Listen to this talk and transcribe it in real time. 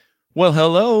Well,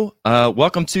 hello.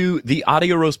 Welcome to the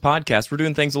Audio Roast Podcast. We're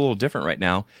doing things a little different right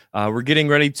now. We're getting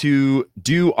ready to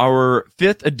do our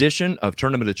 5th edition of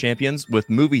Tournament of Champions with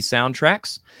movie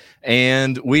soundtracks.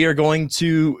 And we are going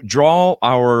to draw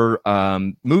our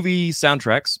movie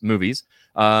soundtracks, movies,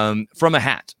 from a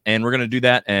hat. And we're going to do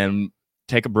that and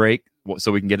take a break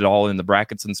so we can get it all in the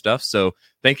brackets and stuff. So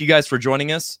thank you guys for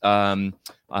joining us.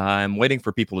 I'm waiting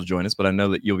for people to join us, but I know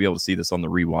that you'll be able to see this on the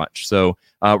rewatch. So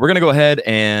we're going to go ahead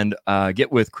and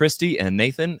get with Christy and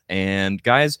Nathan. And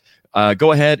guys,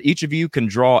 go ahead. Each of you can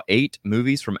draw 8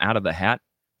 movies from out of the hat.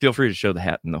 Feel free to show the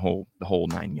hat in the whole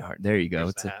 9 yard. There you go.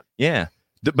 It's yeah.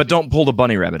 But don't pull the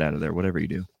bunny rabbit out of there, whatever you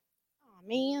do. Oh,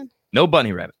 man. No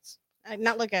bunny rabbits. I'm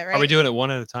not looking at it, right? Are we doing it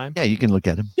one at a time? Yeah, you can look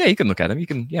at him. Yeah, you can look at them. You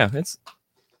can, yeah, it's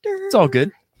all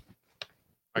good.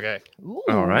 Okay. Ooh.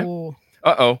 All right.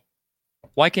 Uh-oh.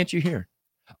 Why can't you hear?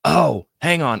 Oh,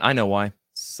 hang on. I know why.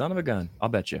 Son of a gun. I'll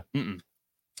bet you. Mm-mm.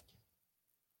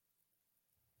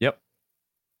 Yep.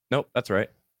 Nope, that's right.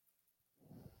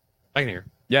 I can hear.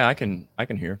 Yeah, I can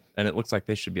hear. And it looks like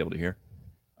they should be able to hear.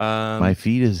 My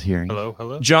feed is hearing. Hello,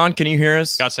 hello. John, can you hear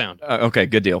us? Got sound. Okay,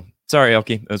 good deal. Sorry,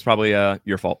 Elkie. It was probably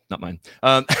your fault, not mine.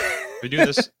 We do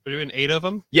this. We're doing 8 of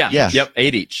them. Yeah. Yeah. Yep,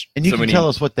 8 each. And you So can we tell need-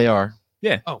 us what they are.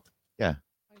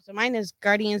 So mine is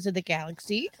Guardians of the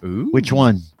Galaxy. Ooh. Which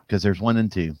one? Because there's 1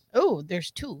 and 2. Oh,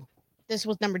 there's 2. This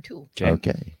was number 2.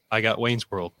 Okay. I got Wayne's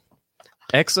World.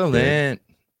 Excellent.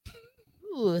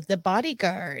 Ooh, The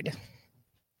Bodyguard.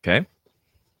 Okay.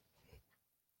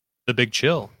 The Big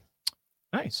Chill.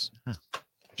 Nice. I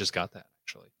just got that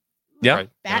actually. Yeah. Right,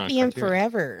 down on Batman Criterion.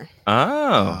 Forever.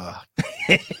 Oh.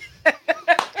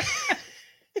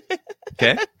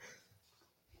 Okay.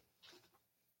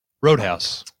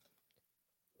 Roadhouse.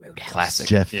 Roadhouse. Classic.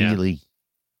 Jeff Yeah. Feely.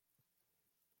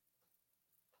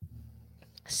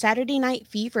 Saturday Night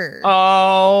Fever.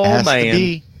 Oh, Has to man.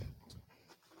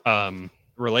 be.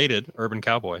 Related Urban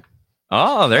Cowboy.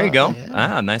 Oh, there you Oh, go.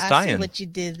 yeah. Nice I see tie-in. what you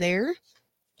did there.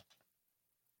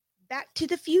 Back to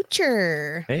the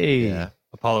Future. Hey. Yeah.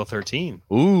 Apollo 13.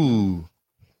 Ooh.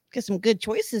 Got some good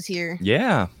choices here.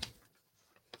 Yeah.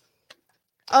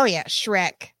 Oh, yeah.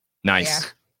 Shrek.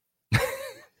 Nice.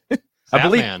 I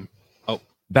believe Batman.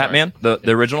 Batman, the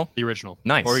original. The original.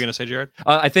 Nice. What were you gonna say, Jared?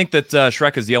 I think that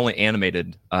Shrek is the only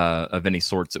animated of any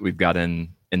sorts that we've got in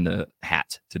the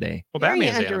hat today. Well, Very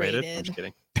Batman's animated. I'm underrated. just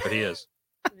kidding, but he is.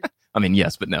 I mean,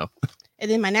 yes, but no. And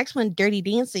then my next one, Dirty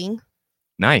Dancing.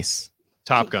 Nice.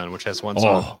 Top Gun, which has one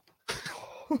song.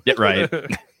 Oh. Get right.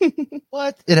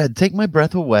 What? It had Take My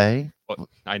Breath Away. Well,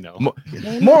 I know.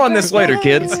 More on this later,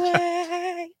 kids.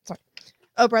 Sorry.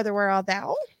 Oh, Brother, Where Art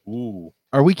Thou? Ooh.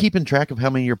 Are we keeping track of how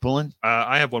many you're pulling?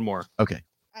 I have one more. Okay.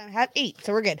 I have 8,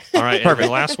 so we're good. All right. And Perfect.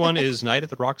 the last one is Night at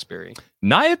the Roxbury.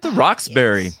 Night at the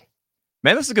Roxbury. Yes.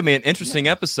 Man, this is going to be an interesting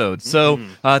episode. So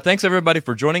thanks, everybody,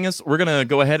 for joining us. We're going to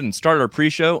go ahead and start our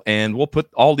pre-show, and we'll put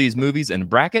all these movies in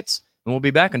brackets, and we'll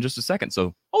be back in just a second.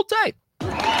 So hold tight.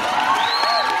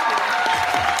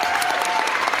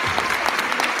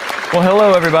 Well,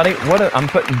 hello, everybody. I'm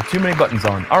putting too many buttons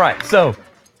on. All right, so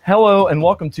hello and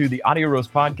welcome to the Audio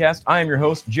Roast Podcast. I am your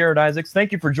host, Jared Isaacs.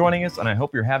 Thank you for joining us, and I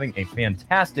hope you're having a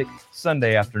fantastic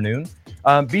Sunday afternoon.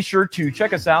 Be sure to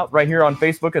check us out right here on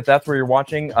Facebook if that's where you're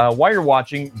watching. While you're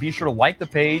watching, be sure to like the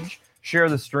page, share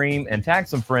the stream, and tag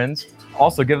some friends.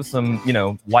 Also, give us some,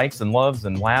 likes and loves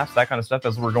and laughs, that kind of stuff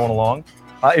as we're going along.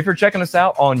 If you're checking us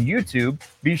out on YouTube,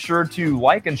 be sure to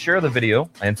like and share the video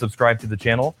and subscribe to the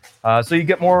channel so you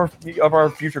get more of our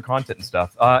future content and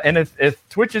stuff. And if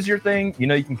Twitch is your thing,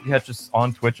 you can catch us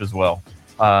on Twitch as well.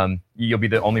 You'll be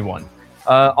the only one.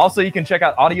 Also, you can check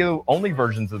out audio-only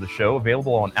versions of the show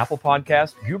available on Apple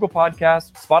Podcasts, Google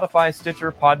Podcasts, Spotify,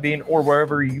 Stitcher, Podbean, or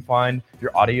wherever you find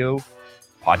your audio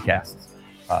podcasts.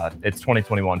 It's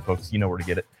 2021, folks. You know where to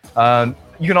get it.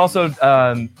 You can also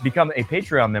become a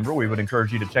Patreon member. We would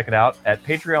encourage you to check it out at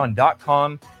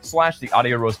patreon.com/The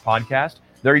Audio Roast Podcast.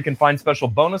 There you can find special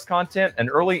bonus content and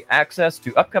early access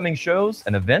to upcoming shows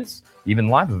and events, even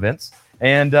live events.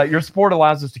 And your support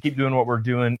allows us to keep doing what we're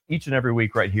doing each and every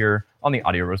week right here on the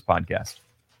Audio Roast Podcast.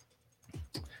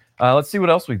 Let's see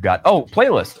what else we've got. Oh,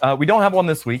 playlist. We don't have one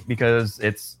this week because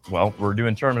we're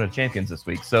doing Tournament of Champions this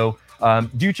week. So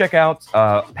do check out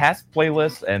past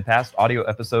playlists and past audio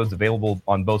episodes available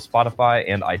on both Spotify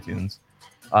and iTunes.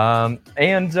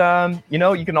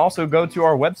 You can also go to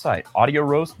our website,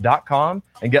 audioroast.com,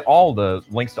 and get all the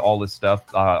links to all this stuff.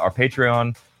 Our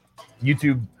Patreon,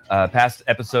 YouTube, past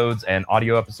episodes, and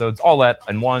audio episodes, all that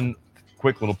in one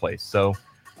quick little place. So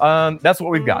that's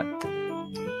what we've got.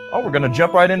 Oh, we're going to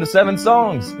jump right into 7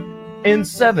 songs in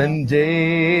 7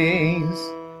 days.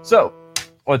 So,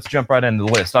 let's jump right into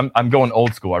the list. I'm going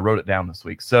old school. I wrote it down this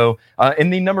week. So in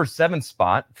the number 7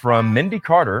 spot from Mindy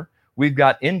Carter, we've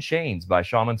got In Chains by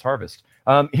Shaman's Harvest.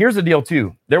 Here's the deal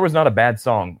too. There was not a bad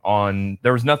song on.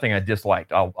 There was nothing I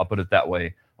disliked. I'll put it that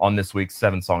way on this week's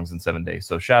 7 songs in 7 days.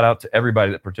 So shout out to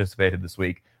everybody that participated this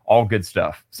week. All good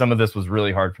stuff. Some of this was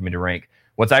really hard for me to rank.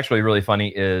 What's actually really funny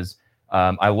is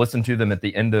I listened to them at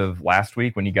the end of last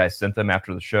week when you guys sent them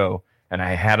after the show, and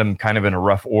I had them kind of in a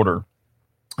rough order.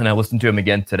 And I listened to them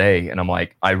again today, and I'm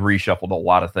like, I reshuffled a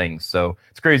lot of things. So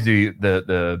it's crazy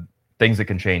the things that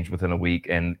can change within a week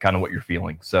and kind of what you're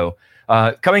feeling. So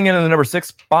coming in the number 6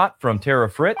 spot from Tara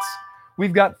Fritz,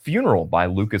 we've got Funeral by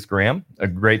Lucas Graham, a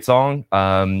great song.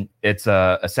 It's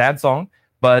a sad song,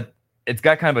 but it's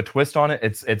got kind of a twist on it.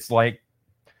 It's like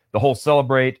the whole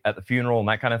celebrate at the funeral and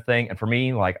that kind of thing. And for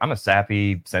me, like, I'm a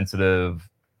sappy, sensitive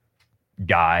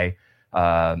guy.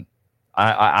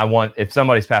 I want, if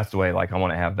somebody's passed away, like, I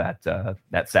want to have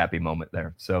that sappy moment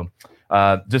there. So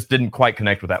just didn't quite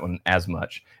connect with that one as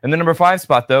much. In the number 5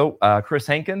 spot, though, Chris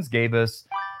Hankins gave us,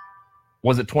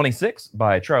 was it 26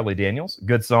 by Charlie Daniels?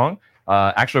 Good song.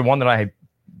 Actually, one that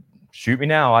shoot me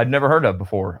now, I'd never heard of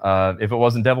before. If it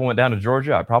wasn't Devil Went Down to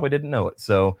Georgia, I probably didn't know it.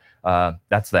 So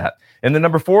that's that. In the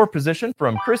number 4 position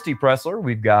from Christy Pressler,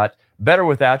 we've got Better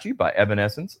Without You by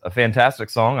Evanescence, a fantastic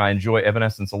song. I enjoy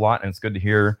Evanescence a lot, and it's good to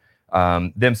hear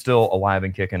them still alive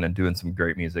and kicking and doing some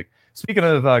great music. Speaking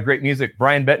of great music,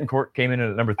 Brian Betancourt came in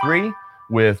at number 3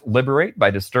 with Liberate by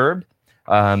Disturbed.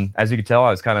 As you can tell, I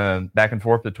was kind of back and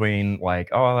forth between like,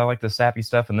 oh, I like the sappy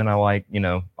stuff, and then I like,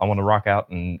 I want to rock out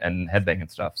and headbang and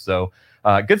stuff. So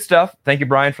good stuff. Thank you,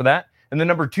 Brian, for that. And the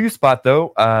number 2 spot,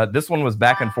 though, this one was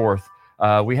back and forth.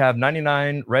 We have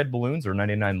 99 Red Balloons or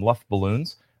 99 Luft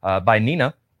Balloons by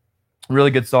Nina.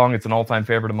 Really good song. It's an all-time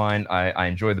favorite of mine. I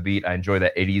enjoy the beat. I enjoy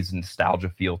that 80s nostalgia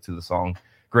feel to the song.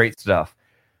 Great stuff.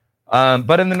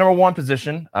 But in the number 1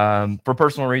 position, for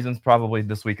personal reasons, probably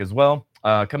this week as well,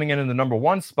 coming in the number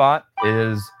 1 spot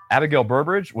is Abigail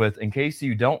Burbridge with In Case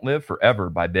You Don't Live Forever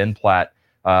by Ben Platt.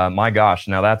 My gosh,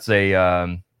 now that's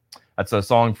a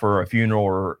song for a funeral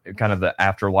or kind of the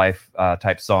afterlife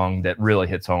type song that really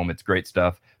hits home. It's great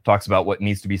stuff. Talks about what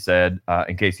needs to be said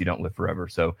in case you don't live forever.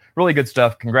 So really good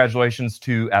stuff. Congratulations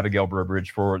to Abigail Burbridge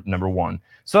for number 1.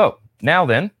 So now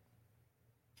then,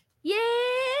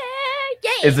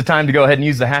 is the time to go ahead and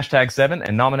use the hashtag 7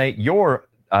 and nominate your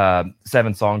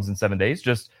 7 songs in 7 days.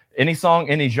 Just any song,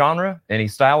 any genre, any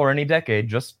style, or any decade.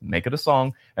 Just make it a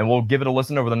song, and we'll give it a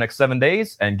listen over the next 7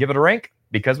 days and give it a rank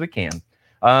because we can.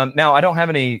 Now, I don't have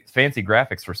any fancy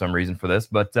graphics for some reason for this,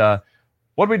 but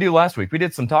what did we do last week? We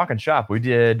did some Talkin' Shop. We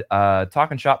did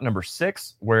Talkin' Shop number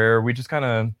 6, where we just kind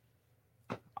of,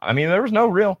 there was no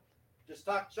real. Just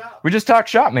talk shop. We just talked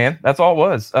shop, man. That's all it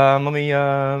was. Let me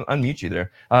unmute you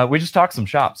there. We just talked some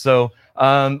shop. So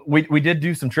we did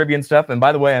do some trivia and stuff. And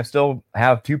by the way, I still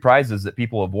have 2 prizes that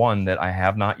people have won that I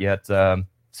have not yet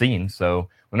seen. So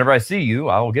whenever I see you,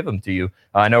 I will give them to you.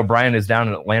 I know Brian is down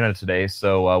in Atlanta today.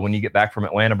 So when you get back from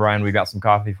Atlanta, Brian, we've got some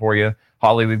coffee for you.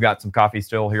 Holly, we've got some coffee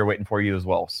still here waiting for you as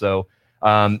well. So,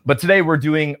 but today we're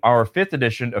doing our 5th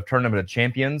edition of Tournament of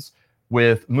Champions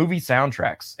with movie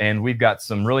soundtracks. And we've got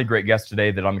some really great guests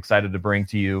today that I'm excited to bring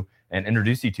to you and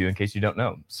introduce you to in case you don't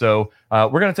know. So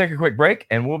we're going to take a quick break,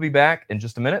 and we'll be back in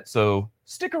just a minute. So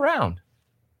stick around.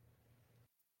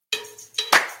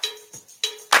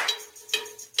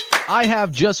 I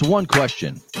have just one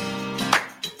question.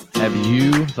 Have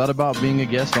you thought about being a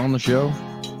guest on the show?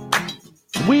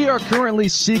 We are currently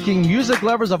seeking music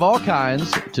lovers of all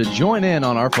kinds to join in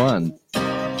on our fun.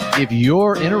 If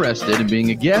you're interested in being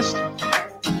a guest,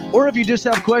 or if you just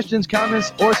have questions,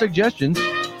 comments, or suggestions,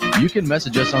 you can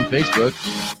message us on Facebook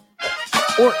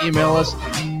or email us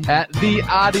at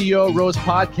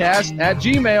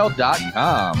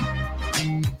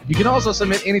theaudioroastpodcast@gmail.com. You can also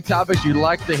submit any topics you'd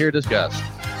like to hear discussed.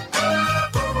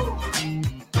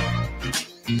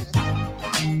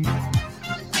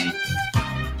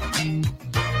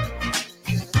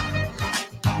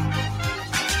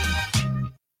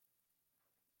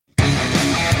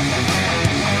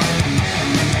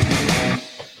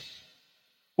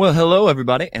 Well, hello,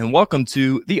 everybody, and welcome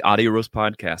to the Audio Roast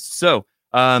Podcast. So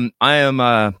I am,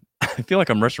 I feel like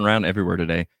I'm rushing around everywhere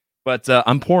today, but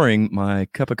I'm pouring my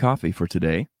cup of coffee for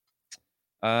today.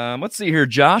 Let's see here,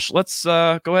 Josh. Let's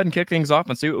go ahead and kick things off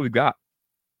and see what we've got.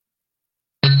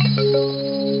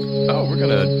 Oh, we're going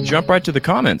to jump right to the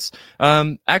comments.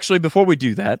 Actually, before we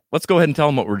do that, let's go ahead and tell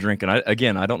them what we're drinking. I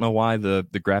don't know why the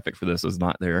graphic for this is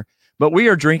not there, but we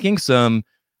are drinking some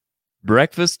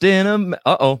breakfast in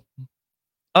a...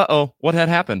 Uh-oh, what had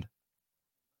happened?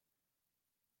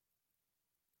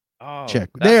 Oh, Check.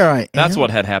 There I am. That's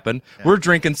what had happened. Yeah. We're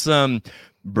drinking some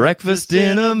Breakfast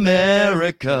in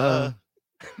America.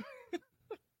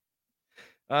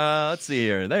 Let's see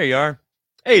here. There you are.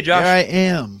 Hey, Josh. Here I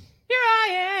am. Here I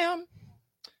am.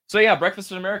 So yeah,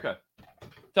 Breakfast in America.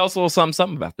 Tell us a little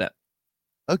something about that.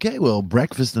 Okay, well,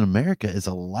 Breakfast in America is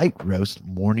a light roast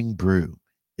morning brew.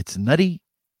 It's nutty,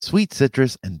 sweet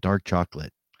citrus, and dark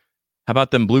chocolate. How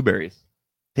about them blueberries?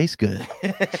 Tastes good.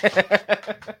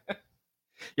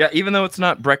 Yeah, even though it's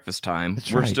not breakfast time,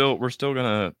 That's we're right. still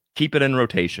gonna keep it in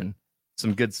rotation.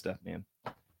 Some good stuff, man.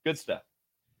 Good stuff.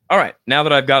 All right, now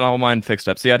that I've got all mine fixed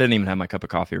up. See, I didn't even have my cup of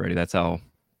coffee ready. That's how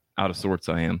out of sorts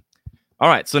I am. All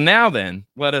right, so now then,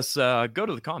 let us go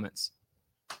to the comments.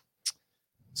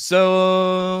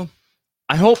 So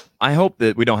I hope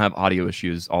that we don't have audio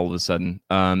issues all of a sudden.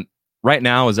 Right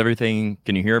now, is everything?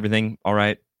 Can you hear everything? All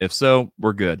right. If so,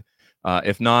 we're good.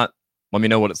 If not, let me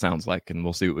know what it sounds like, and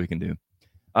we'll see what we can do.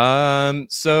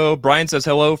 So Brian says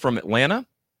hello from Atlanta.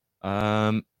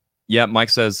 Yeah, Mike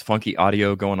says funky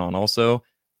audio going on also.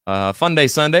 Fun day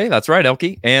Sunday. That's right,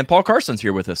 Elkie. And Paul Carson's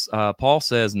here with us. Paul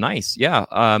says nice.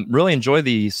 Yeah. Really enjoy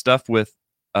the stuff with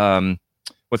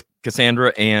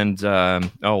Cassandra and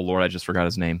oh Lord, I just forgot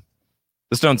his name.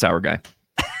 The Stone Sour guy.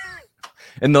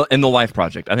 in the Life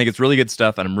Project. I think it's really good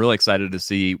stuff, and I'm really excited to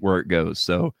see where it goes.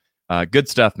 So good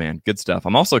stuff, man. Good stuff.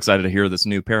 I'm also excited to hear this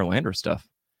new Paralandra stuff.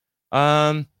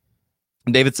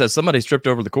 David says somebody stripped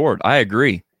over the cord. I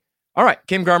agree. All right.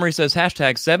 Kim Garmery says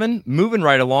 #7 moving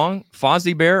right along.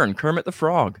 Fozzie Bear and Kermit the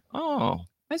Frog. Oh,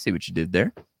 I see what you did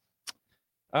there.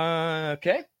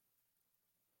 Okay.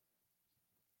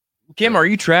 Kim, are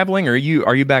you traveling or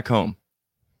are you back home?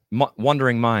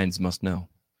 Wondering minds must know.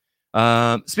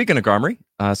 Speaking of Garmery,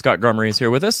 Scott Garmery is here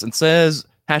with us and says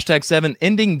 #7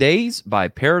 Ending Days by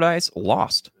Paradise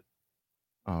Lost.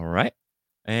 All right.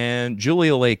 And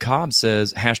Julia Leigh Cobb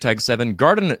says #7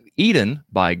 Garden of Eden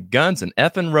by Guns and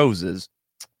Effin' Roses.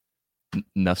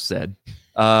 Enough said.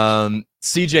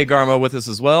 CJ Garmo with us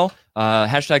as well.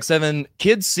 #7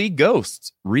 Kids See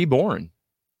Ghosts Reborn.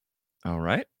 All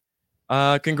right.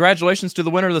 Congratulations to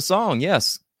the winner of the song.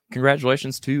 Yes.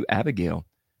 Congratulations to Abigail.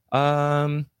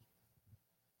 Oh,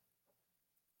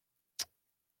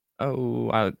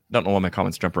 I don't know why my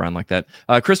comments jump around like that.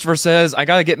 Christopher says, I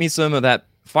got to get me some of that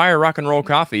Fire Rock and Roll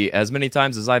coffee. As many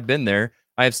times as I've been there,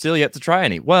 I have still yet to try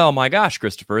any. Well, my gosh,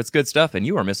 Christopher, it's good stuff, and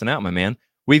you are missing out, my man.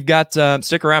 We've got,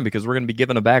 stick around because we're going to be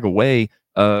giving a bag away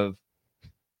of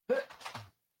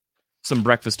some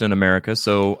Breakfast in America.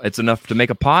 So it's enough to make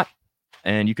a pot,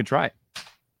 and you can try it.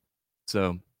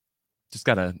 So just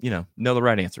got to, know the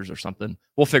right answers or something.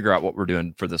 We'll figure out what we're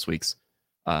doing for this week's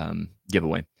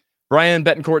giveaway. Brian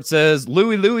Betancourt says,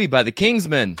 Louie Louie by the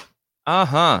Kingsmen.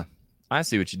 Uh-huh. I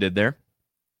see what you did there.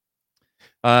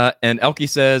 And Elkie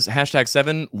says,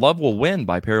 #7 Love Will Win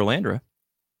by Paralandra.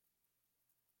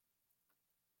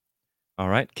 All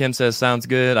right. Kim says, sounds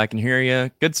good. I can hear you.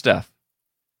 Good stuff.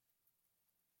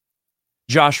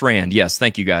 Josh Rand. Yes,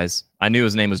 thank you, guys. I knew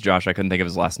his name was Josh. I couldn't think of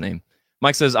his last name.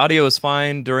 Mike says, audio is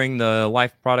fine during the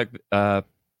Life Project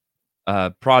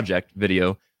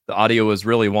video. The audio was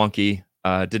really wonky.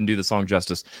 Didn't do the song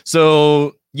justice.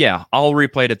 So, yeah, I'll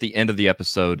replay it at the end of the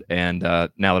episode. And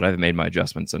now that I've made my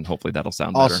adjustments, and hopefully that'll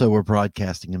sound better. Also, we're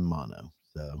broadcasting in mono.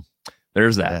 So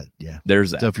there's that. Yeah.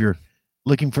 There's that. So if you're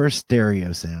looking for a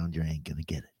stereo sound, you ain't going to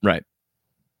get it. Right.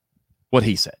 What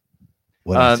he said.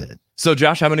 What I said. So,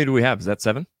 Josh, how many do we have? Is that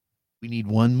 7? We need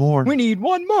one more. We need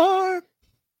one more.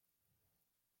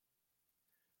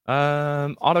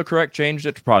 Autocorrect changed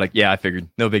it to product. Yeah, I figured.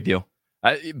 No big deal.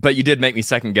 But you did make me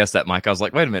second guess that, Mike. I was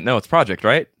like, wait a minute. No, it's project,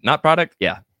 right? Not product?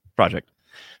 Yeah, project.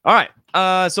 All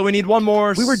right. So we need one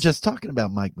more. We were just talking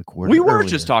about Mike McWhorter. We were earlier.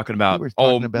 just talking about,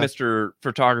 Mr.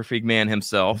 Photography Man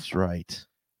himself. That's right.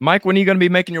 Mike, when are you going to be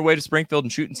making your way to Springfield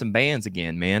and shooting some bands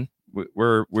again, man? We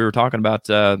were talking about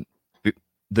the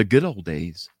good old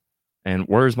days. And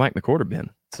where's Mike McWhorter been?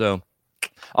 So,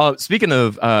 speaking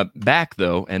of back,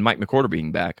 though, and Mike McWhorter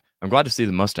being back, I'm glad to see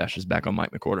the mustaches back on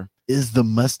Mike McWhorter. Is the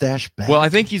mustache back? Well, I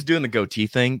think he's doing the goatee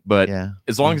thing, but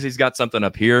as long as he's got something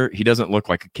up here, he doesn't look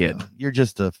like a kid. No, you're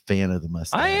just a fan of the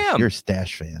mustache. I am. You're a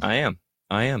stash fan. I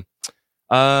am.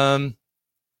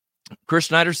 Chris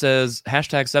Schneider says,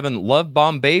 #7 Love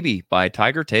Bomb Baby by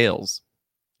Tiger Tales.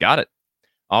 Got it.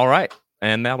 All right.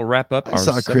 And that'll wrap up I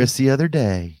saw Chris the other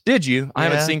day. Did you? I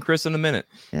haven't seen Chris in a minute.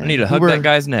 Yeah. I need to hug that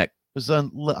guy's neck.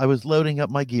 I was loading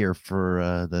up my gear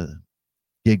for the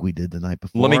gig we did the night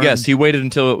before. Let me guess. He waited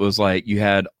until it was like you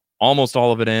had almost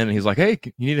all of it in, and he's like, "Hey,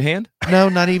 you need a hand?" No,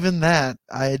 not even that.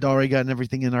 I had already gotten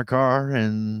everything in our car,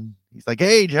 and he's like,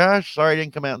 "Hey, Josh, sorry I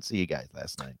didn't come out and see you guys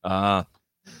last night." Like,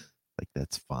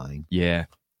 that's fine. Yeah.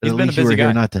 He's at been a least you busy were here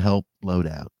guy. not to help load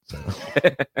out. So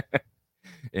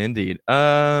Indeed.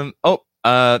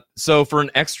 So for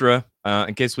an extra,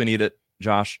 in case we need it,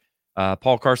 Josh,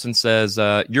 Paul Carson says,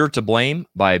 "You're to Blame"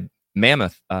 by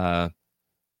Mammoth,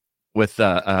 with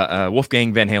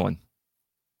Wolfgang Van Halen.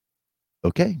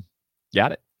 okay.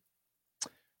 Got it.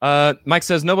 Mike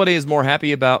says, nobody is more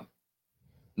happy than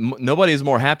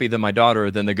my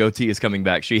daughter than the goatee is coming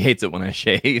back. She hates it when I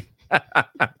shave.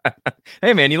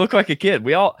 Hey man, you look like a kid.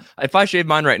 If I shaved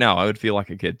mine right now, I would feel like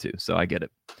a kid too. So I get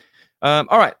it. All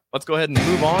right, let's go ahead and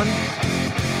move on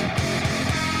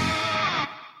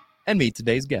and meet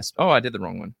today's guest. Oh, I did the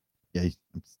wrong one. Yeah.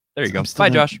 There you go. I'm still Bye,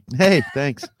 not- Josh. Hey,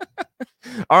 thanks.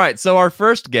 All right, so our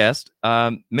first guest,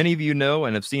 many of you know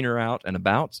and have seen her out and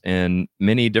about in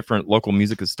many different local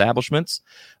music establishments.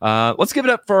 Let's give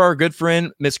it up for our good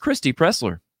friend, Miss Christy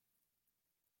Pressler.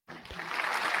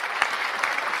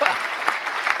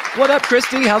 What up,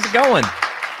 Christy? How's it going?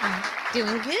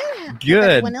 Doing good. Good.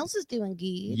 Everyone else is doing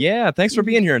good. Yeah, thanks for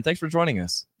being here and thanks for joining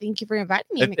us. Thank you for inviting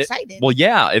me. I'm excited. Well,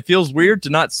 yeah, it feels weird to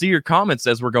not see your comments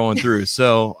as we're going through.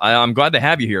 So I'm glad to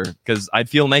have you here because I'd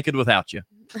feel naked without you.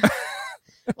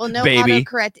 Well, no baby,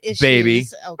 autocorrect issues. baby.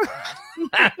 Oh,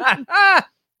 God.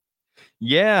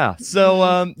 Yeah.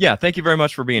 So, thank you very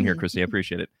much for being here, Christy. I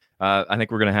appreciate it. I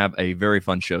think we're going to have a very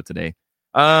fun show today.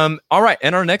 All right.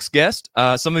 And our next guest,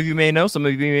 some of you may know, some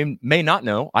of you may not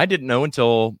know. I didn't know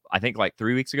until I think like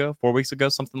 4 weeks ago,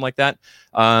 something like that.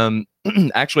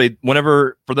 Actually,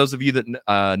 for those of you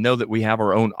that know that we have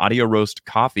our own Audio Roast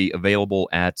coffee available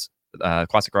at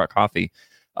Classic Rock Coffee,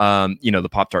 the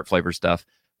Pop-Tart flavor stuff.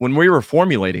 When we were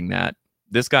formulating that,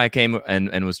 this guy came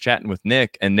and was chatting with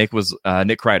Nick, and Nick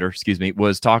Kreider,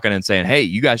 was talking and saying, hey,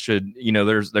 you guys should,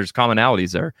 there's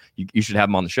commonalities there. You should have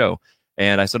him on the show.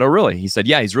 And I said, oh, really? He said,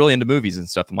 yeah, he's really into movies and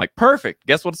stuff. I'm like, perfect.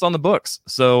 Guess what's on the books?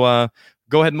 So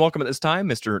go ahead and welcome at this time,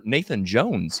 Mr. Nathan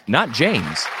Jones, not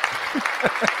James.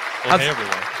 Well, hey,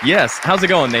 everyone. Yes. How's it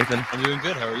going, Nathan? I'm doing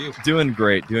good. How are you? Doing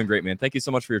great, man. Thank you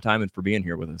so much for your time and for being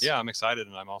here with us. Yeah, I'm excited,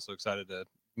 and I'm also excited to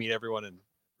meet everyone and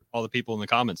all the people in the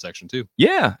comments section too.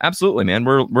 Yeah, absolutely, man.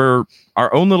 We're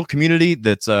our own little community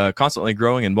that's constantly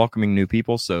growing and welcoming new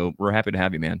people. So we're happy to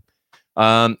have you, man.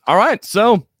 All right,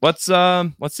 so let's see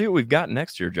what we've got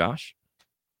next here, Josh.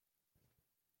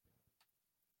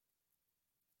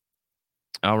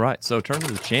 All right, so Turn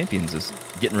of the Champions is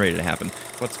getting ready to happen.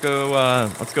 Let's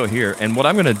go here. And what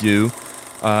I'm gonna do.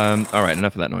 All right,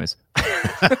 enough of that noise.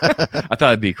 I thought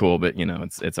it'd be cool, but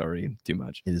it's already too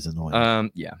much. It is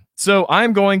annoying. Yeah. So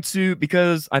I'm going to,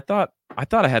 because I thought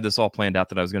I had this all planned out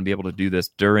that I was going to be able to do this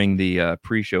during the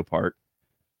pre-show part,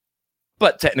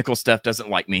 but technical stuff doesn't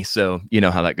like me, so you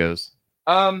know how that goes.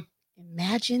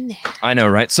 Imagine that. I know,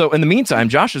 right? So in the meantime,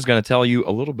 Josh is going to tell you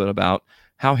a little bit about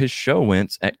how his show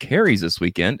went at Carrie's this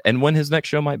weekend and when his next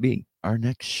show might be. Our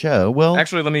next show. Well,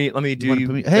 Actually, let me do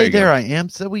you. Hey, you go. there I am.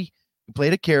 So we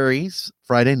played at Carrie's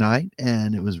Friday night,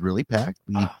 and it was really packed.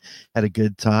 We had a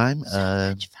good time. So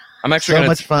much fun. I'm actually So gonna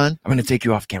much fun. I'm going to take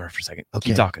you off camera for a second.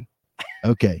 Okay. Keep talking.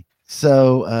 Okay.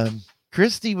 So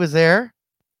Christy was there.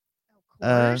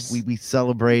 Of course. We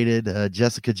celebrated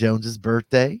Jessica Jones's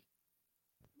birthday.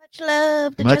 Much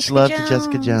love to Much Jessica love Jones. to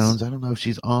Jessica Jones. I don't know if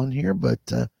she's on here, but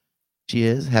she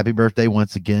is. Happy birthday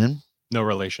once again. No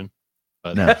relation.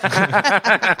 But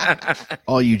No.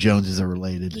 All you Joneses are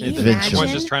related Can you eventually. imagine?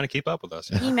 everyone's just trying to keep up with us.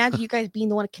 Can you imagine you guys being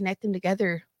the one to connect them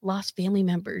together? Lost family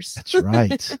members. That's right.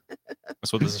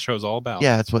 That's what this show's all about.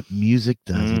 Yeah, that's what music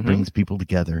does. Mhm. It brings people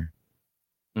together.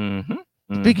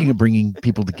 Mm-hmm. Speaking of bringing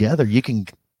people together, you can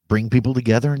bring people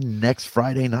together next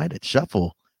Friday night at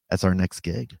Shuffle. That's our next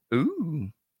gig. Ooh.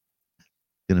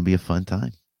 Going to be a fun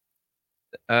time.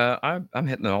 I'm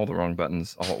hitting all the wrong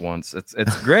buttons all at once. It's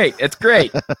great. It's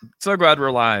great. So glad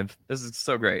we're live. This is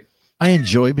so great. I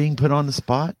enjoy being put on the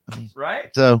spot. I mean,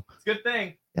 Right? so, It's a good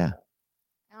thing. I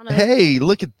don't know. hey,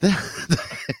 look at that.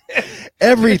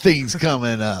 Everything's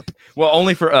coming up. Well,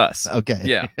 only for us. Okay.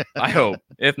 Yeah, I hope.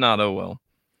 If not, oh well.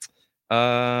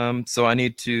 So I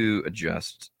need to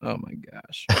adjust. Oh my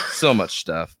gosh. So much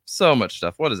stuff. So much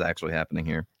stuff. What is actually happening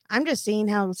here? I'm just seeing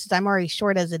how, since I'm already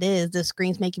short as it is, the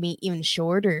screen's making me even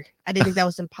shorter. I didn't think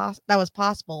that was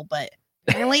possible, but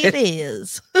apparently it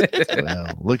is. Well,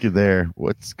 look at there.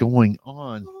 What's going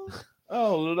on?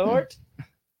 Oh Lord.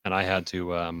 And I had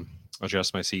to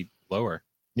adjust my seat lower.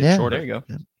 Yeah. shorter. There you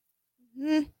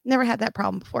go. Never had that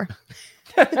problem before.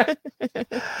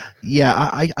 Yeah,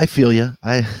 I feel you.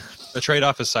 The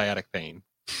trade-off is sciatic pain.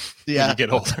 When Yeah. you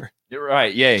get older. You're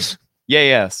right. Yay. Yay,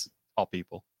 yes. All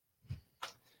people.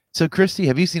 So, Christy,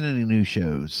 have you seen any new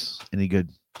shows? Any good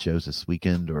shows this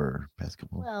weekend or past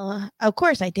couple? Well, of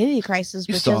course, Identity Crisis,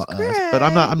 You which saw is us, great. but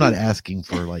I'm not asking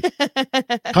for like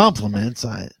compliments. Oh,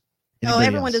 Anybody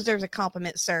everyone else? deserves a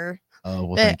compliment, sir. Oh,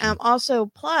 well, But thank you. also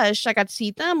Plush, I got to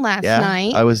see them last Yeah,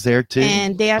 night. I was there too.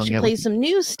 And they actually Hung out play with you. some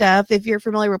new stuff. If you're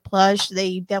familiar with Plush,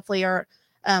 they definitely are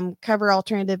cover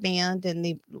alternative band and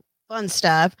the fun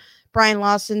stuff. Brian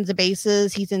Lawson's the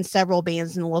bassist. He's in several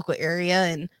bands in the local area,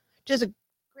 and just a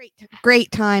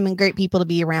great time and great people to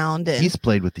be around. And He's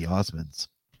played with the Osmonds.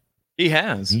 He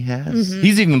has. He has. Mhm.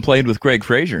 He's even played with Greg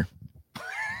Frazier.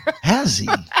 Has he?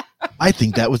 I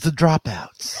think that was the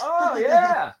Dropouts. Oh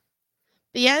yeah.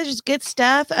 but yeah, it's just good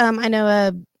stuff. I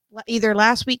know either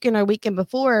last weekend or weekend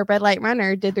before, Red Light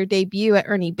Runner did their debut at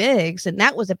Ernie Biggs, and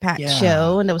that was a packed Yeah.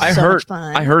 show, and it was I so heard- much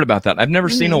fun. I heard about that. I've never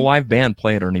seen a Mhm. live band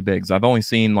play at Ernie Biggs. I've only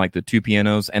seen like the two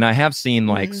pianos, and I have seen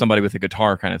like Mhm. somebody with a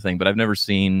guitar kind of thing, but I've never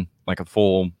seen like a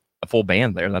full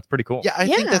band there. That's pretty cool. Yeah, I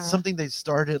think that's Yeah. something they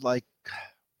started like.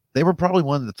 They were probably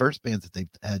one of the first bands that they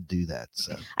had do that.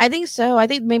 So I think so. I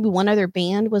think maybe one other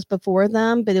band was before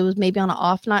them, but it was maybe on an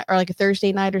off night or like a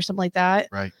Thursday night or something like that.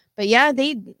 right. But yeah,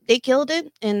 they killed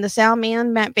it. And the sound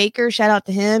man, Matt Baker, shout out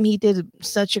to him. He did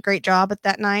such a great job at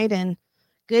that night, and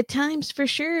good times for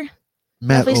sure.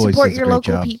 Matt Definitely always support does a your great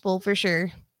local job. people for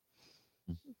sure.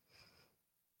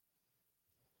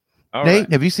 All Nate,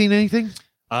 right. have you seen anything?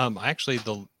 Actually,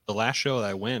 the last show that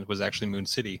I went was actually Moon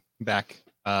City back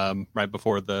right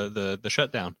before the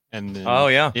shutdown, and then, Oh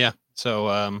yeah. yeah.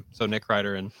 So so Nick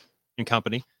Ryder and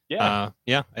company, Yeah.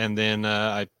 yeah, and then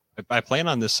I plan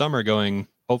on this summer going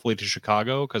hopefully to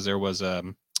Chicago because there was I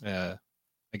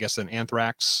guess an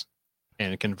Anthrax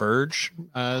and Converge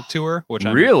tour, which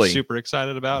I'm Really? super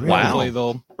excited about. Wow. Hopefully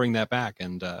they'll bring that back,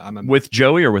 and I'm With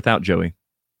Joey or without Joey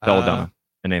uh, Belladonna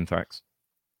and Anthrax.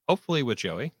 hopefully with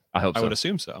Joey. I hope I so. would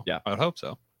assume so. Yeah. I would hope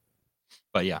so.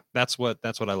 But yeah, that's what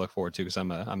I look forward to because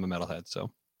I'm a metalhead. So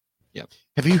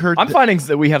Have you heard? I'm finding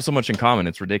that we have so much in common.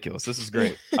 It's ridiculous. This is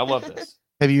great. I love this.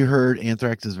 Have you heard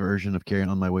Anthrax's version of "Carry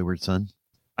On My Wayward Son"?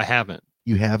 I haven't.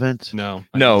 You haven't? No.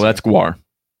 I No, didn't that's see Guar.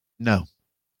 No.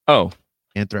 Oh,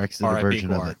 Anthrax did a R.I.P.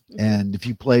 version of Guar. it, and if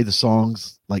you play the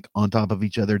songs like on top of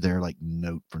each other, they're like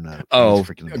note for note. oh, It's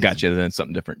freaking amazing. gotcha. Then it's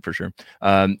something different for sure.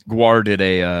 Guar did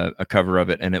a cover of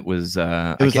it, and it was It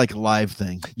I was can't- like a live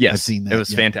thing. yes, I've seen that. It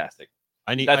was yeah. fantastic.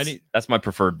 I need That's my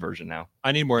preferred version now.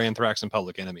 I need more Anthrax and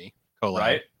Public Enemy collab.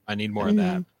 Right? I need more of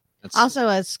that. That's,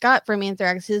 Also, Scott from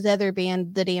Anthrax, his other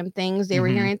band, The Damn Things, they were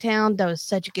here Mhm. in town. That was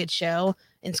such a good show.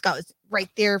 And Scott was right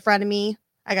there in front of me.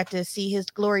 I got to see his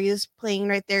Glorious playing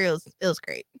right there. It was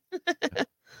great.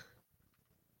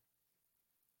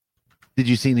 Did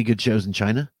you see any good shows in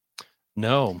China?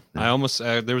 no, No. I almost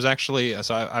there was actually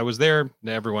so I was there.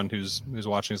 Everyone who's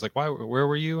watching is like, where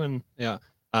were you? And yeah,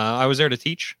 I was there to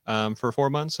teach for 4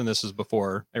 months, and this is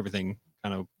before everything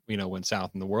kind of went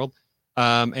south in the world.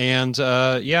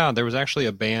 Yeah, there was actually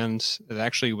a band that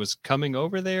actually was coming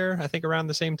over there. I think around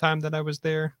the same time that I was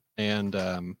there, and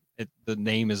the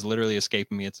name is literally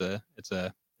escaping me. It's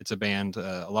a band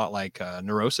a lot like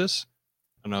Neurosis.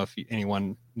 I don't know if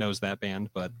anyone knows that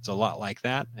band, but it's a lot like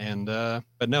that. And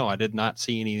but no, I did not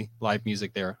see any live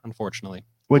music there, unfortunately.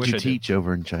 What'd Wish you I did. teach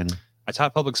over in China? I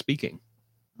taught public speaking.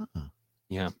 Uh-uh.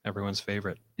 Yeah, everyone's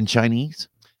favorite. In Chinese?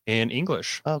 And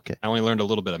English. Okay. I only learned a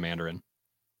little bit of Mandarin.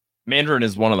 Mandarin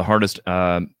is one of the hardest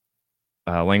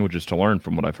languages to learn,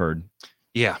 from what I've heard.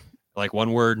 Yeah, like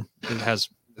one word it has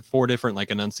 4 different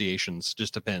like enunciations.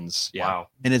 Just depends. Yeah. Wow.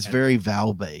 And it's very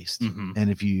vowel based. Mhm.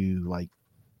 And if you like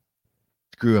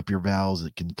screw up your vowels,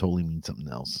 it can totally mean something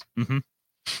else.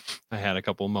 I had a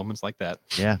couple moments like that.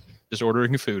 Yeah. Just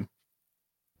ordering food.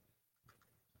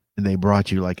 And they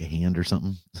brought you like a hand or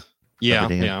something. Yeah, Rubber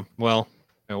band. yeah. Well,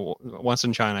 once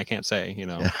in China, I can't say.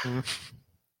 Yeah.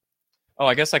 Oh,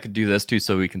 I guess I could do this too,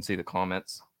 so we can see the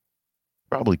comments.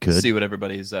 Probably could. See what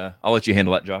everybody's. I'll let you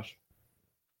handle that, Josh.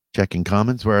 Checking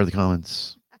comments. Where are the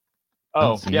comments?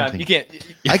 Oh, see yeah. anything. You can't.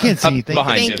 I can't see Up anything.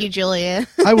 behind Thank you, Julia.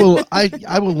 I will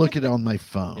look it on my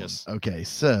phone. Yes. Okay,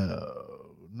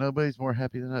 so nobody's more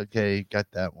happy than okay, got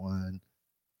that one.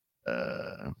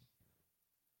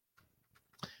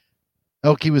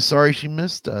 Elkie was sorry she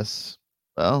missed us.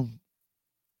 Well,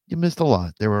 you missed a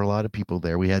lot. There were a lot of people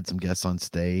there. We had some guests on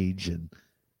stage, and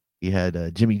we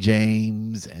had Jimmy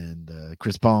James and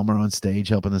Chris Palmer on stage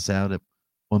helping us out at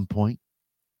one point.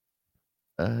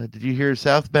 Did you hear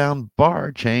Southbound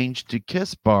Bar changed to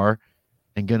Kiss Bar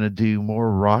and gonna do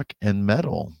more rock and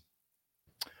metal?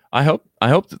 I hope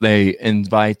that they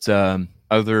invite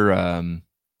other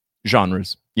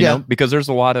genres. You Yeah. know, because there's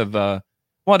a lot of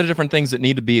different things that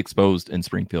need to be exposed in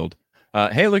Springfield.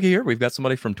 Hey, looky here, we've got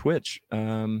somebody from Twitch.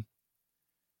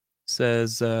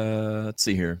 says, let's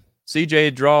see here.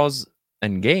 CJ Draws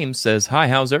and Games says, hi,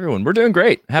 how's everyone? We're doing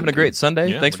great. Having a great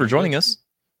Sunday. Yeah, Thanks we're for doing joining good. us.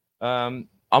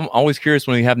 I'm always curious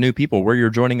when we have new people where you're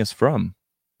joining us from.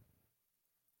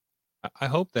 I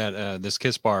hope that this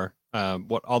Kiss bar,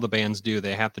 what all the bands do,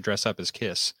 they have to dress up as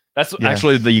Kiss. That's Yeah.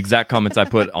 actually the exact comments I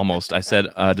put almost. I said,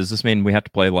 does this mean we have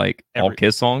to play like all Every-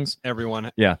 Kiss songs?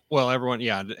 Everyone, Yeah. Well, everyone,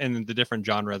 yeah, and the different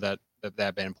genre that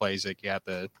band plays, like you have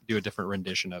to do a different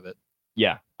rendition of it.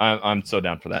 Yeah, I'm so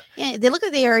down for that. Yeah, they look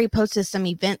like they already posted some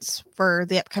events for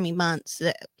the upcoming months.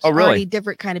 Oh, really? Already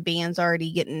different kind of bands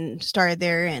already getting started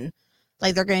there, and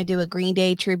like they're going to do a Green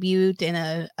Day tribute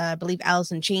and I believe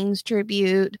Alice in Chains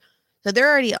tribute. So they're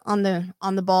already on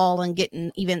the ball and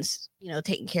getting events,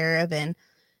 taken care of, and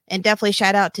definitely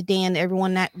shout out to Dan,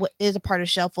 everyone that is a part of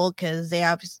Shuffle, because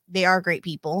they are great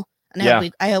people,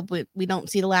 and I hope we don't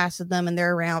see the last of them and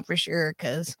they're around for sure,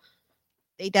 because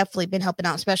they definitely been helping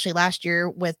out, especially last year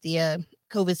with the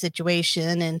COVID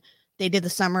situation, and they did the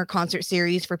summer concert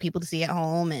series for people to see at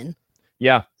home. And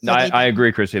Yeah, So I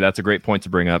agree, Christy. That's a great point to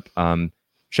bring up.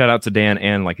 Shout out to Dan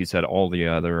and, like you said, all the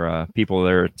other people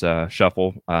there at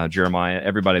Shuffle, Jeremiah,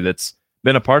 everybody that's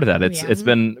been a part of that. It's Yeah.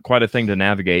 been quite a thing to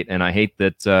navigate, and I hate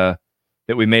that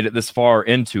that we made it this far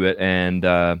into it, and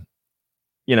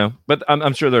but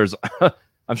I'm sure there's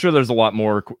I'm sure there's a lot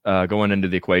more going into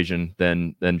the equation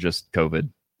than just COVID.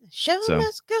 the show So,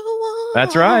 must go on.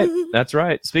 That's right. That's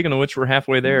right. Speaking of which, we're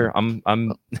halfway there. I'm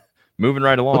moving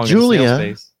right along. Well, in snail's Julia,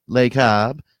 pace. Lake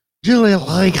Hobb. Julia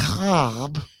Lake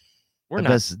Hobb. We're the not.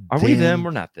 best Are we Dan- them?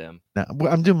 We're not them. No,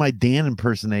 I'm doing my Dan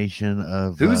impersonation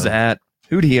of Who's that?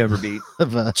 Who'd he ever beat?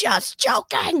 Of, Just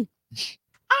joking.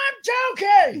 I'm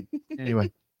joking.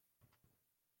 anyway,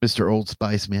 Mr. Old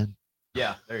Spice Man.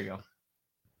 Yeah, there you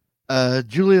go.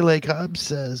 Julia Lake Hobb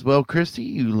says, well, Christy,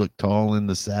 you looked tall in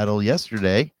the saddle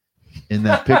yesterday in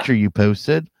that picture you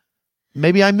posted.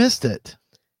 Maybe I missed it.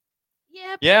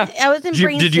 Yeah. Yeah. I was in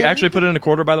Did you actually put it in a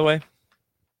quarter, by the way?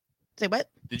 Say what?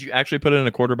 Did you actually put it in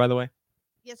a quarter, by the way?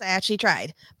 Yes, I actually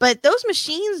tried. But those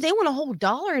machines, they want a whole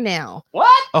 $1 now.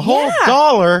 What? A whole Yeah.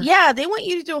 dollar? Yeah, they want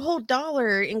you to do a whole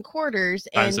 $1 in quarters.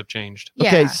 Times And have changed. yeah.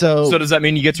 Okay, so, So does that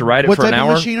mean you get to ride it what for an type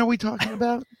hour? of machine are we talking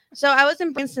about? So I was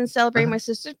in Princeton celebrating my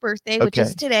sister's birthday, which is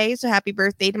Okay. today. So happy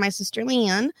birthday to my sister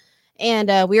Leanne.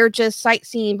 And we were just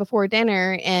sightseeing before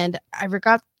dinner, and I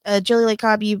forgot Julie Lake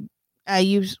Cobb, you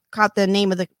caught the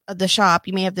name of the shop.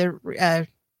 You may have to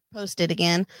post it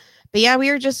again. But yeah,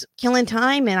 we were just killing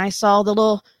time, and I saw the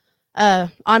little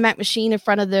automatic machine in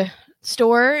front of the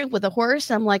store with a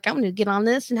horse. I'm like, I'm gonna get on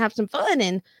this and have some fun.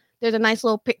 And there's a nice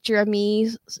little picture of me,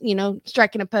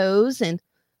 striking a pose, and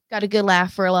got a good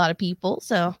laugh for a lot of people.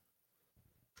 So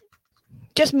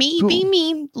just me Cool. being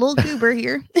me, little goober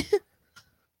here.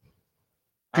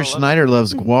 Chris Snyder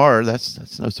loves Guar.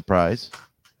 That's no surprise.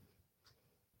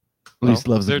 At least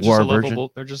loves the They're just Guar a version.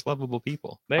 lovable. They're just lovable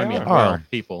people. They I mean, are. well,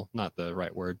 people, not the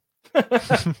right word.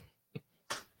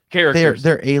 Characters.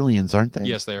 They're aliens, aren't they?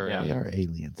 Yes, they are. Yeah. They are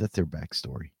aliens. That's their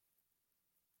backstory.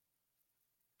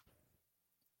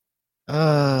 feel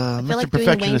Mr. like doing the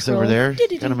Perfectionist Wayne's over there.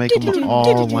 World. Gonna make them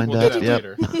all lined We'll do up. that Yep.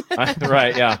 later.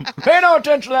 Right, yeah. Pay no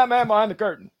attention to that man behind the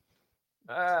curtain.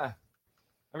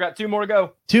 I've got 2 more to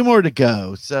go. 2 more to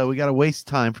go. So we got to waste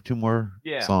time for 2 more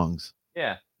Yeah. songs.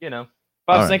 Yeah, If I was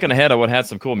All right. thinking ahead, I would have had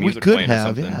some cool We music could playing or have,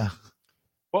 something. yeah.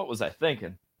 What was I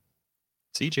thinking?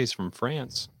 CJ's from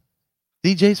France.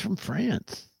 DJs from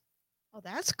France. Oh,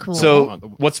 that's cool. So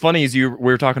what's funny is we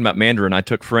were talking about Mandarin. I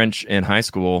took French in high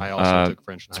school. I also took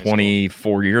French in high school.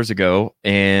 24 years ago,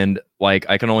 and like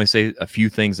I can only say a few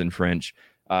things in French.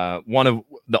 One of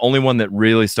the only one that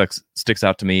really sticks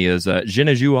out to me is "Je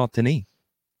ne joue au tennis,"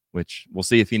 which we'll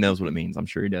see if he knows what it means. I'm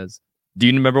sure he does. Do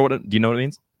you remember do you know what it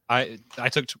means? I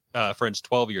took French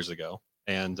 12 years ago,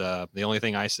 and the only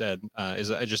thing I said is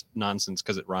just nonsense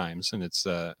because it rhymes, and it's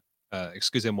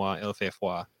excusez-moi, il fait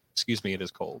froid. Excuse me, it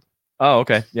is cold. Oh,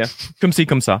 okay, yeah. Comme ci,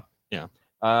 comme ça. Yeah.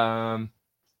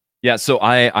 Yeah. So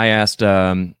I asked,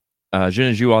 "Je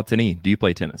ne joue au tennis. Do you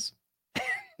play tennis?"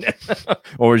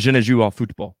 Or "Je ne joue au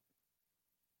football."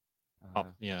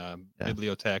 Yeah,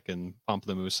 Bibliothèque and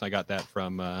Pamplemousse. I got that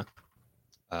from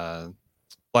Flight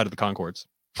of the Conchords.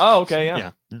 Oh, okay,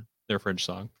 yeah. Their French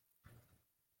song.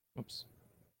 Oops.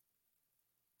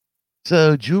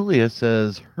 So Julia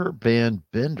says her band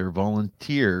Bender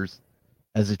volunteers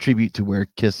as a tribute to wear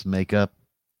Kiss makeup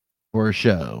for a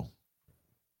show.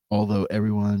 Although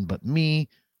everyone but me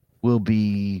will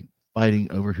be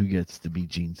fighting over who gets to be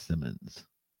Gene Simmons.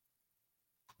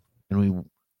 And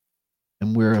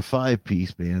we're a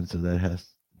 5-piece band, so that has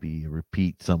to be a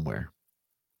repeat somewhere.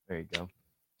 There you go.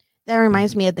 That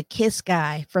reminds me of the Kiss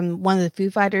guy from one of the Foo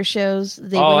Fighters shows.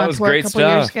 They Oh, went that on was tour a great couple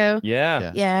years stuff. ago.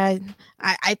 Yeah. Yeah,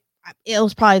 it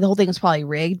was probably the whole thing was probably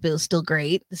rigged, but it was still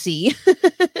great to see.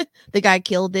 The guy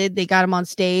killed it. They got him on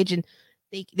stage, and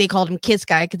they called him Kiss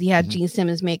Guy because he had Mhm. Gene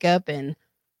Simmons makeup, and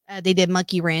they did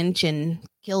Monkey Wrench and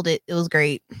killed it. It was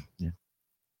great.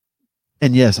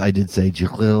 And yes, I did say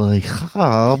Jalili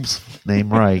Hobbs name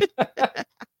right.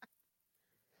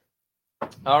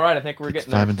 All right, I think we're It's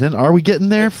getting 5 there. and 10. Are we getting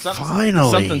there? It's some-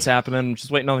 Finally. Something's happening. I'm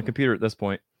just waiting on the computer at this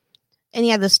point. And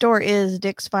yeah, the store is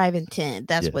Dick's 5 and 10.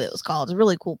 That's what Yes. it was called. It's a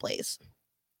really cool place.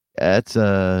 That's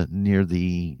near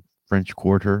the French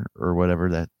Quarter or whatever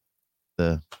that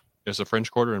the There's a French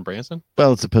Quarter in Branson.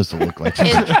 well, it's supposed to look like the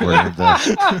It- French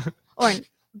Quarter. Or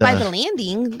by The- the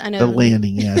landing, I know. The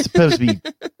landing, yeah, it's supposed to be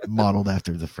modeled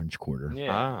after the French Quarter. Yeah.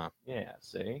 Ah, Yeah.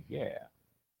 See? Yeah.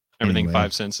 everything Anyway.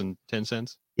 5 cents and 10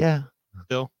 cents. Yeah.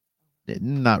 Still?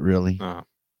 Not really. Oh,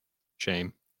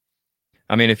 shame.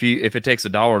 I mean, if it takes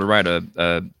 $1 to ride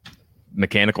a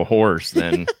mechanical horse,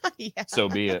 then Yeah. so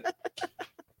be it.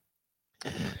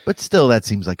 But still, that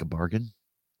seems like a bargain.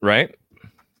 Right?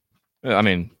 I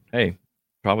mean, hey,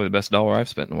 probably the best dollar I've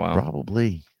spent in a while.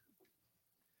 Probably.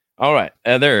 All right.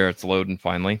 There, it's loading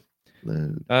finally.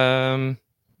 Load.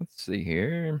 Let's see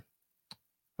here.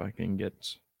 If I can get.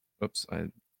 Oops, I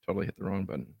totally hit the wrong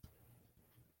button.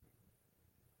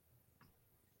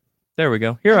 There we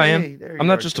go. Here I am. Hey, there I'm you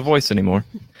not are. just a voice anymore.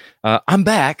 I'm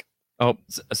back. Oh,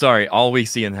 sorry. All we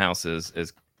see in the house is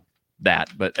that,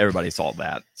 but everybody saw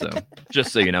that. So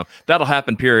just so you know, that'll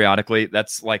happen periodically.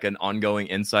 That's like an ongoing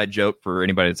inside joke for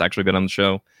anybody that's actually been on the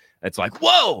show. It's like,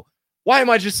 whoa, why am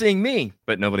I just seeing me?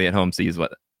 But nobody at home sees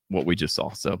what we just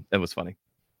saw. So that was funny.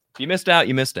 If you missed out,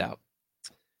 you missed out.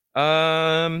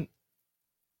 Cred.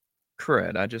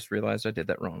 I just realized I did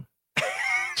that wrong.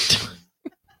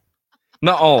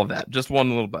 Not all of that, just one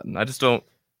little button. I just don't.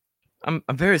 I'm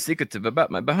very secretive about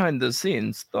my behind the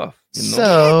scenes stuff. You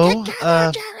know?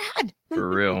 So, Jared. For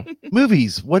real.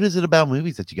 movies. What is it about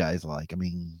movies that you guys like? I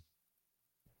mean,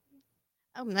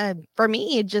 For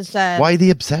me, it just why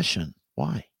the obsession?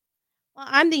 Why? well,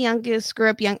 I'm the youngest. Grew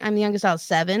up young. I'm the youngest out of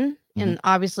 7, and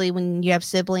obviously, when you have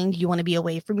siblings, you want to be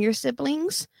away from your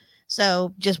siblings.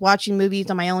 So, just watching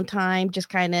movies on my own time, just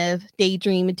kind of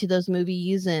daydream into those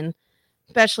movies, and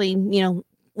especially,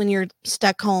 when you're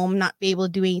stuck home, not be able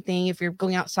to do anything. If you're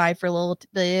going outside for a little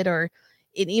bit, or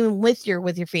even with your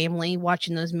family,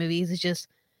 watching those movies, it's just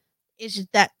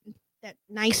that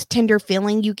nice tender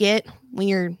feeling you get when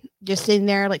you're just sitting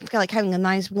there, like having a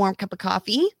nice warm cup of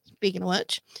coffee. Speaking of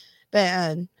which,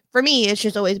 but for me, it's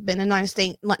just always been a nice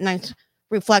thing, nice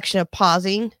reflection of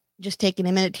pausing, just taking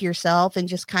a minute to yourself, and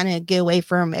just kind of get away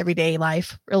from everyday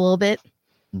life for a little bit.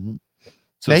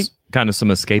 So Okay. it's kind of some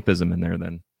escapism in there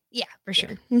then. Yeah, for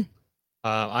sure.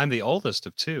 I'm the oldest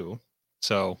of 2,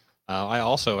 so I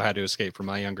also had to escape from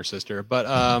my younger sister. But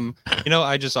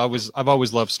I've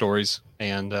always loved stories,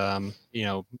 and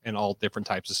and all different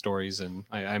types of stories. And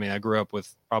I mean, I grew up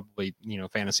with probably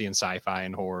fantasy and sci-fi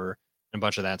and horror and a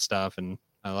bunch of that stuff, and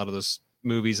a lot of those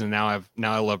movies. And now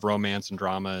I love romance and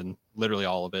drama and literally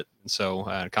all of it, and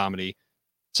so comedy.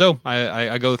 So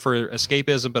I go for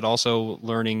escapism, but also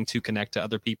learning to connect to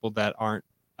other people that aren't.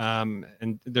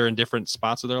 And they're in different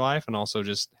spots of their life, and also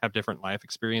just have different life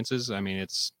experiences. I mean,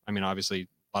 obviously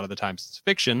a lot of the times it's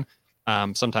fiction.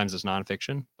 Sometimes it's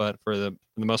nonfiction, but for the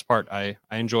most part, I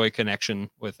enjoy connection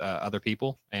with other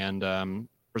people. And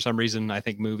for some reason, I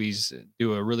think movies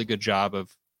do a really good job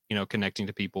of, connecting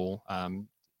to people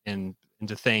and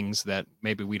into things that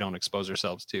maybe we don't expose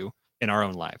ourselves to in our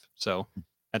own life. So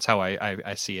that's how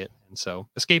I see it. And so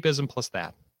escapism plus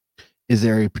that. Is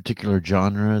there a particular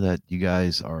genre that you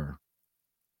guys are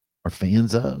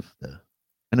fans of?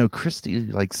 I know Christy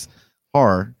likes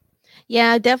horror.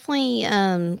 Yeah, definitely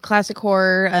classic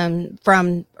horror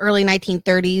from early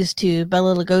 1930s to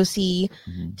Bela Lugosi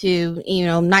Mhm.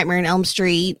 to, Nightmare on Elm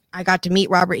Street. I got to meet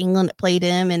Robert Englund that played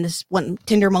him, and this one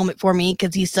tender moment for me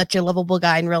because he's such a lovable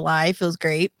guy in real life. It was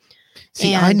great.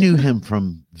 See, I And- knew him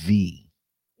from V.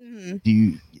 Mhm.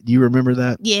 Do you remember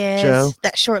that? Yes, Show?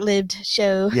 that short-lived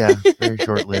show. Yeah, very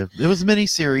short lived. It was a mini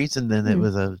series, and then it Mhm.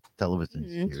 was a television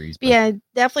Mhm. series. But yeah,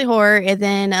 definitely horror. And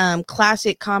then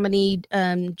classic comedy,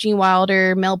 Gene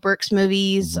Wilder, Mel Brooks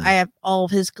movies. Mhm. I have all of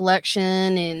his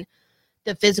collection, and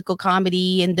the physical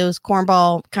comedy and those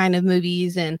cornball kind of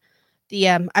movies. And the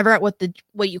I forgot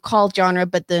what you call genre,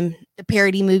 but the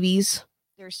parody movies.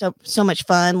 They're so much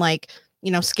fun. Like,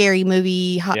 Scary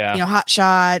Movie, Yeah. Hot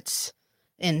Shots.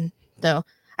 And so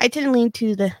I tend to lean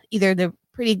to either the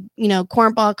pretty,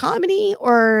 cornball comedy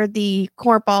or the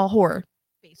cornball horror,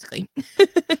 basically.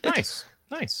 Nice.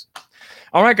 Nice.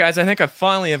 All right, guys. I think I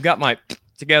finally have got my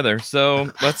together.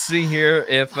 So let's see here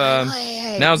if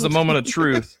now's the moment of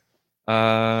truth.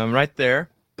 Right there.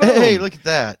 Hey, Boom. look at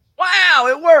that. Wow,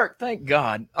 it worked. Thank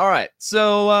God. All right.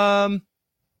 So,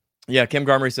 yeah, Kim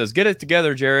Garmery says, get it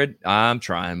together, Jared. I'm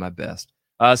trying my best.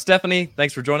 Stephanie,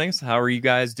 thanks for joining us. How are you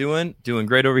guys doing? Doing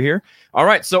great over here. All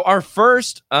right. So our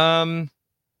first, let's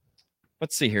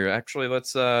see here. Actually,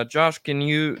 let's, Josh, can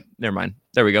you, never mind.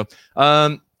 There we go.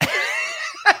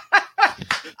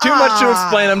 Too much to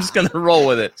explain. I'm just going to roll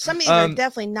with it. Some of these are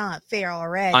definitely not fair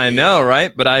already. I know,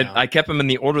 right? But Yeah. I kept them in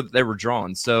the order that they were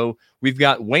drawn. So we've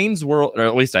got Wayne's World, or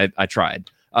at least I tried.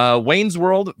 Wayne's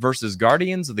World versus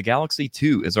Guardians of the Galaxy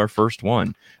 2 is our first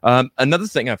one. Another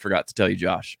thing I forgot to tell you,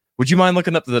 Josh. Would you mind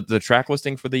looking up the track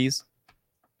listing for these?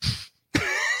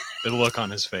 The look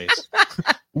on his face.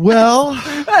 Well,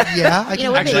 yeah. I You know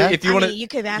can what? Actually, if you wanna- you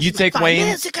could ask you me take 5 Wayne-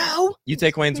 minutes ago. You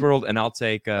take Wayne's World, and I'll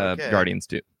take Okay. Guardians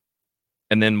 2.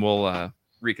 And then we'll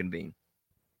reconvene.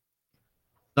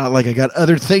 Not like I got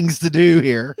other things to do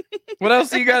here. What else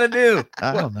do you got to do?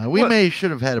 I don't know. We what-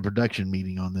 should have had a production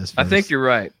meeting on this. I think first. you're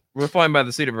right. We're flying by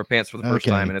the seat of our pants for the first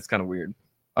Okay. time, and it's kind of weird.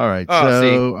 All right. Oh,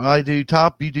 so I do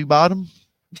top, you do bottom.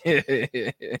 We got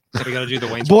to do the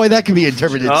Wayne's. Boy, that could be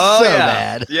interpreted Oh, so yeah.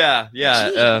 bad. yeah.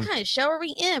 Gee, what kind of show are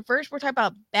we in? First, we're talking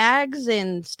about bags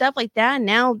and stuff like that. And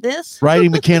now this.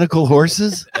 Riding mechanical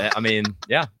horses. I mean,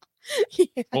 yeah.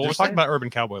 Yeah. Well, we'll talk about Urban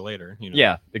Cowboy later. You know.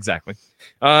 Yeah, exactly.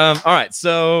 All right.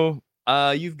 So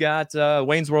you've got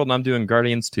Wayne's World, and I'm doing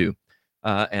Guardians 2.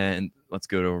 And let's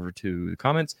go over to the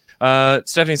comments.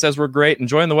 Stephanie says, we're great.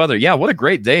 Enjoying the weather. Yeah, what a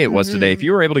great day it was today. If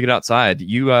you were able to get outside,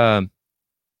 you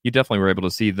definitely were able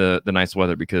to see the nice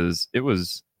weather because it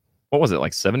was, what was it,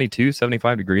 like 72,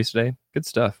 75 degrees today? Good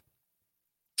stuff.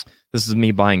 This is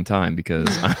me buying time because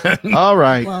All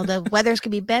right. Well, the weather's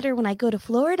gonna be better when I go to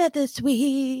Florida this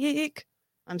week.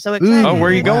 I'm so Ooh, excited. Oh, where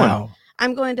are you going? wow.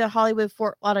 I'm going to Hollywood,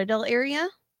 Fort Lauderdale area.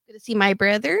 Going to see my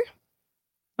brother.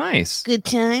 nice. Good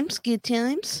times. Good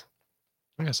times.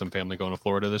 I got some family going to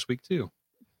Florida this week too.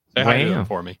 Say hi to Wow. them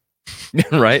for me.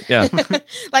 Right? Yeah.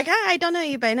 Like, hi, I don't know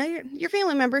you, but I know your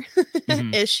family member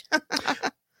Mhm. ish.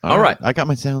 All right. I got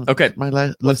my sound. Okay.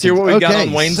 My Let's hear what we got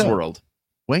on Wayne's World.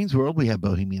 Wayne's World, we have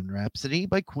Bohemian Rhapsody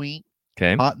by Queen,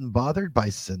 Okay. Hot and Bothered by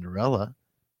Cinderella,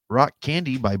 Rock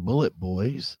Candy by Bullet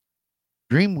Boys,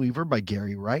 Dreamweaver by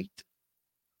Gary Wright,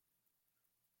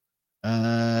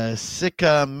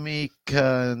 Sicka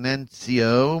Mika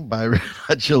Nencio by Red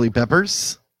Hot Chili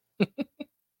Peppers,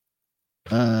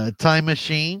 Time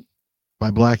Machine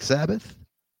by Black Sabbath,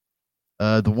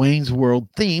 The Wayne's World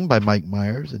Theme by Mike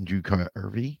Myers and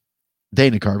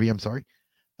Dana Carvey, I'm sorry.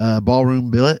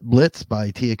 Ballroom Blitz by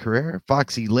Tia Carrere,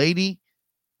 Foxy Lady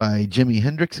by Jimi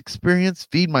Hendrix Experience,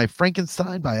 Feed My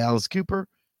Frankenstein by Alice Cooper,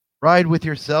 Ride With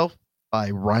Yourself by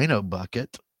Rhino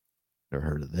Bucket. Never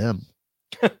heard of them.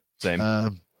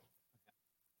 Same.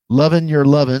 Lovin' Your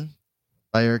Lovin'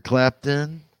 by Eric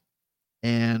Clapton,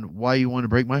 and Why You Want to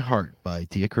Break My Heart by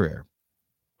Tia Carrere.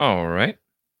 All right.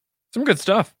 Some good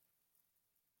stuff.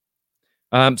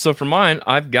 So for mine,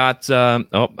 I've got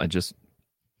Mr.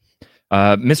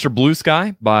 Blue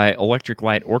Sky by Electric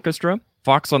Light Orchestra,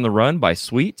 Fox on the Run by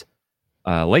Sweet,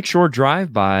 Lakeshore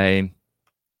Drive by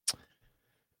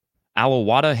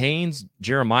Alawada Haynes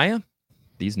Jeremiah.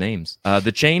 These names.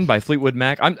 The Chain by Fleetwood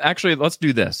Mac. I'm actually, let's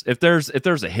do this. If there's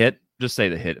a hit, just say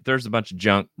the hit. If there's a bunch of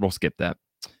junk, we'll skip that.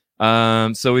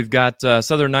 So we've got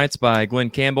Southern Nights by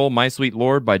Glenn Campbell, My Sweet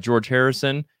Lord by George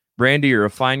Harrison, Brandy, You're a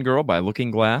Fine Girl by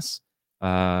Looking Glass,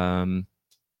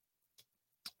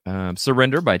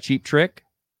 Surrender by Cheap Trick,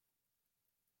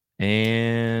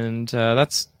 and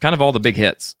that's kind of all the big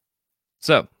hits.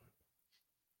 So,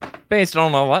 based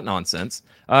on all that nonsense,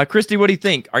 Christy, what do you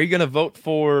think? Are you going to vote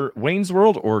for Wayne's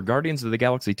World or Guardians of the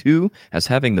Galaxy 2 as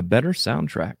having the better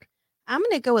soundtrack? I'm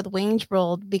going to go with Wayne's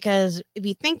World because if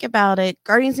you think about it,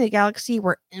 Guardians of the Galaxy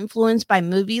were influenced by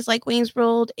movies like Wayne's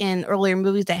World and earlier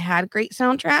movies that had great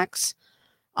soundtracks.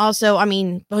 Also, I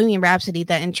mean, Bohemian Rhapsody,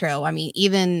 that intro, I mean,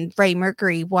 even Freddie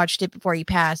Mercury watched it before he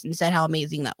passed and said how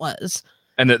amazing that was.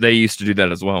 And that they used to do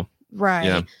that as well. Right.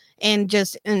 Yeah.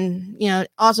 And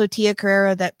also Tia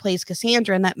Carrere that plays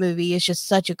Cassandra in that movie is just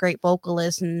such a great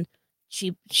vocalist. And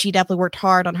she definitely worked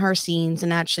hard on her scenes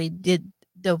and actually did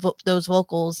those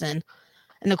vocals. And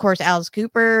of course, Alice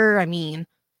Cooper. I mean,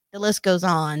 the list goes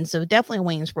on. So definitely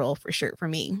Wayne's World for sure for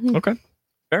me. Okay.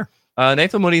 Fair.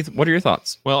 Nathan, what are your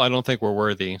thoughts? Well, I don't think we're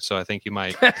worthy, so I think you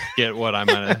might get what I'm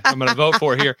gonna vote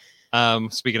for here.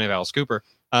 Speaking of Alice Cooper,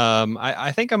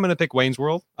 I think I'm gonna pick Wayne's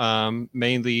World,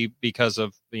 mainly because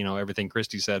of everything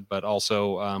Christy said, but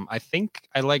also I think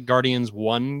I like Guardians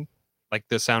 1 like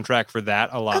the soundtrack for that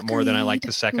a lot more than I like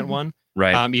the second Agreed. one.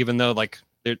 Right. Even though like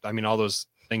I mean all those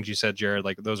things you said, Jared,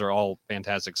 like those are all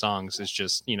fantastic songs. It's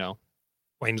just,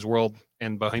 Wayne's World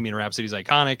and Bohemian Rhapsody is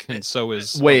iconic, and so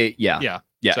is Yeah.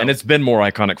 So- And it's been more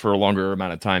iconic for a longer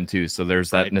amount of time too. So there's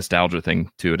that Right. nostalgia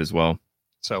thing to it as well.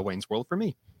 So Wayne's World for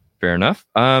me. Fair enough.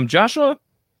 Joshua,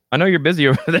 I know you're busy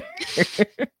over there.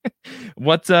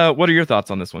 What are your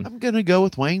thoughts on this one? I'm gonna go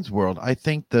with Wayne's World. I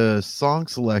think the song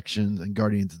selections and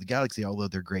Guardians of the Galaxy, although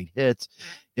they're great hits,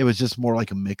 it was just more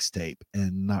like a mixtape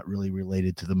and not really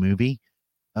related to the movie.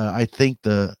 I think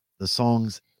the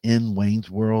songs in Wayne's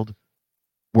World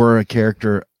were a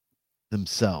character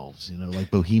themselves,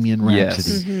 like Bohemian Yes.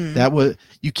 Rhapsody. Mhm. That was,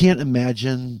 you can't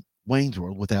imagine Wayne's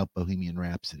World without Bohemian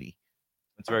Rhapsody.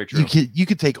 That's very true. You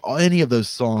could take any of those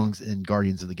songs in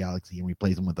Guardians of the Galaxy and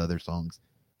replace them with other songs,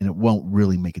 and it won't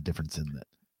really make a difference in it.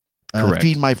 Correct.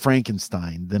 Feed My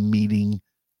Frankenstein, the meeting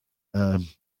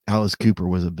Alice Cooper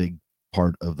was a big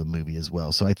part of the movie as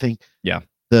well. So I think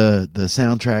the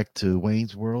soundtrack to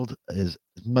Wayne's World is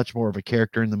much more of a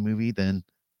character in the movie than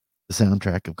the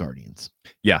soundtrack of Guardians.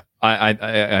 Yeah, I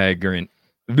agree.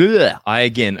 Blech. I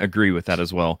again agree with that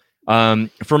as well.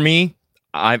 For me,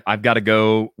 I've got to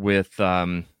go with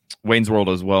Wayne's World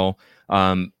as well.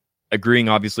 Agreeing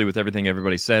obviously with everything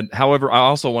everybody said. However, I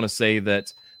also want to say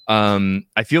that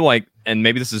I feel like, and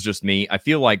maybe this is just me, I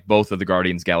feel like both of the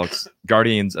Guardians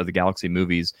of the Galaxy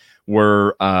movies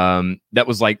were that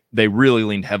was like they really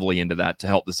leaned heavily into that to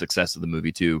help the success of the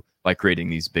movie too, by creating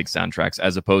these big soundtracks,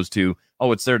 as opposed to,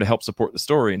 oh, it's there to help support the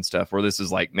story and stuff, where this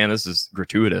is like, man, this is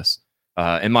gratuitous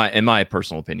in my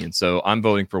personal opinion. So I'm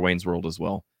voting for Wayne's World as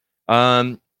well.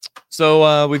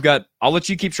 So we've got, I'll let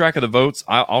you keep track of the votes.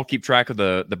 I'll keep track of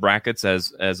the brackets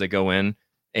as they go in,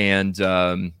 and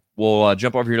we'll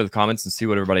jump over here to the comments and see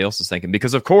what everybody else is thinking,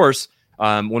 because of course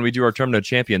when we do our Tournament of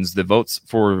Champions, the votes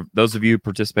for those of you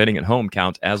participating at home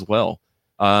count as well.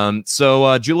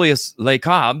 So Julius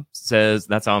Lecob says,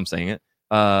 that's how I'm saying it,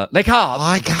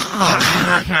 Lecob.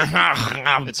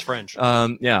 It's French.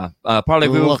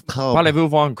 Parlez-vous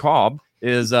von Cobb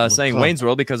is saying Cobb. Wayne's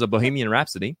World because of Bohemian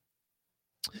Rhapsody.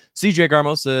 CJ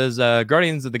Garmo says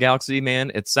Guardians of the Galaxy,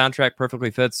 man, its soundtrack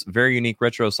perfectly fits very unique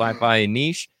retro sci-fi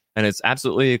niche, and it's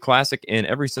absolutely a classic in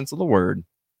every sense of the word.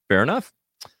 Fair enough.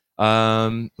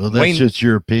 Well, that's Wayne- just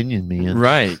your opinion, man.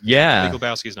 Right, yeah, Big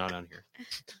Lebowski's not on here.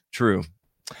 true.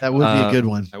 That would be a good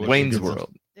one. That would be Wayne's good.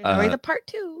 World. There's already the part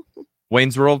 2.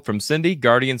 Wayne's World from Cindy,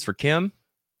 Guardians for Kim.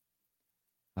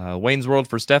 Wayne's World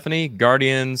for Stephanie,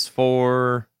 Guardians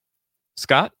for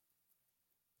Scott.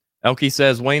 Elkie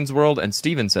says Wayne's World, and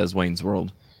Steven says Wayne's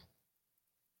World.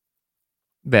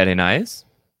 Very nice.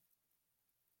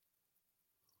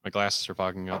 My glasses are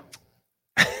fogging up.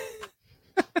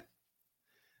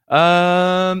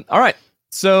 All right.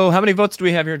 So how many votes do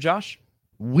we have here, Josh?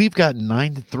 We've got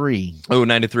 9-3. Oh,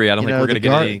 9-3. I don't think we're going to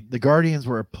get any. The Guardians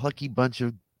were a plucky bunch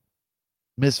of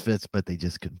misfits, but they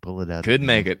just couldn't pull it out. Couldn't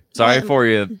make it. Sorry Well, for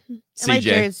you, And like CJ.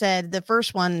 Jared said, the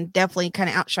first one definitely kind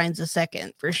of outshines the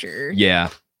second for sure. Yeah,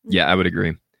 I would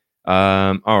agree.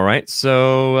 All right.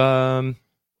 So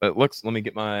it looks. Let me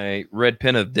get my red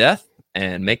pen of death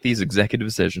and make these executive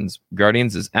decisions.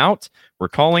 Guardians is out. We're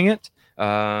calling it. What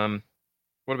are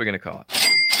we going to call it?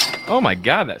 Oh my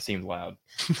God, that seemed loud.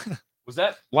 Was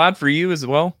that loud for you as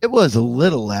well? It was a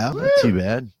little loud, not too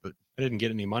bad, but I didn't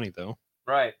get any money though.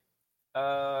 Right.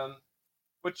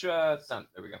 Which sound?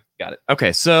 There we go. Got it.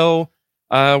 Okay, so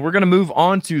we're gonna move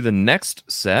on to the next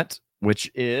set,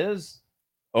 which is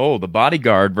The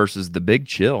Bodyguard versus The Big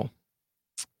Chill.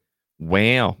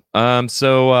 Wow.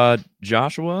 So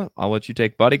Joshua, I'll let you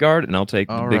take Bodyguard, and I'll take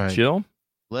All The Big right. Chill.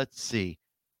 let's see.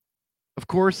 Of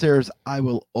course, there's I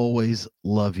Will Always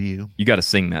Love You. You got to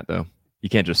sing that though. You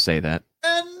can't just say that.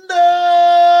 And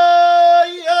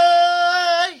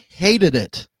I hated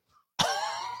it.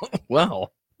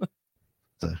 Well.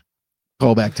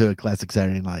 Call back to a classic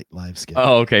Saturday Night Live skit.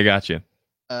 Oh, okay, gotcha.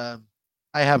 I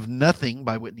Have Nothing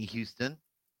by Whitney Houston.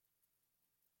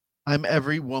 I'm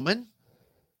Every Woman.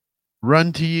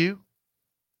 Run to You.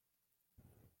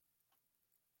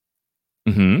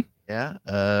 Mm-hmm.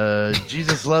 Yeah.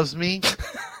 Jesus Loves Me.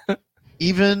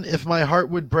 Even If My Heart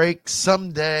Would Break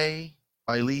Someday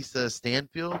by Lisa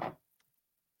Stanfield.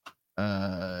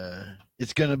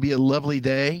 It's Gonna Be a Lovely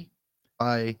Day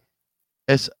by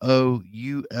SOUL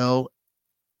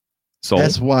Soul.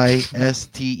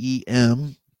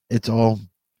 SYSTEM. It's all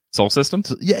Soul System.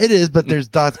 yeah, it is, but there's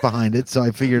dots behind it, so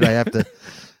I figured I have to.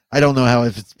 I don't know how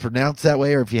if it's pronounced that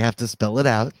way or if you have to spell it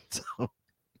out.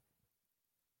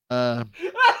 So,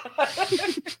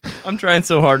 I'm trying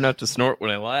so hard not to snort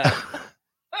when I laugh.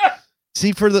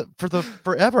 See, for the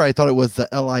forever, I thought it was the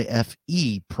LIFE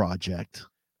project,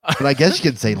 but I guess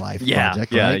you can say life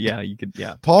project. Yeah, right? yeah. You could,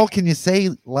 yeah. Paul, can you say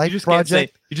You life just can't say.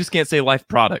 project? You just can't say life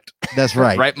product. That's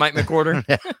right. Right, Mike McWhorter.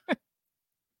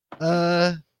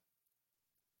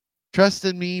 Trust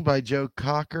in Me by Joe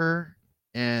Cocker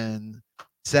and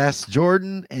Sass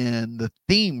Jordan, and the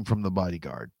theme from The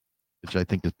Bodyguard, which I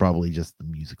think is probably just the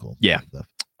musical. Yeah. Stuff.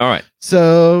 All right.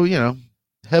 So,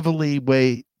 heavily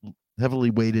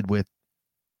weighted with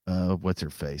what's her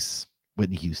face?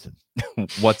 Whitney Houston.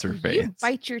 What's her face? You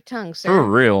bite your tongue, sir. For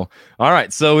real. All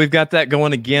right. So we've got that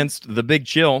going against The Big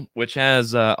Chill, which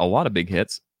has a lot of big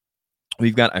hits.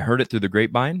 We've got I Heard It Through the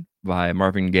Grapevine by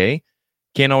Marvin Gaye.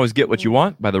 Can't Always Get What You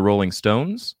Want by the Rolling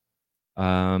Stones.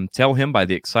 Tell Him by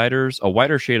the Exciters. A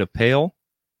Whiter Shade of Pale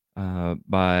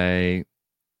by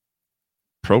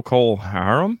Procol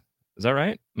Harum. Is that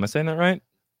right? Am I saying that right?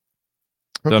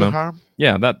 Don't know. Harm?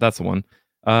 Yeah, that's the one.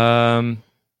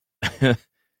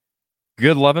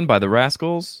 Good Lovin' by the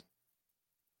Rascals.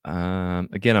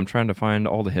 Again, I'm trying to find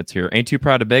all the hits here. Ain't Too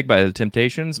Proud to Beg by the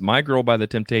Temptations. My Girl by the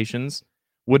Temptations.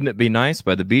 Wouldn't It Be Nice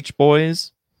by the Beach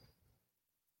Boys.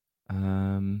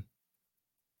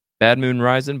 Bad Moon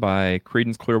Rising by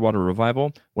Creedence Clearwater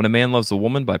Revival. When a Man Loves a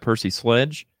Woman by Percy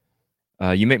Sledge.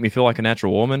 You Make Me Feel Like a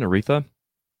Natural Woman, Aretha.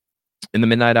 In the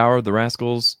Midnight Hour, The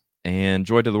Rascals. And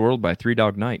Joy to the World by Three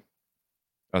Dog Night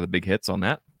are the big hits on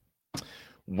that.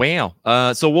 Wow.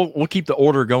 So we'll keep the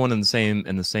order going in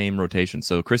the same rotation.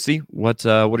 So Christy, what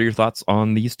are your thoughts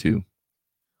on these two?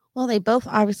 Well, they both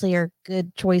obviously are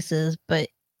good choices, but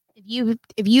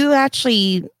if you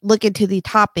actually look into the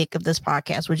topic of this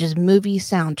podcast, which is movie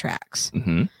soundtracks,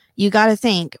 Mm-hmm. you got to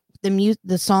think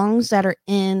the songs that are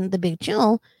in The Big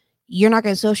Chill, you're not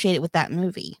going to associate it with that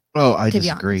movie. Oh, I to be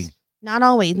disagree. honest. Not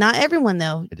always, not everyone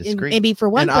though. I disagree. Maybe for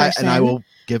one person. And I will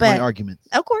give my but- arguments.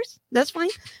 Of course, that's fine.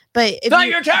 But if Not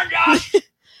you- your turn, Josh.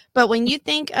 But when you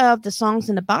think of the songs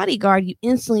in The Bodyguard, you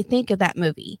instantly think of that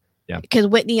movie. Yeah. Because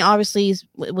Whitney obviously is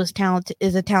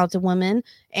a talented woman,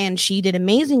 and she did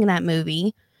amazing in that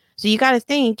movie. So you got to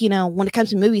think, when it comes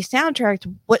to movie soundtracks,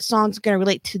 what song's going to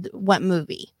relate to what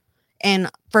movie? And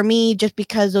for me, just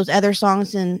because those other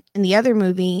songs in the other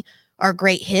movie are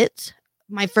great hits,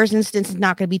 my first instance is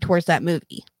not going to be towards that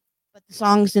movie. But the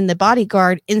songs in The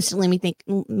Bodyguard instantly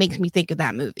makes me think of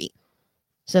that movie.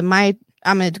 So I'm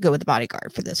going to go with The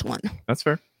Bodyguard for this one. That's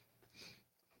fair.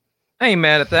 I ain't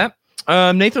mad at that.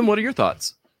 Nathan, what are your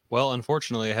thoughts? Well,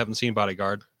 unfortunately, I haven't seen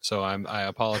Bodyguard, so I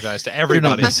apologize to You're not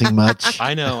everybody. missing much.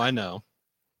 I know.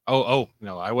 Oh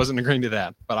no, I wasn't agreeing to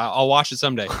that, but I'll watch it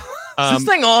someday. Is this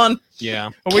thing on? Yeah,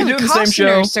 Are we Kevin doing the same Costner,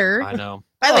 show? sir. I know.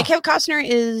 By the way, Kevin Costner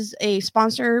is a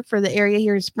sponsor for the area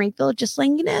here in Springfield, just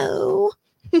letting you know.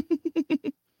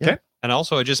 And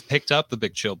also, I just picked up The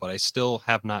Big Chill, but I still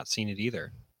have not seen it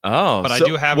either. Oh, But I so-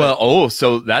 do have Well, it. oh,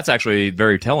 so that's actually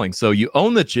very telling. So you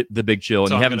own the Big Chill and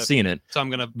So you I'm haven't gonna- seen it. So I'm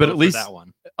gonna But vote at least- for that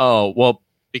one Oh, well,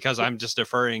 because I'm just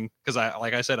deferring because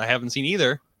like I said, I haven't seen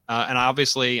either. And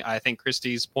obviously, I think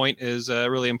Christie's point is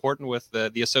really important with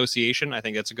the association. I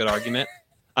think that's a good argument.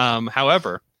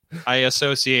 However, I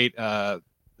associate The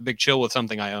Big Chill with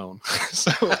something I own, so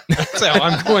that's how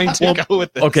I'm going to go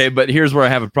with this. okay, but here's where I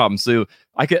have a problem. So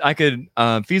I could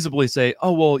feasibly say,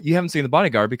 oh, well, you haven't seen The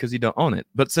Bodyguard because you don't own it.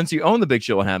 But since you own The Big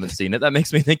Chill and haven't seen it, that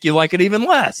makes me think you like it even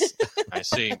less. I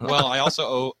see. Well, I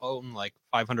also own like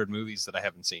 500 movies that I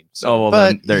haven't seen. So Oh, well, But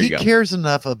then, there he you go. cares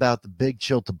enough about The Big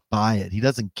Chill to buy it. He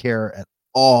doesn't care at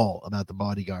all about The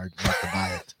Bodyguard not to buy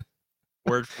it.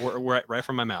 word right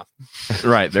from my mouth.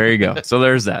 Right, there you go. So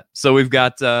there's that. So we've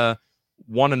got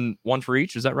one for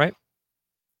each. Is that right?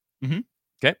 Mhm.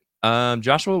 Okay.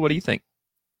 Joshua, what do you think?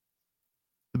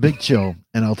 The Big Chill,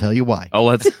 and I'll tell you why. Oh,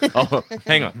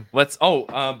 hang on.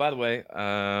 By the way,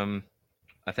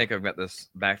 I think I've got this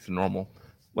back to normal.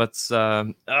 Let's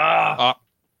I thought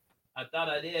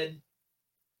I did.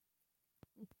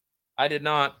 I did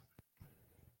not.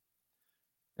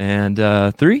 And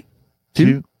 3,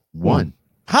 2, 1.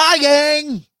 Hi,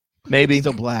 gang. maybe.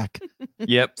 Still black.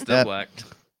 Yep, still Yep. black.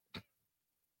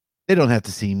 They don't have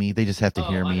to see me. They just have to Oh,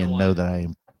 hear I me know and why. know that I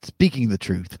am speaking the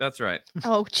truth. That's right.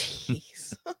 Oh,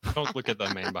 jeez. Don't look at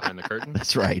the man behind the curtain.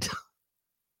 That's right.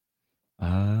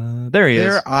 There he is.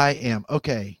 There I am.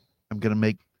 Okay. I'm going to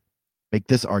make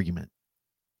this argument.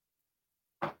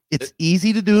 It's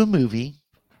easy to do a movie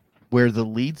where the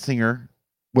lead singer,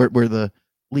 where the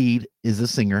lead is a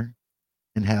singer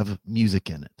and have music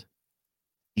in it.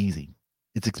 Easy.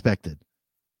 It's expected.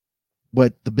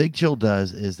 What The Big Chill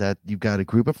does is that you've got a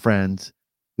group of friends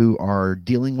who are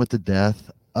dealing with the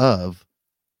death of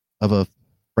a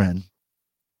friend,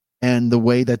 and the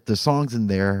way that the songs in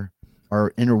there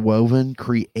are interwoven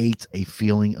creates a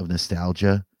feeling of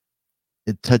nostalgia.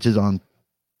 It touches on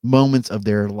moments of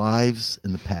their lives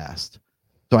in the past.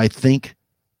 So I think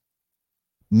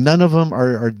none of them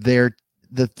are there.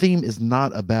 The theme is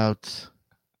not about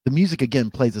the music.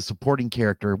 Again, plays a supporting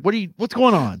character. What's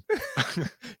going on?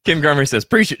 Kim Garmery says,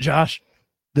 "Preach it, Josh."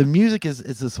 The music is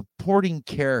a supporting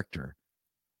character.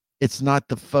 It's not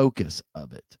the focus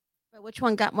of it. But which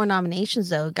one got more nominations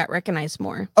though? Got recognized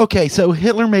more? Okay, so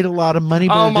Hitler made a lot of money,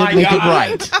 but Oh it my didn't make it God.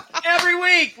 right. Every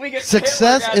week we get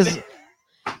Success is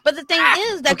But the thing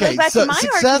is, that okay, goes back so to my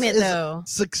success argument is- though.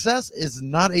 success is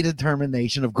not a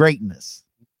determination of greatness.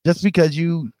 Just because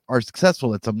you are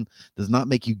successful at something does not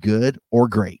make you good or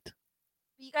great.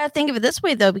 You gotta think of it this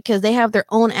way though, because they have their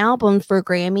own albums for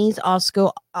Grammys,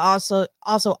 also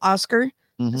Oscar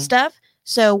Mhm. stuff.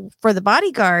 So for The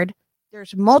Bodyguard,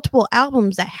 there's multiple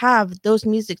albums that have those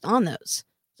music on those.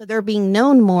 So they're being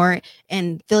known more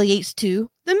and affiliates to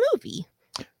the movie.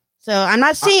 So I'm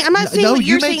not saying no, what you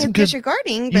you're made saying some is good-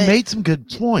 disregarding, You but made some good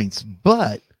points,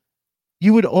 but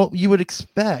you would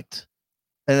expect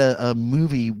a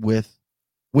movie with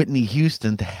Whitney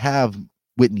Houston to have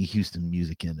Whitney Houston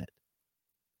music in it.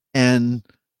 And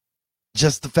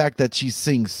just the fact that she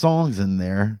sings songs in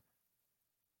there,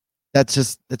 that's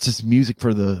just music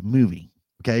for the movie.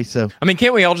 Okay, so I mean,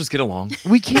 can't we all just get along?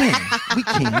 we can,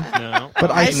 No.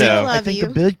 but I I still think, No. I love think you.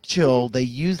 the Big Chill, they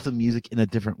use the music in a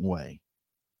different way.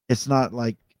 It's not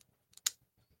like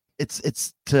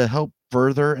it's to help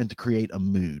further and to create a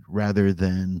mood rather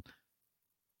than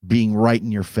being right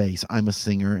in your face. I'm a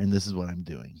singer and this is what I'm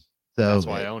doing. So That's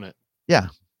why I own it.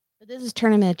 But this is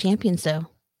Tournament of Champions, though.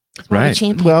 It's one of the Right.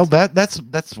 champions. well,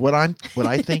 that's what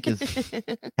I think is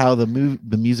how the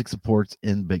music supports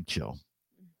in Big Chill.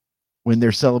 When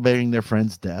they're celebrating their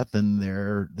friend's death and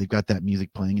they've got that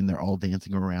music playing and they're all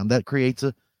dancing around, that creates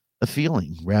a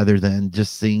feeling rather than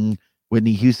just seeing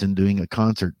Whitney Houston doing a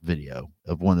concert video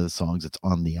of one of the songs that's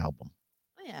on the album.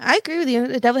 Yeah, I agree with you.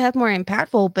 It definitely has more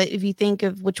impactful. But if you think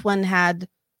of which one had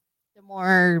the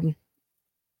more,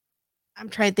 I'm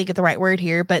trying to think of the right word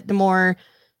here, but the more,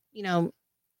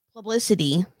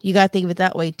 publicity, you got to think of it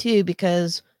that way too.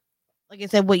 Because, like I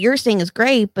said, what you're saying is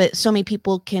great, but so many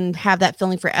people can have that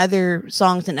feeling for other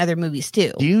songs and other movies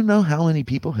too. Do you know how many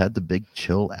people had the Big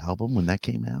Chill album when that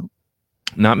came out?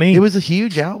 Not me. It was a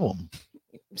huge album.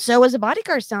 So was the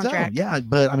Bodyguard So, soundtrack. yeah,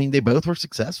 but I mean, they both were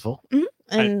successful.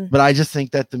 And But I just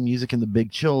think that the music in the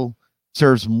Big Chill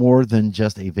serves more than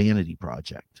just a vanity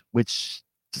project, which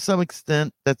to some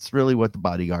extent, that's really what the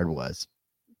Bodyguard was.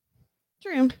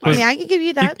 true. I mean, I can give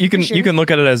you that. you for can sure. you can look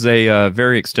at it as a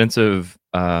very extensive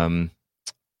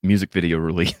music video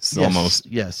release Yes, almost.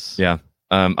 Yes. Yeah.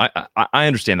 I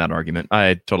understand that argument.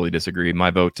 I totally disagree.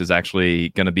 My vote is actually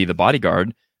going to be The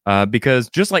Bodyguard because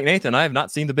just like Nathan, I have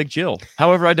not seen The Big Chill.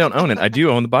 However, I don't own it. I do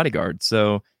own The Bodyguard.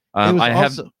 So It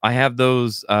was I have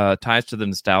those ties to the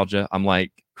nostalgia. I'm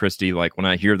like Christy. Like when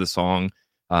I hear the song,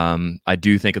 I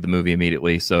do think of the movie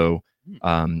immediately. So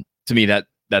to me,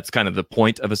 that's kind of the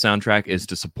point of a soundtrack is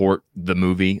to support the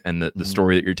movie and the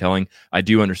story that you're telling. I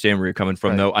do understand where you're coming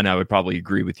from, Right. though, and I would probably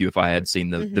agree with you if I had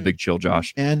seen the Big Chill,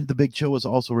 Josh. And the Big Chill was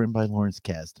also written by Lawrence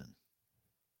Kasdan,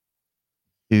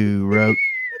 who wrote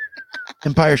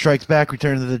Empire Strikes Back,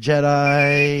 Return of the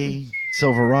Jedi,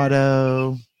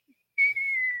 Silverado.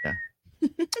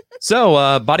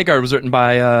 So, Bodyguard was written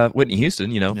by Whitney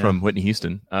Houston, Yeah. from Whitney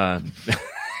Houston.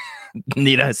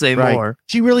 Need I say Right. more?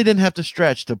 She really didn't have to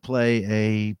stretch to play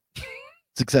a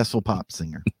successful pop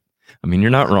singer. I mean,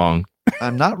 you're not wrong.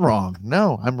 I'm not wrong.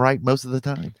 No, I'm right most of the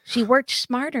time. She worked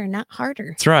smarter, not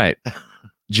harder. That's right.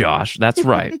 Josh, that's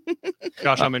right.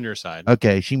 Josh, I'm on your side.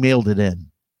 Okay, she mailed it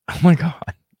in. Oh, my God.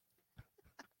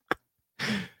 Have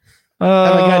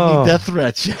I got Oh, any death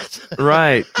threats yet?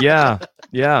 right. Yeah.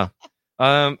 Yeah.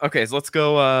 Okay, so let's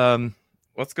go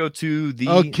to the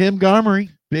Oh, Kim Garmery,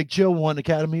 Big Chill won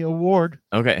Academy Award.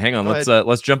 Okay, hang on. Go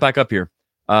Let's jump back up here.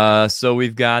 So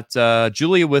we've got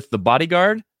Julia with The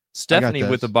Bodyguard, Stephanie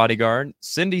with this. The Bodyguard.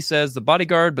 Cindy says The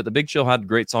Bodyguard, but The Big Chill had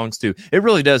great songs too. It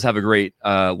really does have a great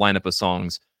lineup of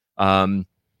songs.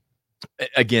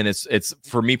 Again, it's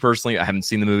for me personally, I haven't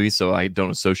seen the movie, so I don't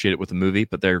associate it with the movie,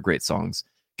 but they're great songs.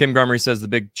 Kim Garmery says The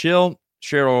Big Chill.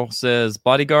 Cheryl says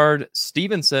Bodyguard.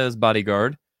 Steven says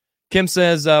Bodyguard. Kim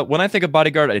says, when I think of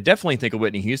Bodyguard, I definitely think of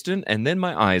Whitney Houston, and then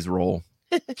my eyes roll.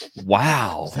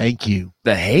 Wow. Thank you.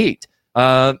 The hate.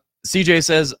 CJ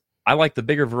says, I like the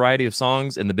bigger variety of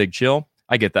songs in The Big Chill.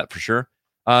 I get that for sure.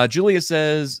 Julia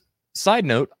says, side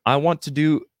note, I want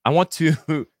to,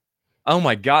 oh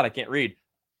my God, I can't read.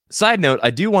 Side note,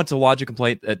 I do want to lodge a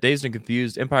complaint that Dazed and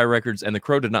Confused, Empire Records, and The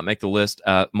Crow did not make the list.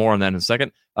 More on that in a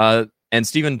second. And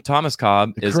Stephen Thomas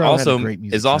Cobb The is Crow had a also great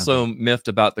music miffed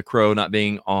about The Crow not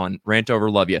being on Rant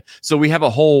Over Love You. So we have a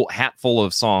whole hat full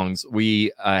of songs.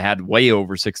 We had way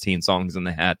over 16 songs in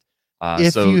the hat.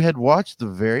 If So you had watched the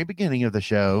very beginning of the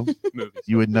show, Movies.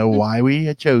 you would know why we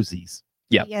had chose these.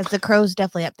 Yeah. Yes, the Crow's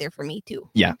definitely up there for me too.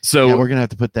 yeah, so Yeah, we're gonna have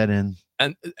to put that in.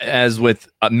 and as with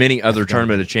many other forgot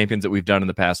Tournament about of Champions that we've done in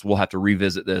the past, we'll have to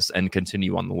revisit this and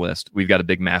continue on the list. We've got a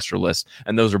big master list,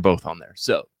 and those are both on there.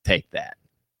 So take that.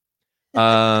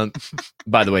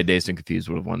 By the way, Dazed and Confused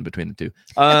would have won between the two.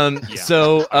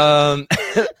 So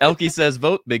Elkie says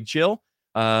vote Big Chill.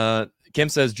 Kim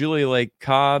says Julia Lake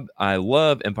Cobb. I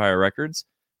love Empire Records.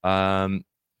 Mike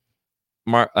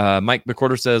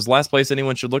McCorder says last place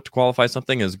anyone should look to qualify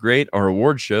something as great or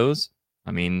award shows.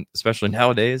 I mean, especially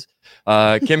nowadays.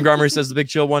 Kim Garmery says the Big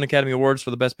Chill won Academy Awards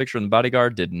for the Best Picture in The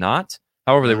Bodyguard. Did not.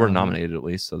 However, they were nominated at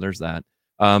least, so there's that.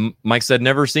 Mike said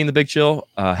never seen The Big Chill.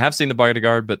 Have seen The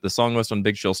Bodyguard, but the song list on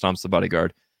Big Chill stomps The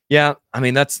Bodyguard. Yeah, I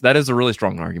mean that is a really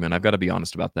strong argument. I've got to be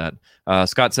honest about that.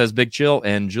 Scott says Big Chill,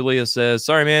 and Julia says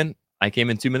sorry, man, I came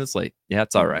in 2 minutes late. Yeah,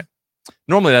 it's all right.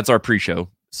 Normally that's our pre-show,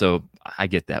 so I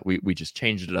get that. We just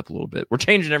changed it up a little bit. We're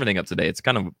changing everything up today. It's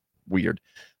kind of weird.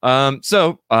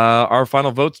 So our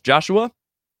final votes, Joshua.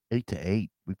 8-8.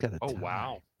 We've got a Oh tie.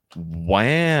 wow.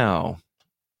 Wow.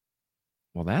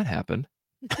 Well, that happened.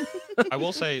 I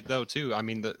will say though too. I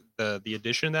mean the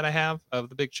edition that I have of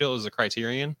the Big Chill is a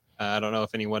Criterion. I don't know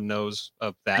if anyone knows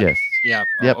of that. Yes. Yeah.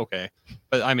 Yep. Okay.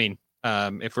 But I mean,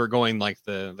 if we're going like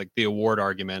the award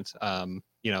argument,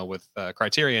 with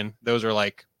Criterion, those are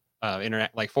like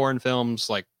internet like foreign films,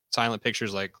 like silent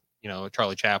pictures, like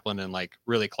Charlie Chaplin and like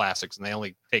really classics, and they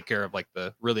only take care of like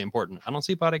the really important. I don't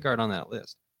see Bodyguard on that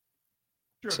list.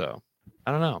 Sure. So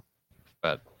I don't know,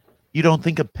 but You don't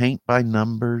think a Paint by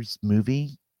Numbers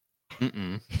movie,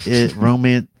 mm-mm.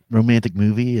 romantic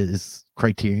movie, is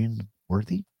Criterion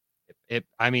worthy?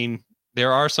 I mean,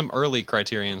 there are some early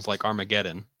Criterions like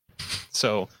Armageddon.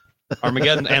 So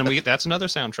Armageddon, and that's another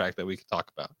soundtrack that we could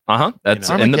talk about. That's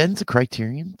You know. and Armageddon's a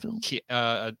Criterion film?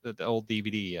 The old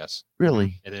DVD, yes,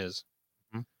 Really? it is.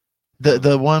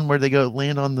 The one where they go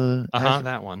land on the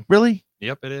That one. Really?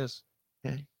 Yep, it is.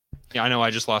 Okay. Yeah, I know.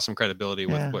 I just lost some credibility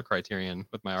with Yeah. what Criterion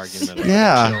with my argument.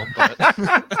 Yeah. But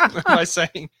by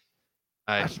saying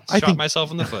I shot think-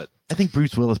 myself in the foot, I think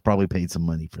Bruce Willis probably paid some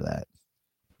money for that.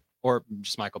 or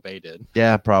just Michael Bay did.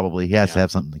 Yeah, probably. He has to Yeah.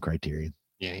 have something in Criterion.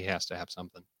 Yeah, he has to have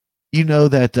something. You know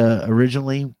that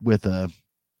originally with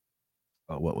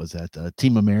what was that?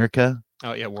 Team America?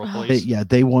 Oh yeah, World Oh. Police.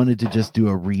 They wanted to just do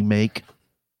a remake,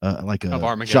 like Of a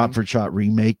Armageddon? shot for shot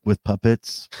remake with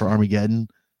puppets for Armageddon.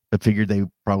 But figured they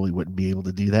probably wouldn't be able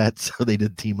to do that, so they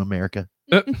did Team America.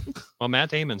 Well, Matt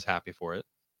Damon's happy for it.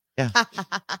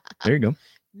 there you go.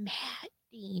 Matt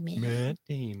Damon. Matt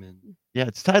Damon. Yeah,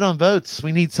 it's tight on votes.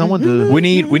 We need someone to. We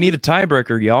need a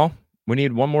tiebreaker, y'all. We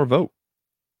need one more vote.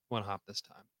 One hop this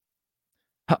time.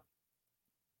 Hop.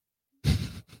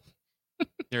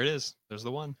 There it is. There's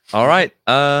the one. All right.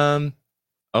 I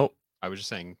was just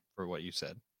saying for what you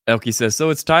said. Elkie says so.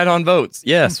 It's tied on votes.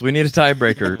 Yes, we need a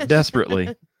tiebreaker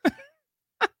desperately.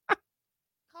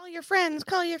 Call your friends.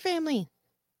 Call your family.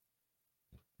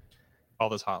 Call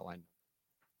this hotline.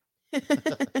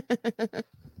 But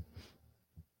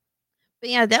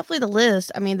yeah, definitely the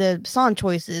list. I mean, the song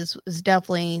choices is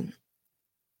definitely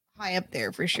high up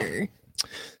there for sure.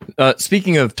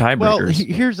 Speaking of Well, tiebreakers,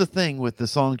 here's the thing with the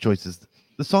song choices.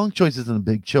 The song choices in the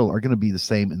Big Chill are going to be the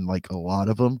same in like a lot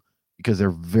of them because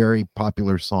they're very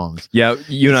popular songs. yeah,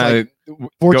 you and It's I. Go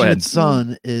Fortunate ahead.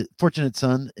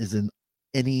 Son is in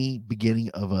any beginning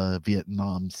of a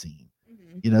Vietnam scene.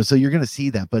 So you're going to see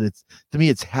that, but to me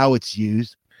it's how it's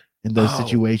used in those Oh.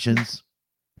 situations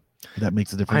that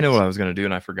makes a difference. I know what I was going to do,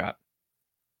 and I forgot.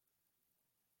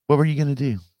 What were you going to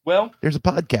do? Well, There's a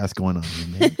podcast going on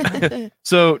here, man.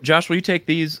 so Josh, will you take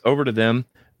these over to them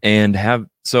and have?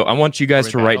 So I want you guys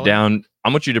Are to we write battling? down. I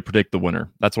want you to predict the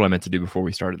winner. That's what I meant to do before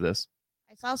we started this.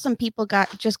 I saw some people got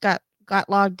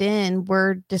logged in.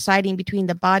 We're deciding between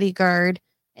the Bodyguard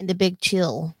and the Big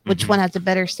Chill, which Mhm. one has a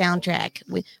better soundtrack.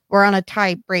 We're on a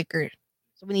tiebreaker,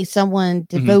 so we need someone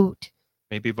to Mhm. vote.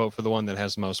 Maybe vote for the one that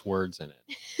has most words in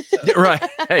it. Right.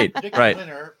 Hey. Right.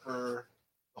 Winner for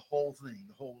the whole thing,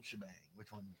 the whole shebang.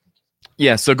 Which one?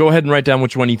 Yeah. So go ahead and write down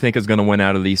which one you think is going to win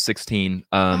out of these 16,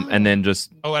 and then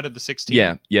just Oh, out of the 16.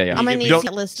 yeah. I'm gonna need to Don't see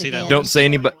that list see that again. don't say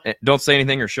anybody. Don't say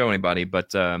anything or show anybody.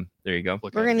 But there you go.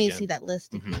 Look We're at gonna it need to again. see that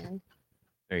list Mhm. again.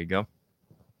 There you go.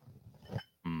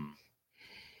 Hmm.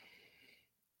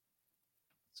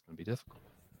 It's gonna be difficult.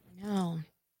 No.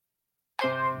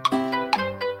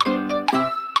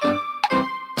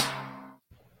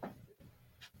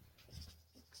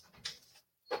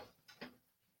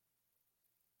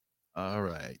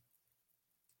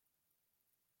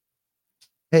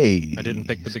 Hey, I didn't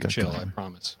pick the big Scott chill. I Timer.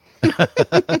 promise.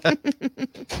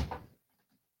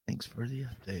 Thanks for the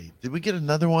update. Did we get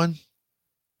another one?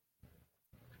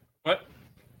 What?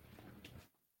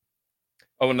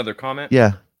 Oh, another comment?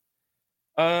 Yeah.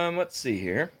 Let's see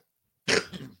here.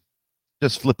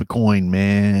 Just flip a coin,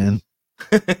 man.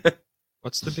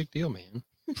 What's the big deal, man?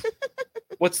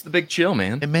 What's the big chill,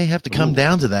 man? It may have to come Ooh.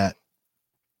 down to that.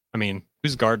 I mean,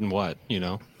 who's guarding what? You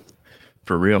know.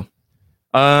 For real.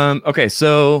 Okay,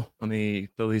 so let me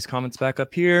throw these comments back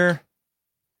up here.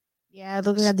 Yeah,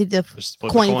 they're gonna do the Just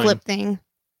flip a coin flip thing.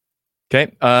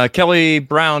 Okay. Kelly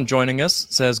Brown joining us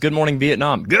says, "Good morning,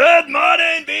 Vietnam." Good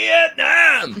morning,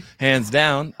 Vietnam. Hands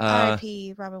down.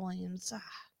 R.I.P. Robert Williams. Ah.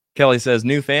 Kelly says,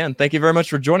 "New fan." Thank you very much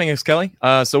for joining us, Kelly.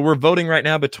 So we're voting right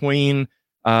now between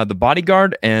The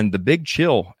Bodyguard and The Big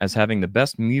Chill as having the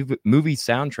best movie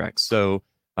soundtracks. So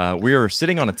we are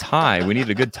sitting on a tie. We need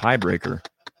a good tiebreaker.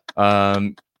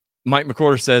 Mike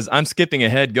McCorder says, "I'm skipping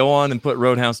ahead. Go on and put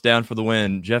Roadhouse down for the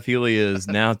win." Jeff Healy is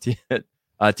now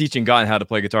teaching God how to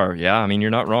play guitar. Yeah, I mean,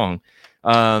 you're not wrong.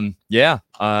 Mike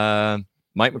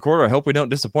McCorder, I hope we don't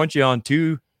disappoint you on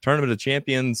 2 Tournament of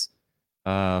Champions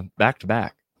back to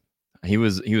back. He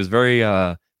was very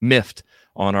miffed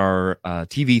on our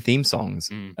TV theme songs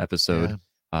episode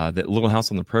that Little House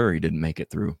on the Prairie didn't make it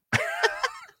through.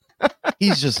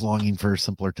 He's just longing for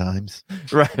simpler times.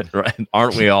 Right.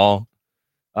 Aren't we all?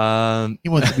 He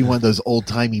wants to be one of those old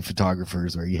timey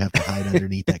photographers where you have to hide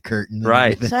underneath that curtain. and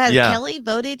Right. everything. So has Yeah. Kelly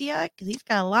voted yet? Because he's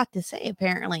got a lot to say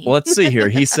apparently. Well, let's see here.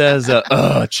 He says,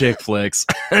 chick flicks.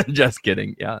 Just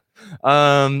kidding. Yeah.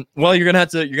 Well, you're gonna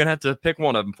have to pick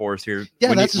one of them for us here. Yeah,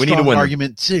 we that's need, a we need a strong winner.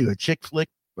 argument too. A chick flick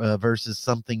versus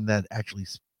something that actually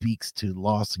speaks to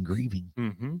loss and grieving.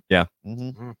 Mm-hmm.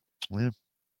 Mm-hmm.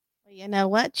 You know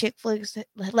what? Chick flicks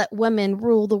let women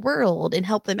rule the world and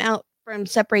help them out from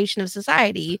separation of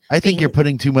society. I think you're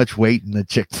putting too much weight in the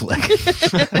chick flick.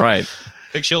 Right.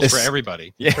 Big chills for It's-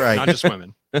 everybody, Yeah. Right. not just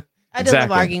women. I don't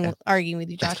Exactly. love arguing with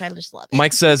you, Josh. I just love it.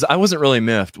 Mike says, "I wasn't really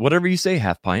miffed. Whatever you say,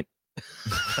 half pint."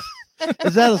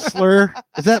 Is that a slur?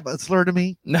 Is that a slur to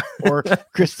me No. or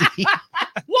Christy?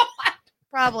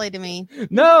 Probably to me.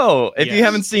 No. If you Yes.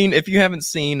 haven't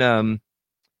seen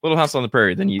Little House on the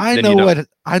Prairie, then you I then know you don't.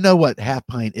 I know what half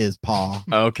pint is, Paul.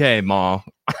 Okay, Ma.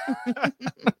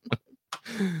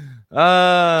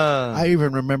 I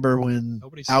even remember when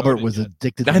Nobody's Albert voted was yet.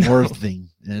 addicted I to know. morphine,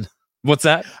 and What's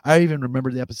that? I even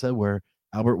remember the episode where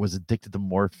Albert was addicted to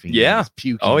morphine. Yeah. He was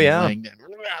puking Oh, and yeah. laying down.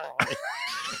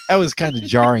 That was kind of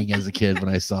jarring as a kid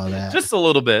when I saw that. Just a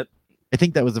little bit. I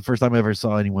think that was the first time I ever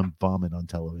saw anyone vomit on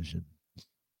television.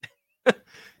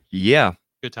 Yeah.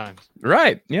 Good times.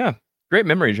 Right. Yeah. Great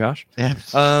memory, Josh. Yeah.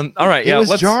 All right. Yeah. it was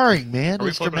let's. jarring, man. Are we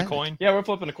It's flipping a dramatic. coin? Yeah, we're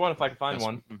flipping a coin if I can find Yes.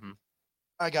 one. Mhm.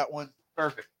 I got one.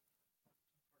 Perfect.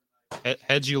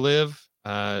 Heads you live.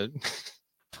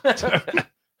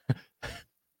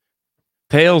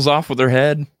 Tails off with her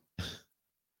head.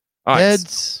 All right.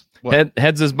 Heads. What?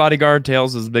 Heads is Bodyguard.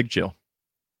 Tails is Big Chill.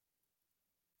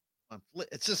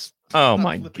 It's just. Oh not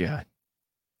my flipping. god.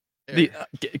 There.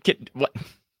 What?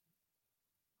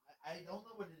 I don't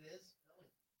know what it is.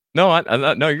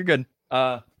 No, no, you're good.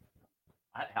 I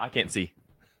can't see.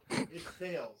 It's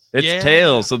tails. It's Yeah.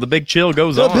 Tails, so the Big Chill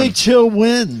goes The on. Big Chill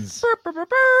wins. All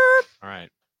right,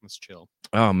 let's chill.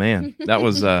 Oh man, that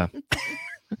was that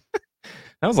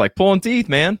was like pulling teeth,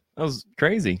 man. That was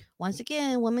crazy. Once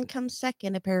again, women come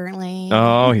second, apparently.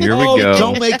 Oh, here we Oh, go.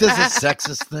 Don't make this a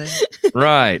sexist thing.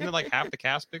 Right. Isn't it like half the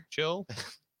cast big chill?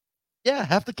 Yeah,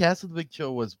 half the cast of the Big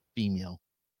Chill was female.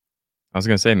 I was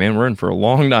gonna say, man, we're in for a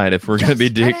long night if we're gonna be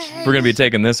if we're gonna be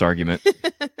taking this argument.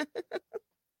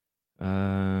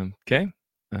 Okay.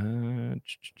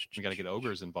 We got to get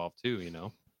ogres involved too, you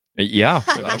know. Yeah,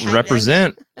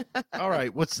 represent. All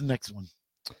right, what's the next one?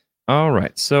 All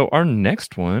right, so our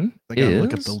next one I gotta is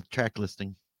look up the track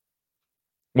listing.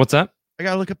 what's that? I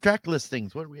gotta look up track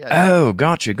listings. What are we at? Oh,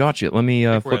 gotcha. Let me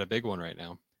I think we're at flip. a big one right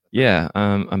now. Yeah,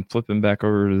 I'm flipping back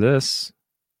over to this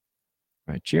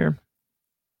right here.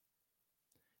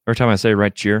 Every time I say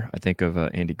right cheer, I think of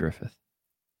Andy Griffith.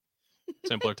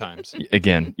 Simpler times.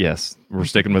 Again, yes, we're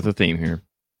sticking with the theme here.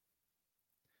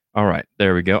 All right,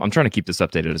 there we go. I'm trying to keep this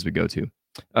updated as we go too.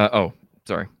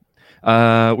 Sorry.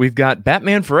 We've got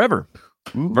Batman Forever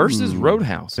versus Ooh.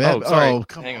 Roadhouse. Bat- Sorry. Oh,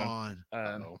 come Hang on.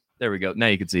 There we go. Now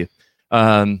you can see it.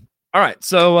 All right,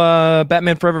 so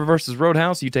Batman Forever versus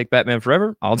Roadhouse. You take Batman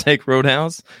Forever. I'll take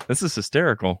Roadhouse. This is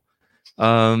hysterical.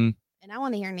 And I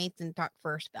want to hear Nathan talk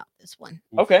first about this one.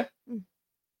 Okay.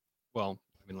 Well,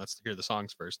 I mean, let's hear the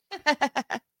songs first.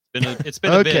 It's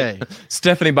been a bit. Okay.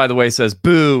 Stephanie, by the way, says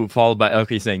boo, followed by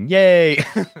Elkie saying yay.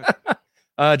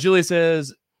 Julia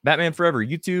says Batman Forever,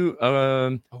 U2,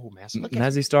 Oh, massive.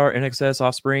 Mazzy Star, NXS,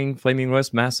 Offspring, Flaming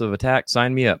West, Massive Attack.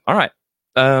 Sign me up. All right.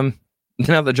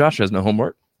 Now that Josh has no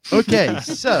homework. Okay,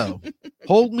 so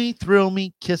Hold Me, Thrill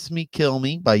Me, Kiss Me, Kill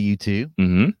Me by U2.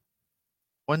 Mm-hmm.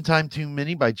 One Time Too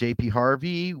Many by J.P.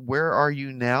 Harvey. Where Are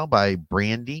You Now by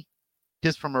Brandy.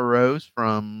 Kiss from a Rose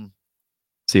from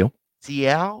Seal.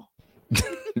 Seattle.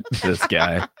 This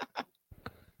guy.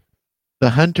 The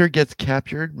Hunter Gets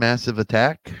Captured, Massive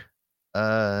Attack.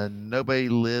 Nobody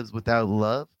Lives Without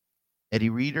Love, Eddie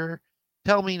Reader.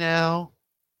 Tell Me Now,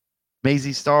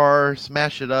 Maisie Star,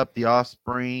 Smash It Up, The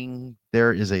Offspring.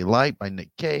 There Is a Light by Nick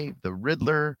Cave. The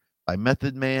Riddler by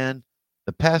Method Man.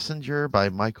 The Passenger by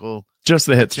Michael. Just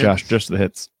the hits, Yes. Josh. Just the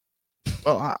hits.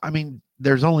 Well, I mean,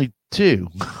 there's only 2.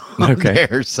 Okay.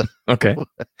 There, so. Okay.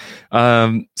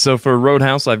 So for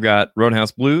Roadhouse, I've got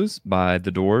Roadhouse Blues by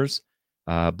The Doors,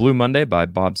 Blue Monday by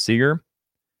Bob Seger,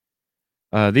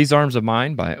 These Arms of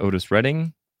Mine by Otis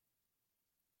Redding,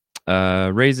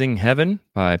 Raising Heaven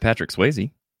by Patrick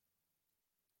Swayze.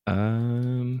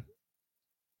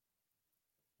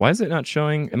 Why is it not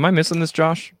showing? Am I missing this,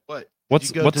 Josh? What? What's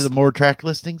Did you go to the more track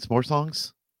listings, more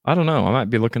songs? I don't know. I might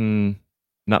be looking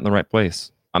not in the right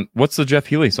place. What's the Jeff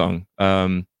Healey song?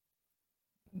 I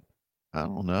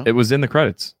don't know. It was in the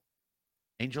credits.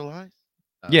 Angel Eyes?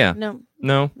 Yeah. No,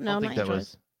 No. I no, don't not think that Angel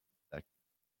was. Eyes.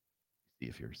 See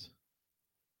if yours.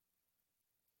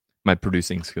 My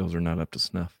producing skills are not up to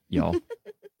snuff, y'all.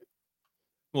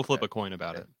 We'll flip a coin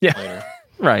about it Yeah. later.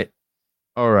 Right.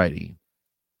 Alrighty.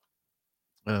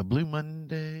 Blue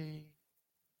Monday.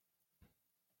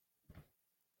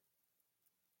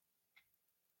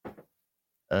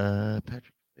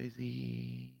 Patrick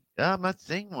Swayze. I'm not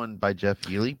seeing one by Jeff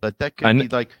Healey, but that could be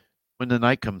like When the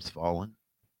Night Comes Falling.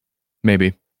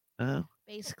 Maybe.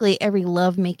 Basically, every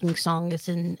love-making song is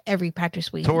in every Patrick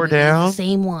Swayze Tore movie. It's Down? the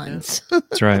same ones.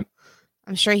 That's right.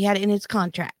 I'm sure he had it in his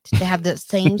contract to have the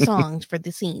same songs for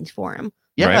the scenes for him.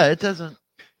 Yeah, Right. it doesn't.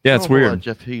 Yeah, it's show a whole lot of weird.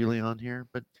 Jeff Healey on here,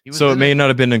 but he was So it in may not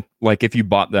have been like if you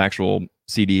bought the actual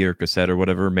CD or cassette or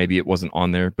whatever, maybe it wasn't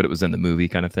on there, but it was in the movie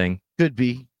kind of thing. Could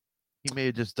be. He may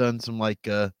have just done some like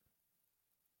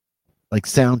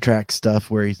soundtrack stuff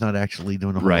where he's not actually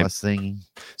doing a whole Right. lot of singing.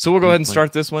 So we'll go ahead and Like-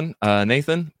 start this one.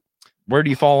 Nathan, where do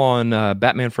you fall on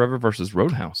Batman Forever versus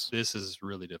Roadhouse? This is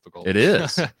really difficult. It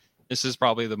is. This is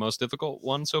probably the most difficult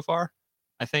one so far,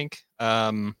 I think.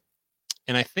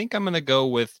 And I think I'm gonna go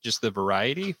with just the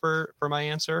variety for my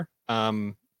answer. So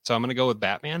I'm gonna go with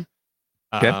Batman.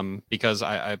 Okay. Because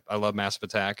I love Massive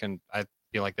Attack and I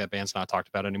feel like that band's not talked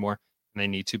about anymore and they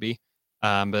need to be.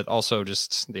 But also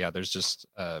just there's just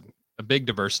a big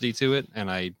diversity to it, and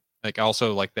I like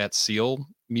also like that Seal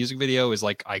music video is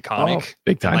like iconic.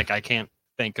 Big And, time. like I can't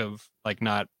think of like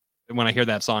not when I hear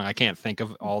that song, I can't think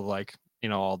of all like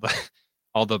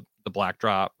all the black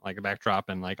drop, like a backdrop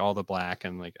and like all the black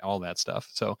and like all that stuff.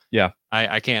 So Yeah.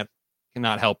 I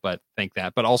cannot help but think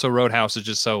that. But also Roadhouse is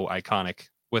just so iconic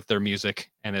with their music,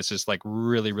 and it's just like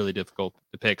really, really difficult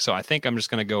to pick. So I think I'm just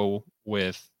gonna go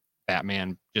with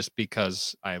Batman just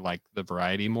because I like the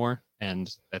variety more,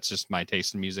 and that's just my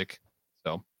taste in music.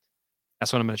 So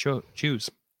that's what I'm gonna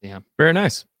choose. Yeah. Very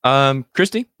nice.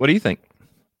 Christy, what do you think?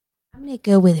 I'm gonna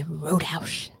go with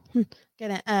Roadhouse.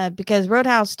 Because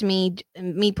Roadhouse to me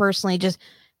personally, just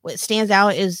what stands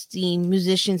out is the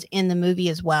musicians in the movie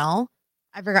as well.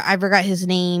 I forgot his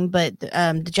name, but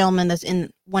the gentleman that's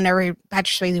in whenever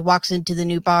Patrick Swayze walks into the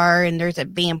new bar and there's a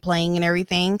band playing and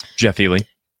everything. Jeff Healey.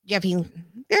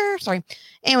 Sorry.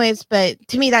 Anyways, but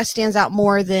to me that stands out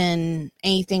more than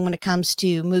anything when it comes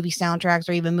to movie soundtracks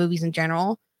or even movies in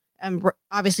general.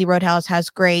 Obviously Roadhouse has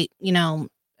great,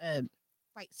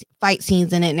 fight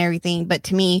scenes in it and everything, but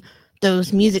to me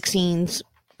those music scenes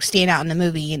stand out in the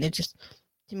movie, and it just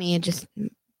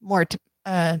more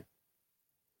I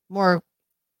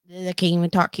can't even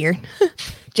talk here.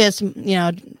 Just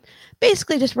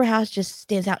basically just Roadhouse just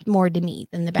stands out more to me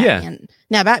than the Batman.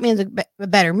 Now Batman's a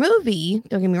better movie,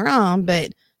 don't get me wrong,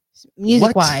 but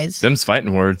music wise, Them's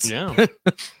fighting words. Yeah.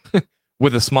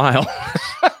 With a smile.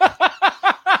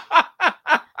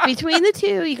 between the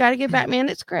two, you got to give Batman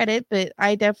its credit, but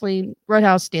I definitely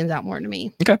Roadhouse stands out more to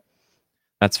me.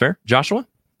 That's fair. Joshua?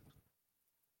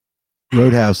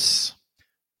 Roadhouse.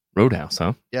 Roadhouse,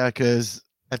 huh? Yeah, because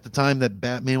at the time that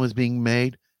Batman was being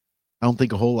made, I don't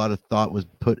think a whole lot of thought was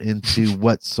put into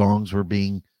what songs were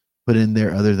being put in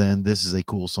there other than this is a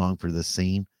cool song for this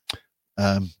scene.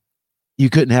 You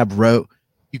couldn't have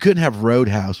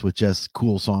Roadhouse with just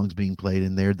cool songs being played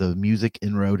in there. The music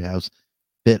in Roadhouse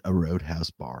fit a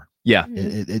Roadhouse bar. Yeah.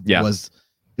 It Yeah. was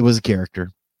a character.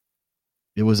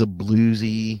 It was a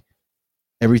bluesy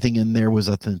everything in there was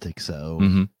authentic. So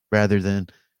Mhm. rather than,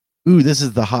 ooh, this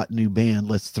is the hot new band,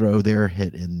 let's throw their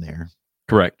hit in there,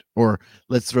 Correct. or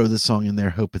let's throw this song in there,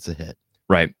 hope it's a hit.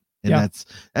 Right. And Yeah.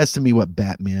 that's to me what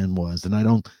Batman was. And I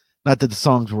don't, not that the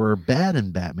songs were bad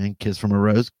in Batman. Kiss from a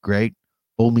Rose, great.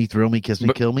 Hold Me, Thrill Me, Kiss Me,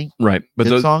 But- Kill Me, Right. But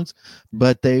good those songs.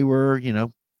 But they were,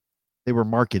 they were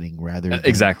marketing rather than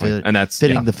exactly, and that's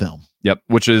fitting yeah. the film. Yep,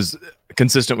 which is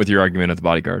consistent with your argument of the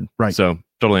Bodyguard. Right. So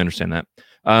totally understand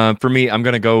that. For me, I'm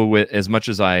going to go with, as much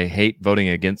as I hate voting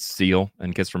against Seal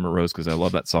and Kiss from a Rose because I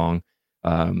love that song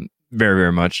very,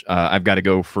 very much. I've got to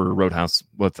go for Roadhouse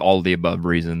with all of the above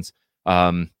reasons.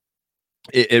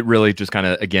 It really just kind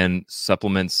of, again,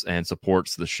 supplements and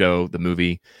supports the show, the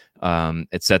movie.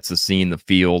 It sets the scene, the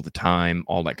feel, the time,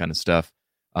 all that kind of stuff.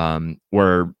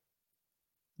 Where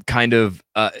kind of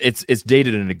it's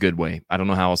dated in a good way. I don't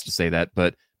know how else to say that,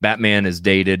 but Batman is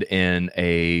dated in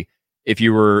a, if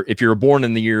you were born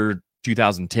in the year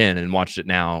 2010 and watched it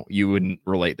now, you wouldn't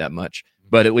relate that much.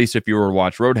 But at least if you were to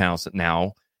watch Roadhouse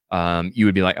now, you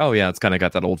would be like, oh yeah, it's kind of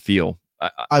got that old feel.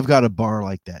 I've got a bar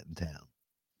like that in town.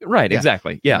 Right, Yeah.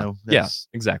 exactly. Yeah, yeah, that's-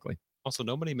 exactly. Also,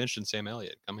 nobody mentioned Sam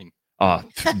Elliott. I mean,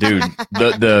 Dude,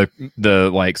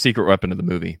 the like secret weapon of the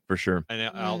movie for sure.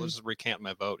 I'll just recant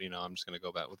my vote. I'm just going to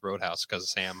go back with Roadhouse because of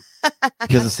Sam.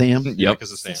 Because of Sam. Yep.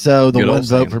 Because of Sam. So the Good one old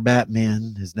vote Sam. for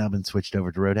Batman has now been switched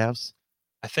over to Roadhouse.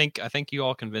 I think you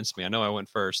all convinced me. I know I went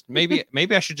first. Maybe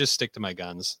I should just stick to my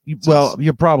guns. Well,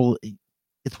 it's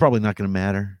probably not going to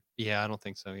matter. Yeah, I don't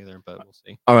think so either, but we'll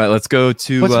see. All right, let's go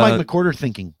to What's Mike McCorder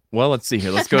thinking? well, let's see here.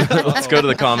 Let's go to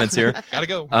the comments here. Gotta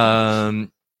go.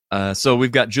 So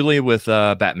we've got Julia with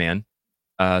Batman,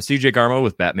 CJ Garmo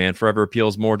with Batman. Forever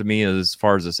appeals more to me as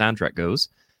far as the soundtrack goes.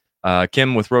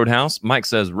 Kim with Roadhouse. Mike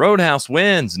says Roadhouse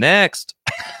wins. Next.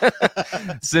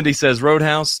 Cindy says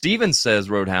Roadhouse. Steven says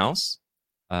Roadhouse.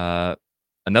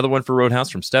 Another one for Roadhouse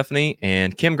from Stephanie.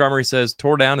 And Kim Garmery says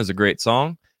Tore Down is a great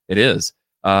song. It is.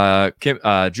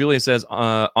 Julia says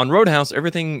on Roadhouse,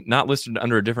 everything not listed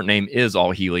under a different name is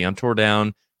all Healy. On Tore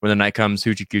Down, When the Night Comes,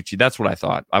 Hoochie Coochie. That's what I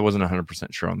thought. I wasn't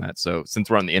 100% sure on that. So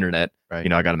since we're on the internet,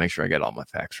 Right. I got to make sure I get all my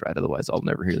facts right. Otherwise, I'll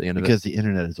never hear the end of it. Because the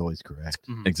internet is always correct.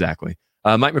 Exactly.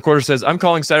 Mike McCorder says, I'm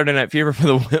calling Saturday Night Fever for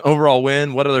the overall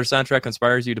win. What other soundtrack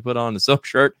inspires you to put on a silk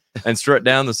shirt and strut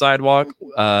down the sidewalk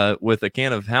with a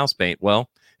can of house paint? Well,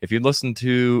 if you listen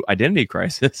to Identity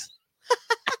Crisis.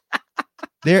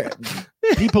 There,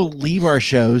 people leave our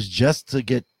shows just to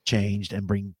get changed and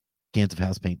bring cans of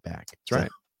house paint back. That's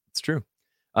right. It's true.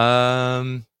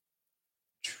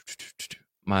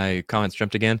 My comments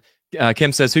jumped again.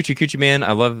 Kim says, Hoochie Coochie Man.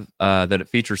 I love that it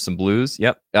features some blues.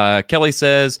 Yep. Kelly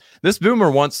says, this boomer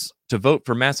wants to vote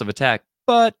for Massive Attack,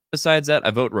 but besides that,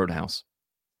 I vote Roadhouse.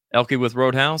 Elkie with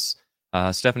Roadhouse.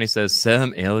 Stephanie says,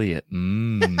 Sam Elliott.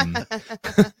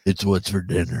 It's what's for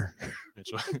dinner.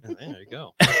 There you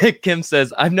go. Kim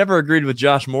says, I've never agreed with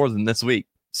Josh more than this week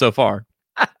so far.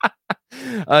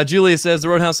 Julia says the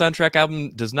Roadhouse soundtrack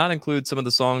album does not include some of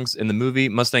the songs in the movie.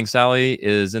 Mustang Sally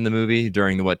is in the movie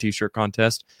during the Wet T-shirt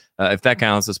contest. If that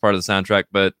counts as part of the soundtrack,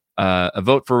 but a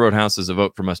vote for Roadhouse is a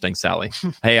vote for Mustang Sally.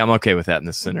 Hey, I'm okay with that in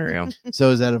this scenario. So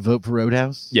is that a vote for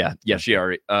Roadhouse? Yeah, she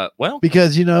already. Well,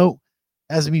 Because,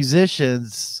 as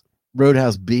musicians,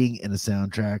 Roadhouse being in a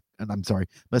soundtrack, and I'm sorry,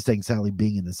 Mustang Sally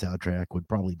being in the soundtrack would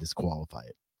probably disqualify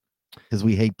it because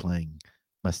we hate playing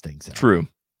Mustang Sally.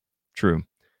 True.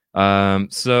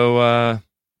 So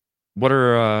what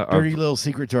are our Dirty little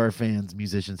secret to our fans: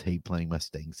 musicians hate playing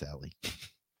Mustang Sally.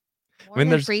 More When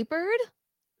than there's- Freebird?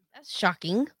 That's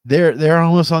shocking. They're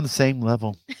almost on the same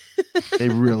level. They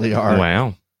really are.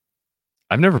 Wow.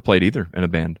 I've never played either in a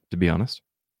band, to be honest.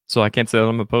 So I can't say that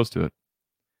I'm opposed to it.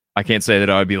 I can't say that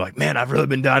I'd be like, man, I've really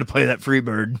been dying to play that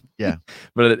Freebird. Yeah.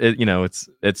 But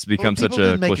it's become Well, such people a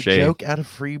didn't make cliche. a joke out of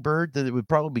Freebird that it would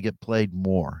probably get played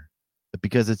more. But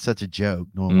because it's such a joke,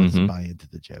 no one wants to Mhm. buy into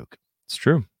the joke. It's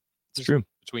true. It's true.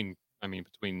 Between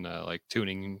like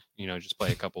tuning, just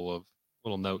play a couple of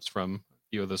little notes from a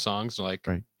few of the songs, like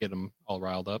Right. get them all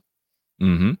riled up.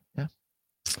 Mm-hmm. Yeah.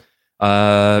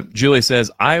 Julie says,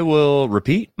 I will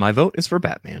repeat. My vote is for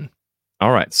Batman. All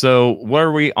right. So what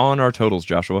are we on our totals,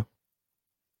 Joshua?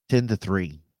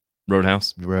 10-3.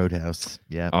 Roadhouse. Roadhouse.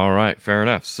 Yeah. All right. Fair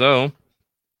enough. So,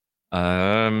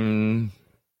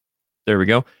 there we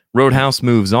go. Roadhouse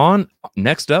moves on.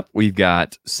 Next up, we've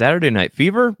got Saturday Night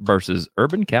Fever versus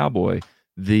Urban Cowboy.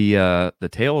 The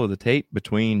tale of the tape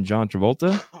between John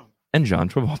Travolta and John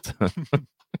Travolta.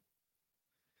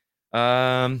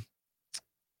 All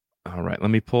right, let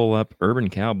me pull up Urban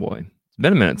Cowboy. It's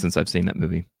been a minute since I've seen that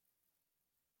movie.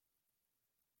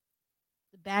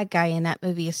 The bad guy in that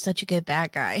movie is such a good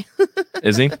bad guy.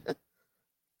 Is he?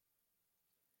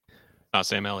 Not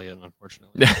Sam Elliott,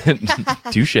 unfortunately.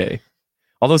 Touche.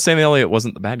 Although Sam Elliott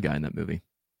wasn't the bad guy in that movie.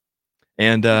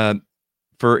 And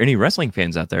for any wrestling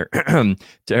fans out there,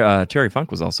 Terry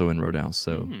Funk was also in Roadhouse,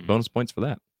 so bonus points for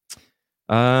that.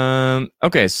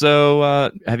 Okay,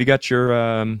 so have you got your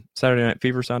Saturday Night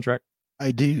Fever soundtrack?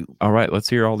 I do. All right, let's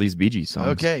hear all these Bee Gees songs.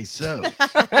 Okay, so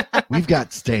we've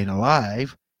got Staying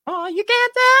Alive. Oh, you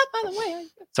can't tell by the way.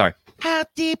 Sorry. How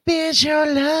deep is your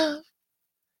love?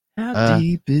 How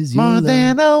deep is your More love?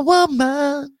 than a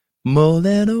woman. More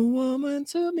than a woman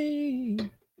to me.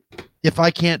 If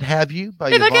I Can't Have You by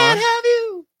If I Yvonne. can't have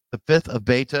you. The Fifth of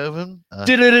Beethoven.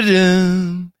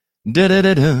 Da-da-da-dum.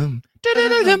 Da-da-da-dum.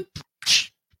 Da-da-da-dum.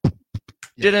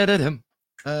 Da-da-da-dum.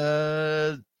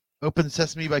 Open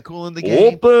Sesame by Kool and the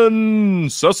Gang. Open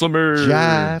Sesame.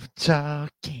 Jive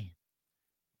Talking.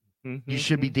 Mhm. You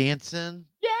Should Be Dancing.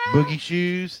 Yeah. Boogie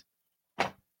Shoes.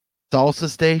 Salsa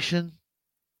Station.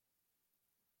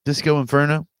 Disco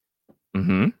Inferno.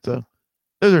 Mm-hmm. So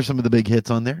those are some of the big hits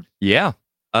on there. Yeah.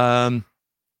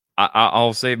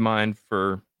 I'll save mine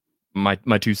for my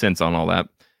 2 cents on all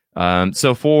that.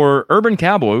 So for Urban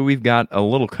Cowboy, we've got a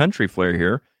little country flair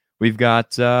here. We've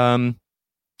got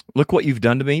Look What You've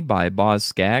Done to Me by Boz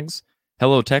Scaggs,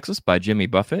 Hello Texas by Jimmy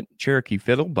Buffett, Cherokee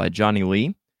Fiddle by Johnny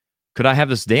Lee, Could I Have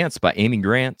This Dance by Amy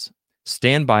Grant,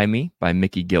 Stand By Me by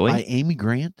Mickey Gilley. By Amy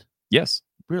Grant? Yes.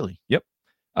 Really? Yep.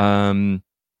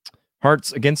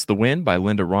 Hearts Against the Wind by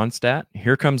Linda Ronstadt,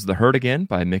 Here Comes the Hurt Again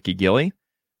by Mickey Gilley,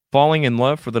 Falling in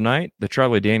Love for the Night, the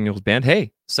Charlie Daniels Band.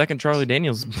 Hey, second Charlie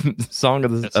Daniels song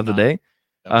of the day.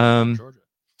 That was from Georgia.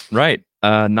 Right.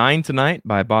 9 Tonight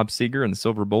by Bob Seger and the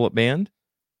Silver Bullet Band.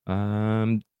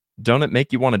 Don't It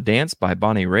Make You Want to Dance by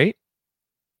Bonnie Raitt.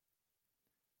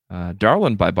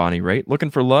 Darlin' by Bonnie Raitt.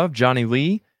 Looking for Love, Johnny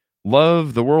Lee.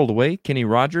 Love the World Away, Kenny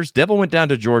Rogers. Devil Went Down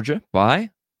to Georgia by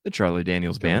the Charlie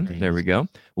Daniels Band. There we go.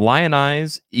 Lion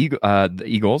Eyes, the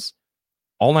Eagles.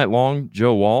 All Night Long,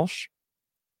 Joe Walsh.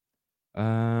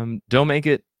 Don't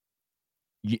It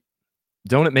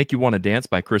Make You Want to Dance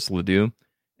by Chris Ledoux.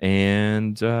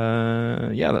 And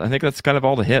yeah, I think that's kind of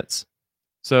all the hits.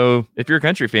 So if you're a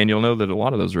country fan, you'll know that a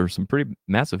lot of those are some pretty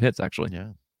massive hits, actually. Yeah.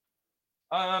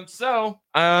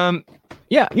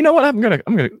 Yeah, you know what?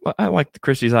 I like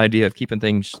Christy's idea of keeping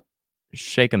things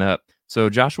shaken up. So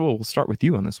Joshua, we'll start with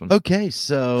you on this one. Okay,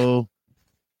 so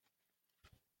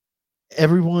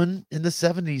everyone in the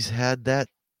 70s had that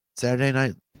Saturday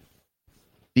Night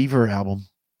Fever album.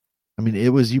 I mean, it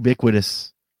was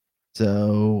ubiquitous.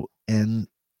 So, and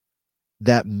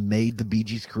that made the Bee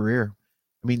Gees' career.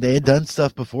 I mean, they had done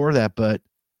stuff before that, but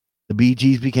the Bee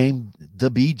Gees became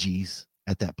the Bee Gees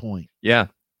at that point. Yeah.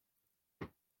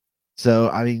 So,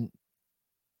 I mean,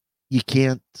 you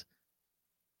can't,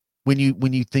 when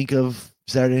you think of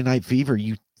Saturday Night Fever,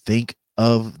 you think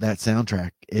of that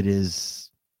soundtrack. It is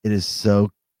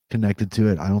so connected to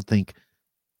it.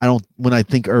 When I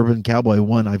think Urban Cowboy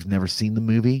 1, I've never seen the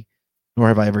movie, nor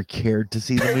have I ever cared to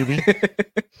see the movie,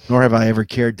 nor have I ever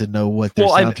cared to know what their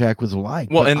soundtrack was like.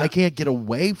 Well, but and I can't get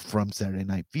away from Saturday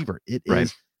Night Fever. It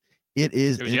is. It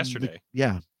was yesterday.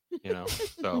 Yeah. You know,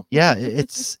 so yeah,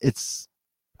 it's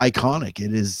iconic.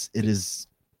 It is.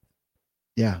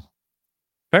 Yeah.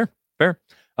 Fair.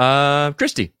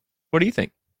 Christy, what do you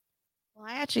think? Well,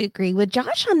 I actually agree with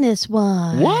Josh on this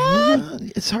one. What?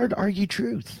 It's hard to argue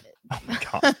truth. Oh my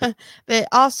God. But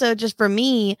also, just for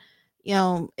me, you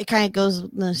know, it kind of goes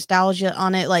with nostalgia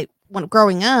on it. Like when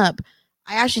growing up,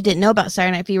 I actually didn't know about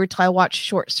Saturday Night Fever till I watched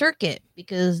Short Circuit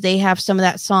because they have some of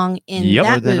that song in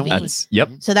that movie.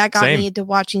 So that got me into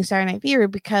watching Saturday Night Fever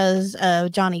because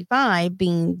of Johnny Five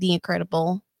being the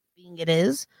incredible being it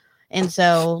is. And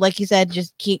so, like you said,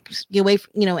 just get away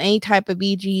from, you know, any type of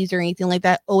Bee Gees or anything like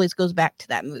that always goes back to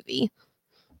that movie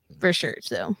for sure.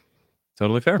 So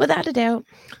totally fair. Without a doubt.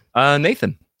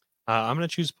 Nathan. I'm going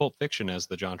to choose Pulp Fiction as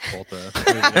the John Travolta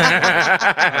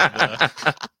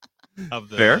of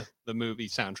the movie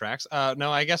soundtracks.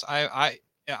 No, I guess I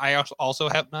also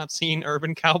have not seen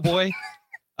Urban Cowboy.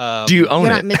 Do you own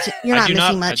it? You're not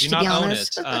missing much, to be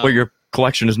honest. Well, your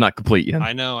collection is not complete yet.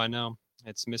 I know.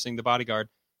 It's missing The Bodyguard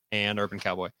and Urban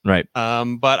Cowboy. Right.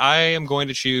 But I am going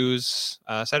to choose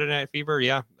Saturday Night Fever.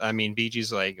 Yeah. I mean, Bee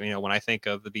Gees, like, you know, when I think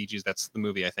of the Bee Gees, that's the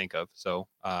movie I think of. So,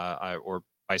 or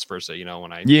vice versa, you know,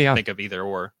 when I think of either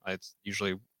or, it's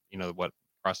usually, you know, what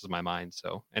crosses my mind.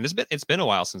 So, and it's been a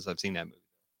while since I've seen that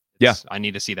movie. I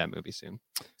need to see that movie soon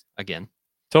again.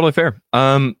 Totally fair.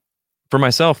 For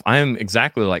myself, I am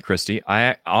exactly like Christy.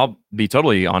 I'll be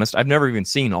totally honest. I've never even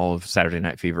seen all of Saturday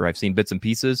Night Fever. I've seen bits and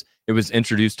pieces. It was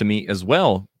introduced to me as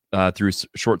well through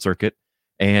Short Circuit.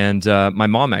 And my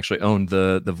mom actually owned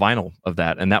the vinyl of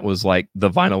that, and that was like the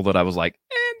vinyl that I was like,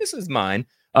 this is mine.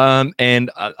 And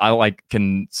I like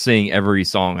can sing every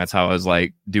song. That's how I was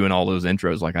like doing all those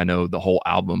intros. Like I know the whole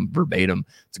album verbatim.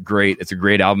 It's great. It's a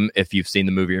great album if you've seen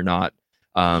the movie or not.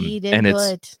 He did And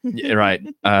it's right,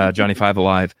 Johnny Five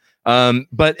Alive.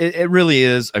 But it really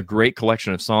is a great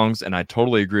collection of songs, and I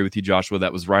totally agree with you, Joshua.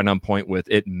 That was right on point with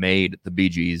it. Made the Bee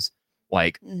Gees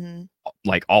like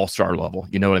all-star level.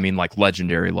 You know what I mean? Like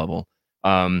legendary level.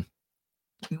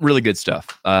 Really good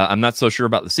stuff. I'm not so sure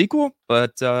about the sequel,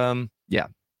 but yeah,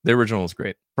 the original is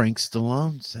great. Frank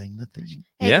Stallone sang the theme.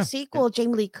 Hey, Yeah. the sequel,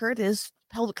 Jamie Lee Curtis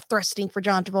pelvic thrusting for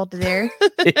John Travolta there.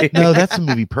 No, that's the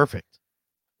movie Perfect.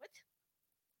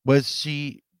 What?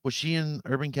 Was she in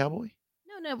Urban Cowboy?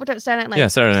 No, we're talking Saturday Night Live. Yeah,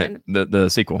 Saturday Night, the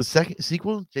sequel. The second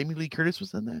sequel, Jamie Lee Curtis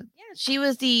was in that. Yeah, she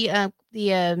was the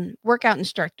workout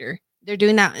instructor. They're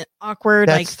doing that awkward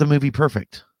That's the movie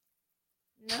Perfect.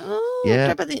 no.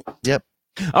 Yeah. talk about the-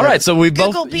 All right, so we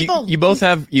Google both people. you both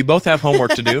have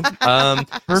homework to do.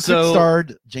 Perfect So-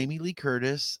 starred Jamie Lee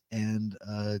Curtis and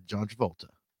John Travolta.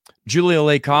 Julia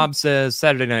Leigh Cobb says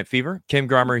Saturday Night Fever. Kim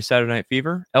Garmery, Saturday Night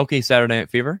Fever. Elke, Saturday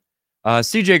Night Fever.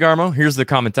 CJ Garmo, here's the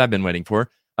comment I've been waiting for.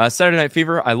 Saturday Night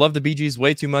Fever. I love the Bee Gees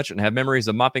way too much and have memories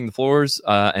of mopping the floors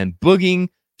and boogieing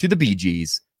to the Bee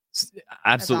Gees.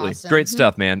 Absolutely. awesome. Great Mhm.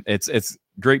 stuff, man. It's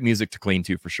great music to clean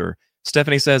to for sure.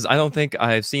 Stephanie says, I don't think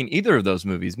I've seen either of those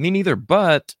movies. Me neither,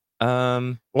 but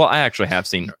well, I actually have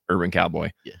seen Urban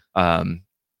Cowboy. Yeah.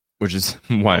 Which is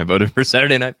why I voted for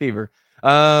Saturday Night Fever.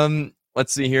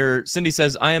 Let's see here. Cindy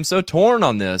says, I am so torn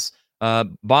on this.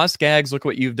 Boss Skaggs, Look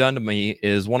What You've Done to Me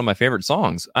is one of my favorite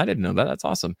songs. I didn't know that. That's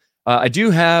awesome. I do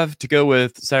have to go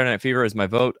with Saturday Night Fever as my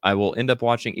vote. I will end up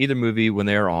watching either movie when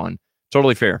they're on.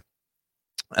 Totally fair.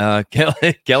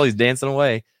 Kelly's dancing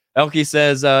away. Elke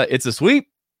says, it's a sweep.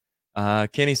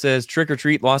 Kenny says, Trick or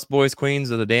Treat, Lost Boys,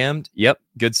 Queens of the Damned. Yep,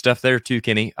 good stuff there too,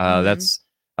 Kenny. That's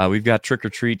we've got Trick or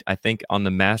Treat, I think, on the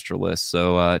master list.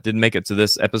 So didn't make it to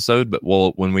this episode, but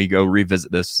when we go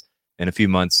revisit this in a few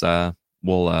months,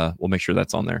 we'll make sure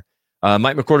that's on there.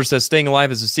 Mike McCorder says, Staying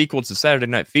Alive is a sequel to Saturday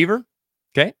Night Fever.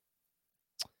 Okay.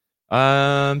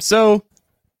 So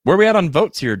where are we at on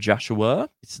votes here, Joshua?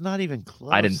 It's not even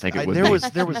close. I didn't think it would There be.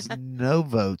 was no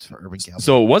votes for Urban Cowboy.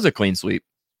 So it was a clean sweep.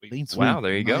 Clean sweep, Wow,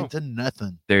 there you go.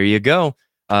 9-0. There you go.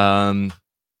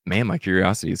 Man, my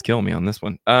curiosity is killing me on this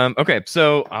one. Okay,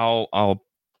 so I'll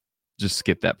just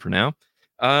skip that for now.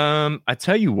 I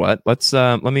tell you what, let's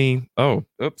let me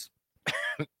oops.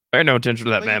 Pay no attention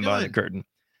to that What are you man behind the doing? curtain.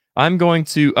 I'm going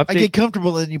to I update get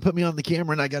comfortable and you put me on the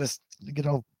camera and I gotta get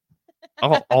all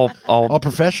all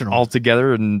professional.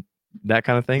 together and that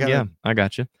kind of thing. Gotta- Yeah, I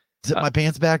got you. Zip my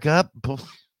pants back up. Pull,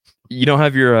 You don't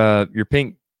have your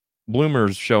pink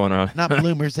bloomers showing on. not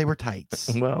bloomers, they were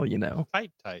tights. Well, you know.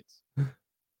 Tights.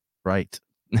 Right.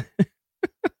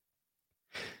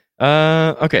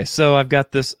 Okay, so I've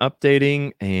got this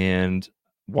updating, and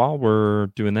while we're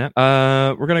doing that,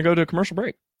 we're gonna go to a commercial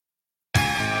break.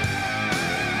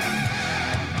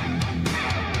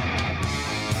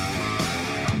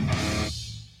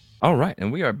 All right,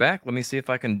 and we are back. Let me see if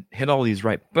I can hit all these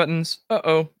right buttons.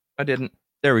 Uh-oh, I didn't.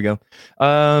 There we go.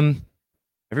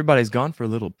 Everybody's gone for a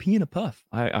little pee and a puff.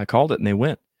 I called it and they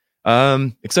went.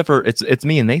 Except for it's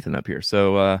me and Nathan up here.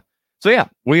 So yeah,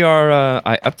 we are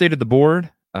I updated the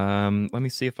board. Let me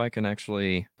see if I can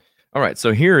actually. All right,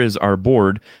 so here is our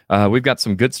board. We've got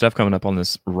some good stuff coming up on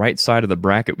this right side of the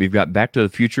bracket. We've got Back to the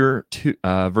Future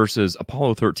versus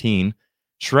Apollo 13,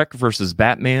 Shrek versus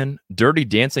Batman, Dirty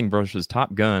Dancing versus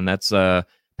Top Gun. That's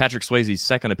Patrick Swayze's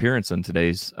second appearance in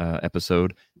today's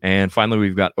episode. And finally,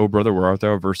 we've got Oh Brother, Where Art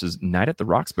Thou versus Night at the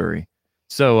Roxbury.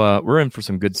 So we're in for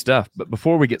some good stuff. But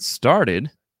before we get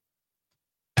started,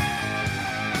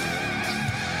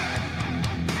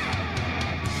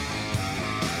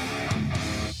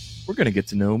 we're going to get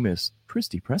to know Miss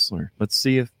Christy Pressler. Let's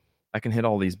see if I can hit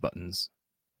all these buttons.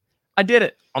 I did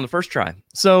it on the first try.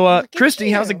 So, Look at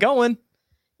Christy, how's you. it going?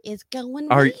 It's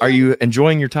going. Are well. you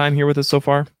enjoying your time here with us so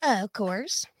far? Of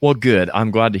course. Well, good.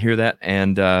 I'm glad to hear that.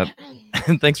 And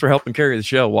thanks for helping carry the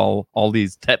show while all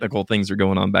these technical things are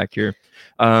going on back here.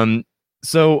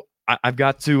 So I've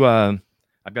got to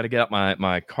get out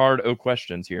my card O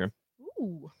questions here.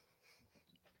 Ooh.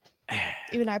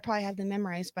 Even I probably have them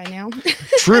memorized by now.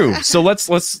 True. So let's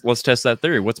test that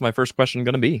theory. What's my first question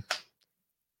going to be?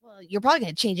 Well, you're probably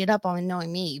gonna change it up on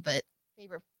knowing me, but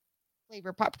favorite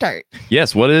flavor Pop-Tart.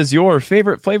 Yes. What is your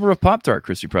favorite flavor of Pop-Tart,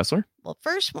 Christy Pressler? Well,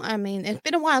 first one, I mean, it's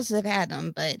been a while since I've had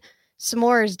them, but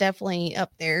s'more is definitely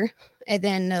up there. And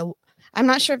then I'm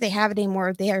not sure if they have it anymore.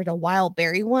 If they had a wild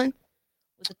berry one.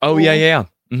 with the Oh yeah, cool- yeah.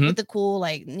 Mhm. with the cool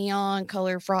like neon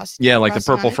color frost. Yeah, like the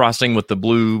frosting on purple it. frosting with the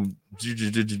blue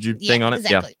thing on it.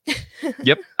 Exactly. Yeah.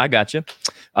 Yep. I got you.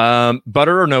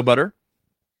 Butter or no butter?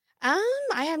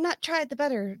 I have not tried the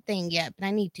butter thing yet, but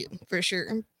I need to for sure.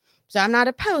 So I'm not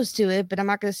opposed to it, but I'm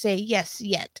not going to say yes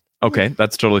yet. Okay,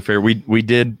 that's totally fair. We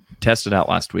did test it out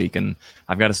last week, and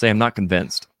I've got to say I'm not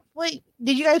convinced. Wait,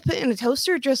 did you guys put it in a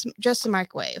toaster or just the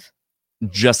microwave?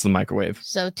 Just the microwave.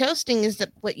 So toasting is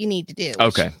what you need to do. which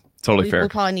Okay, totally we fair.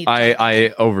 probably need. To try. I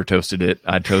over toasted it.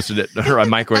 I toasted it or I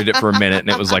microwaved it for a minute, and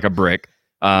it was like a brick.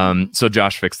 So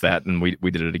Josh fixed that, and we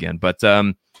did it again. But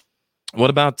what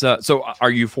about so are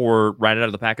you for right out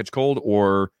of the package cold,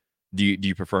 or do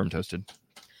you prefer them toasted?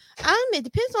 It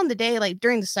depends on the day. Like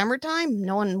during the summertime,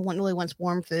 no one really wants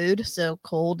warm food, so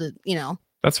cold,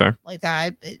 That's fair. like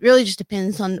that. It really just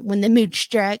depends on when the mood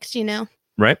strikes,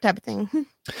 Right. type of thing.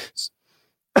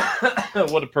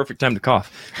 What a perfect time to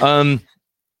cough.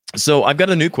 So I've got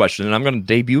a new question, and I'm going to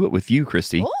debut it with you,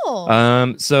 Christy.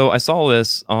 Oh, So I saw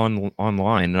this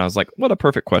online, and I was like, "What a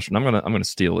perfect question!" I'm gonna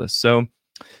steal this. So,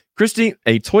 Christy,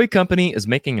 a toy company is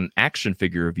making an action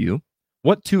figure of you.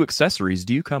 What 2 accessories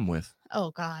do you come with? oh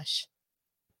gosh.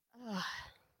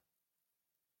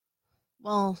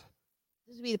 Well,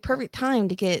 this would be the perfect time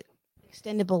to get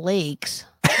extendable legs.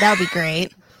 That would be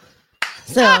great.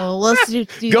 So let's do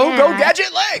Go that.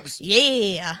 gadget legs!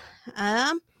 Yeah.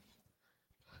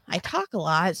 I talk a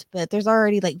lot, but there's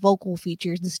already like vocal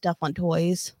features and stuff on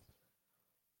toys.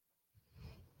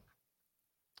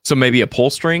 So maybe a pull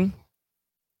string,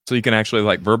 so you can actually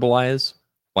like verbalize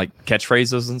like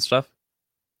catchphrases and stuff.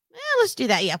 Yeah, let's do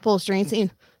that. Yeah, pull strings. And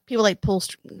people like pull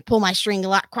my string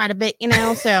quite a bit,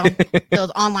 So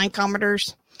those online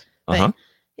commenters. But, Uh-huh.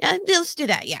 Yeah, let's do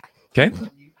that. Yeah. Okay.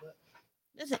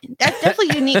 That's definitely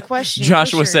a unique question. for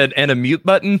Joshua sure. said, "And a mute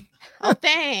button." "Oh,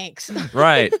 thanks."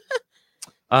 Right.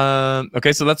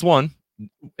 Okay, so that's one.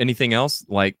 Anything else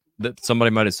like that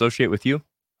somebody might associate with you?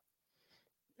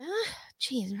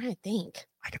 Jeez, I'm trying to think.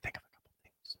 I can think of a couple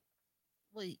things.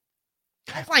 Wait,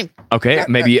 that's fine. Okay,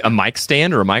 maybe a mic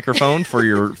stand or a microphone for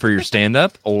your stand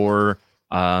up, or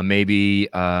maybe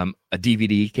a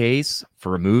DVD case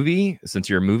for a movie, since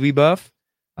you're a movie buff.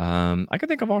 I could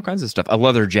think of all kinds of stuff. A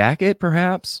leather jacket,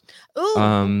 perhaps. Ooh,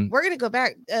 we're gonna go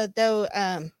back though.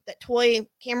 That toy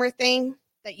camera thing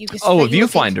that you can. Oh, that a you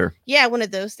look at- viewfinder. Yeah, one of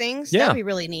those things. Yeah. That'd be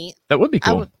really neat. That would be I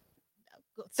cool. would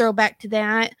throw back to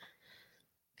that.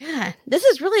 God, this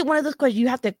is really one of those questions you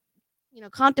have to,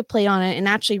 contemplate on it and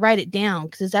actually write it down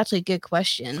because it's actually a good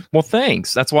question. Well,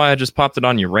 thanks. That's why I just popped it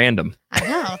on you random. I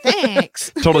know.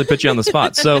 Thanks. Totally put you on the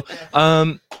spot. So,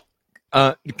 kind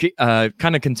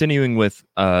of continuing with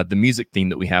the music theme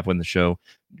that we have on the show.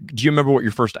 Do you remember what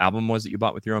your first album was that you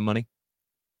bought with your own money?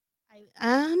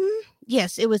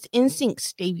 Yes, it was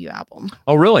NSYNC's debut album.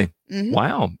 Oh, really? Mhm.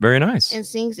 Wow, very nice.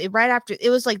 NSYNC's right after it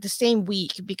was like the same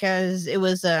week because it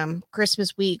was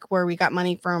Christmas week where we got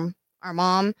money from our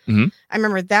mom. Mhm. I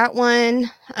remember that one.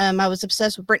 I was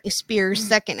obsessed with Britney Spears'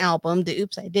 second album, the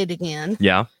Oops I Did Again.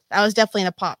 Yeah. That was definitely in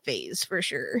a pop phase for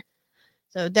sure.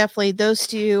 So definitely those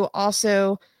two.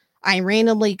 Also, I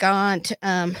randomly got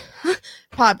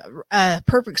pop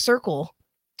Perfect Circle.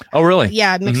 Oh, really?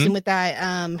 Yeah, mixed Mhm. in with that.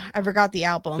 I forgot the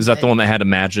album. Is that but- the one that had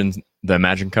the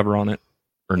Imagine cover on it,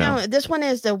 or no? No, this one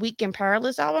is the Weak and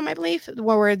Powerless album, I believe,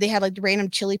 where they had like the random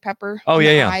chili pepper. Oh, in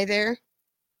yeah, the yeah. eye there.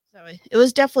 So it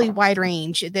was definitely wide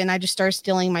range. Then I just started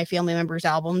stealing my family members'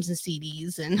 albums and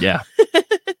CDs, and Yeah.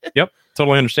 Yep.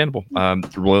 Totally understandable.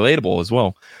 Relatable as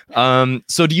well.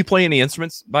 So do you play any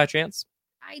instruments by chance?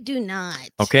 I do not.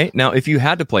 Okay. Now, if you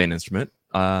had to play an instrument,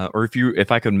 or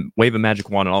if I could wave a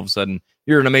magic wand and all of a sudden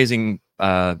you're an amazing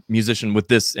musician with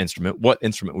this instrument, what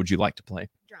instrument would you like to play?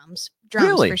 Drums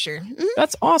Really? for sure. Mhm.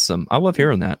 That's awesome. I love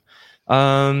hearing that.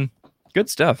 Good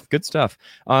stuff. Good stuff.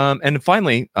 And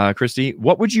finally, Christy,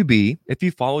 what would you be if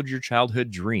you followed your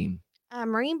childhood dream?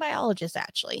 Marine biologist,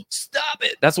 actually. Stop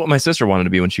it. That's what my sister wanted to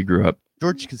be when she grew up.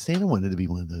 George Costanza wanted to be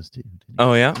one of those too. didn't he?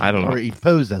 Oh, yeah. I don't Or know. he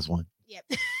posed as one. Yep.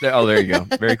 Oh, there you go.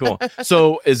 Very cool.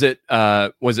 So was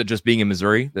it just being in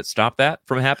Missouri that stopped that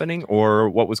from happening? Or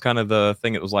what was kind of the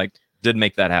thing that was like, did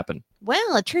make that happen?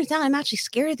 Well, it turns out I'm actually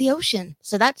scared of the ocean.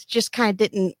 So that's just kind of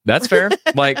didn't. That's fair.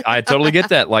 Like, I totally get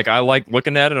that. Like, I like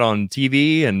looking at it on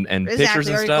TV and pictures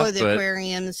and or go stuff. to the But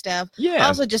aquarium and stuff. yeah,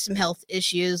 Also, just some health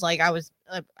issues. Like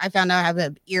I found out I have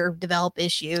an ear develop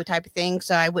issue type of thing,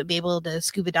 so I wouldn't be able to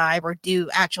scuba dive or do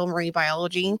actual marine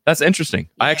biology. that's interesting.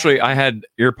 Yeah. I had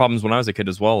ear problems when I was a kid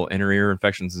as well, inner ear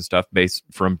infections and stuff based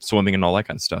from swimming and all that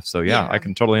kind of stuff. So yeah, Yeah. I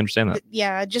can totally understand that. But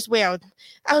yeah, just way I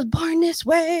was born this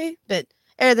way. But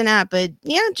other than that, but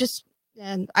yeah, just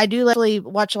and I do literally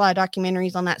watch a lot of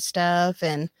documentaries on that stuff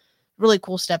and really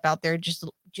cool stuff out there just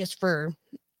for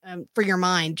your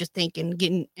mind, just thinking,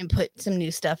 getting and put some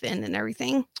new stuff in and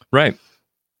everything. Right.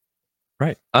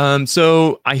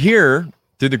 So I hear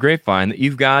through the grapevine that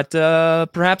you've got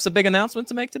perhaps a big announcement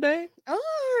to make today.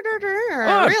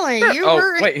 Oh, really?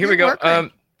 Wait, here we go.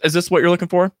 Is this what you're looking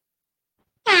for?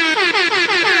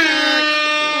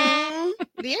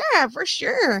 Yeah, for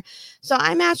sure. So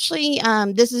I'm actually,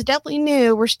 this is definitely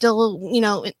new. We're still,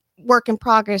 work in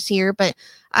progress here, but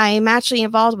I'm actually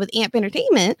involved with AMP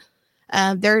Entertainment.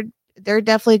 They're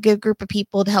definitely a good group of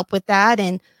people to help with that.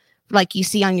 And like you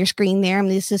see on your screen there, I'm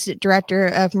the assistant director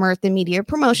of Mirth and Media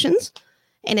Promotions.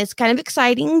 And it's kind of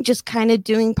exciting, just kind of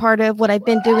doing part of what I've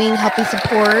been doing, helping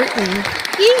support. And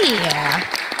yeah,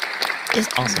 it's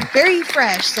awesome. Very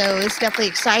fresh. So it's definitely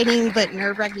exciting, but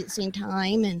nerve-wracking at the same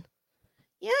time. And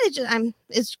yeah,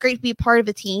 it's great to be a part of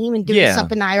a team and doing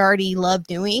something I already love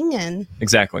doing. And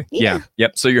exactly. Yeah.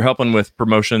 Yep. So you're helping with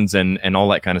promotions and all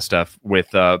that kind of stuff with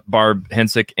Barb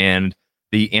Hensick and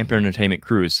the AMP Entertainment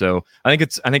crew. So I think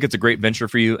it's a great venture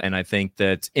for you, and I think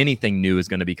that anything new is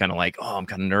going to be kind of like, oh, I'm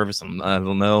kind of nervous, I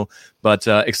don't know, but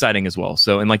exciting as well.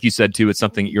 So, and like you said too, it's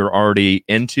something you're already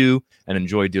into and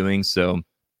enjoy doing. So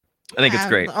I think it's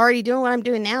great. I'm already doing what I'm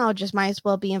doing now. Just might as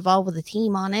well be involved with a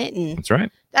team on it. And that's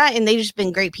right. And they've just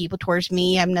been great people towards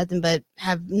me. I have nothing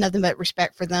but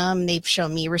respect for them. They've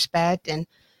shown me respect and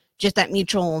just that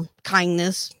mutual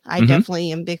kindness. I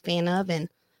definitely am a big fan of, and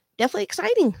definitely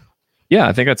exciting. Yeah,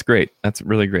 I think that's great. That's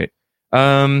really great.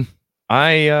 I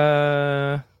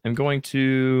am going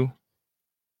to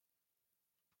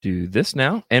do this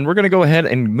now, and we're going to go ahead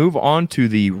and move on to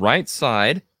the right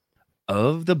side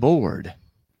of the board.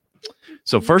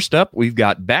 So first up, we've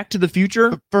got Back to the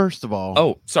Future. But first of all,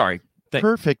 oh, sorry.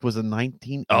 Perfect was a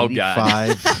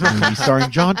 1985 movie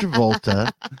starring John Travolta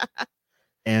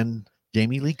and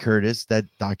Jamie Lee Curtis that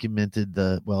documented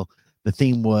the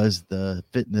theme was the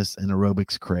fitness and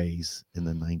aerobics craze in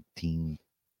the 1980s.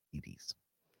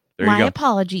 There you My go.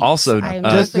 apologies. Also, I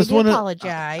just want to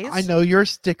apologize. I know you're a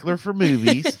stickler for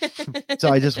movies, so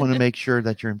I just want to make sure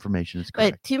that your information is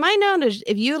correct. But to my knowledge,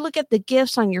 if you look at the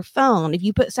GIFs on your phone, if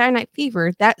you put Saturday Night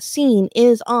Fever, that scene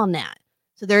is on that.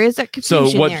 So there is that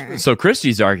confusion there. So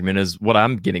Christy's argument is what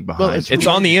I'm getting behind. Well, it's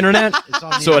on the internet,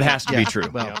 so it has to be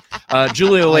true. Well,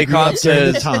 Julia Lee Cobb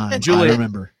says. I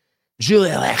remember.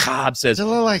 Julia Lee Cobb says.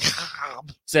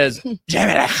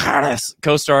 Jamie Lee Curtis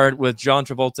co-starred with John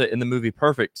Travolta in the movie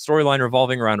Perfect. Storyline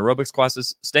revolving around aerobics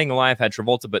classes. Staying Alive had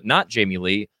Travolta, but not Jamie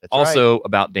Lee. That's also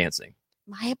about dancing.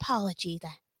 My apology.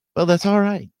 Well, that's all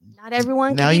right. Not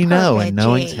everyone. Now you know, and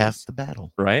knowing's half the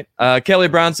battle. Right. Kelly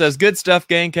Brown says, "Good stuff,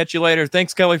 gang. Catch you later."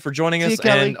 Thanks, Kelly, for joining us,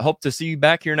 Kelly. and hope to see you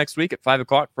back here next week at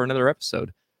 5:00 for another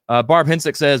episode. Barb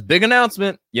Hensick says, "Big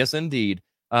announcement." Yes, indeed.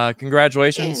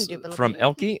 Congratulations from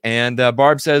Elke. And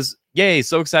Barb says, "Yay,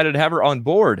 so excited to have her on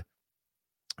board."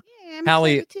 Yeah, I'm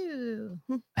Hallie- excited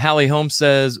too. Hallie Holmes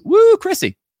says, "Woo,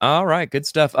 Chrissy." All right, good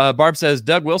stuff. Barb says,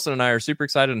 "Doug Wilson and I are super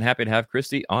excited and happy to have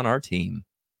Christy on our team."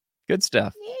 Good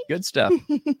stuff. Good stuff.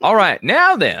 All right,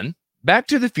 now then, Back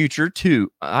to the Future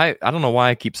 2. I don't know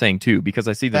why I keep saying 2, because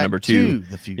I see the number 2.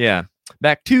 The future. Yeah,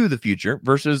 Back to the Future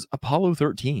versus Apollo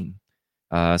 13.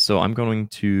 So I'm going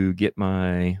to get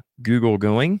my Google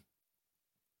going.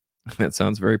 That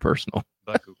sounds very personal.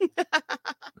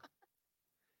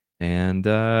 And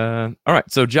all right,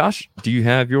 so Josh, do you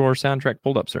have your soundtrack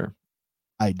pulled up, sir?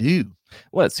 I do.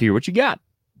 Let's hear what you got.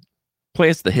 Play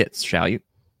us the hits, shall you?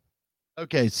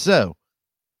 Okay, so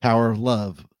Power of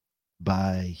Love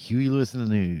by Huey Lewis and the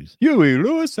News. Huey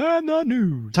Lewis and the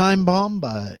News. Time Bomb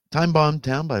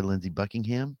Town by Lindsey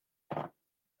Buckingham.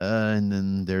 And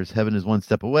then there's Heaven is One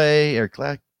Step Away, Eric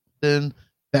Clapton.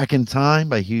 Back in Time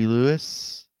by Huey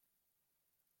Lewis.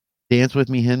 Dance With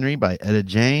Me, Henry by Etta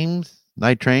James.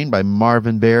 Night Train by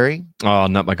Marvin Berry. Oh,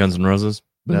 not by Guns N' Roses.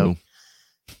 No.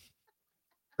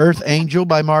 Earth Angel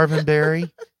by Marvin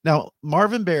Berry. Now,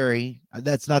 Marvin Berry,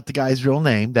 that's not the guy's real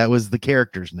name. That was the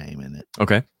character's name in it.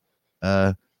 Okay.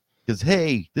 Because,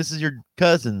 hey, this is your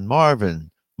cousin,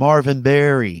 Marvin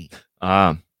Berry.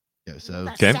 Ah. Yeah, so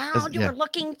The Okay. sound you were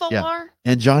looking for. Yeah.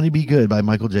 And Johnny Be Good by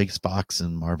Michael J. Fox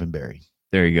and Marvin Berry.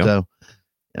 There you go. So,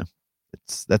 yeah,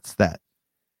 that's that.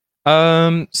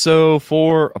 So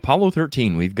for Apollo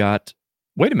 13, we've got.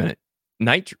 Wait a minute.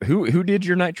 Who did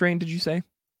your Night Train? Did you say?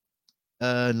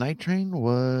 Night Train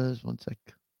was one sec.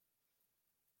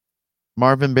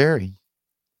 Marvin Berry.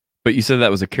 But you said that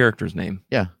was a character's name.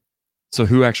 Yeah. So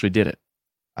who actually did it?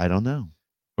 I don't know.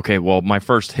 Okay, well, my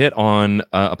first hit on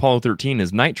Apollo 13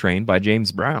 is Night Train by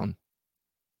James Brown.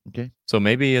 Okay. So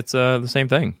maybe it's the same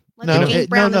thing. James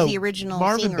Brown no. is the original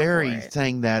Marvin singer Berry for it.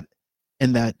 sang that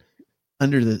in that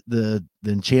under the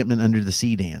Enchantment Under the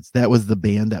Sea dance. That was the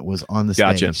band that was on the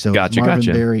Gotcha. stage. So Gotcha.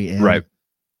 Marvin Berry and Right.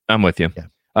 I'm with you.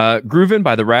 Yeah. Groovin'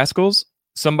 by the Rascals.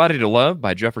 Somebody to Love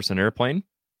by Jefferson Airplane.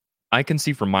 I Can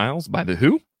See for Miles by The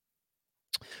Who.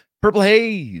 Purple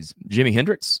Haze, Jimi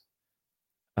Hendrix.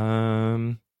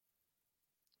 Trying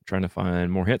to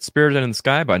find more hits. Spirited in the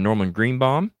Sky by Norman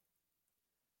Greenbaum.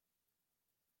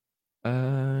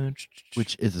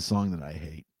 which is a song that I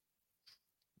hate.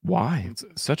 Why? It's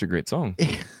such a great song.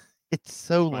 It's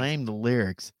so lame, the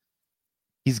lyrics.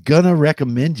 He's gonna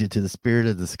recommend you to the Spirit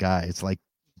of the Sky. It's like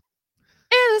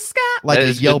In the sky. like a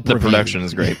It's- Yelp the review. production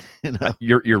is great. You know?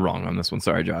 You're wrong on this one.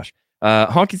 Sorry, Josh.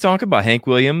 Honky Tonka by Hank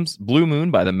Williams. Blue Moon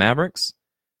by the Mavericks.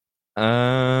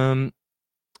 And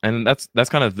that's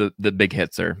kind of the big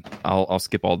hits there. I'll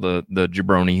skip all the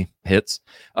jabroni hits.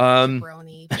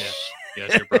 Brony.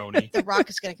 Yes, you're brony. The Rock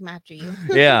is gonna come after you.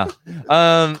 Yeah.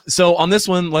 So on this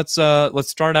one, let's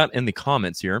start out in the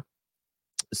comments here.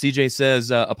 CJ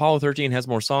says Apollo 13 has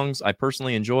more songs I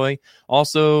personally enjoy.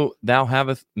 Also, Thou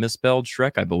Haveth misspelled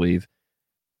Shrek, I believe.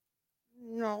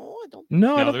 No, I don't.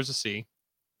 No, I No, don't- there's a C.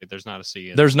 There's not a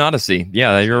C. in there's not a C.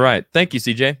 Yeah, you're right. Thank you,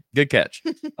 CJ. Good catch.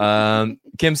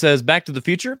 Kim says Back to the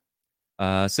Future.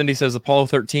 Cindy says Apollo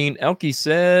 13. Elke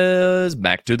says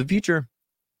Back to the Future.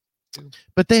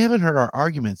 But they haven't heard our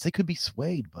arguments. They could be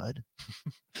swayed, bud.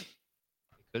 Could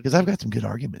Because be. I've got some good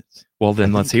arguments. Well,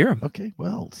 then I let's think- hear 'em. Okay,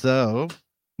 well, so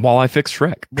While I fix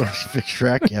Shrek. fix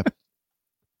Shrek. Yep.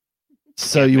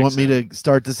 So Can't you fix want me to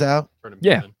start this out? For the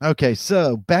Yeah. movement. Okay,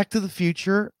 so Back to the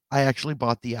Future, I actually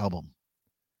bought the album.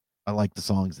 I like the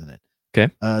songs in it.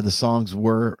 Okay.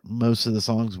 Most of the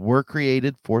songs were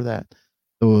created for that.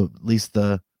 So at least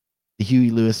the Huey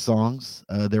Lewis songs,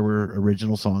 there were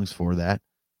original songs for that.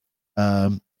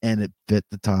 And it fit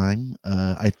the time.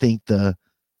 I think the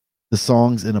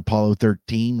songs in Apollo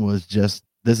 13 was just,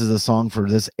 this is a song for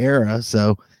this era.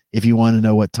 So if you want to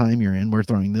know what time you're in, we're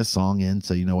throwing this song in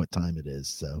so you know what time it is.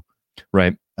 So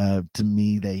Right. to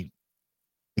me,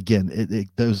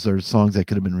 those are songs that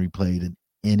could have been replayed in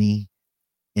any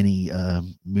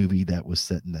movie that was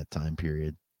set in that time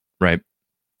period. Right.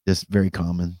 Just very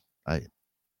common. I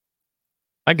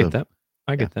get So, that.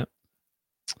 I get that.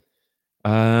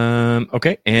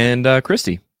 Okay. And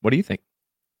Christy, what do you think?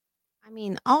 I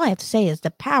mean, all I have to say is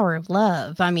the power of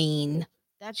love. I mean,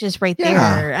 that's just right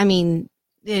Yeah. there. I mean,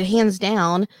 hands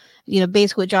down,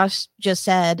 basically what Josh just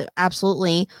said.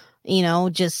 Absolutely.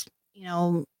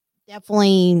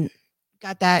 Definitely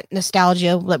got that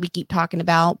nostalgia that we keep talking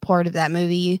about, part of that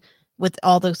movie with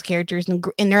all those characters.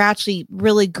 And they're actually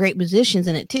really great musicians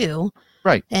in it too.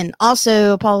 Right. And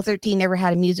also Apollo 13 never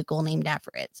had a musical named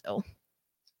after it. So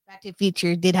Back to the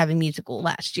Future did have a musical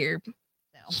last year. So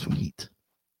Sweet.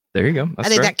 There you go. I That's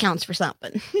think fair. that counts for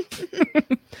something.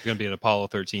 There's gonna be an Apollo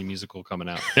 13 musical coming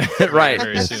out Right.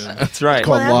 very Yes. soon. That's right. It's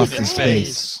called Well, Lost that'd in be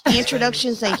Space. The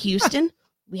introduction say Houston,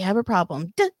 we have a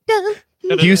problem. Dun, dun.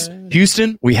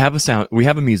 Houston, we have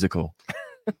a musical.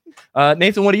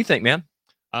 Nathan, what do you think, man?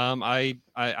 I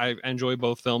enjoy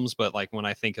both films, but like when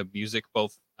I think of music,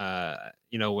 both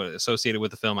associated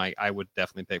with the film, I would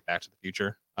definitely pick Back to the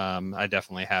Future. I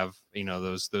definitely have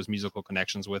those musical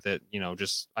connections with it.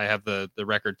 Just I have the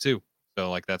record too,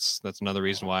 so like that's another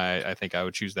reason why I think I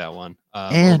would choose that one.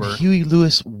 And Huey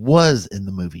Lewis was in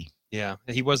the movie. Yeah,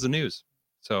 he was the news.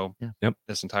 So Yeah. Yep.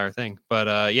 this entire thing. But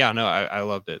I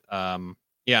loved it.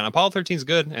 Yeah, and Apollo 13 is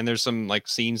good, and there's some like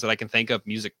scenes that I can think of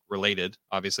music related,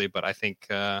 obviously. But I think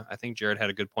Jared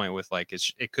had a good point with like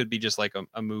it could be just like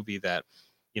a movie that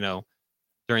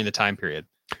during the time period.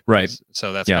 Right.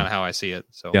 So that's Yeah. kind of how I see it.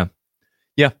 So Yeah.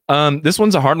 Yeah. This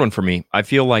one's a hard one for me. I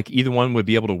feel like either one would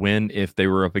be able to win if they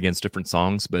were up against different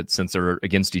songs, but since they're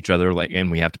against each other, and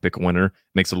we have to pick a winner, it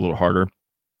makes it a little harder.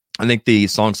 I think the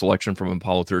song selection from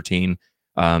Apollo 13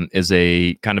 is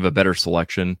a kind of a better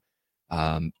selection.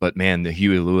 But man, the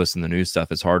Huey Lewis and the news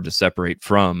stuff is hard to separate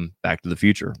from Back to the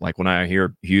Future. Like when I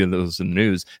hear Huey Lewis in the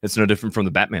news, it's no different from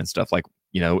the Batman stuff. Like,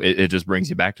 it just brings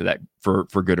you back to that for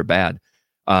good or bad.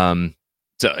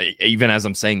 So even as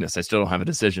I'm saying this, I still don't have a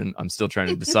decision. I'm still trying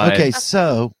to decide. Okay,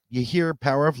 so you hear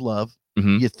Power of Love,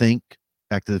 Mhm. you think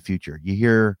Back to the Future. You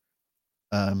hear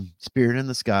Spirit in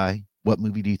the Sky. What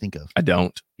movie do you think of? I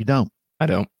don't. You don't.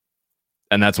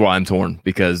 And that's why I'm torn,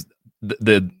 because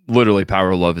the literally Power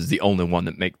of Love is the only one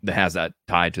that has that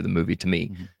tie to the movie to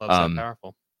me. love's so Um,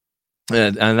 powerful.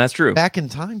 And that's true. Back in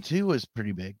Time too was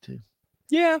pretty big too.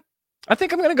 Yeah. I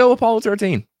think I'm going to go Apollo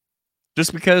 13.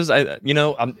 Just because I'm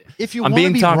If you I'm want being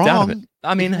to be talked wrong, out of it.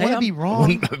 I mean, if you hey, wanna be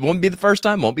wrong. won't be the first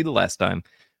time, won't be the last time.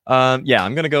 I'm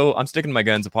sticking to my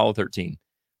guns, Apollo 13.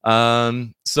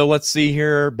 So let's see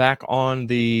here. Back on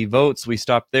the votes, we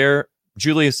stopped there.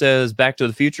 Julia says Back to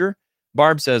the Future.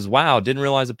 Barb says, wow, didn't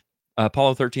realize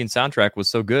Apollo 13 soundtrack was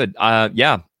so good.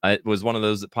 Yeah, it was one of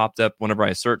those that popped up whenever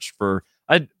I searched for.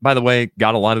 I, by the way,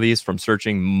 got a lot of these from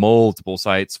searching multiple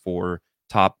sites for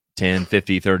top 10,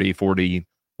 50, 30, 40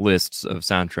 lists of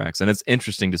soundtracks. And it's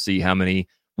interesting to see how many.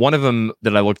 One of them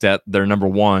that I looked at, their number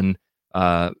one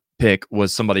pick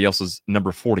was somebody else's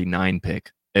number 49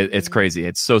 pick. It's crazy.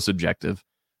 It's so subjective,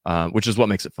 which is what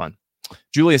makes it fun.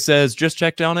 Julia says, just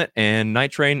checked on it, and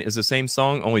Night Train is the same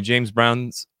song, only James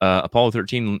Brown's Apollo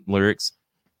 13 lyrics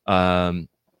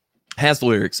has the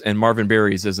lyrics, and Marvin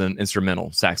Berry's is an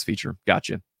instrumental sax feature.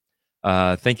 Gotcha.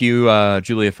 Thank you,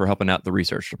 Julia, for helping out the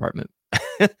research department.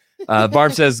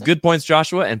 Barb says, good points,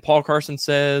 Joshua. And Paul Carson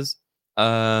says,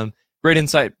 great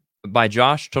insight by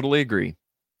Josh. Totally agree.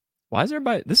 Why is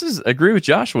everybody? This is agree with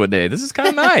Joshua Day. This is kind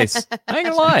of nice. I ain't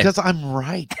gonna lie. Because I'm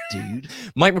right, dude.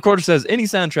 Mike McCorder says any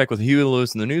soundtrack with Huey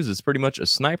Lewis in the news is pretty much a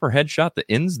sniper headshot that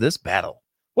ends this battle.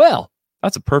 Well,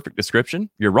 that's a perfect description.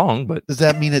 You're wrong, but Does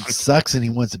that mean it sucks and he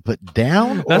wants it put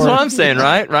down? that's or- what I'm saying,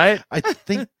 right? Right. I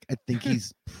think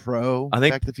he's pro I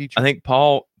think- Back to the Future. I think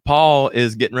Paul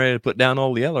is getting ready to put down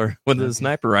old Yeller with his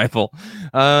sniper rifle.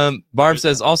 Barb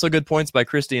says also good points by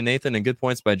Christy and Nathan and good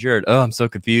points by Jared. Oh, I'm so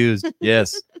confused.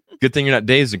 Yes. Good thing you're not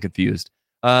dazed and confused.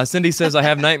 Cindy says I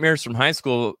have nightmares from high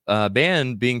school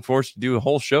band being forced to do a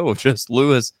whole show of just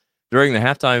Lewis during the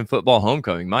halftime football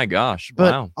homecoming. My gosh.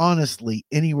 But Wow. honestly,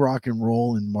 any rock and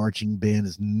roll and marching band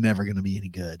is never going to be any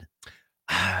good.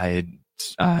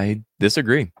 I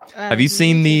disagree. Have you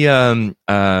seen the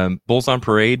Bulls on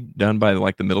Parade done by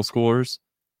like the middle schoolers?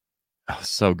 Oh,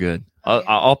 so good.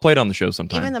 I'll play it on the show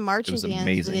sometime. Even the marching was bands,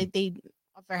 amazing. they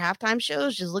their halftime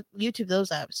shows, just look YouTube those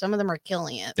up. Some of them are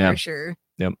killing it Yeah. for sure.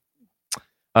 Mike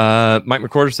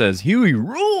McCorder says Huey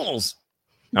rules.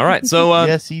 All right, so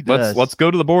Yes, he does. let's go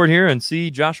to the board here and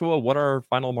see, Joshua, what our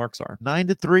final marks are.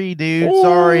 9-3, dude.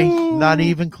 Sorry, not Ooh.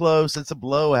 even close. It's a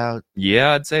blowout.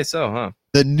 Yeah, I'd say so, huh?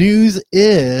 The news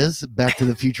is Back to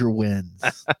the Future wins.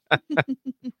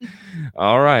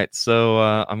 All right, so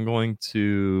I'm going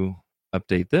to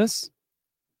update this.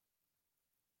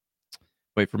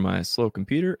 Wait for my slow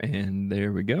computer, and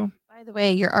there we go. By the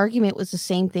way, your argument was the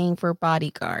same thing for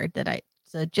Bodyguard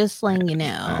so just letting you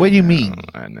know. What do you mean?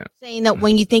 I know. Saying that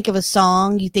when you think of a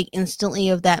song, you think instantly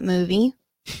of that movie.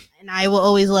 And I Will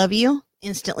Always Love You,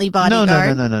 instantly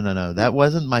Bodyguard. No. That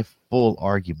wasn't my full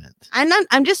argument.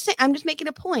 I'm just making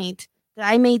a point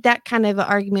that I made that kind of an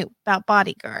argument about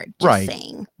Bodyguard. Just Right.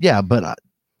 saying. Yeah, but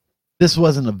this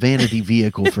wasn't a vanity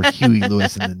vehicle for Huey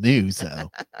Lewis in the news,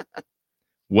 though.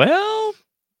 Well,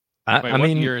 Wait, I what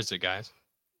mean, year is it, guys?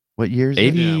 What year is 80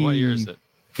 it? Yeah, what year is it?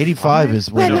 85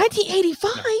 is Well, when.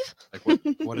 1985.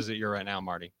 Like what is it year right now,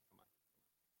 Marty?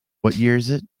 What year is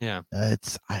it? Yeah.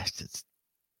 It's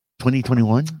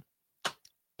 2021.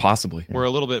 possibly. We're a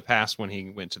little bit past when he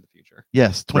went to the future.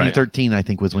 Yes, 2013 I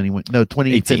think was when he went. No,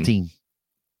 2015.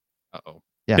 Uh-oh.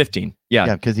 Yeah. 15. Yeah.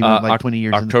 Yeah, because he went like Oc- 20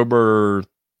 years. October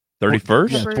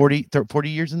 31st, Yeah, 40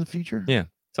 years in the future. Yeah.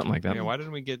 something like that. Yeah, why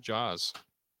didn't we get Jaws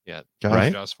yet? Jaws?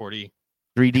 Right. Jaws 4D.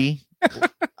 3D.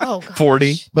 Oh, gosh.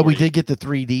 40. But we 40. did get the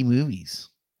 3D movies.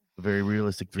 The very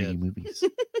realistic 3D movies.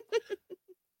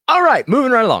 All right,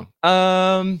 moving right along.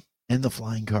 And the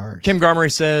flying cars. Kim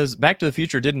Garmery says Back to the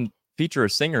Future didn't feature a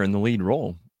singer in the lead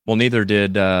role. Well, neither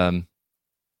did Apollo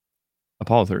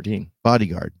 13.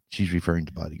 Bodyguard. She's referring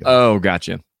to Bodyguard. Oh,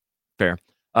 gotcha. Fair.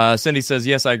 Cindy says,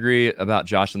 yes, I agree about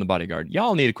Josh and the Bodyguard.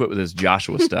 Y'all need to quit with this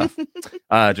Joshua stuff.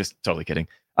 Just totally kidding.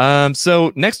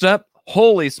 So next up,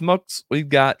 holy smokes, we've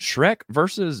got Shrek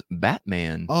versus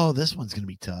Batman. Oh, this one's going to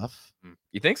be tough.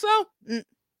 You think so?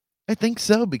 I think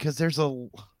so because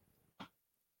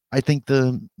I think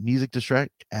the music to Shrek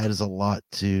adds a lot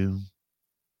to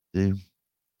the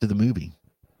movie.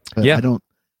 But Yeah. I don't.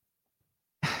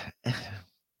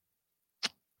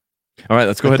 All right,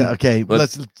 let's go ahead. Okay,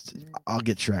 let's- I'll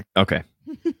get Shrek. Okay.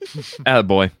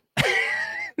 Attaboy.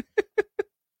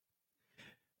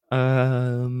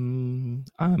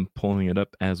 I'm pulling it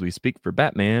up as we speak for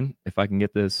Batman. If I can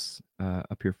get this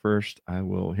up here first, I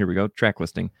will. Here we go. Track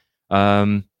listing.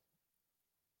 I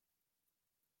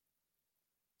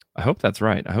hope that's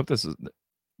right. I hope this is.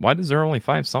 Why is there only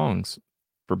 5 songs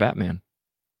for Batman?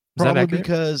 Is that Probably accurate?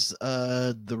 because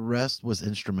the rest was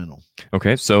instrumental.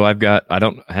 Okay, so I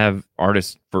don't have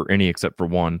artists for any except for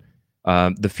one.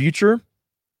 The Future,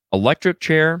 Electric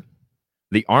Chair,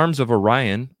 The Arms of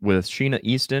Orion with Sheena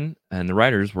Easton, and the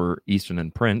writers were Easton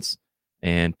and Prince,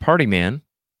 and Party Man,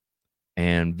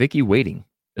 and Vicky Waiting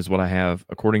is what I have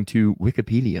according to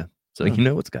Wikipedia. So you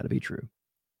know it's got to be true.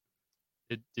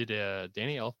 Did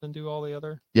Danny Elfman do all the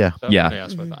other Yeah. stuff? Yeah.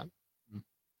 That's what I thought.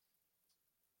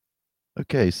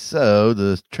 Okay, so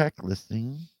the track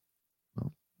listing.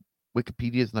 Well,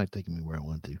 Wikipedia is not taking me where I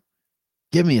want to.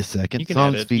 Give me a second. You can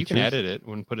Songs edit. features. You can edit it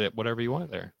and put it whatever you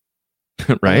want there.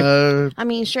 Right? I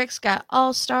mean, Shrek's got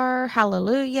All Star,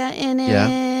 Hallelujah in it.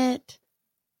 Yeah.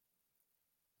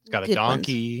 It's got a Good ones.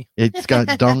 donkey. It's got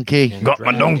Donkey. And Got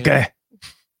my dragon. donkey.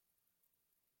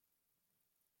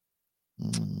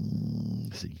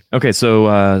 Let's see. Okay,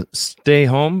 so Stay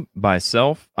Home by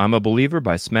Self, I'm a Believer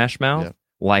by Smash Mouth, Yeah.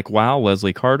 Like Wow,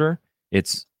 Leslie Carter,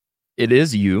 It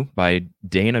Is You by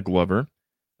Dana Glover,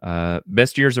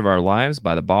 Best Years of Our Lives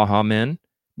by the Baha Men,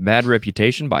 Bad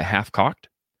Reputation by Half Cocked,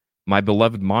 My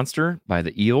Beloved Monster by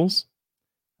the Eels,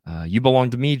 You Belong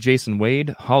to Me, Jason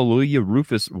Wade, Hallelujah,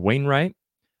 Rufus Wainwright,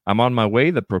 I'm on My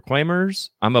Way, The Proclaimers,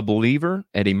 I'm a Believer,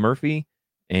 Eddie Murphy,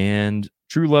 and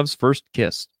True Love's First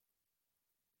Kiss.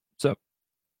 So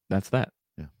that's that.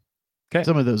 Okay.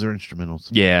 Some of those are instrumentals.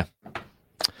 Yeah.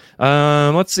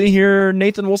 Let's see here.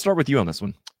 Nathan, we'll start with you on this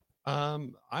one.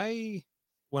 When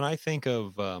I think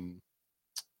of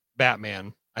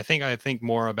Batman, I think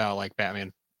more about like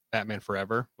Batman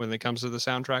Forever when it comes to the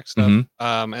soundtrack stuff.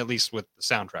 Mhm. At least with the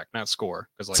soundtrack, not score.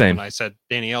 Because like Same. when I said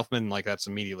Danny Elfman, like that's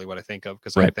immediately what I think of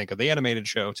because Right. I think of the animated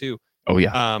show too. Oh,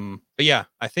 yeah. But yeah,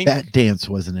 I think That dance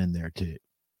wasn't in there too.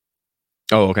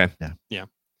 Oh, okay.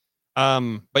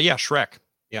 but yeah, Shrek.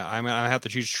 Yeah, I have to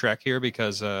choose Shrek here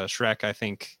because Shrek, I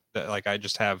think that like I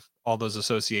just have all those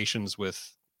associations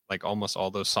with like almost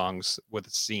all those songs with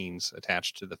scenes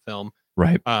attached to the film.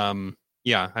 Right.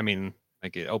 Yeah, I mean,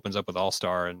 like it opens up with All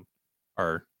Star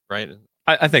or right.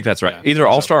 I think that's right. Yeah, Either so-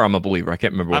 All Star or I'm a Believer. I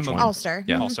can't remember which I'm a- one. All Star.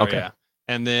 Yeah. All Star, Okay. yeah.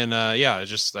 And then it's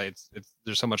just like it's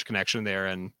there's so much connection there,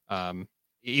 and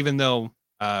even though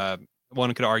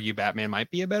one could argue Batman might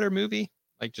be a better movie,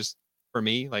 like just for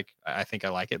me, like I think I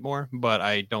like it more, but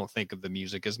I don't think of the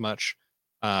music as much.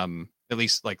 At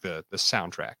least like the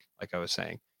soundtrack, like I was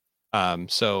saying.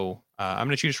 So I'm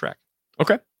gonna choose Shrek.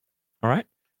 Okay. All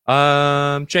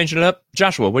right. Changing it up.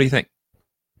 Joshua, what do you think?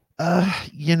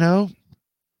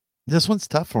 This one's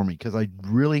tough for me because I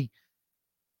really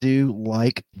do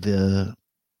like the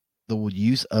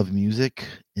use of music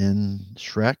in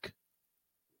Shrek,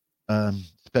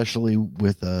 especially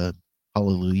with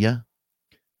Hallelujah,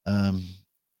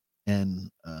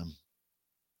 and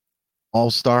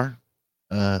All Star.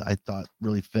 I thought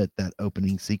really fit that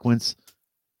opening sequence,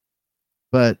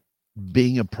 but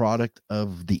being a product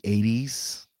of the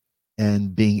 80s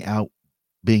and being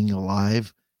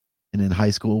alive and in high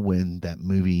school when that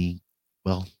movie,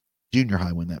 well, junior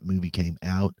high when that movie came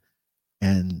out,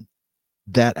 and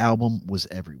that album was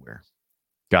everywhere.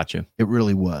 Gotcha. It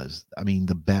really was. I mean,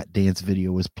 the Bat Dance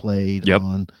video was played Yep.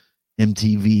 on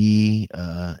MTV,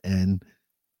 and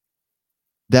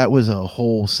that was a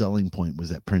whole selling point, was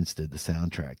that Prince did the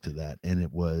soundtrack to that, and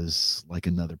it was like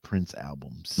another Prince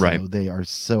album. So Right. they are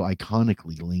so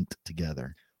iconically linked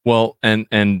together. Well,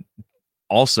 and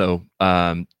also,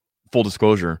 full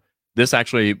disclosure, this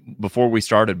actually, before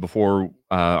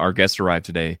our guest arrived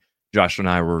today, Josh and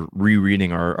I were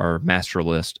rereading our master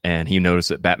list, and he noticed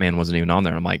that Batman wasn't even on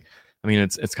there. I'm like, I mean,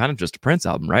 it's kind of just a Prince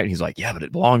album, right? And he's like, yeah, but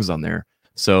it belongs on there.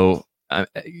 So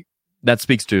that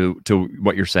speaks to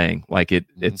what you're saying. Like it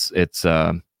needs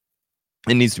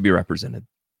to be represented.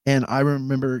 And I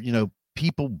remember,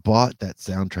 people bought that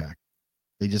soundtrack.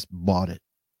 They just bought it.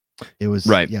 It was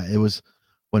Right. Yeah, it was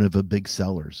one of the big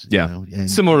sellers. Yeah. And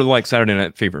Similar to like Saturday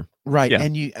Night Fever. right. yeah.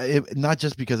 And not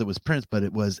just because it was Prince, but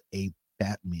it was a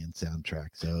Batman soundtrack.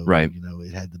 So Right.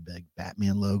 it had the big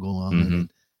Batman logo on Mhm. it.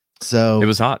 And so It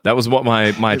was hot. That was what my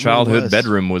really childhood was.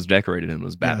 bedroom was decorated in,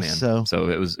 was Yeah, Batman. so-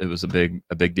 it was a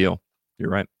big deal. You're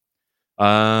right.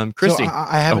 Christy. So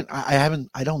I haven't.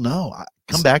 I don't know.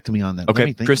 Come back to me on that. Let Okay,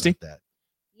 me think Christy? about that.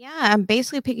 Yeah, I'm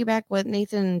basically piggyback what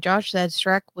Nathan and Josh said.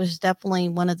 Shrek was definitely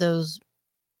one of those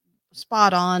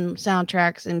spot on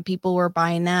soundtracks, and people were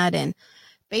buying that. And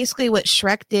basically, what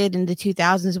Shrek did in the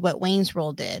 2000s, what Wayne's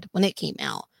World did when it came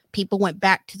out. People went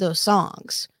back to those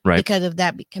songs Right. because of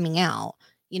that coming out.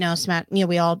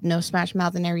 We all know Smash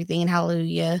Mouth and everything, and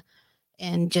Hallelujah,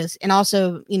 and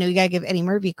also, you gotta give Eddie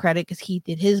Murphy credit because he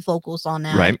did his vocals on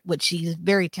that, Right. which he's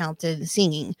very talented in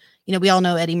singing. We all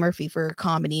know Eddie Murphy for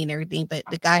comedy and everything, but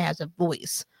the guy has a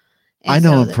voice. I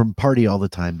know him from Party All the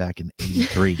Time back in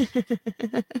 '83.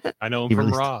 I know him He from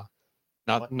released- Raw,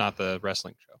 not the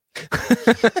wrestling show.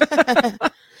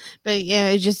 But yeah,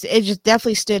 it just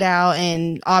definitely stood out,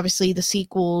 and obviously the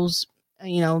sequels,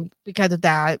 because of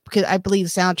that, because I believe the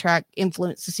soundtrack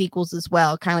influenced the sequels as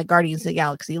well, kind of like Guardians of the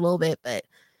Galaxy a little bit. But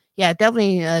yeah,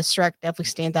 definitely Shrek definitely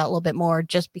stands out a little bit more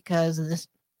just because of this,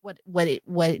 what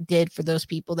it did for those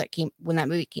people that came when that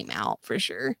movie came out, for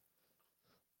sure.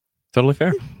 Totally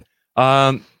fair.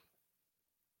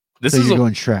 This So is you're a,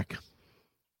 going Shrek.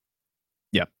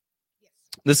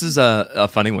 this is a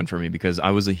funny one for me because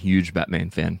I was a huge Batman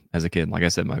fan as a kid. Like I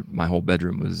said, my whole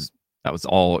bedroom was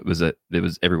all it was. It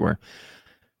was everywhere.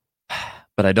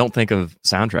 But I don't think of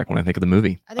soundtrack when I think of the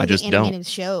movie. I think just the don't. animated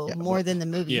show Yeah, more than the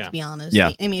movie, yeah. to be honest. Yeah.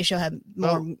 The animated show had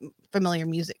more familiar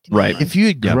music to me. Right. If you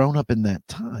had Yeah. grown up in that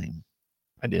time,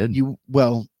 I did. you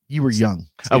were young.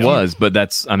 I If you- was, but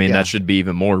that's. I mean, Yeah. that should be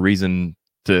even more reason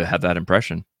to have that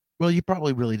impression. Well, you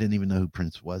probably really didn't even know who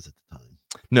Prince was at the time.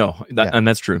 No, Yeah. and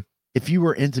that's true. If you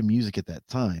were into music at that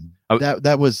time, I-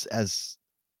 that was as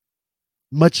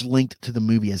much linked to the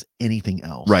movie as anything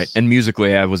else. Right. And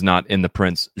musically, I was not in the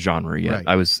Prince genre yet. Right.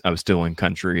 I was still in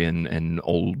country and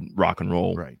old rock and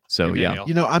roll. right. So Good yeah. deal.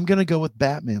 You know, I'm gonna go with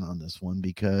Batman on this one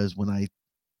because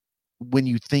when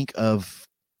you think of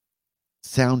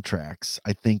soundtracks,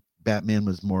 I think Batman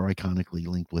was more iconically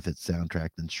linked with its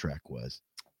soundtrack than Shrek was.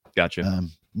 Gotcha.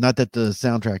 Not that the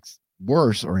soundtrack's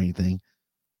worse or anything,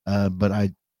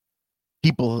 but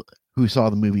people who saw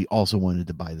the movie also wanted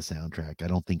to buy the soundtrack. I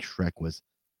don't think Shrek was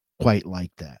quite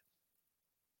like that.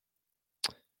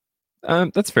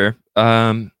 That's fair.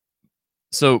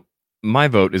 So my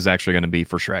vote is actually going to be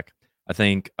for Shrek. I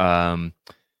think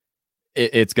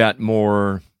it's got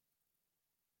more.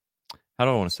 How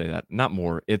do I want to say that? Not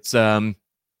more. It's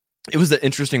it was an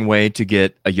interesting way to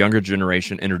get a younger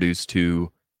generation introduced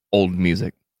to old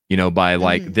music. You know, by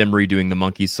like Mhm. them redoing the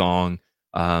Monkey song,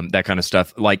 that kind of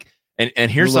stuff. Like,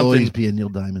 and here's Will something. always be a Neil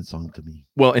Diamond song to me.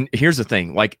 Well, and here's the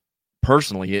thing. Like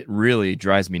personally, it really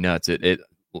drives me nuts. It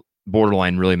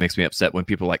borderline really makes me upset when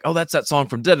people are like, "Oh, that's that song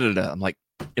from da da da." I'm like,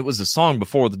 it was a song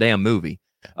before the damn movie.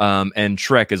 And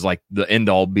Shrek is like the end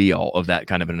all be all of that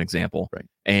kind of an example. Right.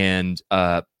 And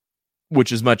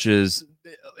which, as much as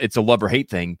it's a love or hate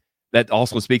thing, that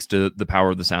also speaks to the power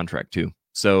of the soundtrack too.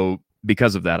 So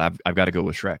because of that, I've got to go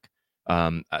with Shrek.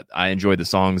 I enjoy the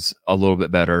songs a little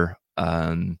bit better.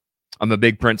 I'm a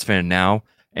big Prince fan now,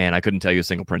 and I couldn't tell you a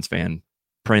single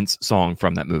Prince song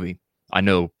from that movie. I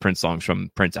know Prince songs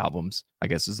from Prince albums, I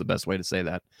guess is the best way to say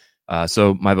that.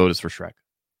 So my vote is for Shrek.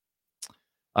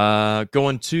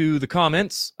 Going to the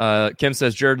comments. Kim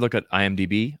says, Jared, look at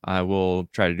IMDb. I will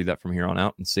try to do that from here on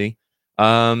out and see.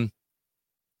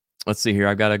 Let's see here.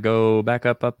 I've got to go back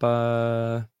up.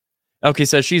 Elkie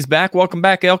says she's back. Welcome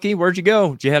back, Elkie. Where'd you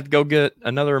go? Did you have to go get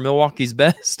another Milwaukee's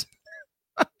Best?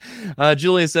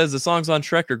 Julia says the songs on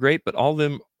Shrek are great, but all of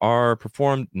them are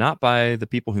performed not by the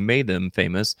people who made them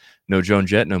famous. No Joan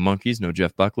Jett, no Monkees, no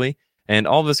Jeff Buckley. And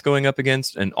all of this going up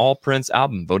against an all Prince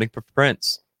album, voting for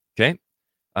Prince. Okay.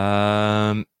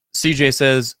 CJ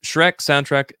says Shrek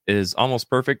soundtrack is almost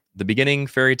perfect. The beginning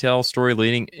fairy tale story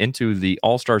leading into the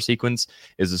all-star sequence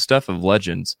is the stuff of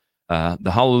legends.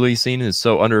 The Hallelujah scene is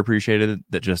so underappreciated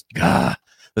that just the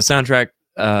soundtrack,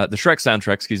 the Shrek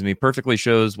soundtrack, perfectly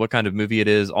shows what kind of movie it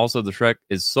is. Also, the Shrek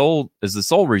is the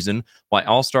sole reason why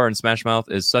All Star and Smash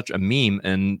Mouth is such a meme,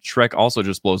 and Shrek also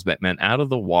just blows Batman out of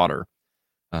the water.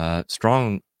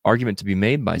 Strong argument to be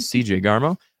made by CJ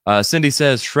Garmo. Cindy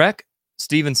says Shrek.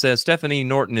 Steven says Stephanie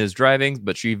Norton is driving,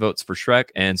 but she votes for Shrek,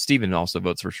 and Steven also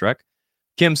votes for Shrek.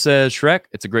 Kim says Shrek.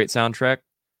 It's a great soundtrack.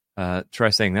 Try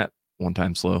saying that one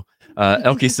time slow.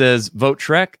 Elkie says vote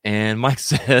Shrek, and Mike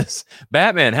says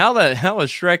Batman. How is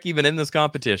Shrek even in this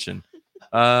competition?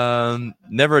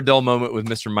 Never a dull moment with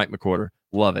Mr. Mike McWhorter.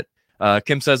 Love it.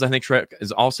 Kim says I think Shrek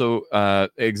is also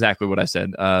exactly what I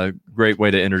said. Great way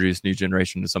to introduce new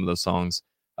generation to some of those songs.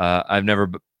 I've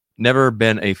never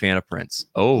been a fan of Prince.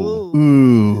 Oh,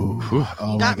 Ooh. Ooh.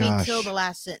 Oh my Got me gosh. till the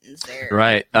last sentence there.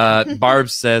 right. Barb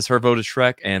says her vote is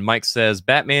Shrek, and Mike says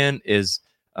Batman is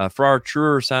for our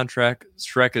truer soundtrack.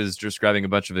 Shrek is just grabbing a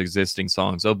bunch of existing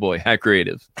songs. Oh boy, how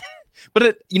creative!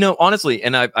 But honestly,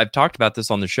 and I've talked about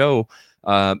this on the show,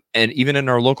 and even in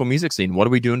our local music scene. What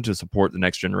are we doing to support the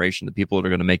next generation, the people that are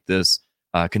going to make this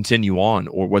continue on,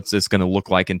 or what's this going to look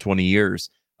like in 20 years?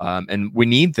 And we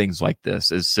need things like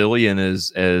this, as silly and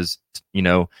as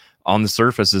on the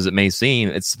surface as it may seem.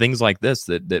 It's things like this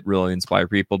that really inspire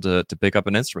people to pick up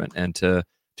an instrument and to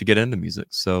get into music.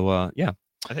 So yeah,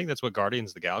 I think that's what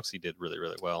Guardians of the Galaxy did really,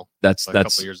 really well. that's A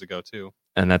couple of years ago too.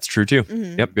 and that's true too.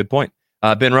 Mhm. Yep, good point.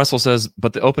 Ben Russell says,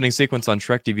 but the opening sequence on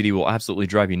Shrek DVD will absolutely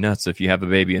drive you nuts if you have a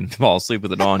baby and fall asleep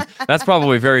with it on. That's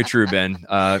probably very true, Ben.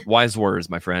 Wise words,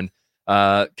 my friend.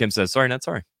 Kim says, sorry, not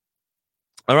sorry.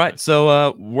 All right,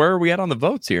 so where are we at on the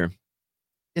votes here?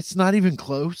 It's not even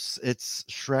close. It's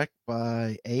Shrek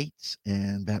by 8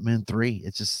 and Batman 3.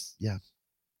 It's just, yeah.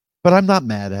 But I'm not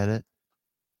mad at it.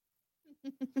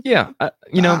 Yeah,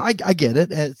 I get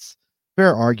it. It's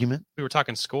fair argument. If we were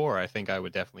talking score, I think I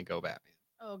would definitely go Batman.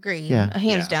 Oh, agree. Yeah.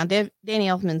 Hands Yeah. down. Danny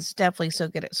Elfman's definitely so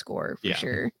good at score for Yeah.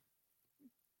 sure.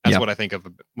 That's Yeah. what I think of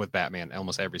with Batman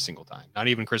almost every single time. Not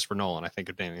even Christopher Nolan. I think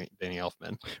of Danny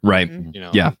Elfman. Right. Mhm. You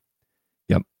know. Yeah.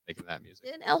 Yep. Making that music.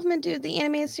 Did Elfman do the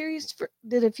animated series?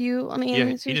 Did a few on the Yeah,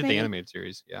 animated he series? did the maybe? animated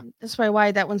series. Yeah. That's probably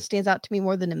why that one stands out to me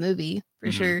more than the movie for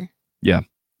Mhm. sure.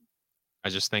 I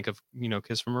just think of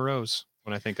Kiss from a Rose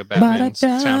when I think of Batman's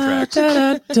soundtracks.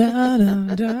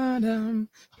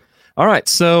 All right,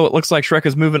 so it looks like Shrek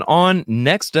is moving on.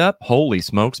 Next up, holy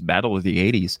smokes, Battle of the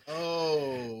 80s.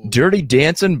 Oh. Dirty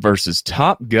Dancing versus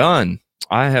Top Gun.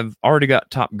 I have already got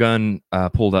Top Gun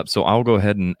pulled up, so I'll go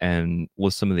ahead and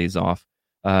list some of these off.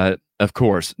 Of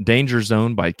course, Danger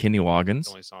Zone by Kenny The Loggins.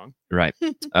 only song. Right.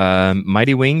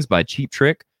 Mighty Wings by Cheap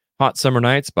Trick. Hot Summer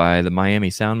Nights by the Miami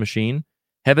Sound Machine.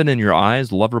 Heaven in Your Eyes,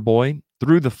 Loverboy.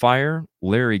 Through the Fire,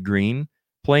 Larry Green.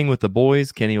 Playing with the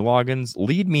Boys, Kenny Loggins.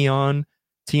 Lead Me On,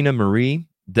 Tina Marie.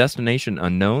 Destination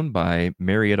Unknown by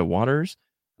Marietta Waters.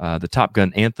 The Top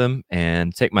Gun Anthem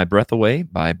and Take My Breath Away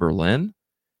by Berlin.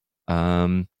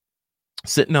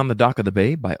 Sitting on the Dock of the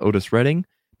Bay by Otis Redding.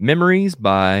 Memories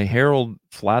by Harold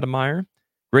Flademeyer.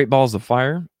 Great Balls of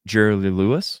Fire, Jerry Lee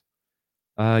Lewis.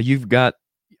 You've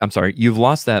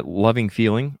Lost That Loving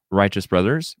Feeling, Righteous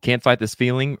Brothers. Can't Fight This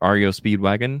Feeling, REO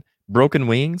Speedwagon. Broken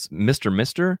Wings,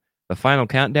 Mr. The Final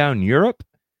Countdown, Europe.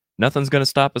 Nothing's Gonna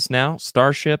Stop Us Now,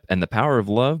 Starship, and The Power of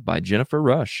Love by Jennifer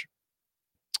Rush.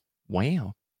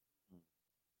 Wow.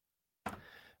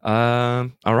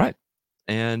 All right.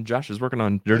 And Josh is working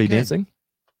on Dirty Okay. Dancing.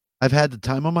 I've Had the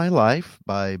Time of My Life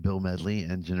by Bill Medley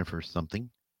and Jennifer something.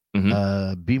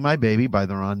 Mhm. Be My Baby by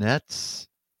the Ronettes.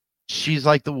 She's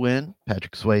Like the Wind,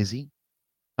 Patrick Swayze.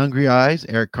 Hungry Eyes,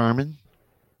 Eric Carmen.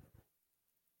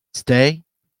 Stay,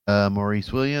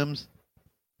 Maurice Williams.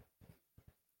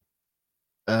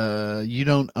 You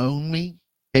Don't Own Me,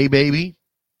 Hey Baby.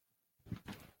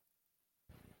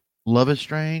 Love is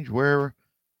Strange, Where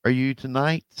Are You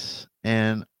Tonight?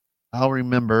 And I'll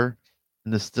Remember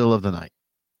in the Still of the Night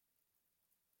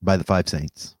by the Five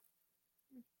Saints.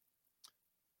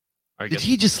 I Did guess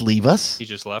he just leave us? he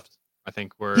just left. I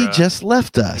think we're He just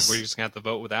left I think us. we're just gonna have to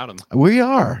vote without him. We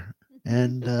are.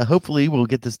 And hopefully we'll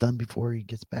get this done before he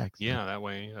gets back. So, Yeah, that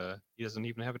way he doesn't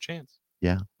even have a chance.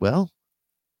 Yeah. Well,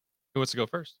 Who wants to go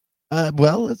first?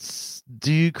 let's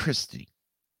do Christy.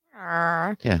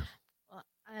 Yeah.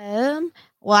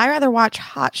 Well, I rather watch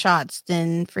Hot Shots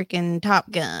than freaking Top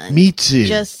Gun. Me too.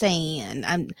 Just saying.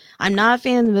 I'm not a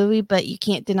fan of the movie, but you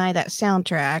can't deny that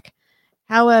soundtrack.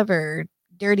 However,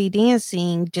 Dirty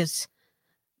Dancing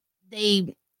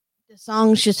the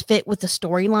songs just fit with the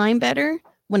storyline better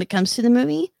when it comes to the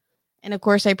movie. And of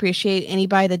course, I appreciate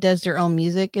anybody that does their own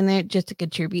music in there just to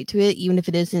contribute to it, even if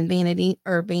it is in Vanity,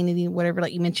 whatever,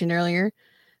 like you mentioned earlier.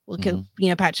 Well, Patrick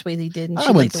Swayze did. And I She'd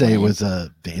wouldn't Like the say it Wind. was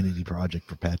a vanity project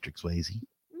for Patrick Swayze. You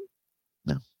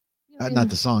know, Not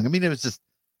the song. I mean, it was just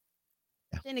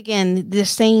Then again, the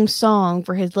same song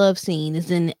for his love scene is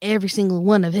in every single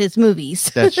one of his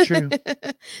movies. That's true.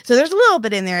 So there's a little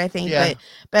bit in there, I think. Yeah.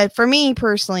 But for me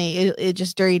personally, it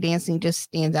just Dirty Dancing just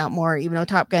stands out more, even though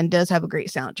Top Gun does have a great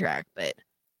soundtrack. But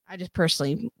I just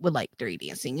personally would like Dirty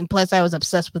Dancing. And plus, I was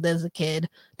obsessed with it as a kid.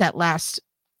 That last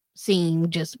scene,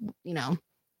 just,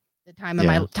 the time of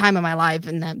my life,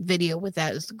 and that video with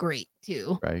that is great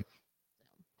too. right.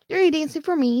 Dirty Dancing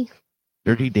for me.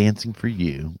 Dirty Dancing for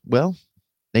you. Well,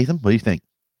 Nathan, what do you think?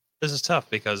 This is tough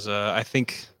because I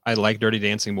think I like Dirty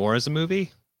Dancing more as a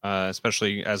movie,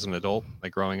 especially as an adult,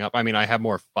 like growing up. I mean, I have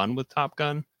more fun with Top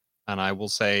Gun, and I will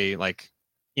say,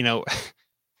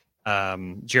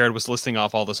 Jared was listing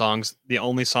off all the songs. The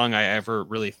only song I ever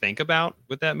really think about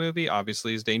with that movie,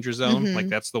 obviously, is Danger Zone. Mhm. Like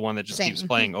that's the one that just keeps Same.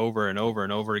 playing over and over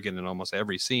and over again in almost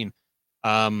every scene.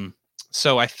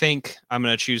 So I think I'm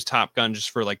gonna choose Top Gun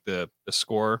just for like the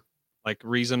score, like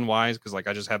reason wise, because like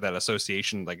I just have that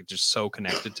association, like it's just so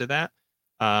connected to that.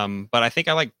 But I think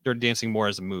I like Dirty Dancing more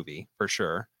as a movie for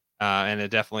sure. And it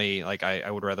definitely like I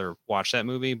would rather watch that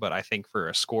movie, but I think for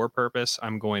a score purpose,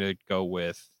 I'm going to go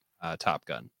with Top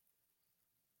Gun.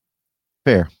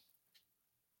 Fair.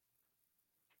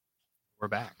 We're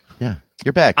back. Yeah.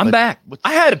 You're back. I'm but back. what's-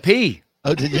 I had to pee.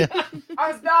 Oh, did you?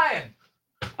 I was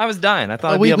dying. I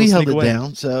thought Oh, I'd be able we to held sneak it away.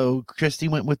 down. So Christy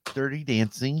went with Dirty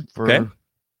Dancing for. Okay.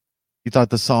 You thought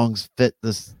the songs fit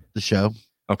the show.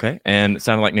 Okay, and it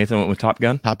sounded like Nathan went with Top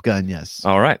Gun. Top Gun, yes.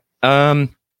 All right.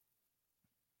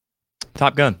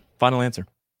 Top Gun. Final answer.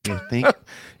 You think?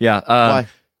 Yeah.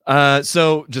 Why?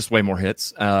 So just way more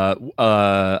hits.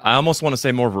 I almost want to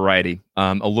say more variety.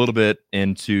 A little bit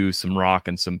into some rock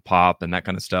and some pop and that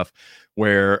kind of stuff.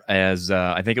 Whereas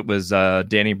I think it was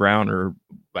Danny Brown, or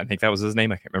I think that was his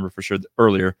name. I can't remember for sure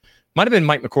earlier. might have been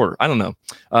Mike McCorder. I don't know.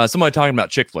 Somebody talking about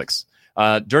chick flicks.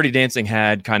 Dirty Dancing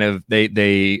had kind of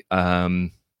they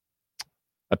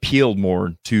appealed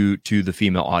more to the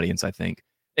female audience, I think,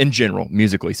 in general,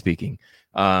 musically speaking.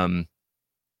 And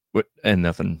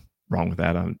nothing wrong with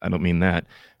that. I don't mean that.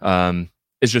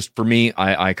 It's just for me,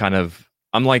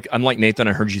 I'm like Nathan.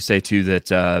 I heard you say too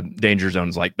that Danger Zone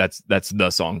is like that's the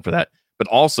song for that, but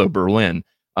also Berlin.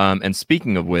 And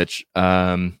speaking of which,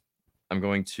 I'm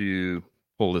going to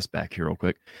pull this back here real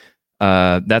quick.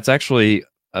 That's actually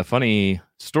a funny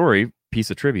story, piece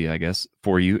of trivia, I guess,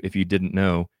 for you if you didn't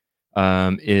know.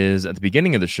 Is at the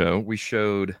beginning of the show we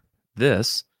showed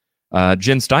this.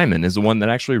 Jen Steinman is the one that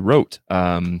actually wrote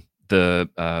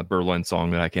the Berlin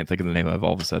song that I can't think of the name of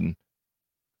all of a sudden.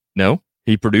 No,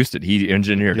 he produced it. He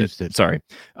engineered it. Sorry.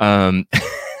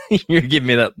 You're giving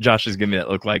me that. Josh is giving me that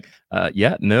look like,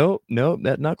 yeah, no,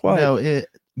 that not quite. No,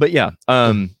 but yeah.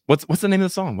 What's the name of the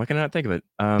song? Why can I not think of it?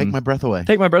 Take My Breath Away.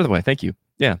 Take My Breath Away. Thank you.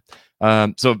 Yeah.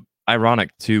 So ironic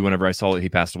too, whenever I saw that he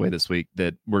passed away this week,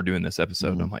 that we're doing this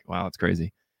episode. Mm-hmm. I'm like, wow, that's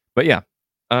crazy. But yeah.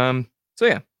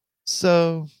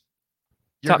 So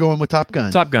you're going with Top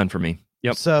Gun. Top Gun for me.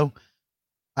 Yep. So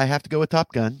I have to go with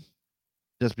Top Gun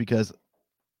just because,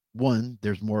 one,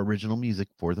 there's more original music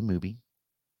for the movie.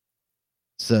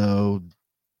 So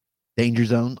Danger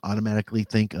Zone, automatically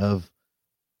think of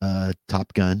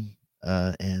Top Gun.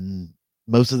 And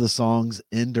most of the songs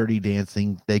in Dirty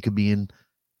Dancing, they could be in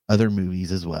other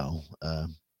movies as well.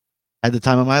 At the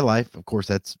time of my life, of course,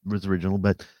 was original,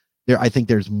 but I think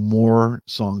there's more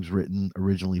songs written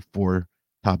originally for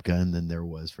Top Gun than there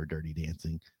was for Dirty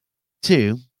Dancing.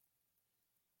 2,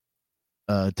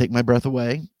 Take My Breath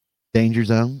Away, Danger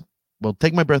Zone. Well,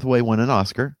 Take My Breath Away won an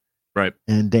Oscar. Right.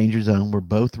 And Danger Zone were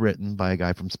both written by a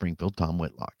guy from Springfield, Tom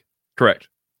Whitlock. Correct.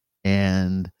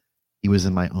 And he was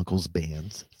in my uncle's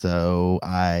bands. So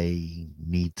I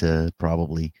need to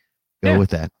probably go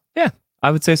with that. Yeah,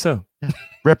 I would say so. Yeah.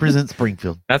 Represent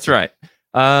Springfield. That's right.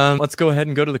 Let's go ahead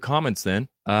and go to the comments then.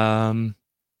 Wow,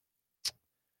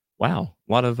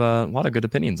 a lot of good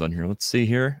opinions on here. Let's see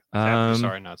here.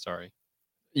 Sorry, not sorry.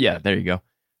 Yeah, there you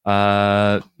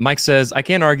go. Mike says, I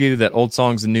can't argue that old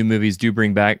songs and new movies do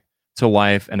bring back to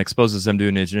life and exposes them to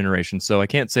a new generation, so I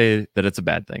can't say that it's a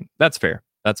bad thing. That's fair.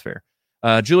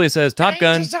 Julia says, Top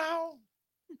Gun.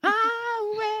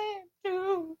 I went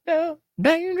to the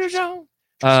danger zone.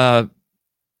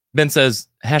 Ben says,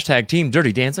 hashtag Team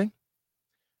Dirty Dancing.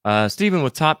 Stephen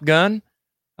with Top Gun.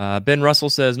 Ben Russell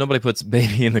says, nobody puts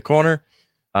baby in the corner.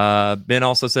 Ben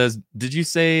also says, did you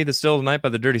say The Still of the Night by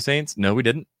the Dirty Saints? No, we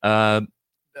didn't.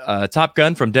 Top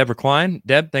Gun from Deborah Klein.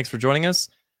 Deb, thanks for joining us.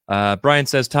 Brian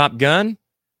says Top Gun.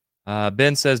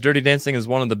 Ben says Dirty Dancing is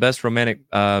one of the best romantic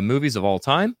movies of all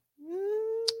time.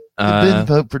 Did Ben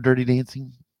vote for Dirty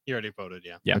Dancing? You already voted,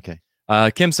 yeah. Yeah. Okay.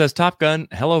 Kim says Top Gun.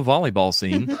 Hello, volleyball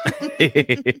scene.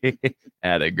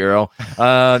 Atta girl.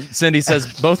 Cindy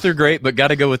says both are great, but got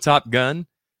to go with Top Gun.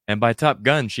 And by Top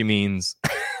Gun, she means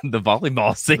the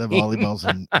volleyball scene. The volleyball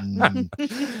scene.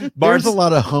 There's a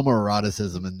lot of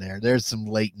homoeroticism in there. There's some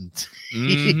latent.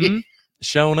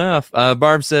 Show enough.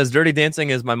 Barb says Dirty Dancing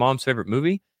is my mom's favorite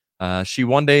movie. She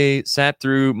one day sat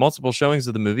through multiple showings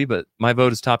of the movie, but my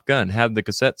vote is Top Gun. Had the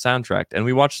cassette soundtrack, and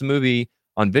we watched the movie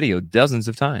on video dozens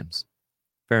of times.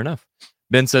 Fair enough.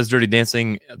 Ben says Dirty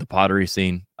Dancing, the pottery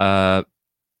scene. Wrong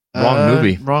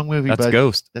movie. Wrong movie. That's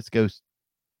Ghost. That's Ghost.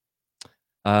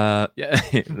 Yeah,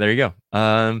 there you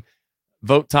go.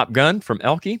 Vote Top Gun from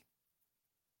Elkie.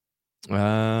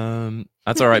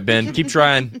 That's all right, Ben. Keep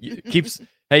trying.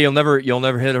 Hey, you'll never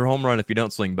hit a home run if you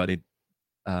don't swing, buddy.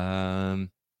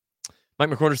 Mike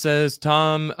McCorder says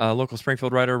Tom, local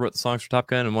Springfield writer, wrote the songs for Top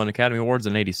Gun and won Academy Awards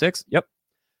in '86. Yep.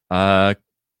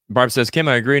 Barb says, Kim,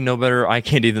 I agree. No better eye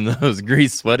candy than those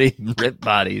grease, sweaty, ripped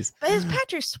bodies. But it's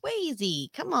Patrick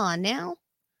Swayze. Come on now.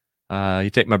 You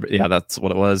take my, yeah, that's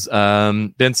what it was.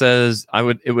 Ben says,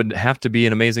 it would have to be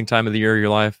an amazing time of the year of your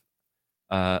life.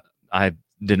 I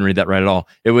didn't read that right at all.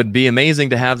 It would be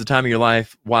amazing to have the time of your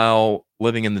life while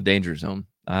living in the danger zone.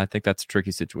 I think that's a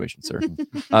tricky situation, sir.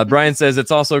 Brian says, it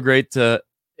is so great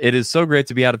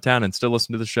to be out of town and still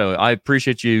listen to the show. I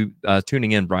appreciate you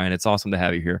tuning in, Brian. It's awesome to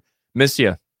have you here. Miss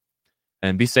you.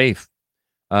 And be safe.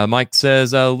 Mike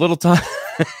says, Little Top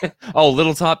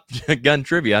Gun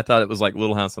trivia. I thought it was like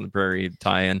Little House on the Prairie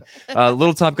tie-in.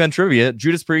 Little Top Gun trivia.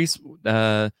 Judas Priest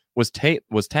was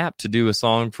tapped to do a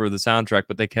song for the soundtrack,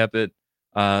 but they kept it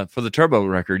for the Turbo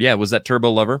record. Yeah, was that Turbo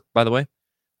Lover, by the way?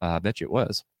 I bet you it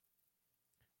was.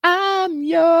 I'm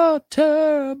your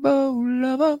Turbo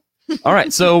Lover. All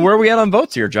right, so where are we at on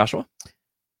votes here, Joshua?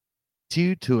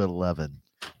 2-11.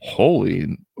 Holy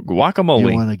You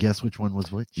guacamole. want to guess which one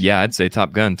was which? Yeah, I'd say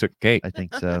Top Gun took cake. I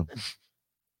think so.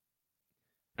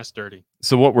 That's dirty.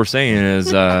 So what we're saying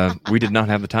is we did not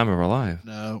have the time of our life.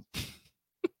 No.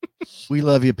 We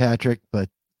love you, Patrick, but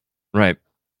Right.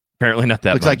 Apparently not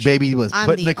that looks much. like baby was I'm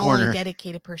put in the the corner. only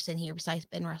dedicated person here besides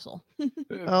Ben Russell.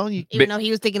 Oh, you Even though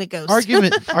he was thinking of ghosts.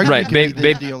 argument. Right. could be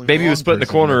Baby, the only baby was wrong put in the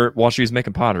person here. corner while she was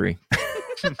making pottery.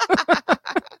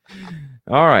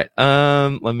 All right.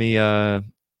 Let me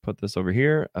put this over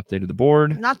here. Updated the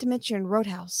board. Not to mention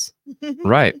Roadhouse.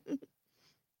 Right.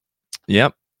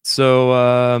 Yep.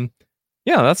 So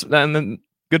yeah, that's and then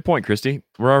good point, Christy.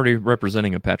 We're already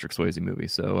representing a Patrick Swayze movie.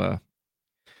 So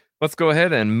let's go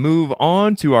ahead and move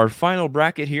on to our final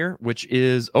bracket here, which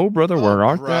is Oh Brother, Where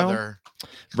Art Thou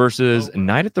versus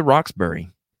Night at the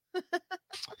Roxbury.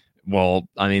 Well,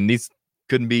 I mean, these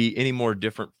couldn't be any more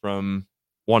different from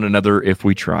one another if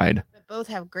we tried. But both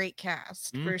have great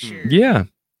cast for Mhm. sure. Yeah.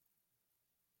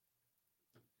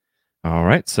 All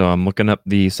right, so I'm looking up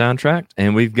the soundtrack,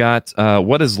 and we've got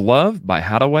What Is Love by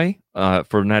Hadaway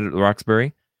for Night at the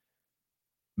Roxbury,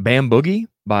 Bam Boogie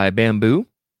by Bamboo,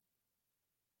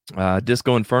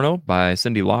 Disco Inferno by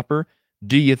Cyndi Lauper,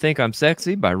 Do You Think I'm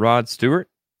Sexy by Rod Stewart,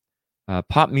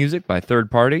 Pop Music by Third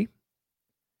Party,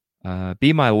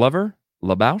 Be My Lover,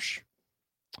 La Bausch,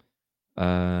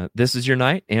 This Is Your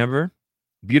Night, Amber,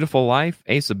 Beautiful Life,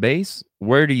 Ace of Base,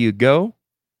 Where Do You Go,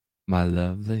 My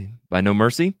Lovely by No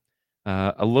Mercy,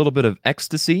 a little bit of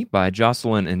Ecstasy by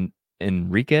Jocelyn and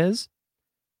Enriquez.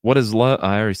 What Is Love?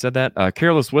 I already said that.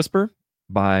 Careless Whisper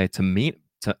by Tamia.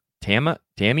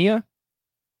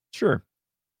 Sure,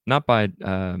 not by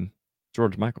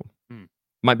George Michael.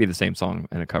 Might be the same song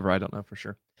and a cover. I don't know for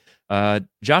sure.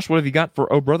 Josh, what have you got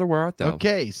for Oh Brother, Where Art Thou?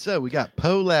 Okay, so we got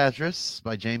Poe Lazarus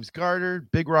by James Garter,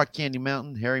 Big Rock Candy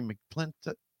Mountain, Harry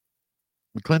McClintock.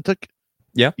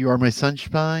 Yeah. You Are My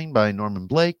Sunshine by Norman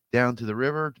Blake, Down to the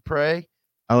River to Pray,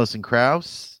 Alison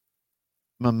Krauss,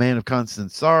 I'm a Man of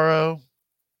Constant Sorrow,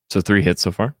 So 3 hits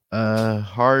so far.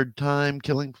 Hard Time,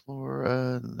 Killing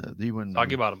Floor,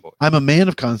 Doggy Bottom Boy. I'm a Man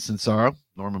of Constant Sorrow,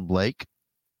 Norman Blake,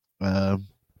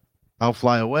 I'll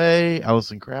Fly Away,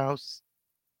 Alison Krauss,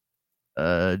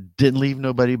 Didn't Leave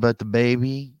Nobody But the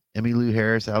Baby, Emmylou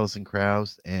Harris, Alison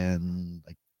Krauss, and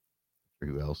like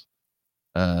who else?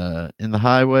 In the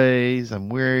Highways, I'm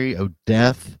Weary, Oh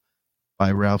Death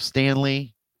by Ralph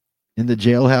Stanley, In the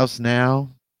Jailhouse Now,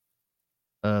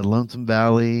 Lonesome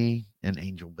Valley, and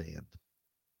Angel Band.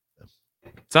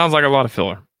 Sounds like a lot of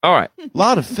filler. All right. A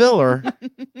lot of filler.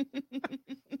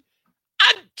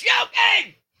 I'm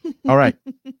joking. All right.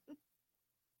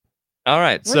 All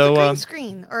right. What's So the green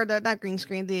screen? Or the not green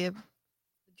screen, the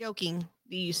joking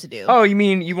you used to do. oh, you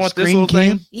mean you want this Screen little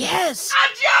thing? cam? Yes. I'm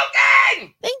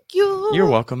joking. Thank you. You're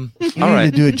welcome. You All need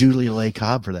right. to do a Julia Lay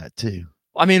Cobb for that too.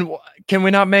 I mean, can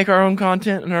we not make our own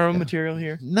content and our own material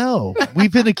here? No,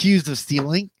 we've been accused of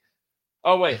stealing.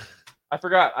 Oh wait, I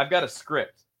forgot. I've got a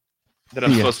script that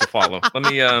I'm Yeah. supposed to follow. Let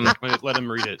me Let him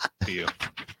read it to you.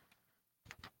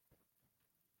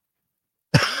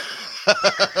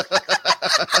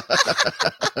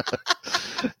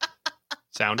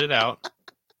 Sound it out.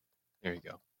 There you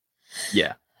go.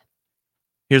 Yeah.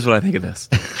 Here's what I think of this.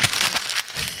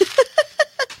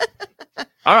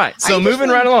 All right, so you moving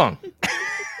just right along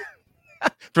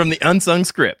from the unsung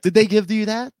script. Did they give you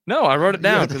that? No, I wrote it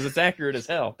down Yeah. because it's accurate as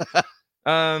hell.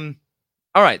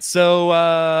 All right, so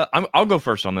I'll go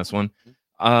first on this one.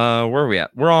 Where are we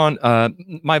at? We're on.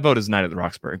 My vote is Night at the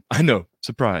Roxbury. I know,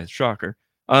 surprise, shocker.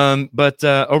 But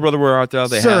Oh Brother, Where Art Thou?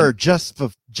 They Sir, had,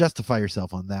 justify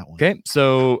yourself on that one. okay.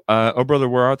 So Oh Brother,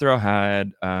 Where Art Thou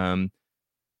had Man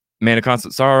of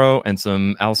Constant Sorrow and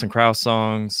some Alison Krauss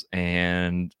songs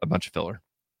and a bunch of filler.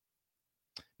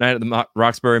 Night at the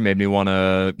Roxbury made me want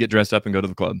to get dressed up and go to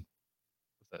the club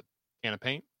Can of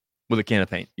paint. with a can of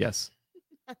paint. Yes.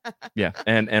 Yeah,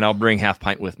 and I'll bring half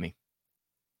pint with me.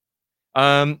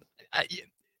 Again,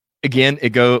 it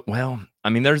go well. I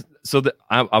mean, there's so that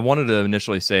I wanted to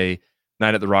initially say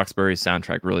Night at the Roxbury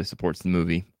soundtrack really supports the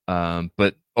movie.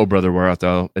 But Oh Brother, Where Art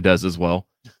Thou? It does as well.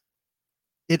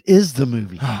 It is the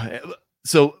movie.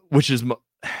 So, which is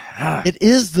It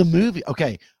is the movie.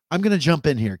 Okay, I'm gonna jump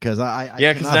in here because I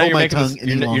yeah, because cannot now hold you're my making tongue this,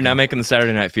 any you're longer. now making the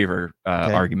Saturday Night Fever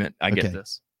Okay. argument. I get Okay.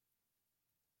 this.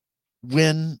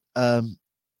 When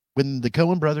the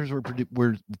Coen brothers were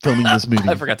filming this movie,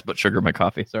 I forgot to put sugar in my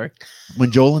coffee. Sorry.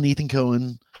 when Joel and Ethan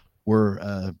Coen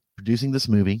were producing this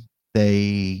movie,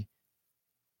 they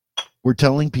were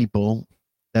telling people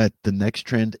that the next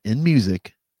trend in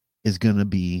music is going to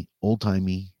be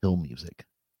old-timey hill music.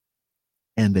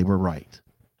 And they were right.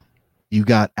 You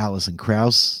got Alison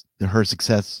Krauss, her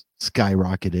successful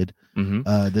skyrocketed.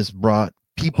 Mm-hmm. This brought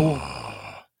people.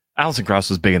 Alison Krauss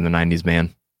was big in the 90s,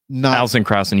 man. Not Alison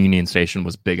Krauss and Union Station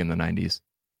was big in the 90s.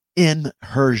 in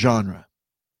her genre.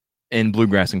 In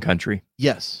bluegrass and country.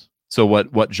 Yes. So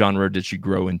what genre did she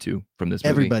grow into from this movie?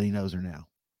 Everybody knows her now.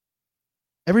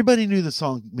 Everybody knew the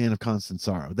song Man of Constant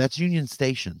Sorrow. That's Union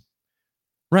Station.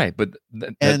 Right, but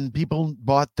And people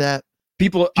bought that.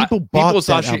 people bought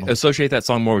that album. associate that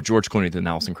song more with George Clooney than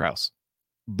Alison Krauss.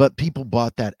 But people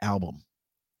bought that album.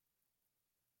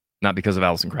 Not because of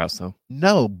Alison Krauss, though.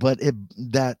 No, but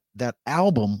that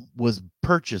album was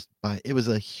purchased by. It was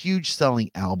a huge selling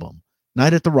album.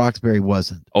 Night at the Roxbury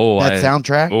wasn't. Oh, That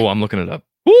soundtrack. Oh, I'm looking it up.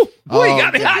 Woo! Boy, you Oh,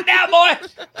 got me yeah. hot now, boy.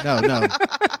 No.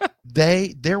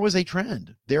 There was a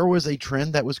trend. There was a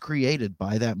trend that was created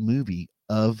by that movie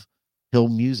of hill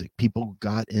music. People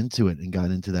got into it and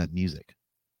got into that music.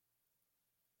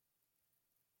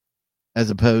 As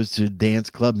opposed to dance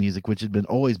club music, which had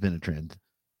always been a trend.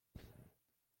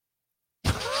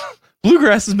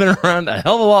 Bluegrass has been around a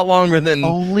hell of a lot longer than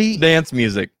Only dance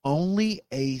music. only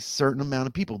a certain amount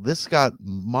of people. This got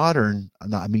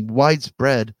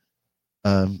widespread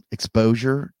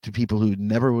exposure to people who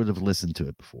never would have listened to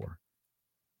it before.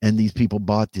 And these people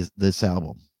bought this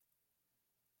album.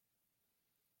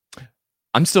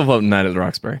 I'm still voting Night at the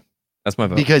Roxbury. That's my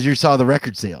vote. Because you saw the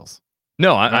record sales.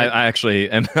 No, Right? I actually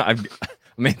am. I'm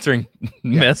answering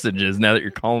messages now that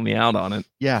you're calling me out on it.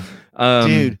 Yeah.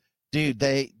 Um, Dude,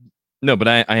 they No, but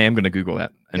I am going to Google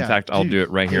that. In Yeah, fact, I'll dude, do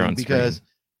it right here on because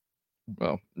screen.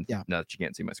 Well, yeah. now that you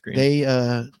can't see my screen. they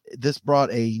this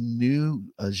brought a new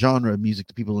genre of music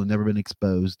to people who had never been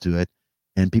exposed to it,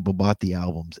 and people bought the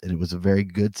albums, and it was a very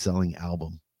good selling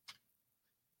album.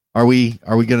 Are we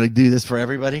going to do this for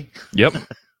everybody? Yep. I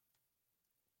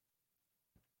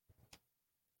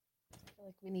feel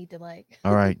like we need to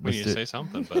All right. We let's need do to it. say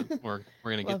something, but we're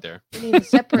gonna Well, get there. we need to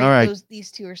separate All right.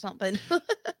 these two or something.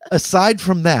 Aside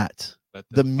from that, But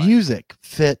the that's fine. music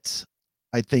fits,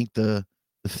 I think, the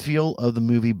feel of the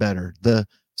movie better. The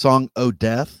song "Oh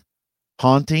Death,"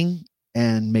 haunting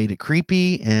and made it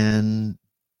creepy. And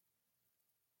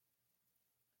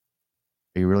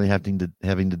are you really having to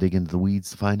dig into the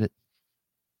weeds to find it?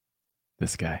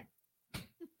 This guy.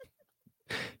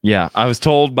 Yeah, I was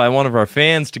told by one of our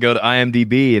fans to go to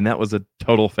IMDb, and that was a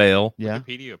total fail. Yeah,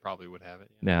 Wikipedia probably would have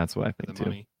it. Yeah, that's what I for think the too.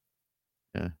 money.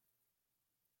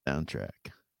 soundtrack.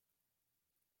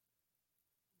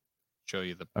 Show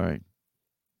you the All right.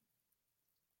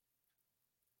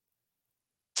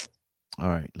 All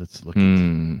right, let's look.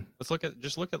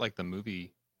 let's look at like the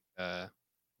movie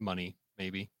money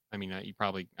maybe. I mean you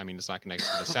probably it's not connected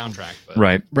to the soundtrack, but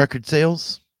Right. Record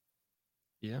sales.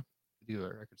 do a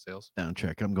record sales.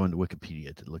 Soundtrack. I'm going to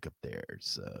Wikipedia to look up there.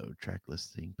 So track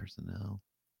listing, personnel,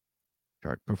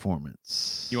 chart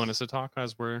performance. You want us to talk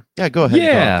as we're Yeah, go ahead.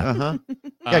 Yeah. Uh-huh.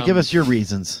 Yeah, give us your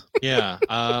reasons. Yeah.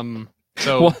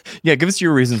 So Well, yeah, give us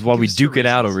your reasons while Give we us your duke it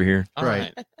out reasons. over here. all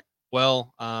right. right.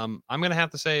 Well, I'm gonna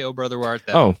have to say, "Oh Brother, Where Art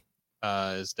Thou?"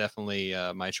 Oh, Is definitely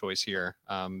my choice here,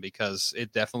 because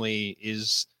it definitely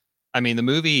is. I mean, the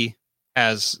movie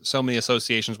has so many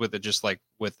associations with it, just like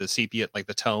with the sepia, like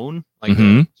the tone, like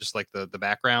Mhm. just like the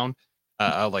background,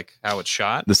 like how it's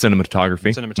shot, the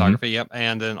cinematography. cinematography. Yep,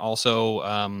 and then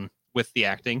also with the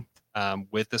acting,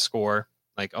 with the score,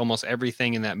 like almost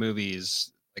everything in that movie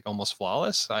is like almost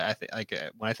flawless. I think like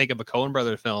when I think of a Coen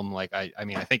Brother film, like I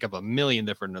think of a million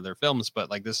different other films, but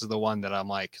like this is the one that I'm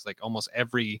like almost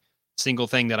every single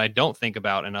thing that I don't think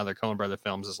about in other Coen Brother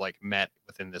films is like met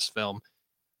within this film.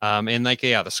 And like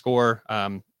the score,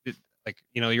 like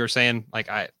you were saying, like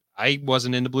I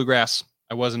wasn't into bluegrass,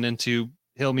 I wasn't into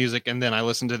hill music, and then I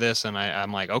listened to this and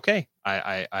I'm like, okay,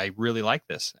 I really like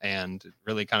this, and it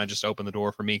really kind of just opened the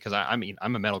door for me because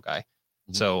I'm a metal guy.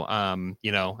 So,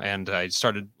 and I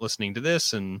started listening to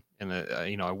this and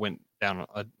I went down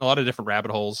a lot of different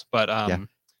rabbit holes, but,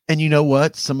 And you know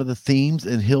what? Some of the themes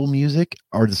in hill music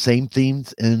are the same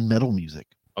themes in metal music,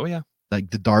 oh yeah. like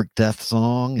the Dark Death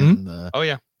song and the Oh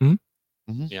yeah. Mhm.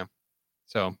 Yeah.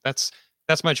 So that's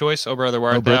my choice. Oh Brother,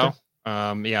 Where Oh, Art Thou?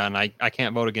 Brother? Yeah. And I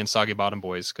can't vote against Soggy Bottom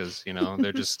Boys cause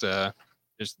they're just,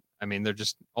 they're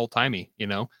just old timey,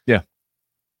 Yeah.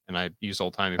 And I use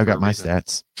old timey. I got my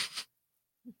stats.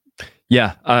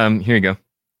 Yeah. Here you go.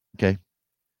 Okay.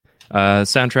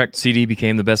 Soundtrack CD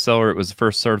became the bestseller. It was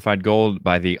first certified gold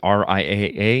by the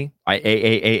RIAA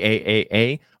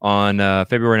on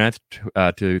February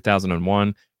 9th,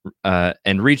 2001,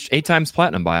 and reached 8 times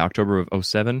platinum by October of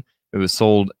 2007. It was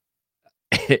sold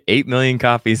 8 million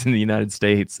copies in the United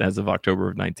States as of October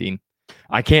of 19.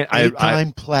 I can't.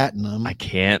 Eight-time platinum. I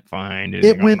can't find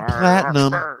It went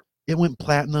platinum. It went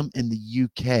platinum in the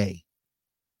UK.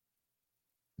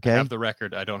 I Okay. have the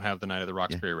record. I don't have the Night of the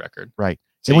Roxbury record. Right.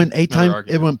 See, It went another argument.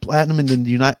 it went platinum in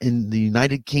the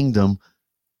United Kingdom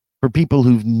for people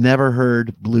who've never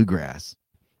heard bluegrass.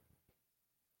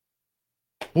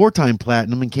 4-time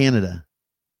platinum in Canada.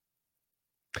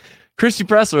 Christy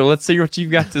Pressler, let's see what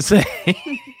you've got to say.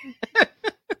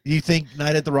 You think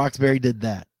Night at the Roxbury did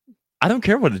that? I don't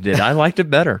care what it did. I liked it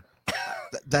better.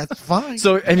 That's fine.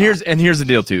 So, and here's the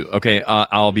deal too. Okay,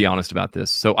 I'll be honest about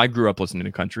this. So I grew up listening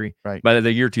to country. Right. By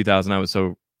the year 2000, I was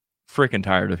so freaking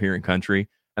tired of hearing country,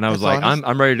 and I was That's like, honest.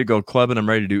 I'm ready to go clubbing. I'm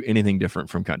ready to do anything different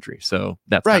from country. So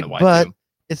that's Right, kind of why. but too.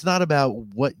 it's not about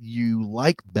what you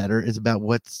like better. It's about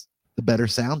what's the better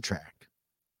soundtrack.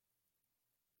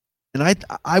 And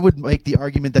I would make the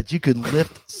argument that you could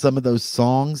lift some of those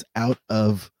songs out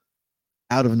of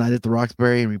Night at the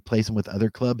Roxbury and replace them with other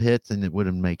club hits, and it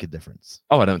wouldn't make a difference.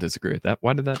 Oh, I don't disagree with that.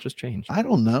 Why did that just change? I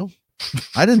don't know.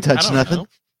 I didn't I touch don't nothing,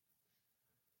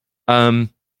 know.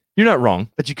 You're not wrong.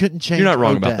 but you couldn't change. You're not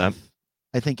wrong Oh about Death.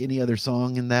 that. I think any other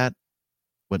song in that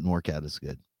wouldn't work out as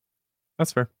good.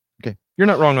 That's fair. Okay. You're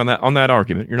not wrong on that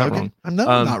argument. You're not Okay. wrong. I'm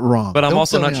not wrong. But I'm Don't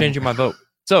also tell not me I'm changing my wrong. vote.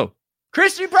 So,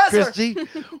 Christy Pressler. Christy,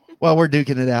 well, we're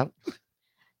duking it out.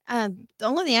 The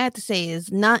only thing I have to say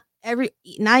is not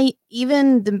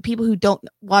even the people who don't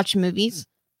watch movies,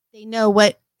 they know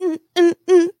what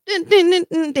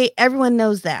everyone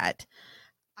knows that.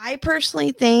 I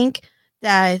personally think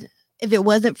that if it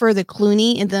wasn't for the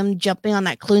Clooney and them jumping on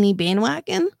that Clooney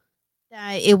bandwagon,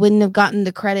 that it wouldn't have gotten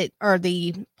the credit or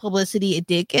the publicity it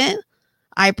did get.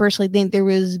 I personally think there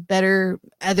was better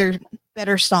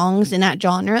songs in that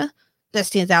genre that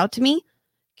stands out to me.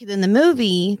 Because in the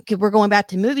movie, because we're going back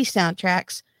to movie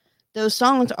soundtracks, those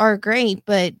songs are great,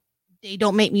 but they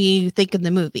don't make me think of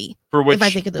the movie. For which, If I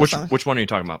think of those songs. which one are you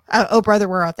talking about? Oh, Brother,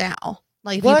 Where Art Thou?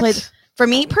 Like if you What? play, for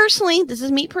me personally, this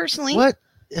is me personally. What?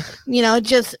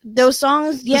 Just those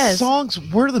songs, yes. The songs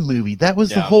were the movie. That was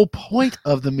the Yeah. whole point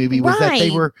of the movie was that they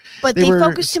Right. were But they they were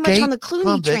focused too much on the escaped Clooney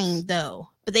convicts. train, though.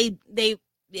 But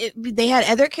they had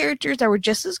other characters that were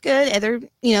just as good, other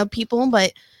people.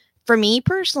 But for me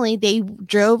personally, they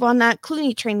drove on that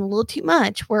Clooney train a little too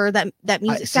much, where that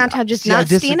music soundtrack just I not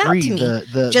stand out disagree. to me.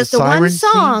 The Just the one siren scene-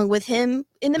 song with him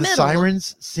in the the middle.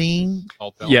 sirens scene.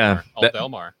 Alt Delmar. Yeah, Alt that-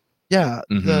 Delmar. Yeah,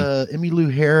 Mhm. the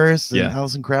Emmylou Harris and Yeah.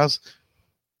 Alison Krauss.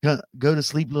 Go to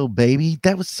sleep, little baby.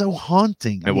 That was so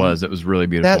haunting. It was really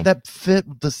beautiful. that fit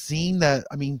the scene. That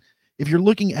I mean, if you're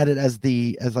looking at it as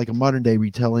like a modern day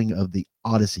retelling of the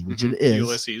Odyssey, which it is,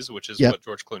 Ulysses, which is Yep. what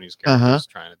George Clooney's character Uh-huh. is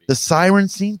trying to be. the siren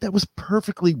scene that was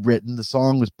perfectly written. The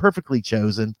song was perfectly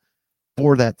chosen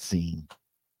for that scene,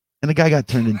 and the guy got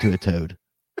turned into a toad.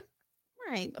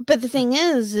 Right. But the thing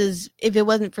is if it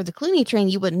wasn't for the Clooney train,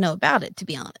 you wouldn't know about it, to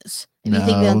be honest. If you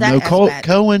think No, of that no, aspect.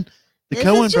 Cohen, the This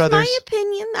Cohen is just brothers. my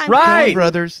opinion. Right. Coen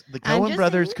brothers, the I'm Coen just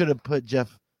brothers saying. could have put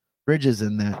Jeff Bridges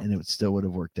in that, and it still would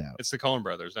have worked out. It's the Coen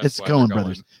brothers. That's It's why Coen they're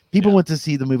brothers. going. People yeah. went to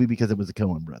see the movie because it was the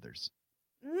Coen brothers.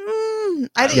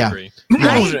 I think Yeah. agree.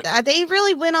 they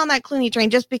really went on that Clooney train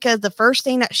just because the first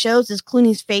thing that shows is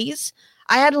Clooney's face.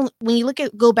 When you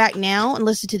go back now and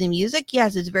listen to the music,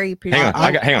 yes, it's very pretty. Hang on,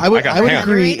 I would hang on. agree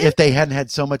Underrated? if they hadn't had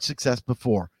so much success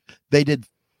before. They did.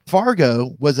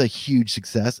 Fargo was a huge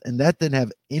success, and that didn't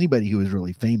have anybody who was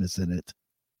really famous in it.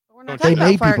 We're not They talking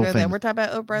made about people Fargo, though. famous. We're talking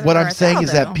about Oh Brother. What Where I'm Art saying Thou,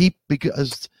 is that though.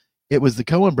 because it was the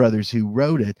Coen brothers who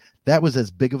wrote it, that was as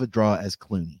big of a draw as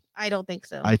Clooney. I don't think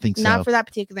so. I think so. Not for that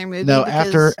particular movie. No,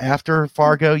 because- after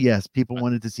Fargo, yes, people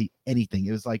wanted to see anything.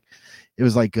 It was like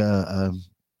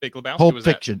Big Lebowski Pulp was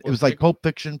that- Fiction. It was like Pulp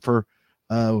Fiction for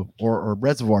or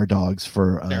Reservoir Dogs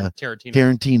for Tarantino.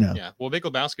 Tarantino. Yeah. Well, Big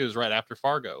Lebowski was right after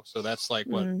Fargo, so that's like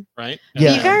what, Mm. right?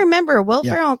 Yeah. You gotta remember, Will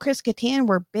Yeah. Ferrell and Chris Kattan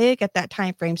were big at that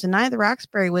time frame. So Night of the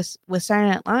Roxbury was Saturday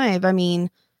Night Live. I mean,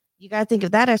 you gotta think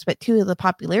of that aspect too, of the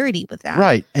popularity with that.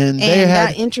 Right. And And they that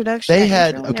had introduction. they that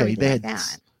had intro and okay, they everything had like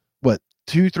that.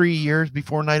 2-3 years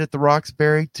before Night at the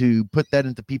Roxbury to put that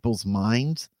into people's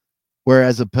minds,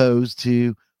 whereas opposed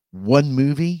to one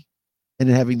movie and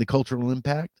it having the cultural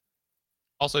impact.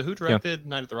 Also, who directed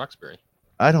Night at the Roxbury?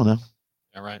 I don't know.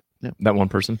 All right. That one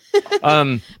person.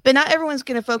 Um, But not everyone's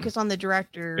gonna focus on the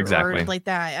director Exactly. or like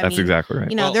that. I that's mean, exactly right.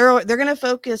 you know, Well- they're gonna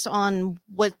focus on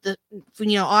what the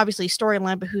obviously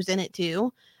storyline, but who's in it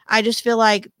too. I just feel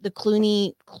like the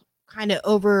Clooney kind of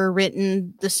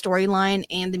overwritten the storyline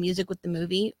and the music with the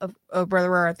movie of Brother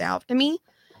Where Art Thou to me.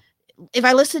 If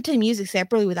I listen to music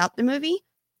separately without the movie,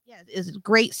 yeah, it's a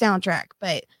great soundtrack.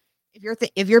 But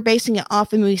if you're basing it off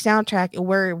the movie soundtrack and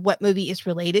what movie it's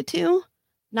related to,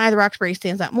 Night of the Roxbury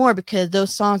stands out more because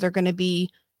those songs are going to be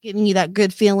giving you that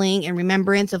good feeling and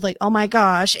remembrance of like, oh my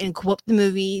gosh, and quote the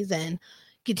movies and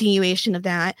continuation of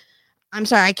that. I'm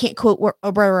sorry, I can't quote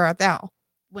 "Oh Brother Art Thou"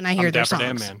 when I hear I'm their Dapper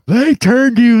Dan songs. Man. They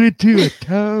turned you into a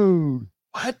toad.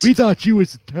 What? We thought you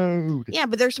was a toad. Yeah,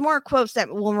 but there's more quotes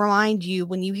that will remind you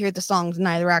when you hear the songs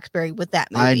 "Night of the Roxbury" with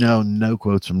that movie. I know no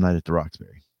quotes from Night at the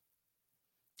Roxbury.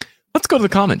 Let's go to the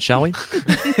comments, shall we?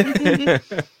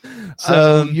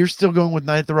 So you're still going with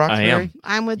Night at the Roxbury? I am.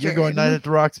 I'm with You're Jared. going Night at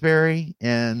the Roxbury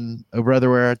and Oh Brother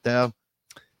Where Art Thou?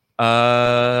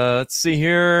 Let's see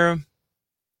here.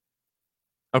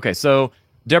 Okay, so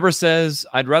Deborah says,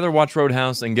 I'd rather watch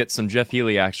Roadhouse and get some Jeff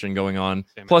Healey action going on.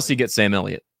 Sam Plus, you Elliott. get Sam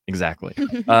Elliott. Exactly.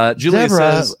 Julia Deborah,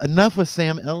 says, enough with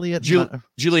Sam Elliott.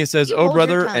 Julia says, You Oh hold your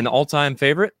Brother, tongue. an all-time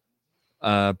favorite.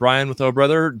 Brian with Oh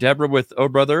Brother. Deborah with Oh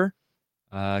Brother.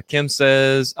 Kim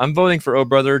says, I'm voting for Oh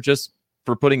Brother just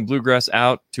for putting bluegrass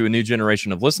out to a new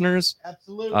generation of listeners.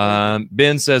 Absolutely.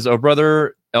 Ben says, Oh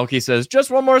Brother. Elkie says, just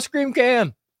one more scream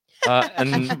can.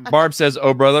 And Barb says,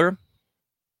 Oh Brother.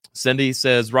 Cindy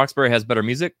says, Roxbury has better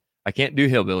music. I can't do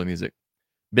hillbilly music.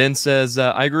 Ben says,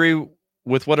 I agree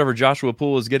with whatever Joshua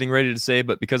Poole is getting ready to say,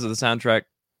 but because of the soundtrack,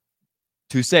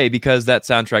 because that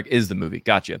soundtrack is the movie.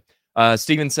 Gotcha.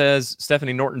 Steven says,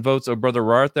 Stephanie Norton votes, Oh Brother,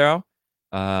 Where Art Thou?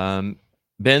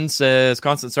 Ben says,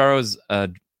 Constant Sorrow is a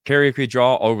karaoke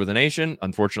draw all over the nation.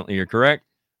 Unfortunately, you're correct.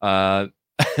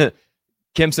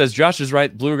 Kim says, Josh is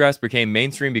right. Bluegrass became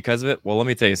mainstream because of it. Well, let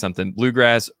me tell you something.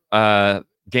 Bluegrass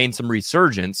gained some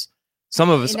resurgence. Some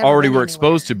of us never already went were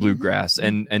exposed to anywhere. bluegrass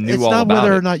and knew It's all not about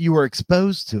whether it. or not you were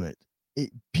exposed to it.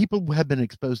 People have been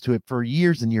exposed to it for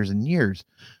years and years and years.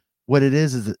 What it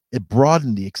is it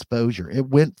broadened the exposure. It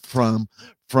went from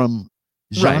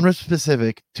genre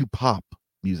specific to pop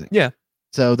music. Yeah.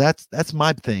 So that's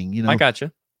my thing. You know, I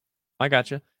gotcha.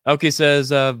 Elkie says,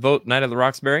 vote Night of the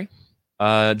Roxbury.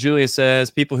 Julia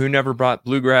says, people who never bought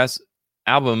Bluegrass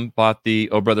album bought the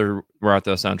Oh Brother, Where Art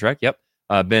Thou soundtrack. Yep.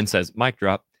 Ben says, mic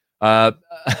drop.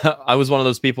 I was one of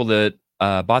those people that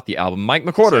bought the album. Mike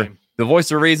McWhorter, Same. the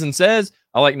voice of reason, says,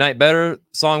 I like Night better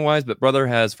song-wise, but Brother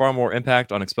has far more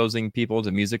impact on exposing people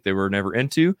to music they were never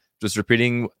into. Just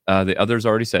repeating the others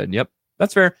already said. Yep,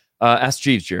 that's fair. Ask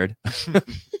Jeeves, Jared.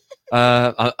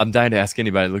 I'm dying to ask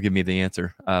anybody. They'll give me the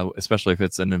answer, especially if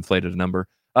it's an inflated number.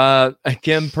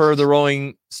 Kim, per the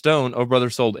Rolling Stone, Oh Brother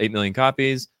sold 8 million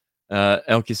copies.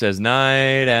 Elkie says,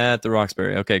 Night at the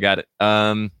Roxbury. Okay, got it.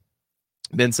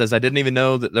 Ben says, I didn't even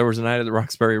know that there was a Night at the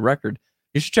Roxbury record.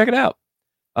 You should check it out.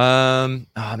 Oh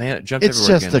man, it jumped it's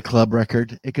everywhere just again. a club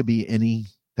record. It could be any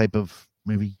type of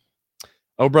movie.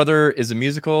 Oh Brother is a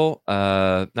musical.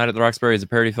 Night at the Roxbury is a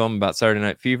parody film about Saturday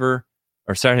Night Fever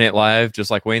or Saturday Night Live,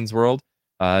 just like Wayne's World.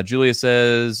 Julia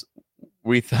says,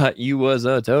 we thought you was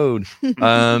a toad.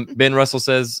 Ben Russell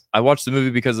says, I watched the movie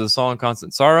because of the song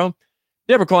Constant Sorrow.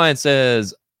 Deborah Klein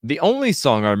says, the only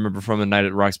song I remember from A Night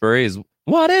at the Roxbury is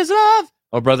What is Love?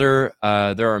 Oh Brother,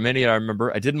 there are many I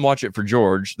remember. I didn't watch it for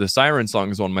George. The Siren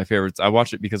song is one of my favorites. I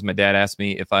watched it because my dad asked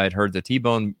me if I had heard the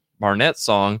T-Bone Barnett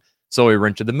song, so we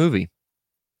rented the movie.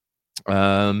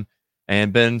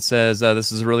 And Ben says,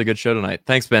 this is a really good show tonight.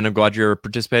 Thanks, Ben. I'm glad you're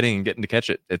participating and getting to catch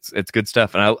it. It's good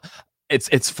stuff. And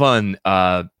it's fun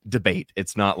debate.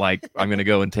 It's not like I'm going to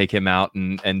go and take him out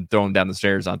and throw him down the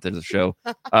stairs onto the show.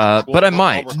 But I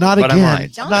might. Not But I again.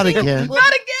 might. Not say it- again. well,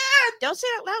 Not again. Don't say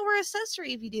it out loud. We're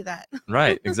accessory if you do that.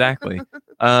 Right, exactly.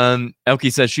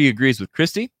 Elkie says she agrees with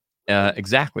Christy.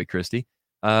 Exactly, Christy.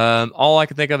 All I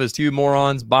can think of is two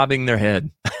morons bobbing their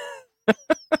head.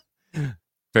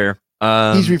 Fair.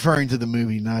 He's referring to the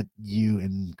movie, not you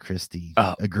and Christy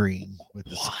agreeing with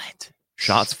this. What?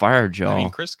 Shots fired, Joe. I mean,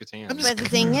 Chris Kattan. But the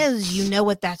thing is, you know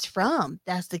what that's from.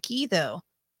 That's the key, though.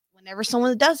 Whenever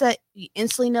someone does that, you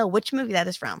instantly know which movie that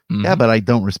is from. Yeah, but I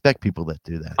don't respect people that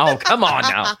do that. Oh, come on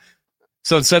now.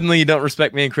 So suddenly you don't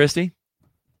respect me and Christy?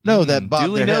 No, that bob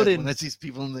duly their head. noted. When I see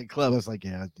people in the club, I was like,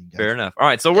 yeah, I think Fair enough. All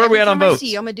right, so where are we at on Every time I votes?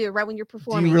 see you, I'm gonna do it right when you're Do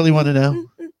performing. you really want to know?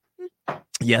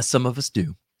 Yes, some of us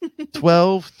do.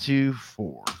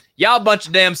 12-4. Y'all a bunch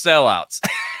of damn sellouts.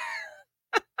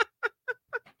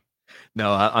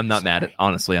 No, I'm not mad at.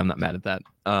 Honestly, I'm not mad at that.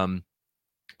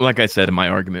 Like I said in my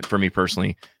argument, for me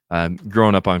personally,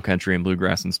 growing up on country and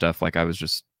bluegrass and stuff, like I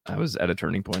was at a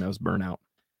turning point. I was burnt out.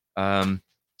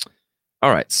 All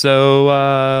right,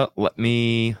 so let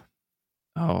me.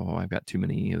 Oh, I've got too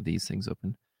many of these things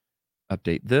open.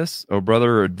 Update this. Oh,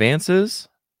 brother advances.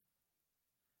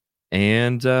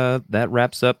 And that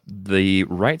wraps up the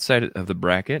right side of the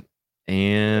bracket.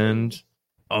 And,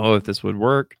 if this would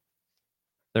work.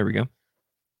 There we go.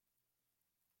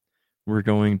 We're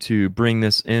going to bring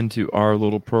this into our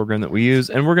little program that we use.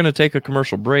 And we're going to take a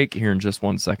commercial break here in just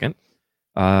 1 second.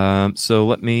 So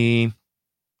let me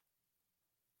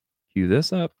cue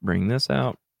this up, bring this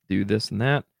out, do this and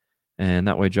that. and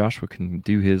that way Joshua can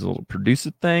do his little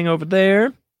producer thing over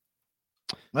there.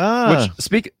 Which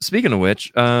speaking of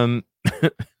which,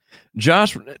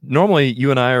 Josh, normally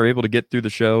you and I are able to get through the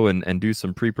show and do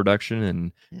some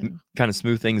pre-production and kind of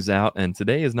smooth things out. And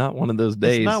today is not one of those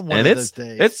days. It's not one of those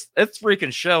days. It's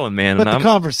freaking showing, man. But the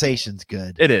conversation's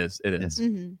good. It is.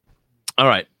 Mm-hmm. All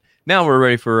right. Now we're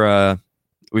ready for,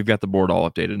 we've got the board all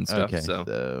updated and stuff. Okay,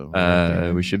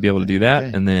 So we should be able to do that.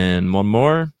 Okay. And then one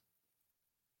more.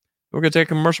 We're going to take a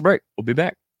commercial break. We'll be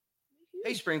back.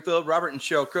 Hey, Springfield, Robert and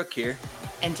Cheryl Crook here.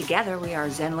 And together we are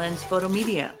Zen Lens Photo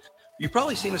Media. You've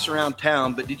probably seen us around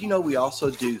town, but did you know we also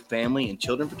do family and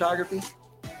children photography?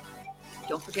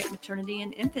 Don't forget maternity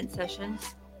and infant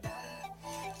sessions.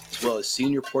 As well as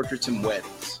senior portraits and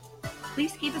weddings.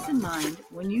 Please keep us in mind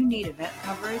when you need event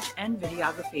coverage and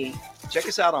videography. Check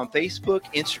us out on Facebook,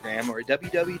 Instagram, or at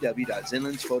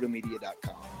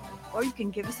www.zenlensphotomedia.com. Or you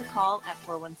can give us a call at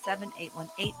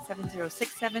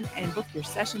 417-818-7067 and book your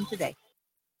session today.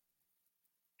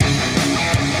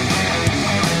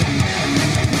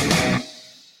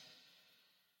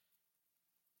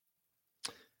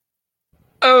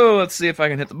 Oh, let's see if I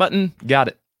can hit the button. Got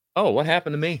it. Oh, what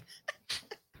happened to me?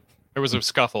 There was a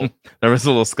scuffle. There was a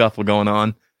little scuffle going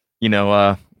on. You know,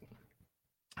 I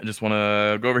just want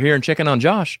to go over here and check in on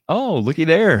Josh. Oh, looky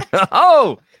there.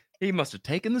 Oh, he must have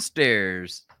taken the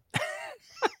stairs.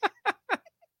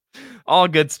 All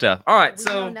good stuff. All right, We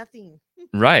so know nothing.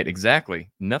 right, exactly,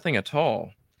 nothing at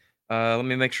all. Let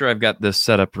me make sure I've got this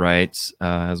set up right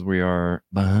as we are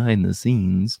behind the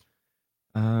scenes.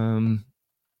 All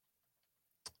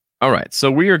right,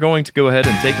 so we are going to go ahead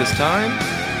and take this time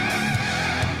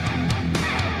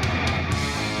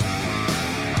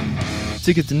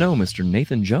to get to know Mr.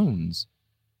 Nathan Jones.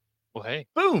 Well, hey,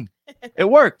 Boom, it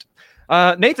worked.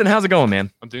 Nathan, how's it going,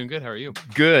 man? I'm doing good. How are you?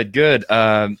 Good.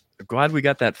 Glad we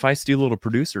got that feisty little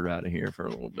producer out of here for a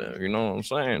little bit. You know what I'm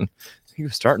saying? He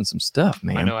was starting some stuff,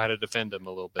 man. I know how to defend him a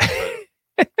little bit.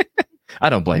 But I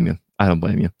don't blame you.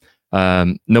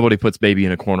 Nobody puts baby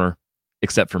in a corner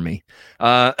except for me.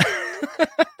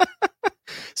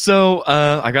 So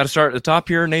I got to start at the top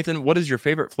here. Nathan, what is your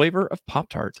favorite flavor of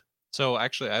Pop-Tart? So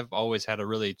actually, I've always had a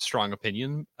really strong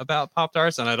opinion about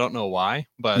Pop-Tarts, and I don't know why.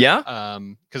 But Yeah?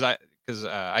 because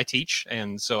I teach,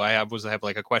 and so I have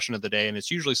like a question of the day, and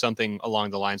it's usually something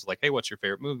along the lines of like, "Hey, what's your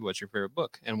favorite movie? What's your favorite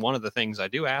book?" And one of the things I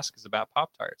do ask is about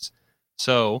Pop-Tarts.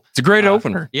 So It's a great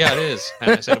opener. yeah, it is.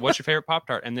 And I said, "What's your favorite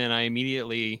Pop-Tart?" And then I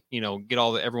immediately, get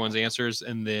everyone's answers,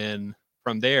 and then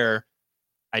from there,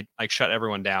 I shut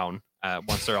everyone down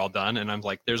once they're all done, and I'm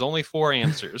like, "There's only 4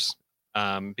 answers."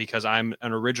 Because I'm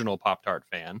an original Pop-Tart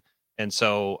fan. And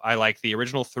so I like the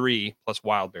original 3 plus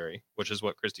Wildberry, which is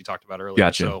what Christy talked about earlier.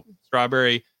 Gotcha. So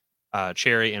strawberry,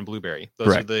 cherry, and blueberry.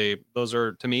 Correct. Those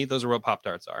are to me, those are what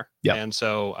Pop-Tarts are. Yep. And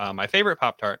so my favorite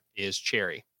Pop-Tart is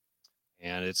cherry.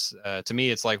 And it's to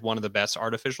me, it's like one of the best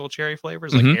artificial cherry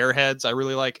flavors. Like Mhm. Airheads, I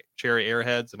really like cherry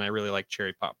Airheads, and I really like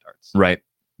cherry Pop-Tarts. Right.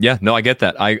 Yeah, no, I get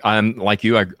that. I'm like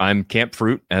you. I'm Camp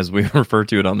Fruit, as we refer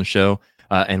to it on the show.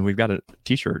 And we've got a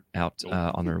T-shirt out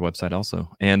on their website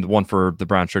also, and one for the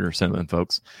brown sugar cinnamon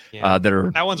folks Yeah. that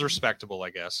are, That one's respectable,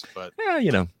 I guess, but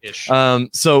ish.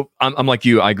 So I'm like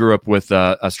you. I grew up with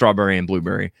a strawberry and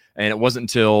blueberry, and it wasn't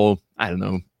until, I don't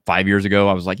know, 5 years ago,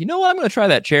 I was like, you know what, I'm going to try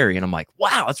that cherry, and I'm like,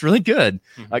 wow, that's really good,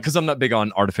 because I'm not big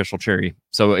on artificial cherry.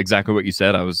 So exactly what you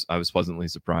said, I was pleasantly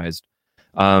surprised.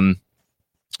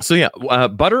 So yeah,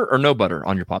 butter or no butter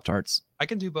on your Pop-Tarts? I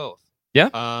can do both. Yeah?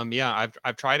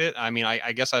 I've tried it. I mean,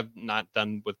 I guess I've not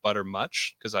done with butter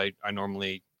much because I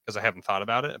normally, because I haven't thought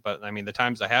about it. But I mean, the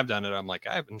times I have done it, I'm like,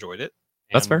 I've enjoyed it.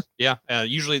 That's fair. Yeah.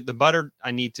 Usually the butter,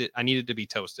 I need it to be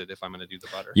toasted if I'm going to do the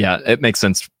butter. Yeah, it makes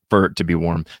sense for it to be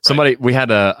warm. Somebody, we had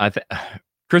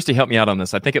Christy helped me out on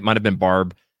this. I think it might have been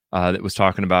Barb that was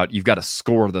talking about you've got to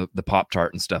score the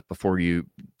Pop-Tart and stuff before you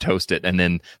toast it, and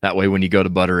then that way when you go to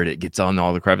butter it, it gets on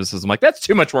all the crevices. I'm like, that's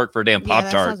too much work for a damn Yeah, that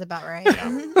Pop-Tart. sounds about right.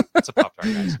 It's a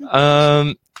Pop-Tart, guys.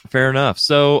 Fair enough.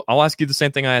 So I'll ask you the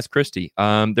same thing I asked Christy.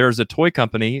 There's a toy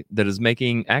company that is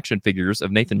making action figures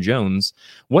of Nathan Jones.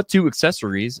 What 2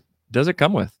 accessories does it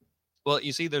come with? Well,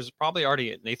 you see, there's probably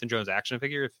already a Nathan Jones action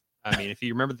figure. If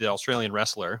you remember the Australian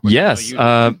wrestler. which Yes, I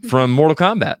know you do. from Mortal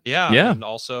Kombat. Yeah. Yeah. And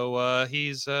also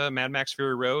he's Mad Max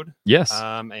Fury Road. Yes.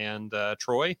 And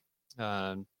Troy.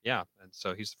 And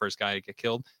so he's the first guy to get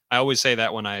killed. I always say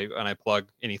that when I plug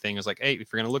anything, is like, hey,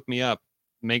 if you're gonna look me up,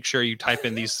 make sure you type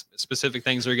in these specific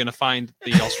things, or you're gonna find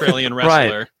the Australian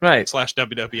wrestler right. /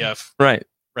 WWF Right.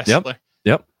 wrestler.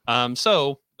 Yep.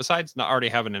 So besides not already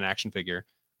having an action figure,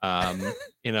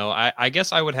 I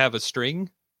guess I would have a string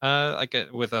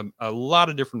With a lot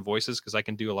of different voices, because I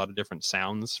can do a lot of different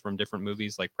sounds from different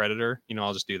movies, like Predator.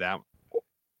 I'll just do that.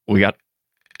 We got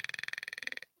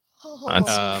that's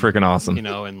freaking awesome.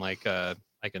 And like I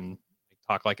can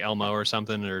talk like Elmo or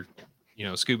something, or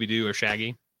Scooby Doo or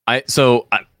Shaggy.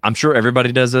 I'm sure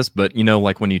everybody does this, but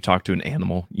like when you talk to an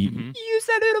animal, you use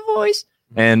that in a voice.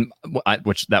 And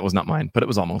which that was not mine, but it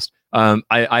was almost.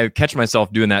 I catch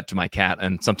myself doing that to my cat,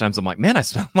 and sometimes I'm like, man, I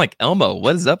sound like Elmo.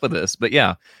 What is up with this? But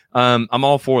yeah, I'm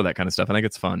all for that kind of stuff. I think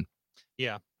it's fun.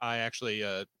 Yeah, I actually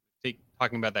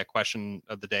talking about that question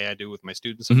of the day I do with my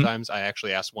students sometimes. I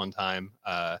actually asked one time,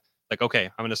 like, okay,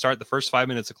 I'm going to start the first 5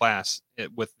 minutes of class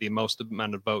with the most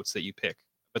amount of votes that you pick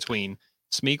between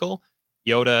Smeagol,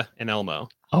 Yoda, and Elmo.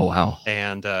 Oh wow!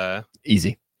 And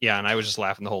easy. Yeah, and I was just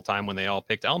laughing the whole time when they all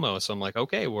picked Elmo. So I'm like,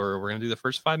 okay, we're gonna do the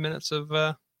first 5 minutes of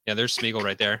there's Smeagol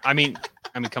right there. I mean,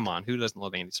 come on, who doesn't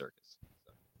love Andy Serkis?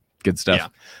 Good stuff. Yeah.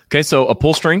 Okay, so a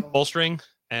pull string,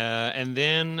 and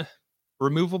then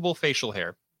removable facial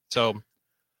hair. So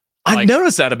I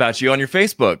noticed that about you on your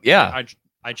Facebook. Yeah,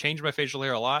 I changed my facial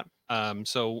hair a lot.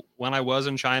 So when I was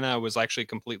in China, I was actually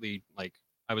completely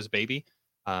I was a baby.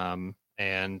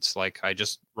 And I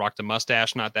just rocked a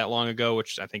mustache not that long ago,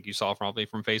 which I think you saw probably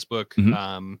from Facebook.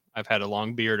 I've had a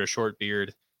long beard, a short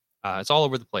beard. It's all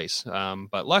over the place.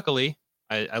 But luckily,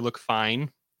 I look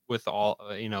fine with all,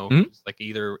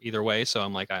 either way. So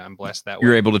I'm I'm blessed that way.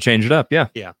 You're able to change it up. Yeah.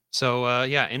 Yeah. So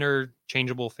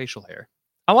interchangeable facial hair.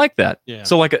 I like that. Yeah.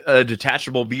 So like a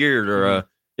detachable beard or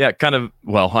kind of,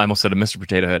 well, I almost said a Mr.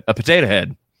 Potato Head, a potato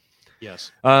head.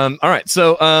 Yes. All right.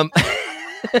 So,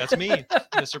 that's me,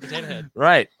 Mr. Potato Head.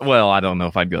 Right. Well, I don't know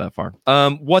if I'd go that far.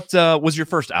 What was your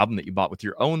first album that you bought with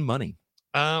your own money?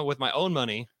 With my own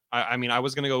money, I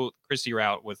was gonna go Christy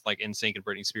route with NSYNC and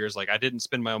Britney Spears. I didn't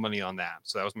spend my own money on that,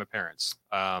 so that was my parents.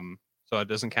 So it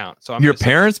doesn't count. So your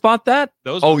parents bought that?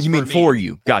 Those. Oh, you mean for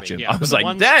you? Gotcha. Yeah, I was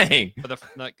like, dang.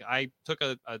 I took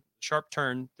a sharp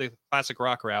turn, the classic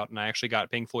rock route, and I actually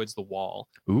got Pink Floyd's The Wall.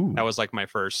 Ooh. That was my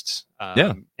first.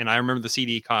 Yeah. And I remember the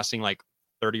CD costing $30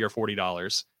 or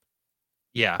 $40.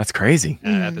 Yeah, that's crazy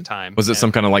at the time. Was it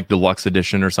some kind of deluxe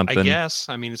edition or something? I guess.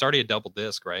 I mean, it's already a double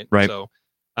disc, right? Right. So,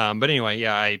 but anyway,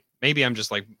 yeah. Maybe I'm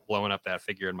just blowing up that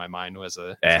figure in my mind as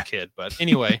a kid. But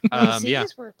anyway,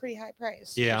 CDs were pretty high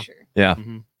price. Yeah. For sure. Yeah.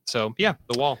 Mm-hmm. So yeah,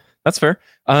 The Wall. That's fair.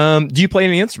 Do you play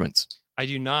any instruments? I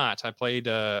do not. I played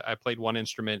one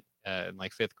instrument in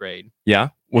 5th grade. Yeah.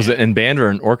 Was it in band or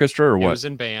an orchestra or what? It was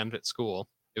in band at school.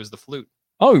 It was the flute.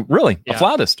 Oh, really? Yeah. A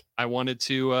flautist? I wanted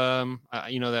to,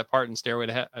 that part in Stairway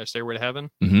to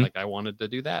Heaven. Mm-hmm. I wanted to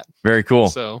do that. Very cool.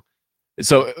 So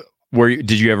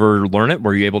did you ever learn it?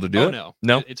 Were you able to do it?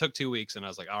 No. It took 2 weeks, and I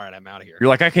was like, all right, I'm out of here. You're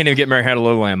like, I can't even get Mary Had a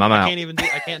Little Lamb. I'm out.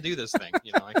 I can't do this thing.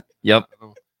 Yep.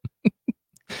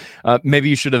 Maybe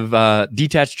you should have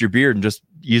detached your beard and just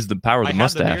used the power of the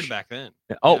mustache. I had the beard back then.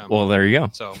 Oh, well, there you go.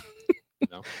 So,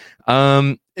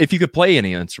 if you could play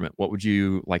any instrument, what would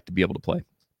you like to be able to play?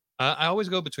 I always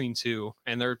go between two,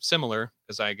 and they're similar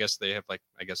because I guess they have I'm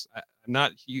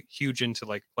not huge into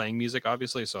playing music,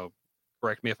 obviously. So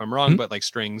correct me if I'm wrong, but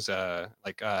strings, so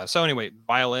anyway,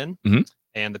 violin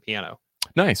and the piano.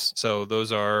 Nice. So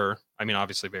those are,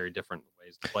 obviously very different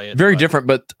ways to play it. Very different,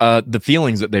 but the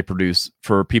feelings that they produce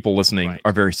for people listening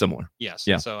are very similar. Yes.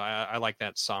 Yeah. So I like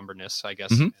that somberness, I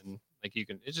guess, Mhm. and you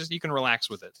can relax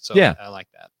with it. So Yeah. I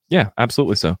like that. Yeah,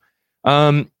 absolutely. So,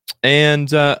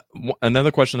 and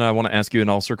another question that I want to ask you, and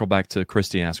I'll circle back to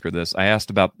Christy and ask her this. I asked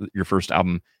about your first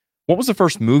album. What was the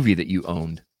first movie that you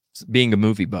owned? Being a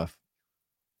movie buff.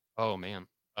 Oh man.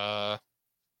 I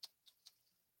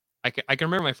can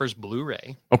remember my first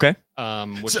Blu-ray. Okay.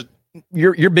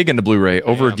 You're big into Blu-ray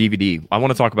over DVD. I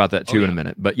want to talk about that too in a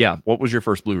minute. But yeah, what was your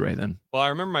first Blu-ray then? Well, I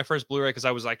remember my first Blu-ray because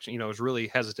I was I was really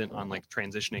hesitant on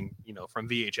transitioning, from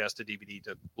VHS to DVD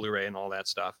to Blu-ray and all that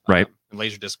stuff. Right. And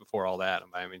Laserdisc before all that.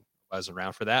 I wasn't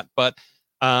around for that. But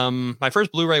my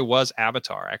first Blu-ray was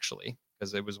Avatar, actually,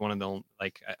 because it was one of the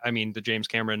the James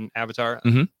Cameron Avatar.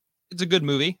 Mhm. It's a good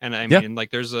movie, and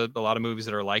there's a lot of movies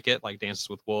that are like it, like Dances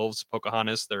with Wolves,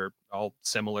 Pocahontas. They're all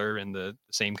similar in the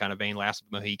same kind of vein, Last of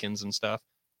the Mohicans and stuff.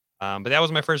 But that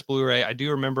was my first Blu-ray. I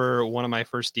do remember one of my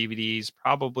first DVDs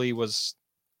probably was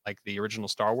the original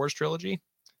Star Wars trilogy.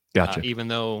 Gotcha. Even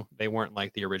though they weren't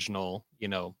the original,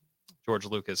 George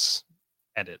Lucas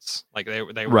edits. They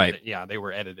were right. They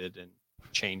were edited and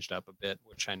changed up a bit,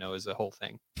 which I know is a whole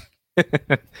thing.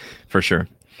 For sure.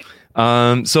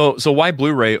 So why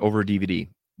Blu-ray over DVD?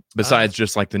 Besides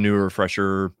just the newer,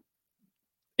 fresher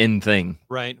in thing.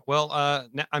 Right. Well,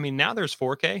 I mean, now there's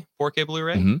 4K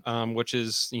Blu-ray, Mhm. which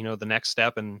is the next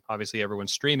step, and obviously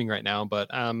everyone's streaming right now. But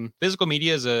physical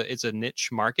media it's a niche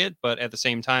market, but at the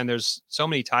same time, there's so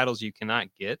many titles you cannot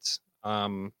get,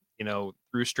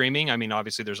 through streaming. I mean,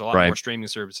 obviously there's a lot Right. more streaming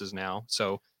services now,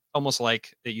 so almost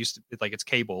like it used to, like it's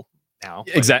cable now.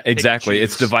 but Exactly. you pick and Exactly.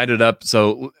 It's choose. divided up.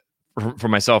 So for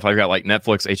myself, I've got like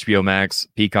Netflix, HBO Max,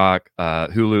 Peacock,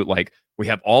 Hulu. Like we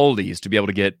have all these to be able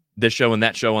to get this show and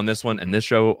that show on this one and this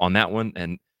show on that one,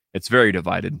 and it's very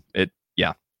divided.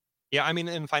 Yeah, I mean,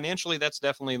 and financially, that's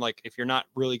definitely like if you're not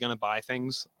really going to buy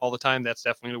things all the time, that's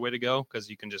definitely the way to go because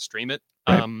you can just stream it.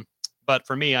 Right. But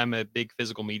for me, I'm a big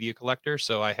physical media collector,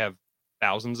 so I have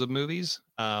thousands of movies.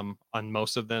 On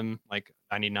most of them, like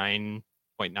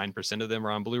 99.9% of them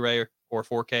are on Blu-ray or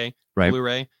 4K Right.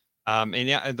 Blu-ray. And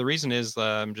yeah, the reason is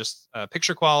just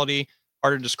picture quality,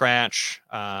 harder to scratch.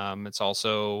 It's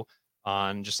also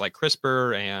on just like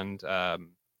crisper and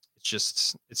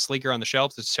it's sleeker on the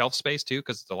shelves. It's shelf space too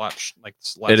because it's a lot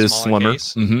It is smaller slimmer.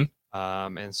 case. hmm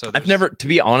And so I've there's- never, to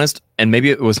be honest, and maybe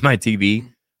it was my TV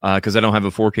because I don't have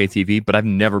a 4K TV, but I've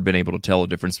never been able to tell a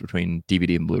difference between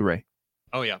DVD and Blu-ray.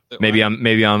 Oh yeah, Maybe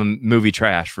I'm movie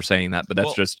trash for saying that, but that's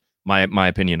Well- just my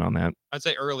opinion on that. I'd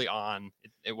say early on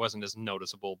it wasn't as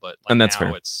noticeable, but like And that's now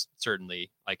fair. it's certainly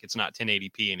like it's not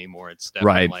 1080p anymore. It's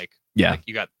definitely Right. like Yeah. like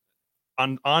you got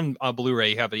on a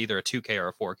Blu-ray you have either a 2K or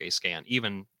a 4K scan,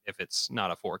 even if it's not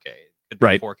a 4K. It could be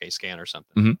Right. a 4K scan or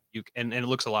something. Mhm. And it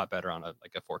looks a lot better on a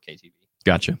 4K TV.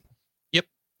 Gotcha. Yep.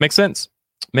 Makes sense.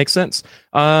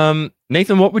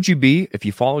 Nathan, what would you be if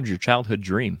you followed your childhood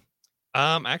dream?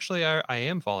 Actually, I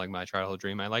am following my childhood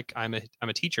dream. I'm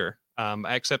a teacher.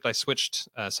 Except I switched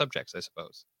subjects, I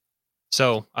suppose.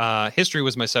 So history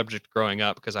was my subject growing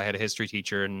up because I had a history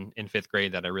teacher in 5th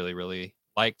grade that I really, really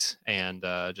liked and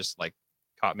just like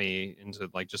caught me into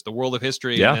like just the world of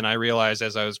history. Yeah. And then I realized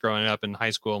as I was growing up in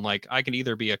high school, I'm like, I can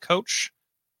either be a coach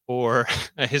or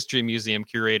a history museum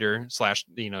curator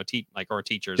 / or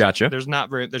teachers. Gotcha.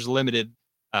 There's limited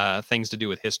things to do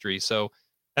with history. So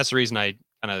that's the reason I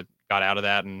kind of got out of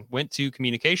that and went to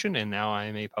communication. And now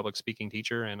I'm a public speaking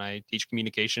teacher and I teach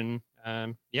communication.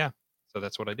 So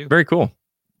that's what I do. Very cool.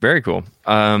 Very cool.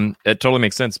 It totally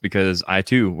makes sense because I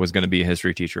too was going to be a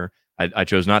history teacher. I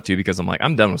chose not to because I'm like,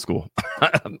 I'm done with school.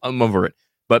 I'm over it.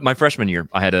 But my freshman year,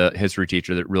 I had a history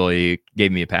teacher that really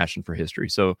gave me a passion for history.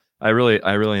 So I really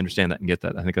understand that and get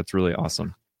that. I think that's really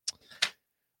awesome.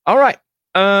 All right.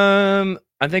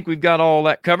 I think we've got all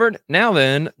that covered. Now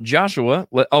then, Joshua.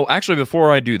 Actually,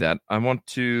 before I do that, I want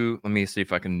to let me see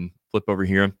if I can flip over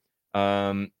here.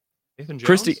 Nathan Jones?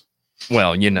 Christy.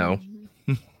 Well,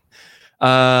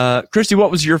 Christy,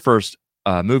 what was your first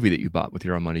movie that you bought with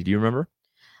your own money? Do you remember?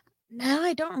 No,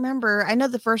 I don't remember. I know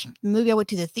the first movie I went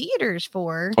to the theaters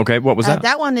for. Okay, what was that?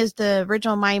 That one is the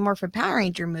original Mighty Morphin Power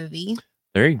Ranger movie.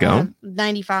 There you go.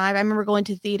 95. I remember going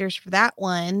to theaters for that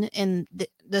one, and the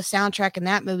soundtrack in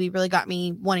that movie really got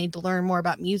me wanting to learn more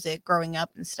about music growing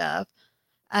up and stuff.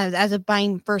 As a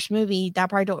buying first movie, that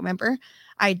part I don't remember.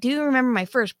 I do remember my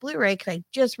first Blu-ray because I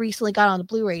just recently got on the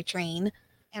Blu-ray train,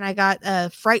 and I got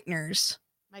Frighteners.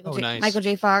 Nice. Michael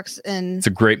J. Fox, and It's a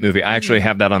great movie. I actually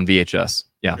have that on VHS.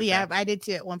 Yeah. yeah, I did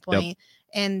too at one point,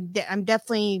 and I'm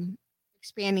definitely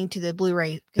expanding to the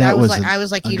Blu-ray. 'Cause That was I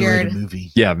was like you, underrated Jared,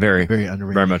 movie. Yeah, very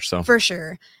Underrated. very much so. for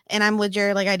sure. And I'm with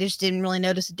Jared. Like I just didn't really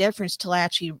notice the difference till I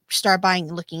actually start buying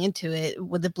and looking into it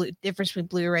with the difference between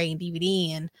Blu-ray and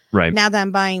DVD. And Right. now that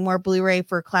I'm buying more Blu-ray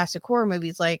for classic horror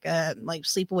movies like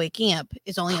Sleepaway Camp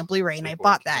is only on Blu-ray, and I Sleepaway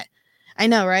bought Camp. that. I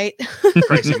know, right?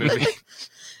 Crazy movie.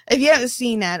 If you haven't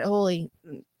seen that,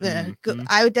 Mhm.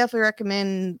 I would definitely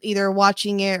recommend either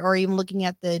watching it or even looking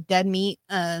at the Dead Meat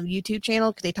YouTube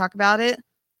channel because they talk about it.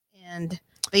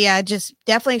 But yeah, just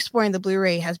definitely exploring the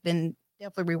Blu-ray has been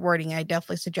definitely rewarding. I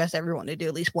definitely suggest everyone to do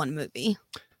at least one movie.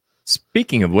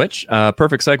 Speaking of which,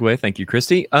 perfect segue. Thank you,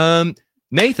 Christy.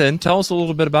 Nathan, tell us a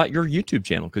little bit about your YouTube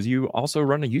channel because you also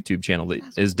run a YouTube channel that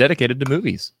is dedicated to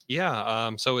movies.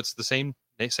 Yeah. So it's the same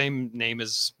name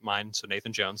as mine, so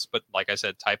Nathan Jones. But like I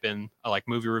said, type in like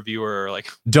movie reviewer or like.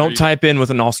 Don't type in with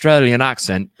an Australian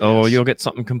accent, or Yes. you'll get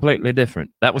something completely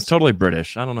different. That was totally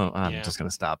British. I don't know. I'm Yeah. just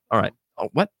gonna stop. All right. Oh,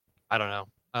 what? I don't know.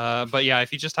 But yeah,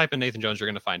 if you just type in Nathan Jones, you're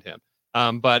gonna find him.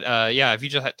 Yeah, if you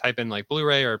just type in like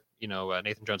Blu-ray or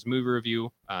Nathan Jones movie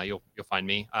review, you'll find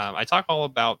me. I talk all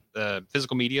about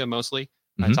physical media mostly.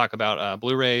 I Mhm. talk about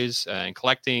Blu-rays and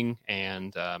collecting,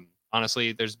 and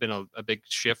honestly, there's been a big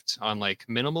shift on like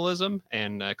minimalism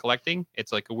and collecting.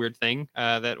 It's like a weird thing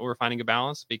that we're finding a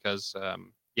balance because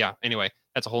anyway,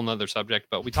 that's a whole nother subject.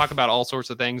 But we talk about all sorts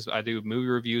of things. I do movie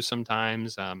reviews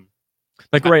sometimes.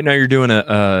 Like right now, you're doing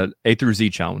a through Z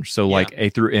challenge. So like A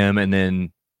through M and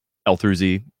then L through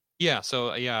Z. Yeah. So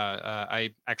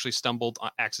I actually stumbled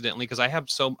accidentally because I have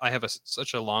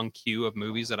such a long queue of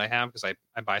movies that I have because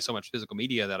I buy so much physical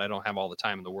media that I don't have all the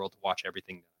time in the world to watch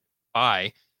everything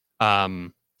I buy.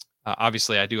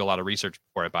 Obviously, I do a lot of research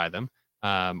before I buy them,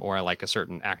 or I like a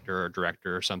certain actor or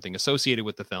director or something associated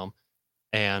with the film.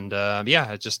 And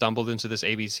I just stumbled into this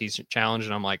ABC challenge,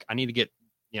 and I'm like, I need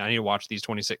to watch these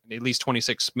at least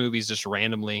 26 movies just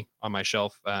randomly on my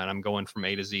shelf, and I'm going from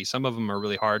A to Z. Some of them are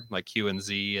really hard, like Q and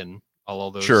Z and all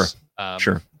of those. Sure.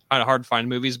 Kind of hard to find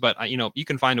movies, but you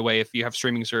can find a way if you have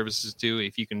streaming services too.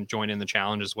 If you can join in the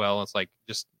challenge as well, it's like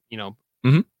just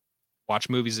watch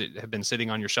movies that have been sitting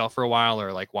on your shelf for a while,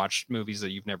 or like watch movies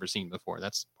that you've never seen before.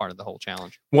 That's part of the whole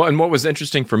challenge. Well, and what was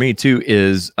interesting for me too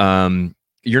is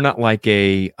you're not like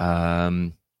a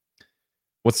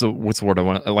what's the word I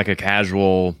want, like a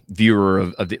casual viewer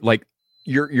of the, like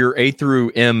your A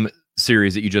through M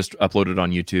series that you just uploaded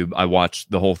on YouTube. I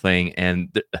watched the whole thing, and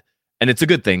it's a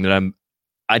good thing that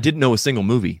I didn't know a single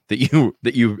movie that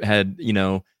you had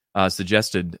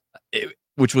suggested,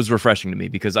 which was refreshing to me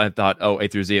because I thought, oh, A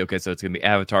through Z, okay, so it's gonna be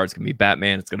Avatar, it's gonna be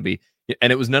Batman, it's gonna be,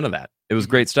 and it was none of that. It was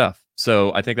great stuff.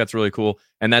 So I think that's really cool,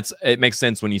 and it makes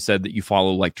sense when you said that you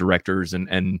follow like directors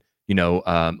and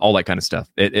all that kind of stuff.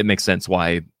 It makes sense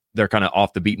why they're kind of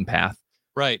off the beaten path,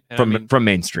 right? And from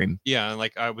mainstream. Yeah,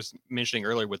 like I was mentioning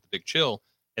earlier with The Big Chill,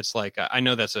 it's like I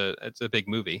know it's a big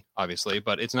movie, obviously,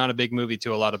 but it's not a big movie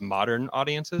to a lot of modern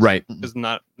audiences, right? Because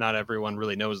not everyone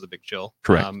really knows The Big Chill,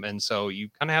 correct? And so you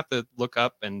kind of have to look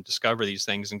up and discover these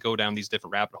things and go down these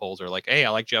different rabbit holes. Or like, hey,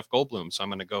 I like Jeff Goldblum, so I'm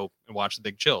going to go and watch The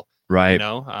Big Chill, right?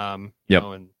 And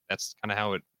that's kind of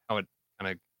how it kind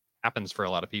of happens for a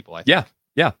lot of people. I think.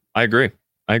 Yeah, I agree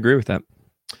with that.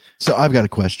 So I've got a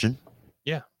question.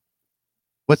 Yeah.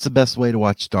 What's the best way to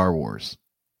watch Star Wars?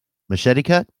 Machete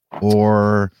cut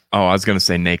or? Oh, I was going to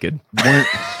say naked.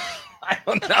 I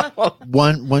don't know.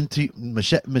 Two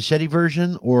machete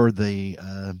version or the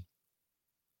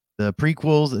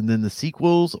prequels and then the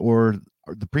sequels, or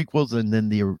the prequels and then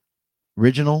the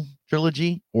original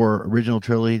trilogy, or original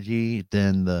trilogy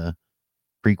then the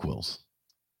prequels.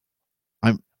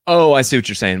 Oh, I see what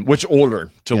you're saying. Which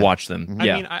order to watch them? Mm-hmm.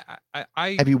 Yeah. I mean,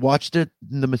 I have you watched it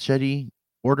in the machete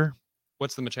order?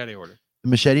 What's the machete order? The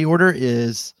machete order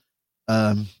is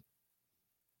the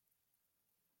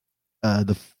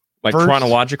like first,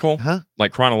 chronological, huh?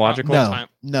 Like chronological.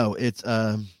 No, it's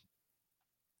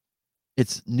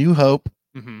New Hope,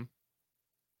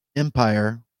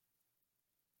 Empire.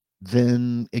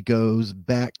 Then it goes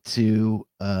back to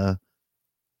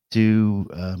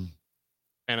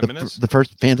Phantom Menace? The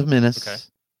first Phantom Menace. Okay.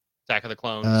 Attack of the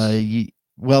Clones.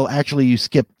 Well, actually, you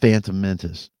skip Phantom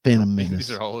Menace.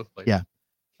 These are all over the place. Yeah.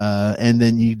 And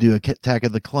then you do Attack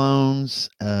of the Clones,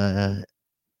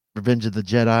 Revenge of the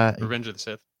Jedi. Revenge of the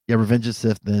Sith. Yeah, Revenge of the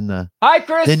Sith. Then Hi,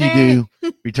 Christy! Then you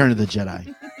do Return of the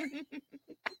Jedi.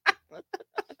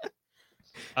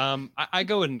 I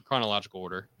go in chronological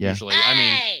order, usually. Hey! I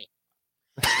mean...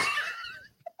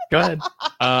 Go ahead.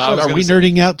 Are we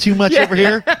nerding out too much over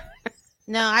here?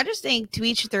 No, I just think to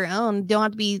each their own. Don't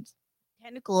have to be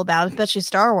technical about it, especially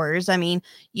Star Wars. I mean,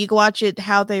 you can watch it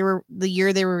how they were the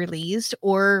year they were released,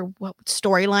 or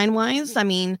storyline wise. I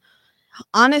mean,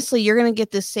 honestly, you're gonna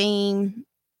get the same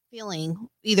feeling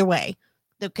either way,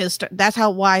 because that's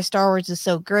why Star Wars is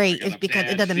so great. Is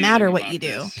because it doesn't matter what you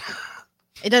do.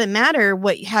 It doesn't matter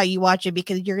how you watch it,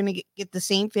 because you're gonna get the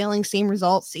same feeling, same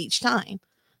results each time.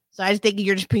 So I just think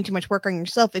you're just putting too much work on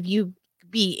yourself if you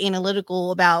be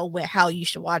analytical about how you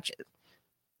should watch it.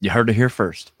 You heard it here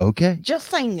first. Okay. Just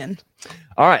saying.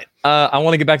 All right. I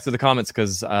want to get back to the comments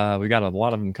because we got a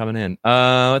lot of them coming in.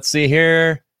 Let's see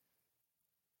here.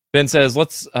 Ben says,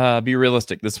 let's be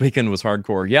realistic. This weekend was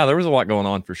hardcore. Yeah, there was a lot going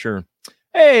on for sure.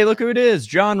 Hey, look who it is.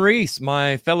 John Reese,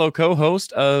 my fellow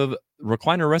co-host of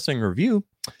Recliner Wrestling Review.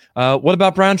 What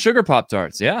about brown sugar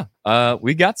Pop-Tarts? Yeah,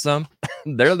 we got some.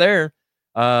 They're there.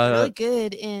 Really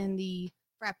good in the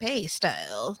frappe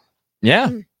style.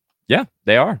 Yeah. Yeah,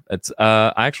 they are. It's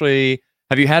actually,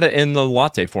 have you had it in the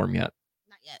latte form yet?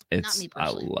 Not yet. It's, Not me I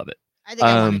personally. love it. I think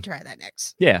I want to try that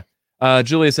next. Yeah.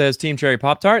 Julia says Team Cherry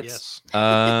Pop-Tarts.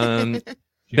 Yes.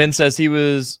 Ben says he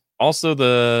was also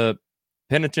the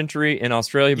penitentiary in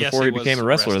Australia before he became a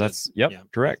wrestler. Arrested. That's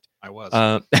correct. I was.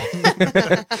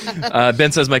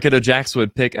 Ben says my kiddo Jax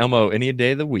would pick Elmo any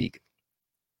day of the week.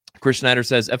 Chris Schneider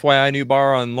says, FYI, new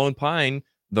bar on Lone Pine,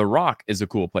 The Rock, is a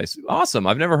cool place. Awesome.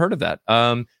 I've never heard of that.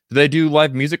 Do they do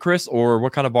live music, Chris, or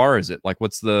what kind of bar is it? Like,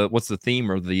 what's the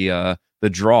theme or the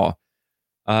draw?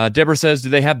 Deborah says, do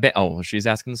they have oh, she's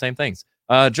asking the same things.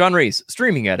 John Reese,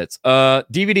 streaming edits.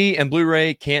 DVD and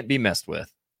Blu-ray can't be messed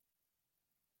with.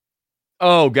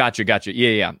 Oh, gotcha.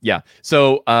 Yeah.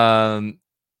 So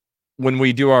when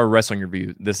we do our wrestling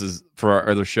review, this is for our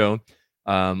other show.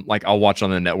 Like I'll watch on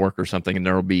the network or something, and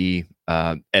there'll be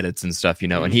edits and stuff,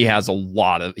 and he has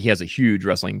a huge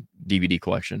wrestling DVD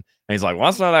collection, and he's like, well,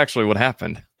 that's not actually what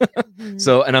happened.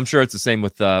 So, and I'm sure it's the same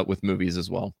with movies as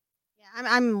well. Yeah,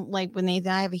 I'm like with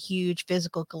Nathan. I have a huge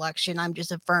physical collection. I'm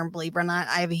just a firm believer in that.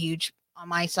 I have a huge on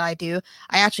my side too.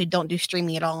 I actually don't do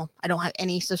streaming at all. I don't have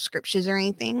any subscriptions or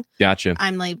anything. Gotcha.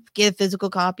 I'm like, get a physical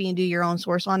copy and do your own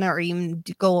source on it, or even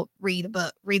go read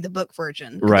the book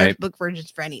version. Right. There's book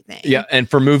versions for anything. Yeah, and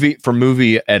for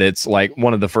movie edits, like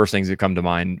one of the first things that come to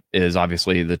mind is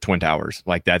obviously the Twin Towers.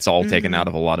 Like that's all taken out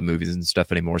of a lot of movies and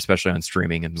stuff anymore, especially on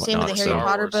streaming and Same whatnot. with the Harry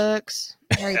Potter books.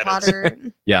 Harry Potter.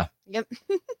 Yeah. Yep.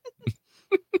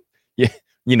 Yeah.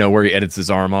 Where he edits his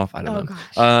arm off. I don't know.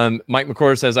 Gosh. Mike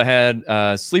McCord says I had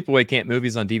Sleepaway Camp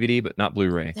movies on DVD, but not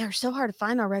Blu-ray. They're so hard to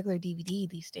find on regular DVD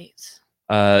these days.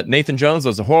 Nathan Jones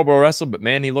was a horrible wrestler, but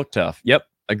man, he looked tough. Yep,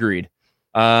 agreed.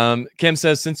 Kim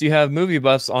says, since you have movie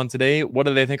buffs on today, what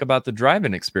do they think about the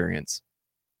drive-in experience?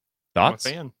 Thoughts?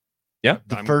 I'm a fan. Yeah.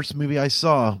 The first movie I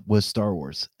saw was Star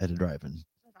Wars at a drive-in.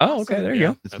 Oh, okay. There you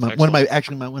go. It's That's one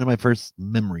of my first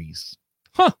memories.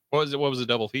 What was it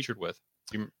double featured with?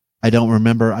 I don't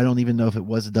remember. I don't even know if it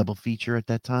was a double feature at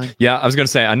that time. Yeah, I was going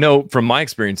to say, I know from my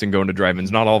experience in going to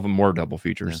drive-ins, not all of them were double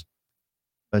features.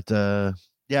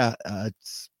 Yeah. But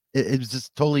it was just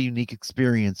a totally unique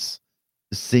experience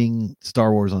seeing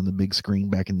Star Wars on the big screen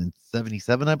back in the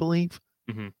 77, I believe.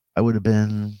 Mm-hmm. I would have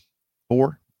been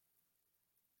 4.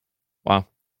 Wow.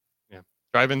 Yeah.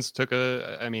 Drive-ins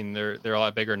they're a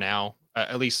lot bigger now,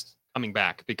 at least coming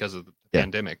back because of the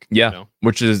pandemic. Yeah.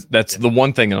 That's the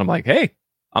one thing. And I'm like, hey,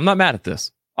 I'm not mad at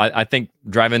this. I think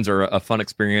drive-ins are a fun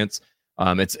experience.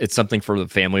 It's something for the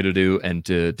family to do and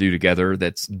to do together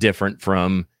that's different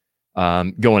from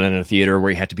going in a theater where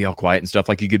you have to be all quiet and stuff.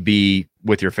 Like you could be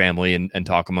with your family and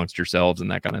talk amongst yourselves and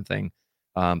that kind of thing.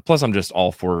 Plus, I'm just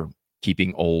all for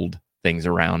keeping old things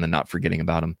around and not forgetting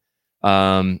about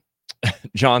them.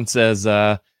 John says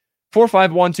 4,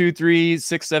 5, 1, 2, 3,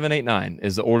 6, 7, 8, 9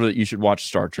 is the order that you should watch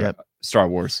Star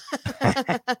Wars.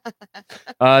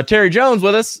 Terry Jones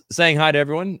with us saying hi to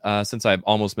everyone. Since I've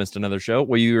almost missed another show,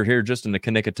 well, you were here just in the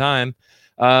nick of time.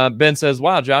 Ben says,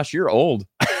 "Wow, Josh, you're old."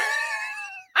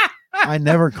 I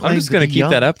never claimed. I'm just going to keep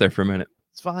that up there for a minute.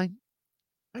 It's fine.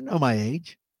 I know my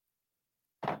age.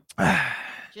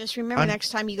 Just remember next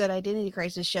time you go to Identity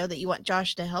Crisis show that you want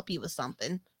Josh to help you with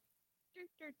something.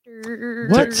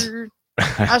 What?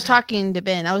 I was talking to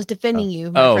Ben. I was defending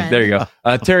you. Friend. There you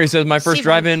go. Terry says my first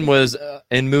drive-in was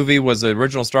the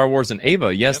original Star Wars in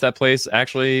Ava. Yes, that place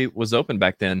actually was open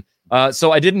back then.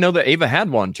 So I didn't know that Ava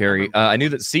had one, Terry. I knew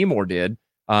that Seymour did.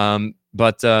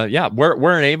 But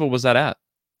where in Ava was that at?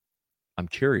 I'm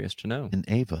curious to know. In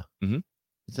Ava. Mm-hmm.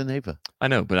 It's in Ava. I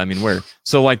know, but I mean where?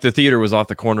 So like the theater was off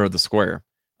the corner of the square.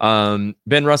 Ben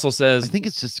Russell says I think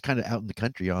it's just kind of out in the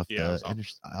country off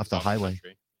the highway.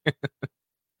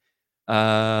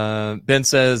 Ben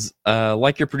says,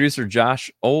 like your producer Josh,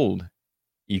 old.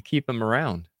 You keep him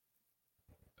around.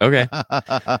 Okay.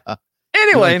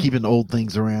 Anyway, keeping old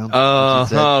things around.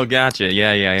 Oh, gotcha.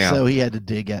 Yeah. So he had to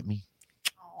dig at me.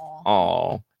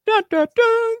 Oh. Dun, dun,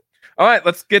 dun. All right,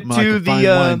 let's get to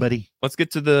the let's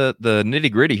get to the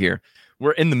nitty gritty here.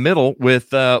 We're in the middle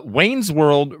with Wayne's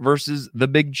World versus The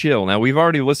Big Chill. Now we've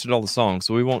already listed all the songs,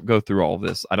 so we won't go through all of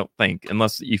this. I don't think,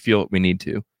 unless you feel we need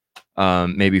to.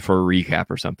 Maybe for a recap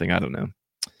or something. I don't know.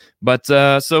 But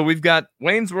so we've got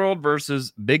Wayne's World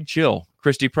versus Big Chill.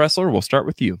 Christy Pressler, we'll start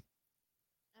with you.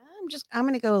 I'm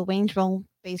going to go with Wayne's World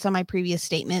based on my previous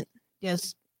statement.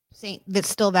 Just saying that's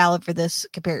still valid for this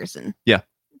comparison. Yeah.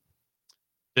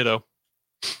 Ditto.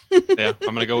 Yeah,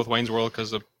 I'm going to go with Wayne's World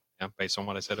because of based on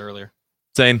what I said earlier.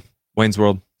 Same. Wayne's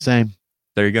World. Same.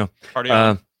 There you go. Party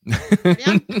on.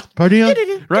 Party on.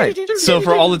 Right. So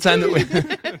for all the time that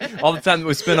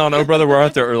we spent on Oh Brother We're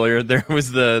Out There earlier, there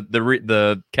was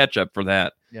the catch up for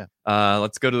that. Yeah.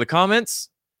 Let's go to the comments.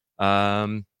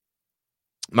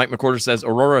 Mike McCorder says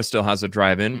Aurora still has a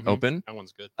drive-in open. That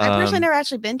one's good. I personally never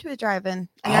actually been to a drive-in.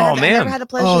 Man. I never had the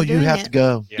pleasure of you doing have it. to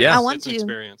go. Yeah. I want to.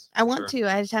 Experience. I want to.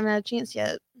 I just haven't had a chance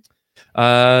yet.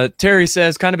 Terry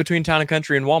says kind of between Town and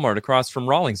Country and Walmart across from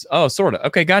Rawlings. Oh, sort of.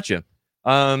 Okay, gotcha.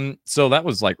 So that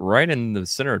was like right in the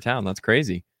center of town. That's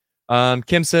crazy.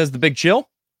 Kim says The Big Chill.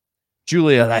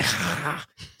 Julia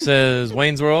says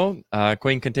Wayne's World.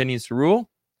 Queen continues to rule.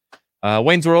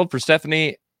 Wayne's World for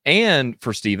Stephanie and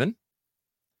for Steven.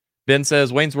 Ben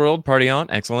says Wayne's World, party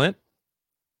on, excellent.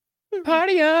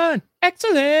 Party on,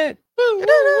 excellent.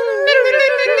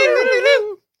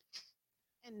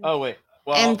 Oh wait.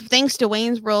 Well, and thanks to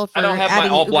Wayne's World for I don't have my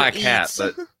adding all Uber black hat, Eats.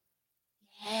 but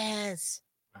Yes.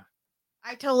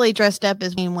 I totally dressed up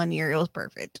as Wayne one year. It was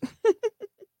perfect.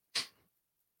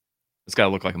 it's got to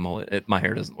look like a mullet. My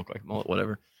hair doesn't look like a mullet.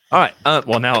 Whatever. All right.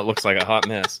 Well, now it looks like a hot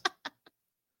mess.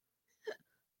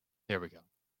 There we go.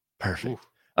 Perfect.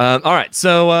 All right.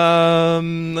 So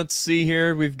let's see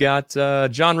here. We've got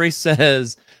John Reese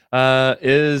says,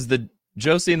 is the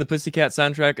Josie and the Pussycat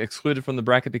soundtrack excluded from the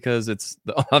bracket because it's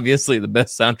obviously the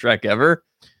best soundtrack ever?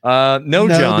 No,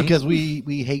 John, because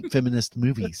we hate feminist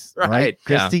movies, Right, right,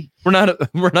 yeah. Christy?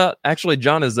 we're not actually.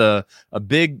 John is a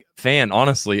big fan,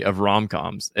 honestly, of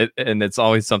rom-coms, and it's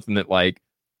always something that like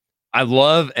I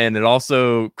love, and it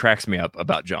also cracks me up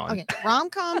about John. Okay,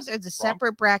 rom-coms is a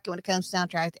separate bracket when it comes to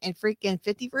soundtrack, and freaking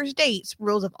 50 First Dates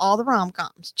rules of all the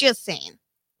rom-coms. Just saying.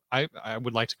 I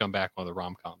would like to come back on the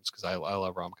rom-coms because I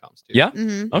love rom-coms too. Yeah.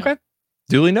 Mm-hmm. Okay.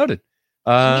 Duly noted.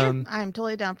 I'm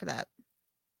totally down for that.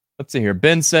 Let's see here.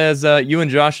 Ben says you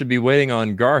and Josh should be waiting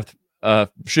on Garth.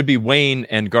 Should be Wayne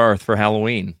and Garth for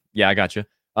Halloween. Yeah, I got you.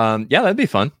 Yeah, that'd be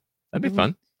fun. That'd be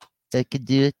fun. I could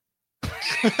do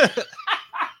it.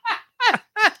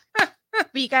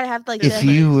 But you gotta have like If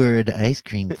you were an ice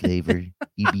cream flavor,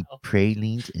 you'd be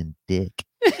pralines and dick.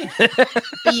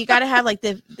 but you gotta have like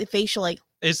the facial like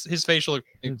His facial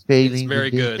it's Pralines very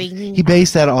and dick. good. He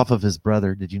based that off of his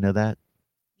brother. Did you know that?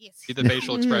 Yes. See the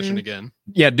facial expression Mhm. again.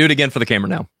 Yeah, do it again for the camera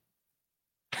now.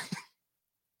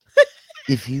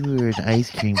 If you were an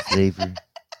ice cream flavor,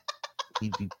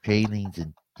 you'd be pralines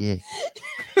and dick.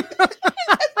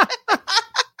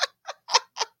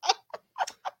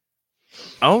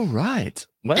 All right.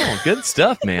 Well, good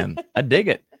stuff, man. I dig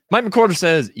it. Mike McCorder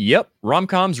says, yep,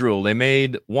 rom-coms rule. They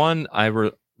made one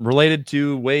related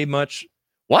to way much.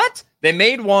 What? They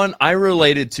made one I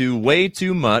related to way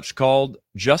too much called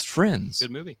Just Friends.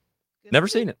 Good movie. Never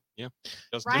seen it.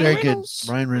 Just Ryan Very Reynolds?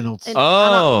 good. Ryan Reynolds. and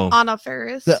Oh. Anna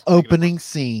Ferris. The opening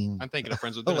scene. I'm thinking of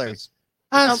Friends with Hilarious. Benefits.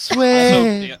 I Also,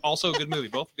 swear. yeah, also a good movie.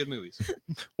 Both good movies.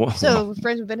 Well, So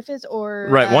Friends with Benefits or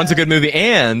right. One's a good movie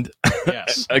and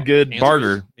Yes. a good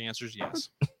barter. The answer is yes.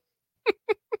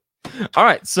 All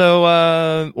right.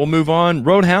 So we'll move on.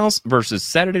 Roadhouse versus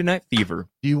Saturday Night Fever.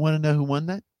 Do you want to know who won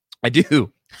that? I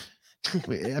do.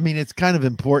 I mean, it's kind of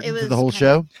important It to was the whole kind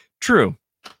show. True.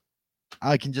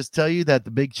 I can just tell you that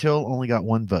the Big Chill only got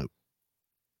one vote.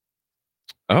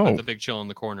 Oh, The big chill in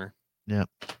the corner.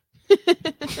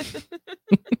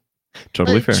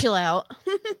 totally Like, fair. chill out.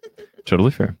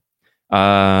 Totally fair.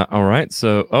 All right.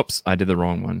 So, oops, I did the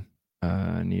wrong one.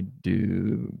 I need to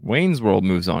do Wayne's World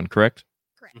moves on, correct?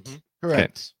 Correct. Mhm.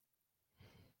 Correct.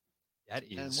 That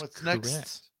And is what's correct.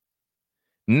 next?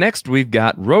 Next, we've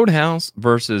got Roadhouse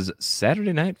versus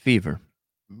Saturday Night Fever.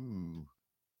 Ooh.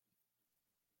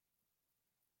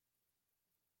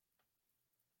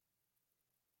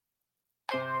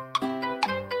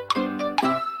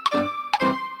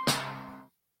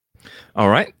 All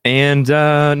right. And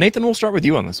Nathan, we'll start with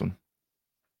you on this one.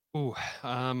 Ooh,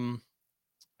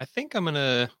 I think I'm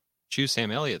gonna choose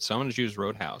Sam Elliott. So I'm gonna choose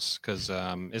Roadhouse because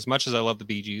as much as I love the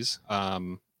Bee Gees,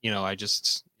 I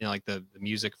just like the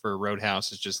music for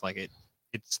Roadhouse is just like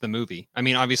it's the movie. I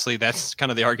mean, obviously that's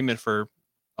kind of the argument for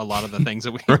a lot of the things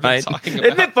that we've been Right. talking Isn't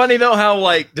it about. funny, though, how,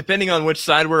 like, depending on which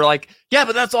side we're like, yeah,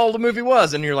 but that's all the movie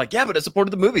was. And you're like, yeah, but it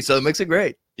supported the movie, so it makes it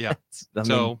great. Yeah. I mean,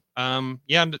 So,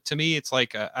 and to me, it's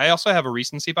like I also have a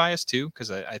recency bias too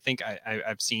because I think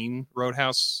I've seen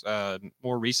Roadhouse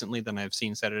more recently than I've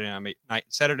seen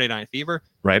Saturday Night Fever.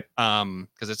 right.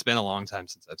 Because it's been a long time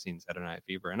since I've seen Saturday Night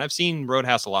Fever, and I've seen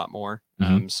Roadhouse a lot more.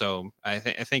 Mhm. So I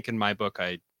think in my book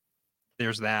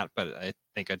there's that, but I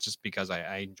think it's just because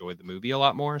I enjoyed the movie a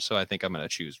lot more, so I think I'm going to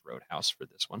choose Roadhouse for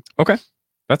this one.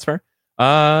 That's fair.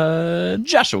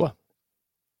 Joshua.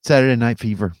 Saturday Night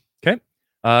Fever.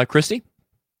 Christy.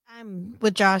 I'm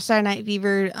with Josh. Saturday Night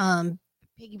Fever.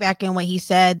 Piggybacking on what he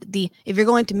said, if you're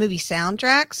going to movie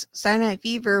soundtracks, Saturday Night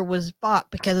Fever was bought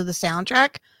because of the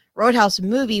soundtrack. Roadhouse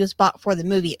movie was bought for the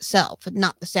movie itself,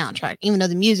 not the soundtrack. Even though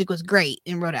the music was great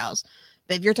in Roadhouse,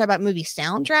 but if you're talking about movie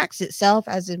soundtracks itself,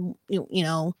 as in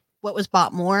what was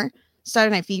bought more,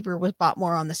 Saturday Night Fever was bought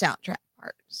more on the soundtrack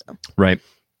part. So Right.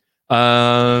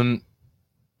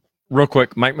 Real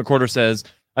quick, Mike McCorder says,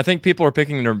 I think people are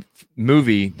picking their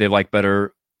movie they like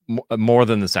better more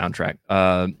than the soundtrack.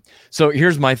 So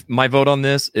here's my vote on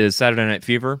this is Saturday Night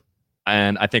Fever,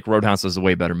 and I think Roadhouse is a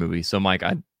way better movie. So Mike,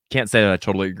 I can't say that I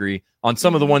totally agree. On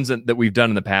some of the ones that we've done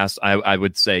in the past, I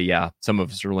would say, yeah, some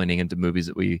of us are leaning into movies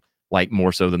that we like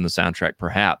more so than the soundtrack,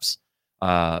 perhaps.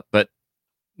 But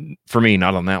for me,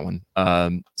 not on that one.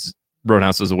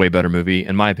 Roadhouse is a way better movie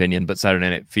in my opinion, but Saturday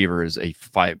Night Fever is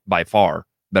by far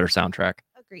better soundtrack.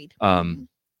 Agreed.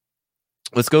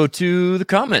 Let's go to the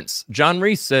comments. John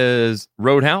Reese says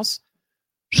Roadhouse.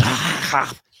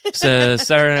 Says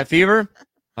Saturday Night Fever.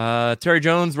 Terry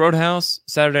Jones, Roadhouse.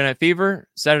 Saturday Night Fever.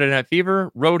 Saturday Night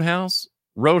Fever. Roadhouse.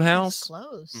 That's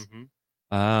close.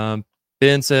 Mhm.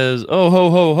 Ben says, oh, ho,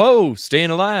 ho, ho. Staying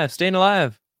alive. Staying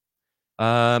alive.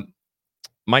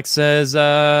 Mike says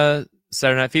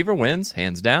Saturday Night Fever wins,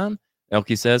 hands down.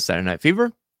 Elkie says Saturday Night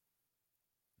Fever.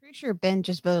 Pretty sure Ben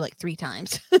just voted like 3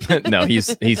 times. No,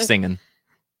 he's singing.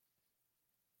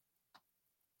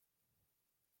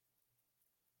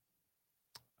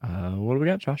 What do we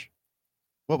got, Josh?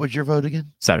 What was your vote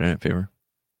again? Saturday Night Fever.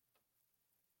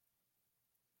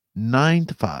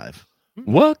 9-5,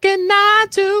 Working 9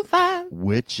 to 5.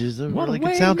 which is a What a really good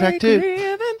way to soundtrack make too.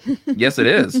 living. Yes, it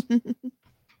is.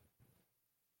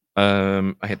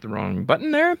 I hit the wrong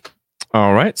button there.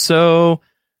 All right, so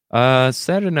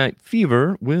Saturday Night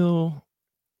Fever will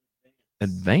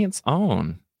advance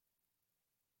on.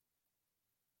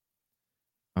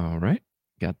 All right,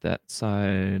 got that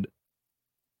side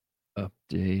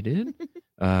updated.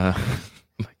 My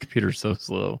computer's so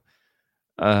slow.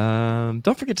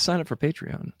 Don't forget to sign up for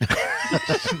Patreon.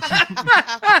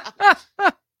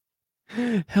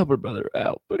 Help a brother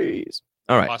out, please.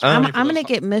 All right. Lost I'm money for gonna those-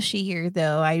 get mushy here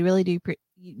though. I really do.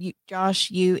 You, Josh,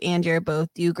 you and Jared both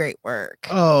do great work.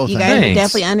 Oh, you thank guys are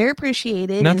Thanks. definitely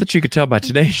underappreciated. Not and- that you could tell by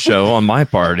today's show on my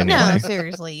part, no, anyway.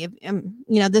 seriously.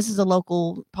 This is a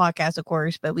local podcast, of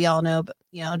course, but we all know, but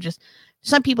just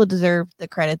some people deserve the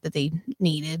credit that they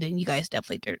needed, and you guys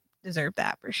definitely deserve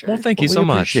that for sure. Well, thank you we so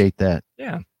much. appreciate that.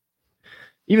 Yeah.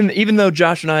 Even though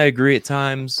Josh and I agree at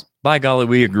times, by golly,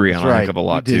 we agree on That's a right. heck of a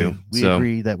lot we do. too. We So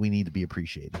agree that we need to be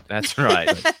appreciated. that's right.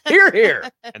 Here.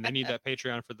 And they need that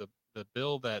Patreon for the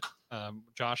bill that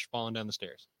Josh falling down the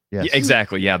stairs. Yes. Yeah,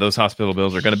 exactly. Yeah, those hospital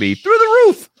bills are going to be through the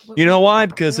roof. You know why?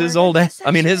 Because his old hip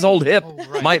Oh,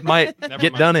 right. might Never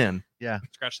get mind. done in.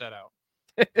 Scratch that out.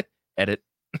 Edit.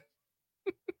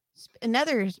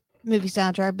 Another movie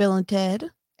soundtrack, Bill and Ted,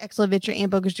 Excellent Adventure, and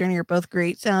Bogus Journey are both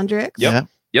great soundtracks. Yep.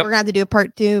 Yep. We're gonna have to do a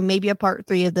part 2, maybe a part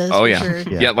 3 of this. Oh, for yeah. sure.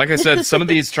 Yeah. Yeah, like I said, some of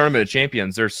these tournament of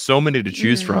champions, there's so many to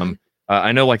choose from.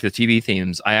 I know, like the TV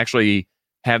themes, I actually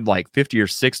had like 50 or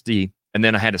 60, and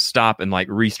then I had to stop and like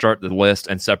restart the list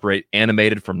and separate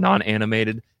animated from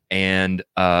non-animated and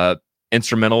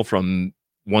instrumental from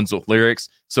ones with lyrics.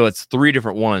 So it's 3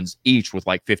 different ones, each with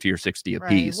like 50 or 60 Right.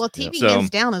 apiece. Well, TV So- hands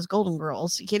down is Golden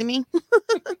Girls. You kidding me?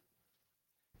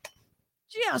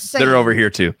 Just saying. They're over here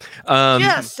too.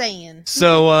 Just saying.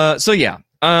 So yeah.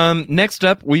 Next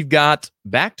up, we've got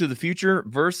Back to the Future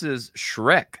versus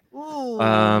Shrek. Ooh.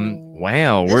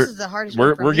 Wow, This is the hardest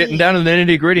one for we're getting me. down to the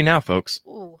nitty gritty now, folks.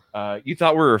 Ooh. You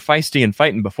thought we were feisty and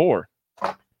fighting before.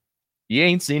 You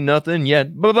ain't seen nothing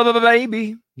yet,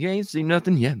 baby. You ain't seen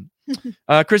nothing yet.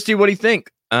 Christy, what do you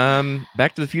think?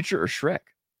 Back to the Future or Shrek?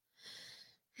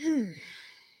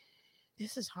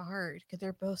 This is hard because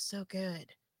they're both so good.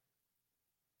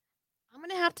 I'm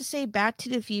gonna have to say Back to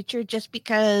the Future just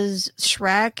because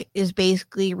Shrek is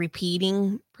basically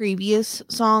repeating previous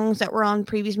songs that were on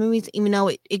previous movies, even though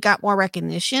it got more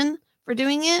recognition for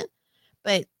doing it.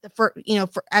 But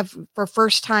for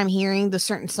first time hearing the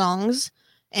certain songs,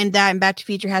 and Back to the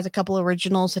Future has a couple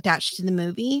originals attached to the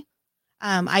movie.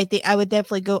 I think I would have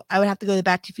to go to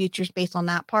Back to the Futures based on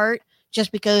that part,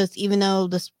 just because even though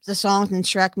the songs in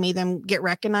Shrek made them get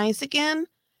recognized again,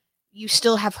 you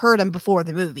still have heard them before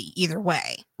the movie either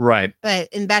way. Right. But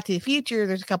in Back to the Future,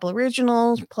 there's a couple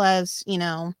originals plus,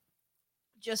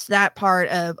 just that part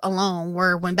of alone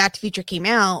where when Back to the Future came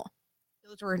out,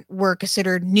 those were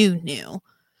considered new.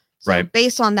 So Right.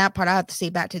 based on that part, I have to say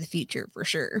Back to the Future for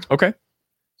sure. Okay.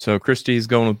 So Christy's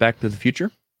going with Back to the Future.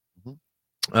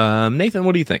 Nathan,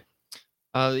 what do you think?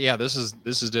 Yeah, this is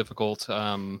difficult.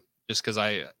 Just because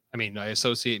I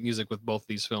associate music with both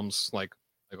these films like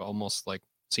almost like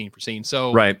scene for scene.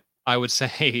 So Right. I would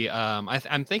say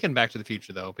I'm thinking Back to the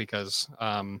Future though because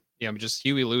just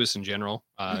Huey Lewis in general.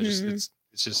 It's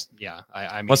just yeah.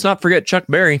 I mean, Let's not forget Chuck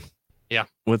Berry. Yeah.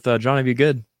 With Johnny B.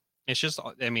 Good. it's just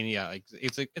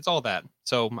it's all that.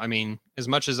 So I mean, as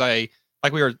much as like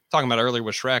we were talking about earlier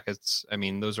with Shrek,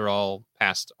 those are all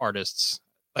past artists.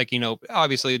 Like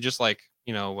obviously just like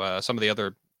some of the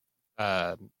other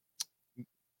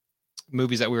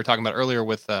movies that we were talking about earlier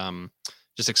with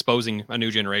just exposing a new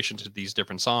generation to these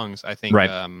different songs. I think Right.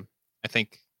 I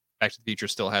think Back to the Future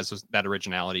still has that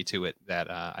originality to it that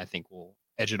I think will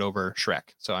edge it over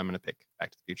Shrek. So I'm going to pick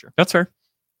Back to the Future. That's fair.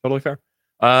 Totally fair.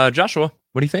 Joshua,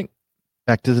 what do you think?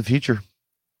 Back to the Future.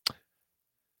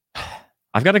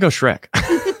 I've got to go Shrek.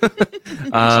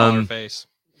 Saw her face.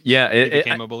 Yeah, He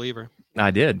became a believer.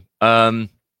 I did. I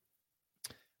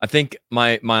think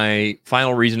my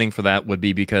final reasoning for that would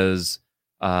be because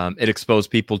it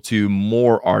exposed people to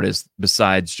more artists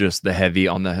besides just the heavy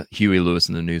on the Huey Lewis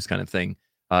and the News kind of thing.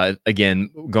 Again,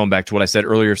 going back to what I said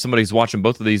earlier, if somebody's watching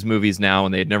both of these movies now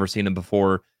and they had never seen them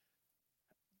before,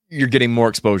 you're getting more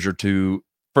exposure to,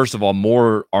 first of all,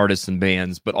 more artists and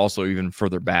bands, but also even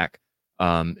further back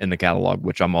in the catalog,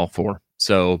 which I'm all for.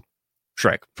 So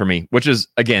Shrek for me, which is,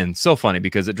 again, so funny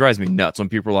because it drives me nuts when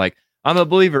people are like, I'm a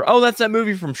believer. Oh, that's that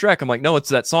movie from Shrek. I'm like, no, it's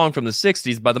that song from the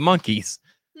 60s by the Monkees.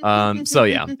 So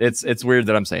yeah, it's weird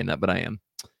that I'm saying that, but I am.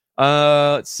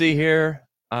 Let's see here.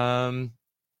 If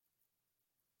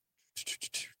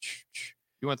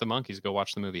you want the Monkees, go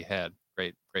watch the movie Head.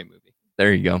 Great movie.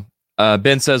 There you go.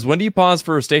 Ben says, when do you pause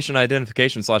for a station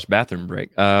identification / bathroom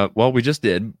break? Well, we just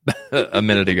did a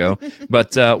minute ago,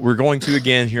 but we're going to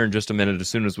again here in just a minute as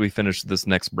soon as we finish this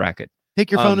next bracket.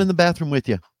 Take your phone in the bathroom with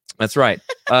you. That's right.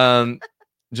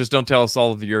 Just don't tell us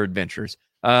all of your adventures.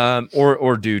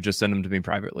 Or do just send them to me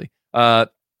privately. No,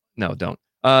 don't.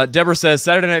 Deborah says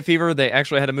Saturday Night Fever, they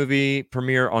actually had a movie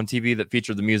premiere on TV that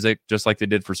featured the music just like they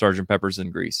did for Sgt. Pepper's in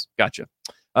Grease. Gotcha.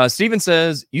 Steven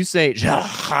says, you say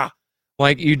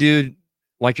like you do,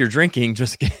 like you're drinking,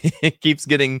 just keeps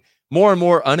getting more and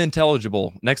more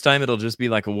unintelligible. Next time it'll just be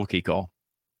like a Wookiee call.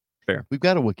 Fair. We've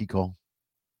got a Wookiee call.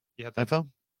 Yeah, iPhone.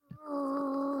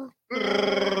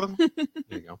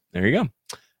 There you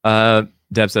go.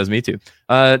 Deb says, me too.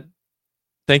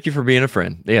 Thank you for being a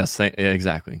friend. Yes,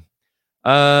 exactly.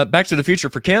 Back to the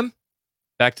Future for Kim.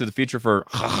 Back to the Future for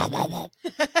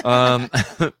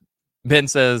Ben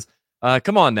says,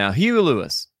 come on now, Huey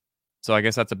Lewis. So I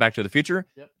guess that's a Back to the Future.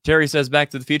 Yep. Terry says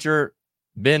Back to the Future.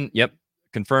 Ben, yep,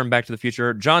 confirmed Back to the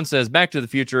Future. John says Back to the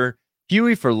Future.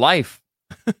 Huey for life.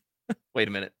 Wait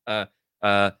a minute.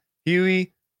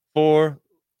 Huey for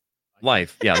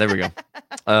life. Yeah, there we go.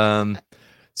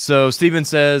 So Steven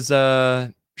says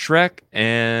Shrek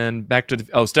and Back to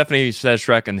the Stephanie says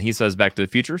Shrek and he says Back to the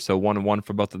Future. So 1-1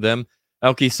 for both of them.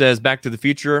 Elkie says Back to the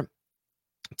Future.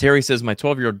 Terry says my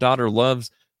 12-year-old daughter loves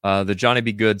the Johnny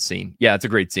Be Good scene. Yeah, it's a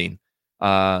great scene.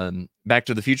 Back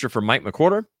to the Future for Mike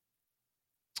McWhorter.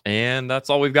 And that's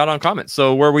all we've got on comments.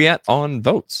 So where are we at on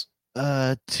votes? 2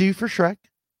 for Shrek.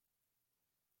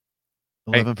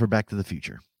 11 for Back to the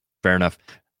Future. Fair enough.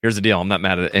 Here's the deal. I'm not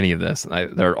mad at any of this.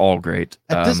 They're all great.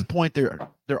 At this point, they're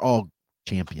all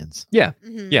champions. Yeah,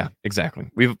 yeah,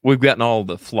 exactly. We've gotten all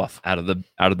the fluff out of the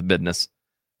business.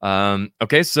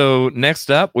 Okay, so next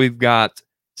up we've got.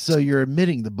 So you're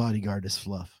admitting The Bodyguard is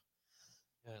fluff?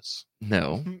 Yes.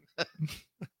 No.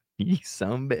 You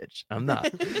son bitch. I'm not.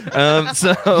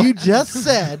 So you just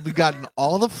said we've gotten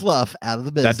all the fluff out of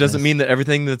the business. That doesn't mean that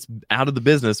everything that's out of the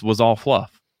business was all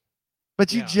fluff.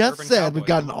 But you just Urban said Cowboy. We've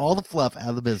gotten all the fluff out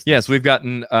of the business. Yes, we've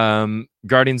gotten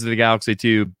Guardians of the Galaxy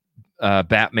 2,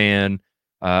 Batman,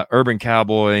 Urban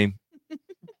Cowboy.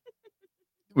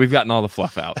 We've gotten all the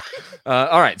fluff out.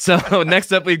 All right, so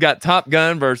next up we've got Top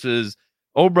Gun versus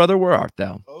Oh Brother, Where Art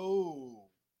Thou? Oh.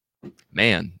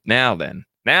 Man, now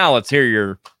let's hear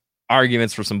your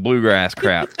arguments for some bluegrass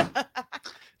crap.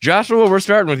 Joshua, we're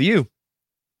starting with you.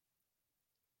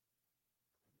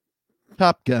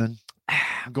 Top Gun.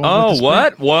 Oh,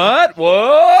 what? I'm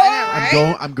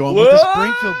going with the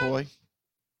Springfield boy.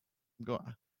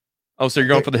 Oh, so you're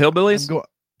going for the Hillbillies?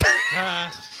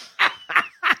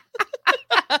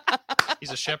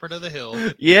 He's a shepherd of the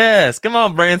hill. Yes. Come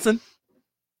on, Branson.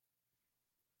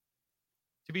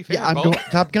 To be fair, I'm going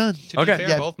Top Gun. To be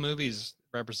fair, both movies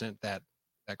represent that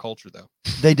culture, though.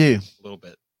 They do. A little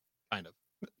bit, kind of.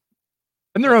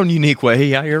 In their own unique way.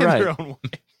 Yeah, you're right. In their own way.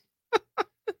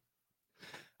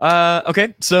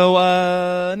 Okay,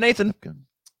 so Nathan.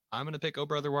 I'm going to pick Oh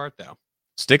Brother, Where Art Thou?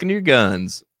 Sticking to your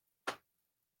guns.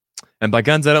 And by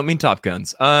guns, I don't mean Top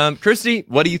Guns. Christy,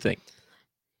 what do you think?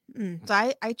 So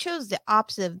I chose the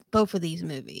opposite of both of these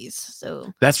movies.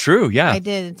 So that's true. Yeah, I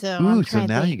did. So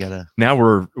now you gotta. Now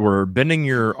we're bending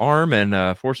your arm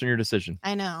and forcing your decision.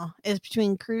 I know it's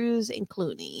between Cruise and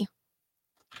Clooney.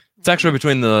 It's actually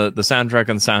between the soundtrack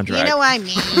and the soundtrack. You know what I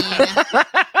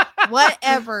mean?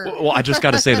 Whatever. Well, I just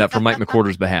got to say that for Mike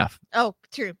McWhorter's behalf. Oh,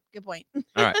 true. Good point.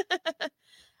 All right.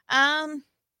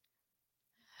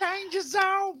 Danger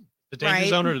Zone. The Danger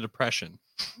Zone or the Depression?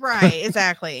 Right.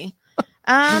 Exactly.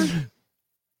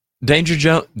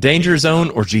 Danger Zone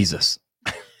or Jesus?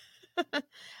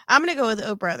 I'm gonna go with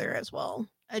Oh Brother as well.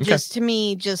 Just to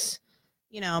me,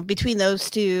 between those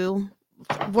two,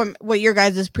 what your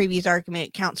guys' previous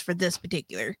argument counts for this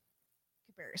particular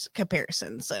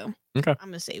comparison. So Okay. I'm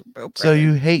gonna say Bro So Brother.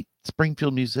 you hate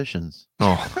Springfield musicians.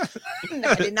 Oh, No,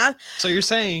 I did not. So you're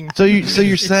saying So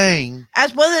you're saying,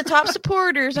 As one of the top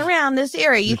supporters around this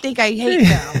area, you think I hate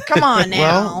them? Come on now.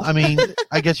 well, I mean,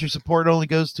 I guess your support only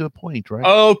goes to a point, right?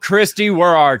 oh, Christy,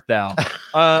 where art thou?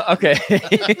 Okay.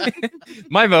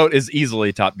 My vote is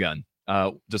easily Top Gun.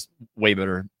 Just way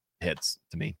better hits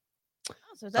to me. Oh,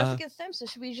 so that's against them. So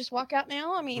should we just walk out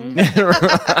now? I mean,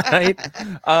 Right.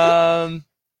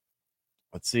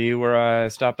 Let's see where I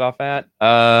stopped off at.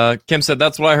 Kim said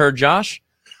that's what I heard, Josh.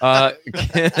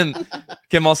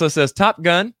 Kim also says Top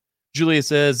Gun. Julia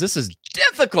says this is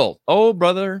difficult. Oh,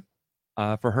 brother.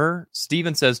 For her.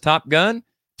 Steven says Top Gun.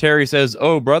 Terry says,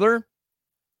 oh, brother.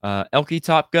 Elkie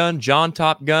Top Gun. John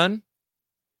Top Gun.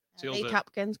 Seals hey, it. Top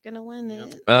Gun's gonna win Yep.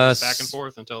 it. back and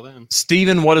forth until then.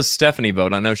 Steven, what does Stephanie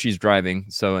vote? I know she's driving,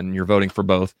 and you're voting for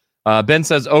both. Ben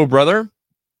says, oh, brother.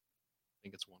 I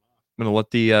think it's one off. I'm going to let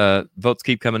the votes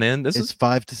keep coming in. This It's is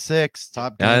 5-6.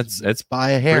 Top yeah, Gun. it's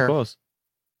by a pretty hair. close.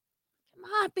 Come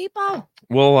on, people.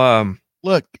 Well,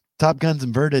 Look, Top Gun's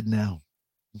inverted now.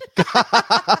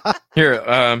 here,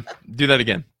 do that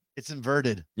again. It's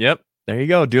inverted. Yep. There you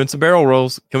go. Doing some barrel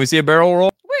rolls. Can we see a barrel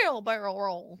roll? Barrel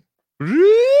roll.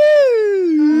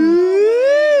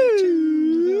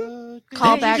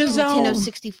 Call back to Nintendo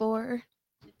 64.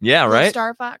 Yeah, Little right.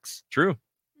 Star Fox. True.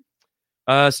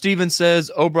 Steven says,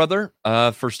 "Oh, brother,"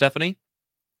 for Stephanie.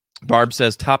 Barb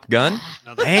says, "Top Gun."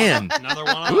 Another, Man. another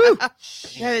one off. Woo!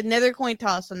 Got another coin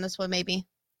toss on this one, maybe.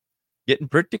 Getting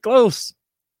pretty close.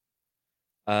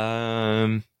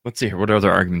 Let's see here. What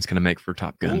other arguments can I make for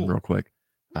Top Gun, Ooh. real quick?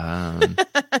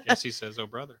 Jesse says, "Oh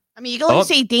brother." I mean, you can only Oh.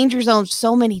 say Danger Zone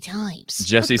so many times.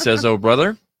 Jesse says, "Oh,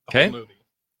 brother." The whole Okay. movie.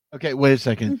 Okay, wait a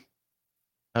second.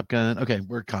 Top Gun. Okay,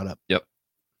 we're caught up. Yep.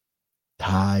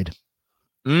 Tied.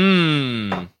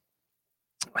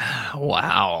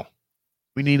 Wow.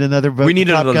 We need another vote. We need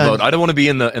for Top another Gun. vote. I don't want to be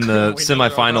in the We need another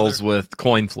semifinals brother. with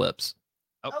coin flips.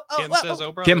 Oh, Oh, Kim oh, says,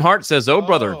 "Oh brother." Kim Hart says, "Oh,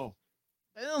 brother." Oh.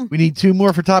 Boom. We need 2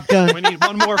 more for Top Gun. We need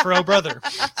one more for "Oh brother."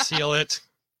 Seal it.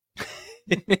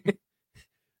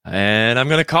 And I'm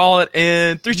gonna call it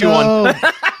in 3, 2, 1. No.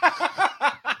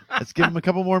 Let's give him a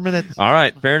couple more minutes. All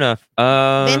right, fair enough.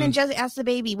 Ben and Jesse asked the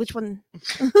baby which one.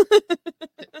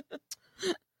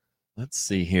 Let's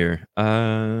see here.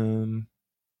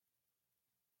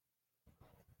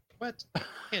 What?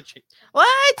 Can't change.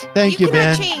 What? Thank you,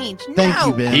 cannot Ben. Change. Thank No.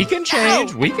 you, Ben. He can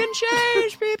change. No. We can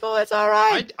change, people. It's all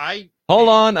right. I Hold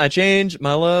on. I changed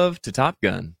my love to Top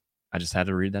Gun. I just had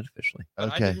to read that officially.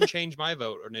 but I Okay. didn't change my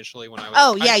vote initially when I was.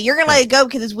 Oh yeah, you're gonna let it go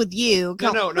because it's with you.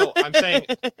 No, Come- no. I'm saying,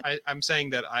 I'm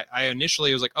saying that I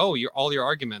initially was like, oh, all your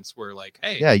arguments were like,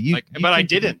 hey, Yeah, you. like, you but I can-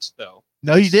 didn't though.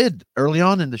 No, you did. Early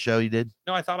on in the show, you did.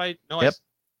 No, I thought I. No, Yep.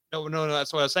 no.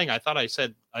 That's what I was saying. I thought I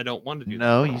said I don't want to do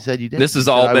No, that. you said you did. This has You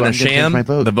said all I been a wasn't gonna change sham. my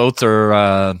vote. The votes are.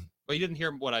 Well, you didn't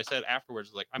hear what I said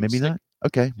afterwards. Like, I'm Maybe sick. not.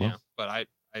 Okay. Well, Yeah, but I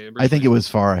I think it was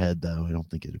far ahead, though. I don't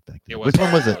think it affected. It was Which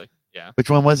one was it? actually. Yeah. Which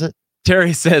one was it?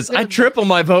 Terry says, I triple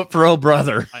my vote for Oh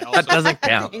Brother. I That also, doesn't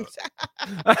count.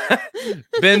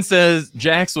 Ben says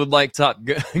Jax would like Top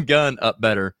Gun up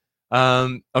better.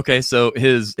 Okay, so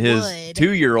his Would.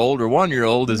 2-year-old or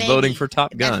 1-year-old is Maybe. voting for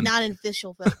Top That's Gun. not an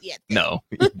official vote yet. No,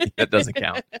 that doesn't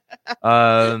count.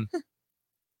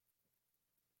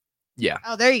 Yeah,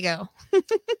 Oh, there you go.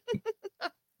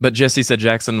 but Jesse said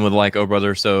Jackson would like Oh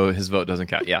Brother, so his vote doesn't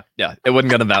count. Yeah, it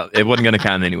wasn't gonna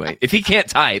count anyway. If he can't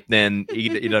type, then he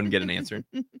doesn't get an answer.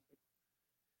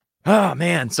 Oh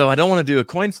man, so I don't want to do a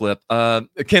coin flip.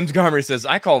 Kim Garmer says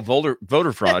I call voter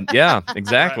fraud. Yeah,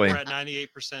 exactly, We're at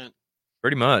 98%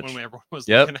 pretty much. when everyone was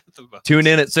Yep. looking at the votes. Tune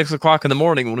in at 6:00 in the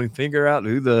morning when we figure out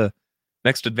who the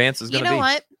next advance is You going to know be.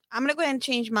 what? I'm gonna go ahead and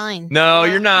change mine. No,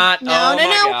 you're not. No, Oh, no,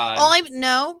 my no. God.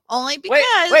 Only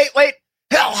because. Wait.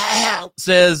 Hell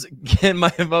says, can my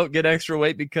vote get extra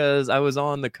weight because I was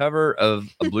on the cover of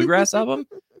a bluegrass album?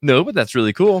 No, but that's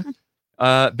really cool.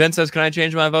 Ben says, can I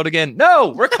change my vote again? No,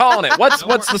 we're calling it. What's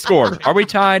the score? Are we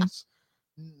tied?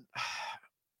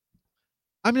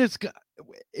 I'm just.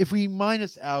 If we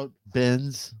minus out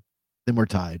Ben's, then we're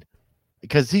tied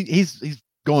because he's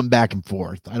going back and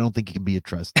forth. I don't think he can be a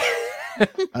trust. I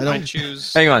I don't.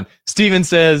 choose. Hang on. Stephen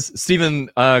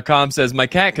Com says, my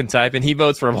cat can type and he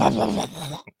votes for blah, blah, blah,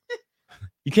 blah.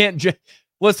 You can't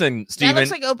listen, That Stephen.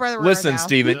 looks like Oh Brother. Listen, Now.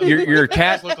 Stephen, your Does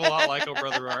cat, look a lot like Oh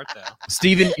Brother Art though.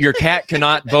 Stephen, your cat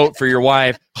cannot vote for your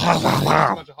wife. It's a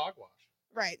bunch of hogwash.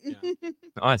 Right. Yeah.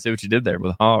 Oh, I see what you did there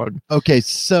with hog. Okay,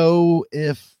 so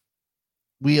if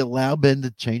we allow Ben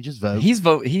to change his vote,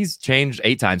 He's changed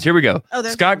 8 times. Here we go. Oh,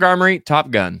 there's Scott Garmory, Top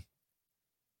Gun.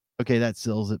 okay, that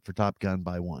seals it for Top Gun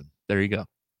by 1. There you go.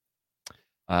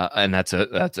 and that's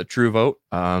a true vote.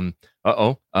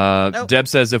 Nope. Deb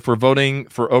says if we're voting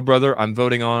for Oh Brother, I'm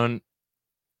voting on.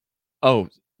 Oh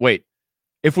wait,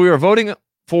 if we are voting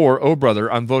for Oh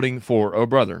Brother, I'm voting for Oh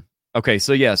Brother. Okay,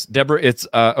 so yes, Deborah, it's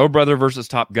Oh Brother versus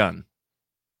Top Gun.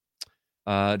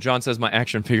 John says my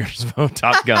action figures vote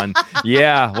Top Gun.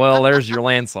 Yeah, well, there's your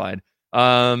landslide.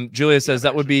 Julia says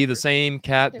that would be the same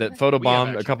cat that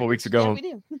photobombed a couple weeks ago we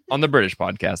do. on the British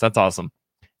podcast. That's awesome.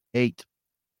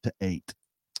 8-8.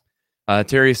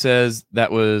 Terry says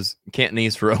that was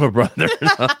Cantonese for Oh Brother.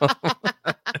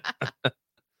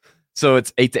 So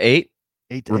it's 8-8.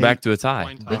 8-8. We're back to a tie.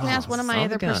 Coin We can toss. ask one of my Son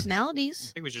other a gun.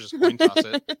 personalities. I think we should just coin toss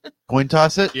it. Coin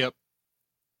toss it. Yep.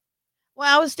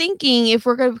 Well, I was thinking if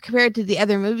we're going to compare it to the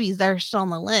other movies that are still on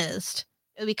the list,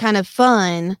 it would be kind of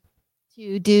fun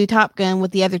to do Top Gun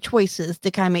with the other choices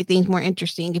to kind of make things more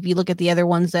interesting if you look at the other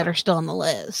ones that are still on the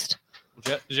list.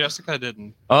 Jessica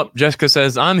didn't. Oh, Jessica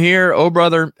says I'm here. Oh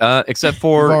Brother, except You've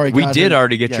for already we got did it.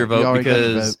 already get Yeah, your we vote already got your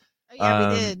because Oh, yeah,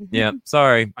 we did. yeah,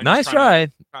 sorry. I'm Nice just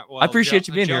trying try. I appreciate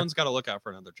you being here. Jones got to look out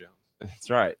for another Jones. That's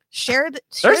right. Share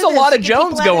There's a lot of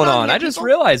Jones going on. I just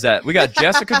realized. realized that. We got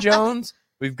Jessica Jones.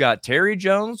 We've got Terry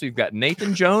Jones. We've got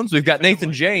Nathan Jones. We've got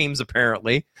Nathan James,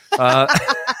 apparently. It's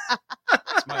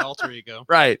my alter ego.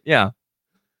 Right. Yeah.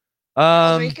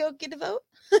 Rico get a vote.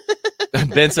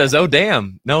 Ben says, oh,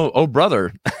 damn. No. Oh,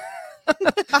 brother.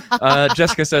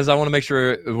 Jessica says, I want to make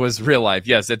sure it was real life.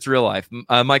 Yes, it's real life.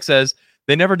 Mike says,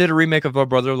 they never did a remake of Oh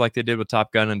Brother like they did with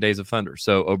Top Gun and Days of Thunder.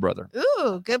 So, Oh Brother.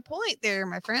 Ooh, good point there,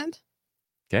 my friend.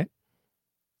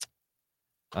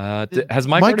 Has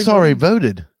Mike Mike's already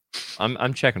voted,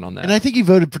 I'm checking on that. and I think he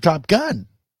voted for Top Gun.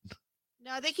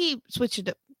 No, I think he switched it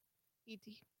up.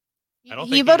 I don't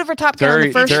He think voted for Top Gun Terry- on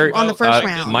the first Terry- on the oh, first uh,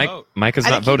 round. Mike has I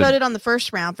not think voted. he voted on the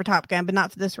first round for Top Gun, but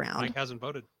not for this round. Mike hasn't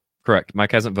voted. Correct.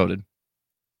 Mike hasn't voted.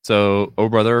 So, Oh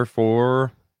Brother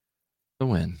for the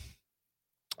win.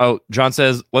 Oh, John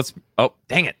says, oh,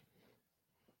 dang it.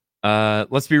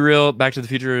 Let's be real. Back to the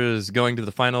Future is going to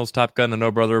the finals. Top Gun and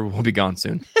Oh Brother will be gone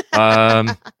soon. Fair.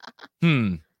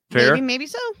 Maybe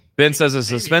so. Ben says the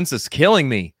suspense is killing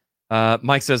me.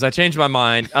 Mike says, I changed my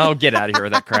mind. Oh, get out of here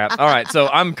with that crap. All right. So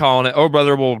I'm calling it. Oh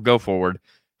Brother will go forward.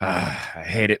 I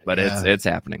hate it, but it's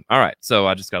happening. All right. So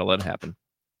I just got to let it happen.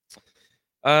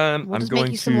 We'll I'm just going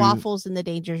make you some to waffles in the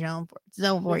danger zone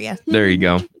for you. There you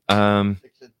go.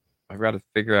 I've got to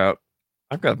figure out.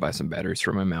 I've got to buy some batteries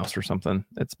for my mouse or something.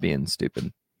 It's being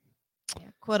stupid.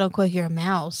 Quote unquote, you're a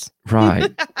mouse.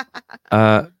 Right.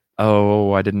 I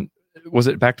didn't. Was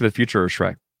it Back to the Future or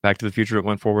Shrek? Back to the Future. It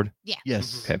went forward.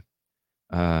 Yes. Okay.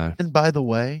 And by the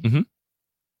way, Mhm.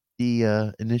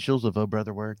 the initials of Oh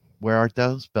Brother Where Art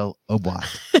Thou? Spell Obwat.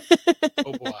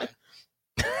 Oh boy.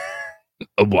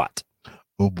 What?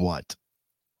 Obwat.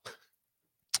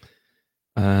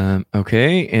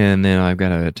 Okay, and then I've got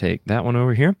to take that one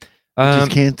over here.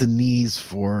 Just Cantonese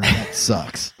for that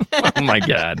sucks. Oh my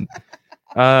god.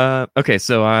 Okay,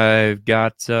 so I've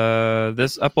got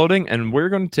this uploading, and we're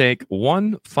going to take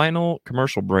one final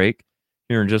commercial break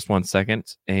here in just 1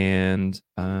 second, and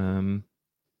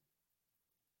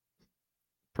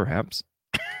perhaps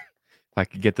if I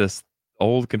could get this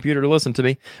old computer to listen to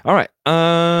me. All right.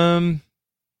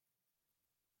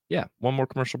 Yeah, one more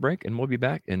commercial break, and we'll be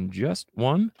back in just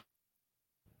 1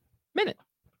 minute.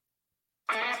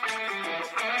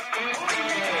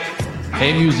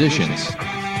 Hey musicians,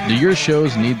 do your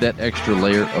shows need that extra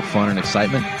layer of fun and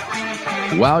excitement?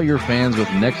 Wow your fans with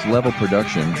next level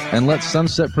production and let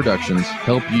Sunset Productions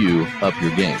help you up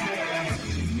your game.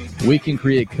 We can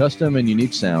create custom and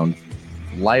unique sound,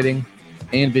 lighting,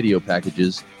 and video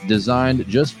packages designed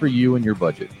just for you and your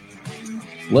budget.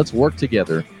 Let's work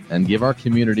together and give our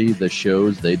community the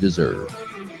shows they deserve.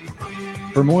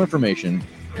 For more information,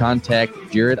 contact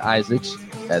Jared Isaacs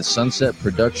at Sunset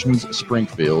Productions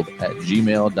Springfield at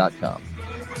gmail.com.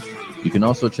 You can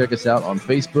also check us out on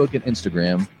Facebook and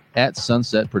Instagram at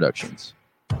Sunset Productions.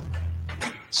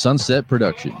 Sunset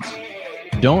Productions.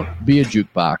 Don't be a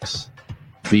jukebox.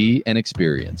 Be an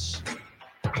experience.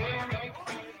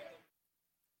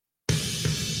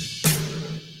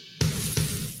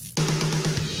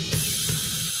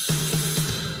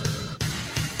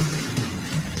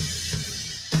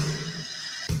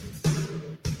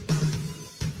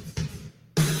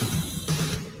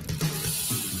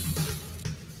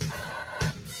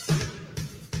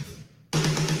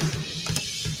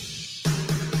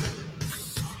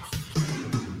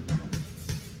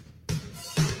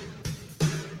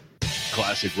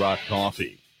 Classic Rock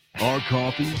Coffee. Our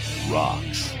coffee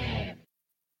rocks.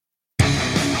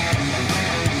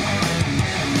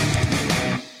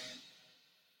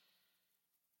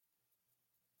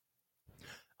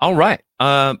 All right.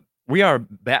 We are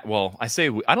back. Well, I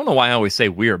don't know why I always say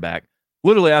we are back.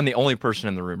 Literally, I'm the only person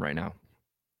in the room right now.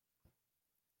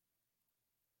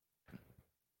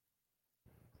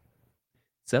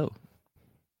 So,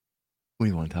 what do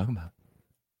you want to talk about?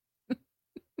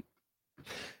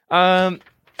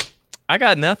 I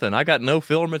got nothing. I got no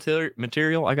filler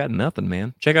material. I got nothing,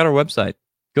 man. Check out our website.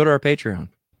 Go to our Patreon.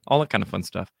 All that kind of fun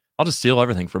stuff. I'll just steal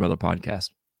everything from other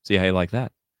podcasts. See how you like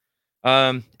that.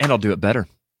 And I'll do it better.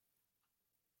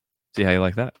 See how you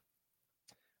like that.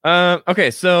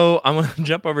 Okay, so I'm going to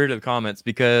jump over here to the comments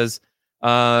because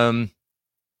Mike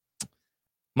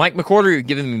McWhorter, you're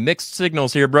giving me mixed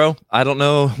signals here, bro. I don't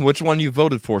know which one you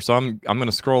voted for, so I'm going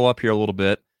to scroll up here a little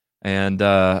bit. And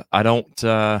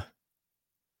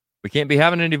we can't be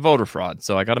having any voter fraud,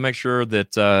 so I got to make sure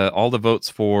that all the votes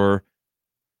for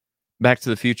Back to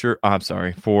the Future,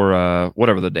 for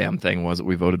whatever the damn thing was that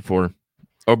we voted for,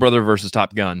 Oh Brother versus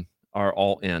Top Gun, are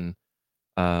all in.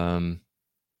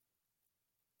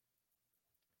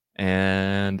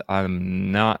 And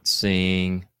I'm not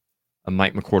seeing a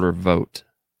Mike McWhorter vote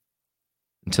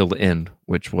until the end,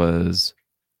 which was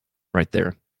right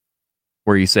there,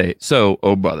 where you say, so,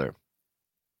 Oh Brother.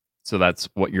 So that's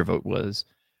what your vote was.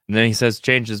 And then he says,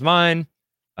 changed his mind.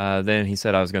 Then he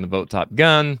said I was going to vote Top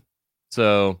Gun.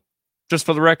 So, just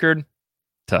for the record,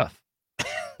 tough.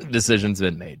 Decision's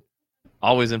been made.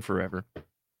 Always and forever.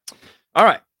 All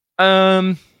right.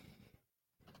 No,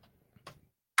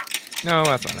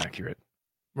 that's not accurate.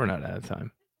 We're not out of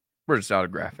time. We're just out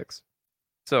of graphics.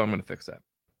 So, I'm going to fix that.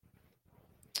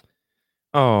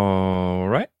 All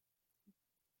right.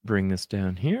 Bring this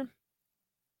down here.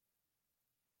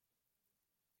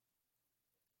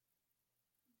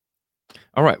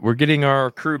 All right, we're getting our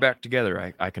crew back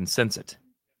together. I can sense it.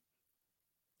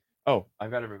 Oh, I've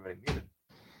got everybody muted.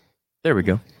 There we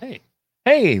go. Hey,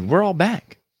 we're all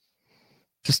back.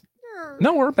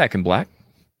 No, we're back in black.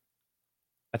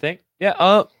 I think. Yeah.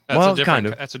 Kind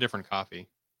of. That's a different coffee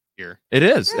here. It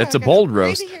is. Yeah, it's a bold right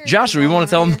roast. here. Joshua, you want to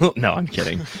tell them? No, I'm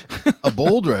kidding. A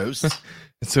bold roast.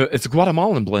 It's a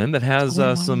Guatemalan blend that has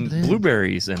some blend.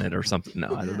 blueberries in it or something.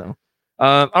 No, I don't know.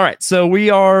 All right, so we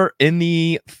are in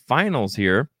the finals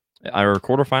here, our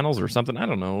quarterfinals or something. I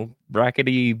don't know.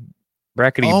 Brackety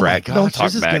bracket. Don't talk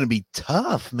this is back. going to be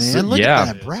tough, man. So, Look yeah.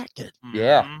 at that bracket.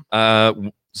 Yeah.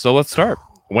 So let's start.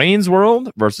 Wayne's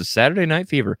World versus Saturday Night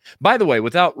Fever. By the way,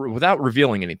 without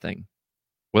revealing anything,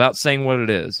 without saying what it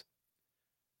is,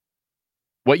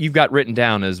 what you've got written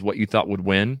down is what you thought would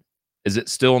win. Is it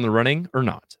still in the running or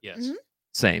not? Yes. Mm-hmm.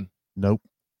 Same. Nope.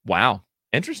 Wow.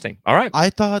 Interesting. All right.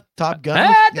 I thought Top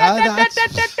Gun.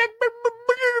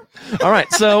 All right.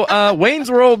 So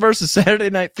Wayne's World versus Saturday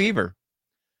Night Fever.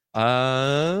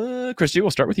 Christy,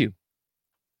 we'll start with you.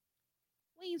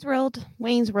 Wayne's World,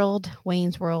 Wayne's World,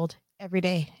 Wayne's World. Every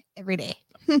day, every day.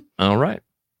 All right.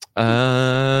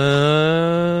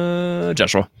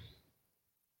 Joshua.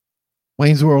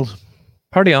 Wayne's World.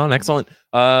 Party on. Excellent.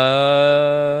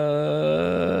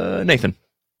 Nathan.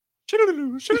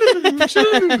 I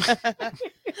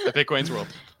pick Wayne's World.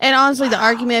 And honestly, the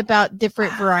argument about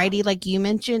different variety, like you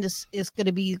mentioned, is going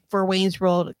to be for Wayne's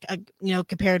World,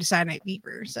 compared to Saturday Night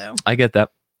Fever. So I get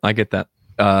that.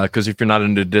 Because if you're not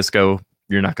into disco,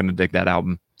 you're not going to dig that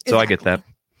album. So exactly. I get that.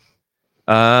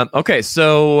 Okay,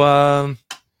 so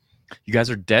you guys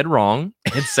are dead wrong.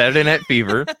 It's Saturday Night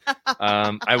Fever.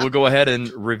 I will go ahead and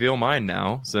reveal mine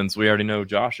now, since we already know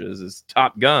Josh's is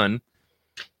Top Gun.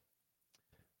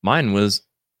 Mine was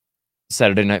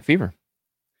Saturday Night Fever.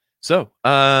 So,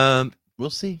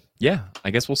 we'll see. Yeah, I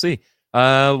guess we'll see.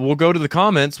 We'll go to the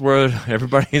comments where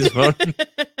everybody's voting.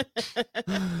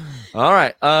 All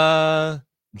right.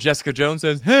 Jessica Jones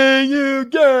says, "Hey, you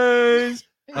guys."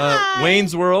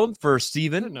 Wayne's World for I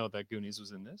Steven. didn't know that Goonies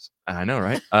was in this. I know,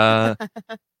 right?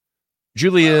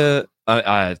 Julia,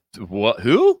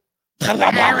 who?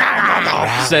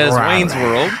 Says Wayne's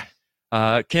World.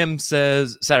 Kim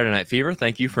says Saturday Night Fever.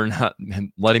 Thank you for not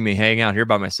letting me hang out here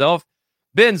by myself.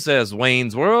 Ben says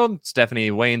Wayne's World.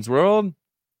 Stephanie, Wayne's World.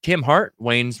 Kim Hart,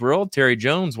 Wayne's World. Terry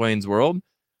Jones, Wayne's World.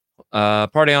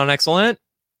 Party on Excellent.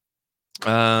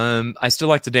 I still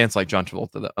like to dance like John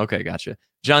Travolta, though. Okay, gotcha.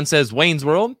 John says Wayne's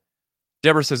World.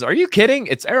 Deborah says, "Are you kidding?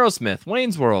 It's Aerosmith,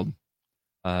 Wayne's World."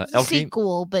 Elkie,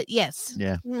 cool, but yes.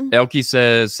 Yeah. Elkie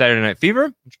says Saturday Night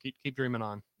Fever. Keep dreaming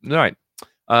on. All right.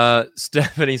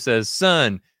 Stephanie says,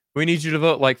 "Son, we need you to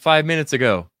vote like 5 minutes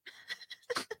ago."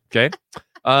 Okay.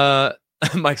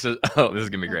 Mike says, "Oh, this is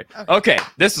gonna be great." Okay,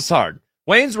 this is hard.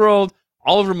 Wayne's World,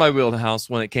 all over my wheelhouse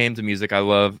when it came to music I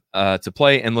love to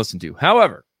play and listen to.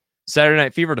 However, Saturday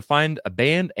Night Fever to find a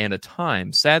band and a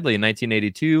time. Sadly, in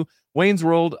 1982, Wayne's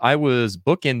World, I was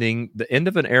bookending the end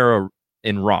of an era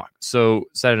in rock. So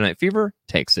Saturday Night Fever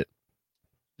takes it.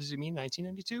 Does he mean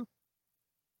 1992?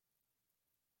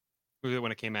 Was it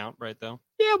when it came out, right, though?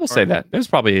 Yeah, we'll say that. It was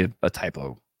probably a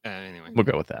typo. Anyway. We'll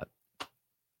go with that.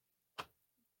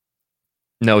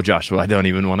 No, Joshua, I don't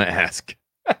even want to ask.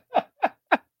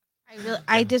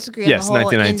 I disagree. Yes, on the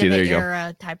whole 1992, end of there an you go.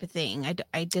 era type of thing.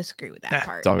 I disagree with that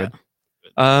part. It's all good.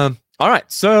 All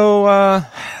right, so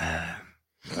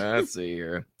let's see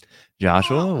here.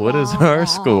 Joshua, what is our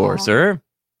score, sir?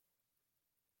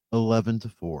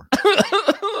 11-4.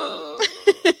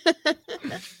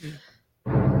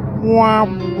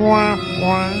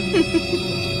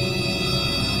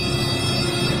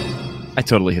 I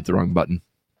totally hit the wrong button.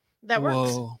 That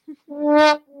works.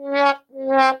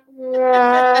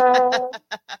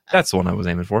 That's the one I was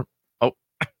aiming for. Oh.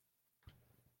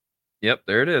 Yep,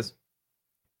 there it is.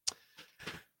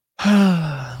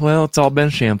 Well, it's all been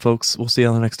a sham, folks. We'll see you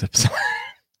on the next episode.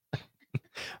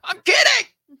 I'm kidding.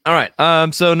 All right.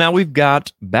 So now we've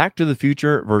got Back to the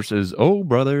Future versus Oh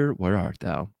Brother, Where Art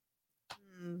Thou?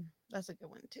 That's a good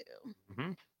one too.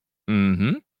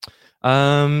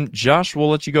 Josh, we'll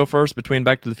let you go first between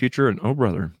Back to the Future and Oh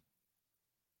Brother.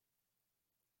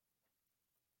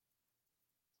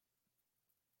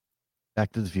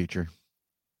 Back to the Future.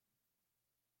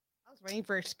 I was waiting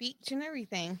for a speech and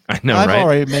everything. I know, I've right?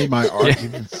 already made my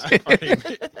arguments.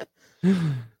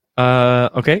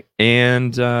 Okay.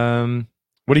 And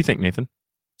what do you think, Nathan?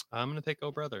 I'm going to take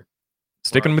Oh Brother.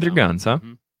 Sticking with your guns, huh?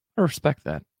 Mhm. I respect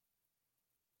that.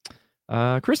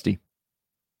 Christy.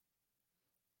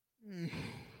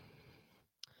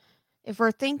 If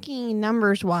we're thinking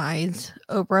numbers wise,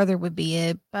 Oh Brother would be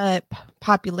it, but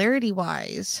popularity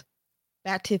wise,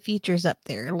 Back to the Future's up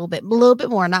there a little bit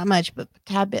more, not much, but a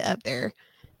tad bit up there.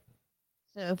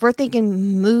 So if we're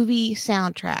thinking movie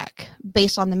soundtrack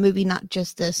based on the movie, not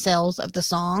just the sales of the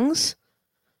songs,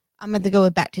 I'm going to go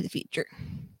with Back to the Future.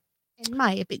 In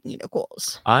my opinion, of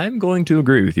course. I'm going to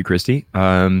agree with you, Christy.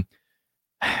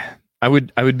 I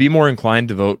would be more inclined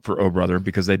to vote for Oh Brother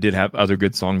because they did have other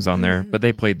good songs on there, but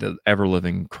they played the ever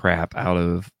living crap out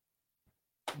of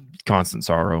Constant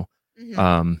Sorrow.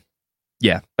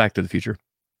 Yeah, Back to the Future.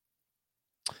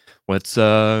 Let's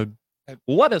let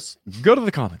us go to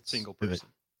the comments. Single person.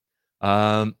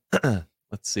 Let's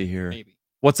see here. Maybe.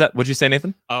 What's that? What'd you say,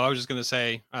 Nathan? Oh, I was just going to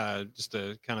say, just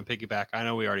to kind of piggyback, I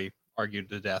know we already argued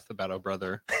to death about Oh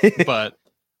Brother, but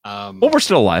Well, we're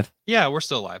still alive. yeah, we're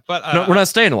still alive. But No, we're not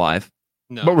staying alive.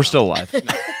 No, but we're still alive.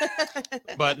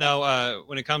 But no,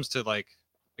 when it comes to like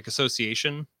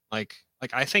association, like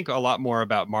I think a lot more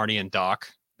about Marty and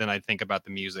Doc than I think about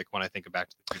the music when I think of Back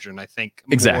to the Future, and I think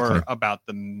more about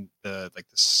the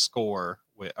score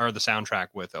or the soundtrack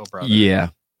with Oh Brother. Yeah,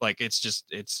 like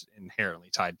it's inherently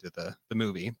tied to the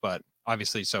movie, but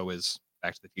obviously so is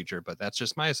Back to the Future. But that's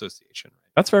just my association.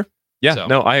 Right? That's fair. Yeah, So-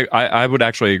 no, I would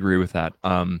actually agree with that.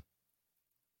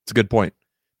 It's a good point.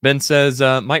 Ben says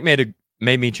Mike made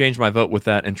me change my vote with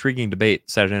that intriguing debate.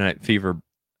 Saturday Night Freaking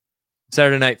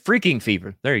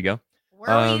Fever. There you go.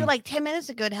 Where were you like 10 minutes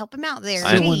ago to help him out there?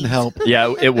 It wouldn't help.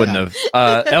 Yeah, it wouldn't have.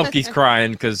 Elky's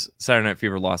crying because Saturday Night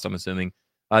Fever lost, I'm assuming.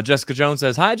 Jessica Jones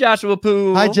says, hi, Joshua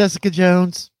Poo. Hi, Jessica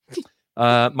Jones.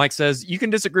 Mike says, you can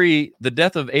disagree. The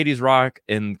death of 80s rock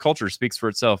and culture speaks for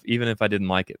itself, even if I didn't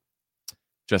like it.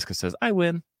 Jessica says, I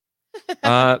win.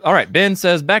 All right. Ben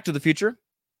says, Back to the Future.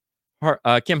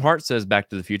 Kim Hart says, Back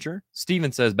to the Future.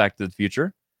 Steven says, Back to the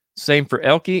Future. Same for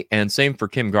Elke and same for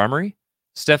Kim Garmery.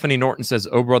 Stephanie Norton says,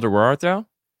 Oh Brother, Where Art Thou?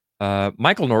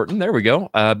 Michael Norton, there we go.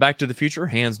 Back to the Future,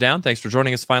 hands down. Thanks for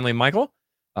joining us finally, Michael.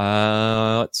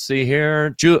 Let's see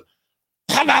here.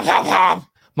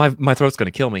 My throat's going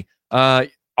to kill me.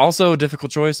 Also, a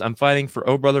difficult choice. I'm fighting for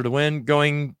Oh Brother to win,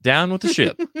 going down with the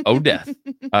ship. Oh, death.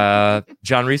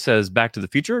 John Reese says, Back to the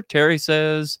Future. Terry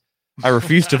says, I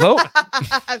refuse to vote.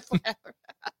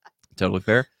 Totally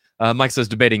fair. Mike says,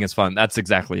 debating is fun. That's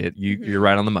exactly it. You're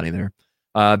right on the money there.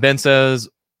 Ben says,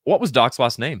 what was Doc's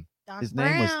last name? His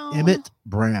name was Emmett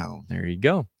Brown. There you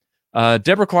go.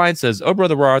 Deborah Klein says, Oh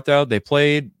Brother, Where Art Thou? They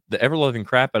played the ever-loving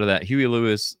crap out of that Huey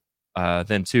Lewis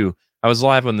then too. I was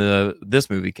alive when this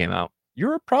movie came out. You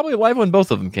were probably alive when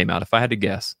both of them came out, if I had to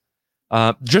guess.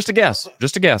 Just a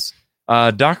guess.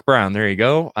 Doc Brown, there you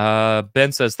go.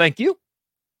 Ben says, thank you.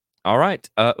 All right.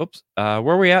 Where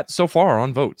are we at so far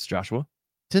on votes, Joshua?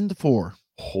 10-4.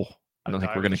 Oh, I don't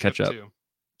think we're going to Ship catch up. too.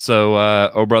 So,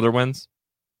 Oh Brother wins?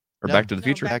 Or No. Back to the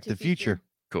Future? Back to the Future.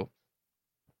 Cool.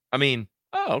 I mean,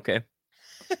 oh, okay.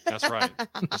 That's right.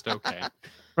 Just okay.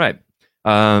 Right.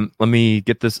 Let me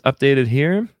get this updated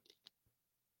here.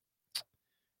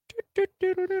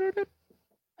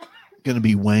 Going to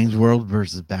be Wayne's World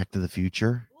versus Back to the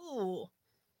Future. Ooh.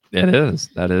 It is.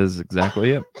 That is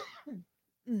exactly it.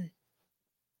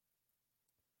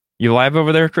 You live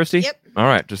over there, Christy? Yep. All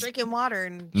right. Just Drinking water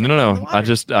and no. I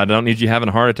don't need you having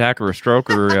a heart attack or a stroke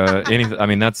or anything. I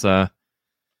mean, that's I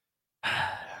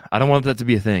don't want that to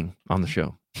be a thing on the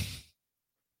show.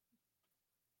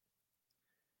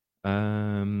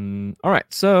 All right.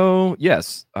 So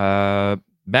yes,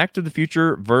 Back to the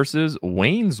Future versus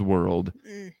Wayne's World.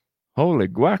 Holy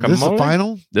guacamole! Is this the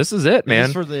final? This is it, man. Is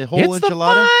this for the whole It's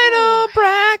enchilada? the final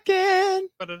bracket.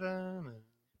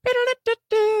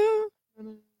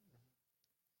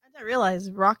 I didn't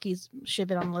realize Rockies should have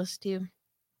been on the list too.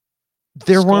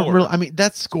 There weren't Scored. real. I mean,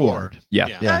 that's scored. Yeah.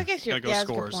 Oh, Yeah. I guess you're Gotta go that's a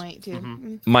good scores. point too.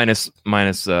 Mhm. Minus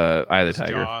Eye of the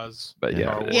Tiger. Jaws. But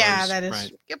yeah. Star Yeah, Wars, that is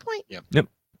right. good point. Yep.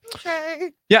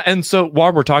 Okay. Yeah, and so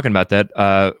while we're talking about that,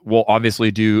 we'll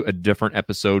obviously do a different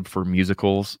episode for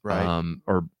musicals, Right.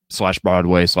 or /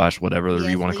 Broadway / whatever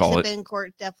you want to call it.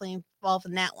 Bencourt definitely involved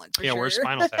in that one. For Yeah, sure. where's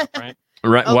Spinal Tap, right?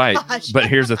 Right, Oh, right. gosh. But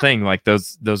here's the thing: like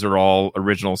those are all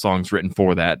original songs written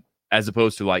for that, as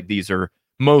opposed to like these are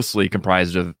mostly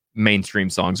comprised of mainstream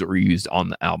songs that were used on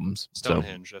the albums.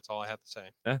 Stonehenge. That's all I have to say.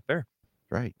 So, yeah, fair.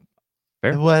 Right.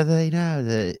 Fair. And what do they know?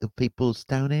 The people of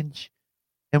Stonehenge?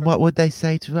 And what would they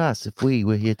say to us if we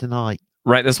were here tonight?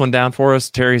 Write this one down for us.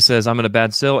 Terry says I'm in a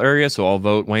bad sale area, so I'll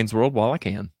vote Wayne's World while I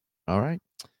can. All right.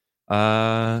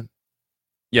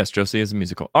 Yes, Josie is a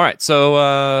musical. All right,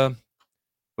 so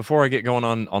before I get going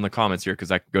on the comments here,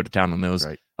 because I could go to town on those.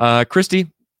 Right.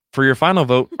 Christy, for your final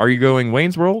vote, are you going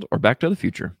Wayne's World or Back to the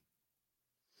Future?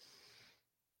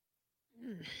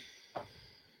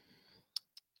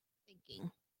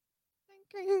 Thinking.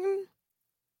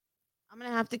 I'm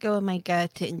gonna have to go with my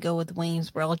gut and go with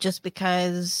Wayne's World, just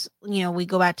because we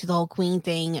go back to the whole Queen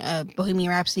thing. Bohemian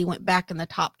Rhapsody went back in the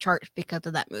top charts because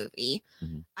of that movie.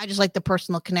 Mhm. I just like the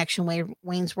personal connection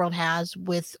Wayne's World has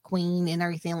with Queen and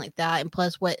everything like that, and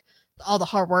plus all the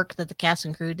hard work that the cast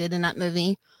and crew did in that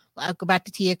movie. I'll go back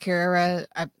to Tia Carrere.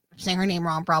 I'm saying her name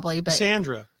wrong probably, but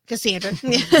Sandra. Cassandra.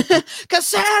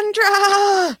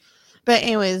 Cassandra. But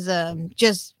anyways,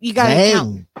 just you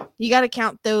gotta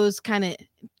count those kind of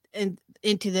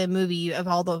into the movie of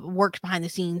all the work behind the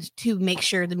scenes to make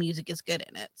sure the music is good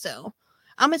in it. So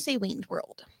I'm gonna say Wayne's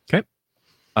World. Okay.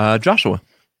 Joshua.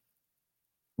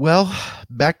 Well,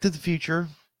 Back to the Future.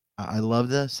 I love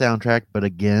the soundtrack, but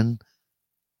again,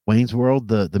 Wayne's World,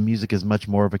 the music is much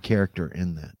more of a character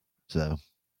in that. So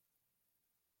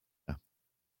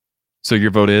So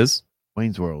your vote is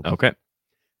Wayne's World. okay.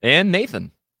 And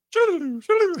Nathan.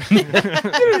 That's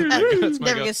my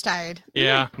Never gut. gets tired.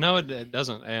 Yeah, no, it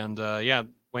doesn't. And yeah,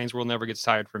 Wayne's World never gets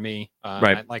tired for me.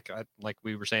 Right. Like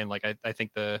we were saying, like I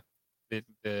think the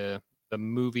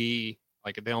movie,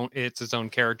 like it's its own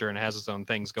character and it has its own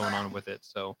things going on with it.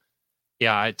 So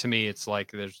yeah, to me, it's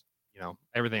like there's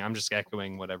everything. I'm just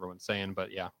echoing what everyone's saying,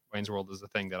 but yeah, Wayne's World is the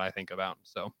thing that I think about.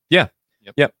 So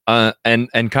Yep. And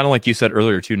kind of like you said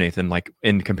earlier too, Nathan, like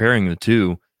in comparing the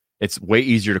two, it's way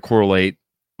easier to correlate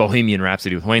Bohemian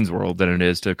Rhapsody with Wayne's World than it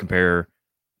is to compare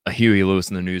a Huey Lewis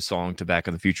and the News song to Back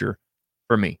in the Future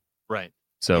for me. right.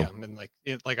 So Yeah, and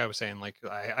like I was saying, like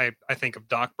I think of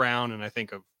Doc Brown and I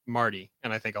think of Marty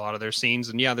and I think a lot of their scenes,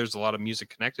 and yeah, there's a lot of music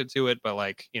connected to it, but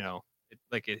like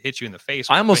it hits you in the face.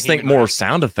 I with almost think Bohemian more Rhapsody.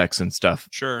 sound effects and stuff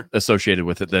Sure. associated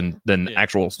with it than Yeah.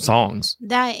 actual songs.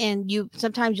 That and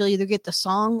sometimes you'll either get the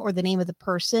song or the name of the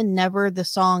person, never the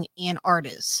song and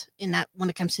artist. In that, when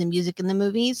it comes to the music in the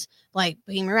movies, like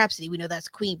Bohemian Rhapsody, we know that's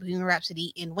Queen. Bohemian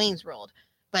Rhapsody in Wayne's World,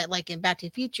 but like in Back to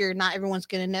the Future, not everyone's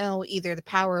going to know either the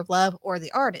Power of Love or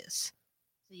the artist.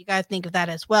 So you got to think of that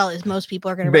as well. As most people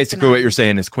are going to Basically, what you're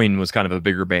saying is Queen was kind of a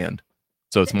bigger band,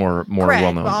 so it's more correct,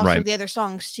 well but known, also right? the other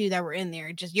songs too that were in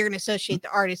there. Just you're going to associate the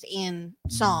artist and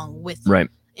song with Right.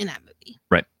 in that movie.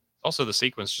 Also, the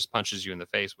sequence just punches you in the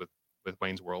face with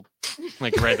Wayne's World,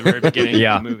 like right at the very beginning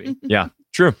Yeah. of the movie. Yeah,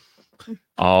 true.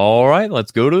 All right,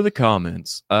 let's go to the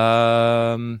comments. You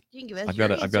didn't give us I've your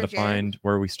got to answer, Jared. find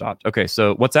where we stopped. Okay,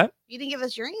 so what's that? You didn't give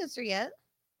us your answer yet.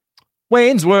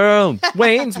 Wayne's World.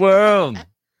 Wayne's World.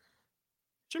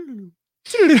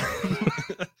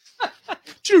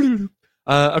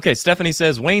 Okay, Stephanie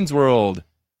says Wayne's World.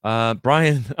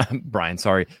 Brian,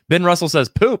 sorry. Ben Russell says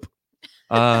poop.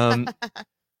 I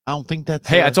don't think that's.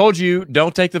 Hey, I told you,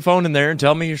 don't take the phone in there and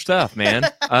tell me your stuff, man.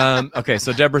 Okay,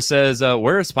 so Deborah says,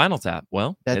 where is Spinal Tap?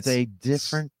 Well, that's a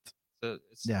different.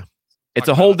 Yeah. It's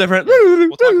a whole different.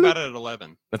 We'll talk about it at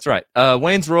 11. That's right.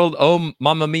 Wayne's World. Oh,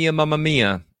 mamma mia, mamma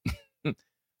mia.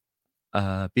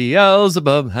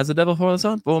 Beelzebub has the devil for the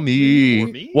son for me.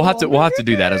 For me? We'll have to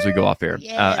do that as we go off air.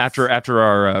 Yes. After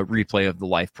our replay of the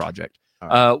Life Project. All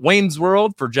right. Wayne's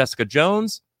World for Jessica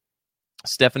Jones.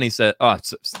 Stephanie said, "Oh,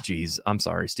 geez, I'm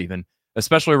sorry, Stephen.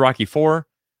 Especially Rocky 4.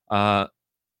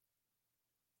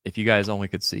 If you guys only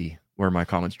could see where my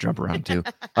comments jump around to.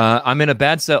 I'm in a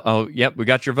bad cell. Oh, yep, we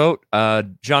got your vote.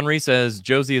 John Reese says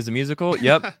Josie is a musical.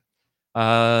 Yep.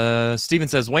 Steven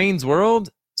says Wayne's World.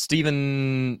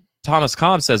 Stephen Thomas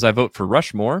Cobb says I vote for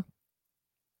Rushmore.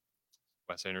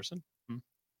 Wes Anderson.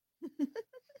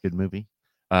 Good movie.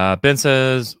 Ben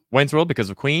says Wayne's World because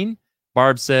of Queen.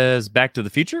 Barb says Back to the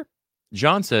Future.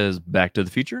 John says Back to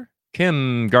the Future.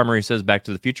 Kim Garmery says Back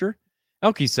to the Future.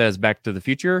 Elkie says Back to the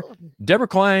Future. Deborah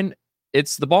Klein,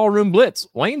 it's the Ballroom Blitz,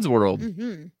 Wayne's World.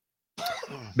 Mm-hmm.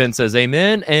 Ben says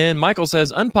Amen. And Michael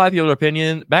says unpopular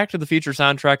opinion, Back to the Future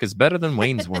soundtrack is better than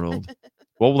Wayne's World.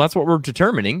 Well, that's what we're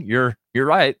determining. You're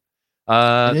right.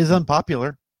 It is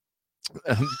unpopular.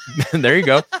 There you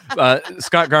go.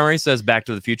 Scott Garmery says Back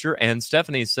to the Future. And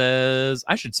Stephanie says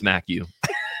I should smack you.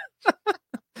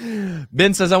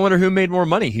 Ben says, I wonder who made more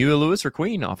money, Huey Lewis or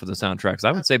Queen off of the soundtracks.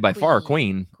 I would say by far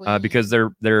Queen. Because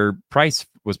their price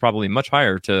was probably much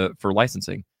higher for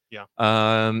licensing. Yeah.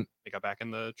 They got back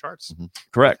in the charts.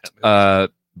 Correct.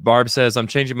 Barb says, I'm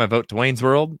changing my vote to Wayne's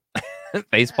World.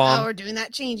 Facepalm. Oh, we're doing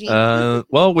that changing.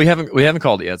 Well, we haven't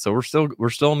called it yet, so we're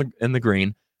still in the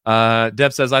green.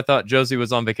 Deb says, I thought Josie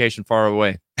was on vacation far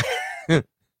away. Come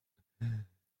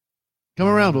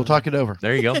around, we'll talk it over.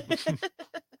 There you go.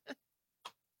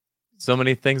 So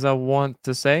many things I want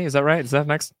to say. Is that right? Is that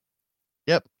next?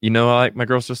 Yep. You know, I like my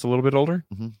girl's just a little bit older.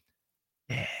 Mm-hmm.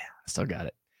 Yeah, I still got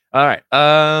it. All right.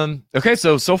 Okay.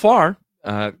 So far,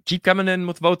 keep coming in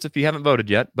with votes if you haven't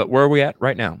voted yet. But where are we at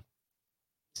right now?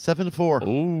 7-4.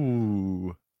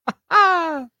 Ooh.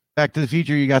 Back to the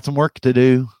Future. You got some work to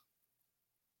do.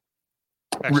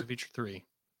 Back to the Future 3.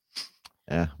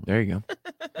 Yeah. There you go.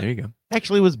 There you go.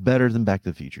 Actually, was better than Back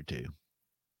to the Future 2.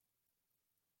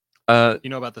 You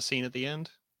know about the scene at the end?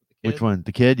 Which one?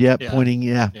 The kid? Yep. Yeah. Pointing.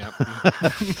 Yeah. Yeah.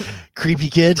 Creepy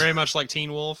kid. Very much like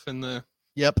Teen Wolf and the.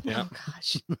 Yep. Yeah. Oh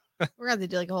gosh, we're gonna have to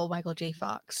do like a whole Michael J.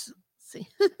 Fox. See.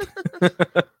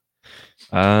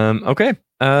 Okay.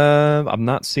 I'm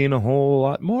not seeing a whole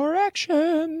lot more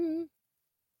action.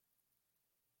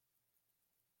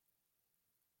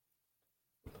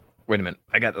 Wait a minute.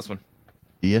 I got this one.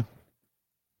 Yeah.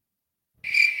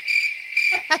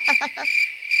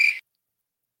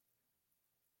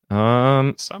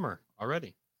 Summer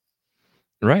already.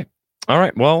 Right. All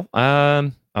right. Well,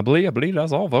 I believe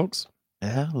that's all, folks.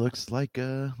 Yeah, looks like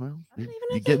well,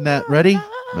 you getting that ready?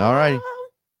 All righty.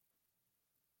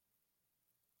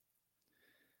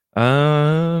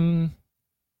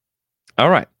 All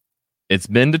right. It's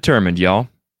been determined, y'all.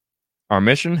 Our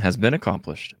mission has been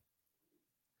accomplished.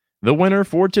 The winner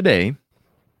for today.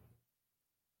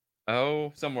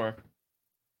 Oh, somewhere.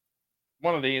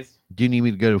 One of these. Do you need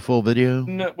me to go to full video?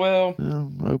 No, well,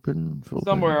 open full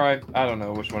somewhere video. I don't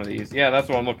know which one of these. Yeah, that's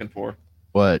what I'm looking for.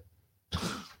 What?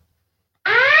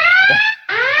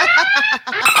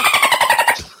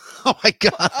 Oh my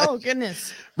god! Oh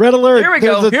goodness! Red alert! Here we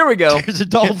go. Here we go. There's a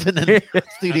dolphin in the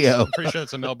studio. I'm pretty sure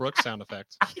it's a Mel Brooks sound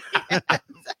effect.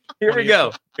 Here we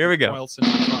go. Here we go. Wilson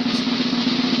Fox.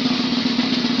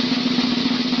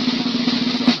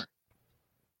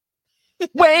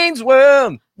 Wayne's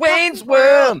World. Wayne's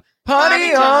World.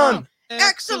 Party on.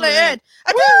 Excellent.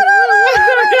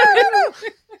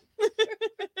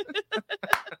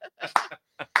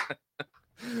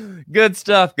 Good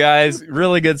stuff, guys.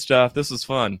 Really good stuff. This was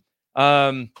fun.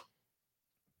 Let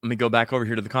me go back over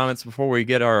here to the comments before we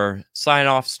get our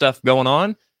sign-off stuff going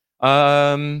on.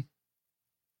 Where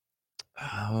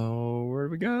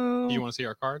do we go? Do you want to see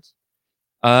our cards?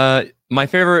 My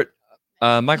favorite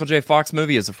Michael J. Fox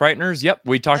movie is The Frighteners. Yep,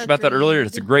 we talked about that earlier.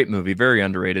 It's a great movie, very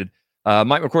underrated.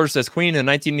 Mike McCorder says Queen in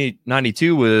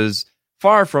 1992 was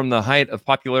far from the height of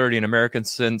popularity in America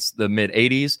since the mid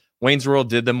 80s. Wayne's World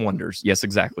did them wonders. Yes,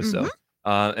 exactly so.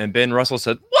 And Ben Russell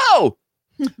said, whoa!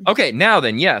 Okay, now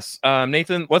then, yes.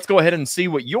 Nathan, let's go ahead and see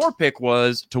what your pick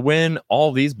was to win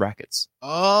all these brackets.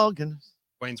 Oh, goodness.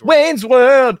 Wayne's World. Wayne's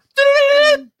World!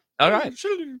 All right.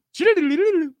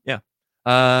 Yeah.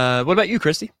 What about you,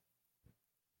 Christy?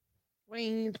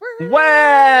 Wayne's World.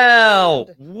 Wow!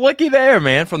 Looky there,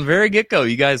 man. From the very get-go,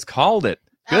 you guys called it.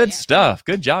 Good yeah. stuff.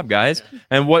 Good job, guys.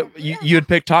 And what you had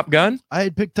picked Top Gun? I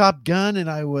had picked Top Gun, and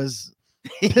I was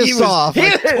He pissed was- off. He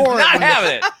I was tore it not when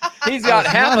having it. He's got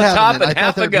half a not top having it. and I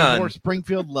half thought a there'd be gun. More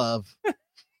Springfield love.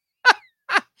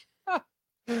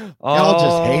 Oh, Y'all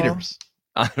just haters.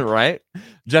 All right.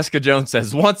 Jessica Jones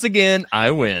says, once again,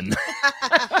 I win.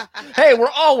 Hey, we're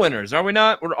all winners, are we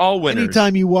not? We're all winners.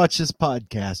 Anytime you watch this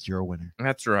podcast, you're a winner.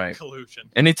 That's right. Collusion.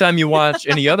 Anytime you watch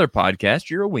any other podcast,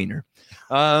 you're a wiener.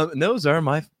 And those are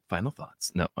my final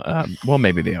thoughts. No, well,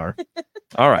 maybe they are.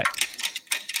 All right.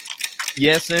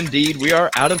 Yes, indeed. We are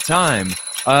out of time.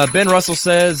 Ben Russell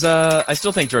says, I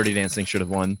still think Dirty Dancing should have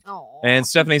won. Aw. And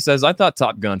Stephanie says, I thought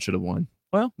Top Gun should have won.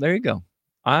 Well, there you go.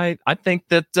 I think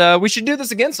that we should do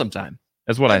this again sometime.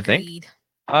 That's what I think.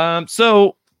 Agreed.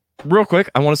 So real quick,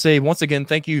 I want to say once again,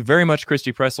 thank you very much,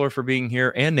 Christy Pressler, for being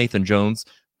here, and Nathan Jones.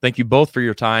 Thank you both for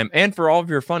your time and for all of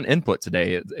your fun input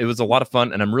today. It was a lot of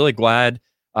fun, and I'm really glad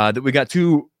that we got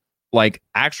two like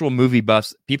actual movie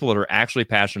buffs, people that are actually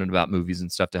passionate about movies and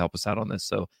stuff to help us out on this.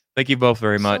 So thank you both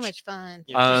very much. So much fun.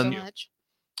 Yeah, Thank you thank so much.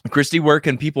 Christy, where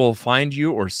can people find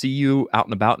you or see you out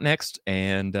and about next?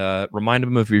 And remind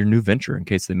them of your new venture in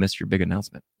case they missed your big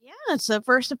announcement. Yeah, so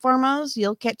first and foremost,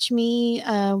 you'll catch me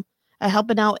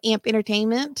helping out Amp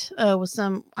Entertainment with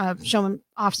some showing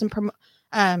off some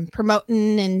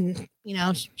promoting and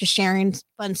just sharing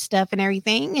fun stuff and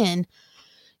everything. And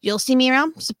you'll see me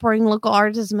around supporting local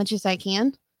artists as much as I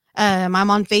can. I'm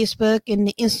on Facebook and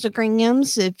the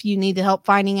Instagrams if you need help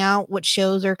finding out what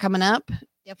shows are coming up.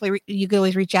 Definitely, you can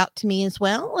always reach out to me as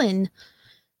well. And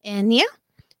yeah.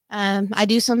 I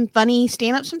do some funny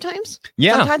stand-up sometimes.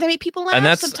 Yeah. Sometimes I make people laugh. And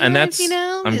that's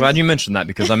I'm glad you mentioned that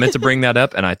because I meant to bring that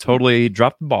up and I totally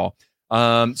dropped the ball.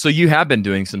 So you have been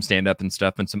doing some stand-up and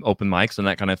stuff and some open mics and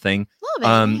that kind of thing.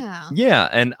 Love it. Yeah. Yeah.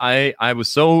 And I was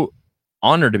so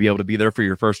honored to be able to be there for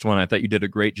your first one. I thought you did a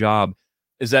great job.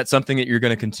 Is that something that you're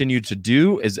going to continue to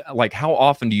do? Is like, how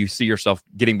often do you see yourself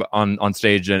getting on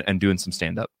stage and doing some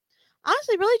stand-up?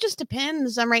 Honestly, really just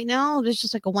depends. Right now, it's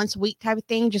just like a once a week type of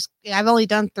thing. I've only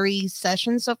done 3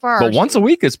 sessions so far. But once a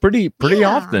week is pretty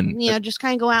often. Just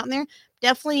kind of go out in there.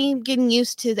 Definitely getting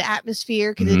used to the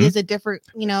atmosphere because Mhm. it is a different,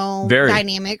 Very.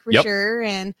 dynamic for Yep. sure.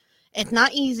 And it's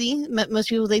not easy. Most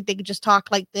people think they could just talk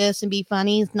like this and be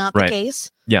funny. It's not Right. the case.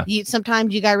 Yeah.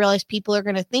 Sometimes you gotta realize people are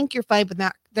gonna think you're funny, but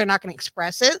they're not gonna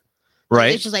express it.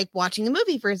 Right. It's just like watching a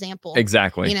movie, for example.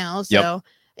 Exactly. So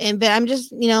but I'm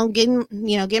just getting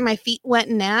my feet wet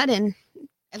in that, and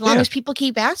as long Yeah. as people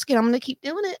keep asking, I'm gonna keep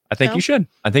doing it. I think So, you should.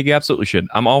 I think you absolutely should.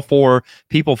 I'm all for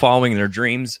people following their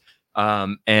dreams,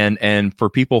 and for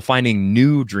people finding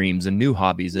new dreams and new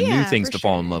hobbies and new Yeah, things for to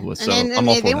fall in sure. love with. And So then, I'm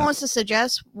all if for anyone that. wants to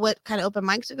suggest what kind of open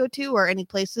mics to go to or any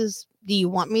places do you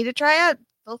want me to try out,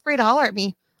 feel free to holler at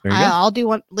me. There you go. I'll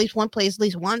do at least one place, at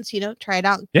least once, try it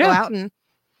out, go Yeah. out and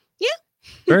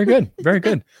Very good. Very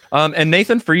good. And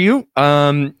Nathan, for you,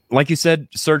 like you said,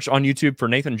 search on YouTube for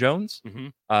Nathan Jones.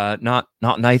 Mhm. Not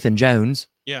Nathan Jones.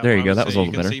 Yeah, There you I go. That was a say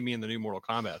little you better. can see me in the new Mortal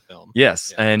Kombat film.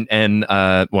 Yes, Yeah. and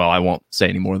well, I won't say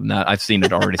any more than that. I've seen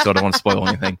it already, so I don't want to spoil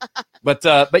anything. But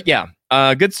yeah,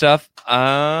 good stuff.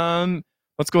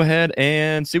 Let's go ahead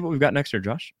and see what we've got next here,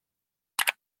 Josh.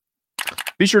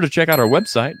 Be sure to check out our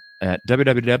website at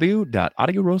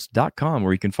www.audioroast.com,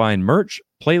 where you can find merch,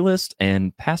 playlists,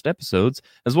 and past episodes,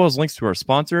 as well as links to our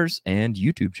sponsors and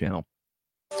YouTube channel.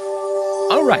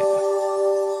 All right.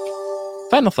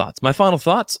 Final thoughts. My final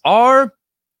thoughts are,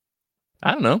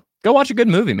 I don't know, go watch a good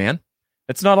movie, man.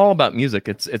 It's not all about music.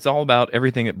 It's all about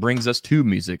everything that brings us to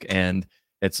music, and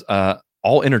it's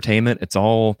all entertainment. It's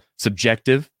all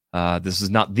subjective. This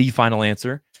is not the final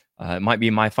answer. It might be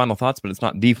my final thoughts, but it's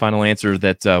not the final answer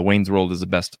that Wayne's World is the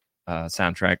best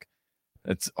soundtrack.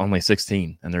 It's only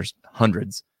 16, and there's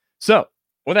hundreds. So,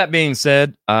 with that being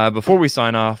said, before we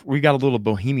sign off, we got a little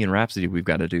Bohemian Rhapsody we've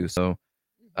got to do. So,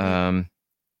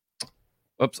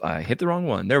 oops, I hit the wrong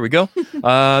one. There we go.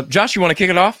 Josh, you want to kick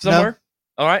it off somewhere?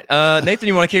 All right. Nathan,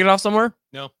 you want to kick it off somewhere?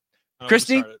 No. I don't want to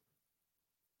Christy? start it.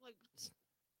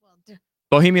 well,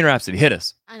 Bohemian Rhapsody, hit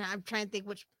us. I'm trying to think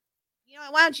which.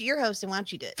 Why don't you're hosting? Why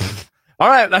don't you do it? All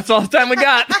right, that's all the time we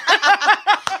got.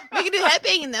 We can do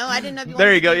headbanging though. I didn't know if you There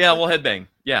wanted you go. to do Yeah, it. we'll headbang.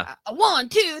 Yeah. 1,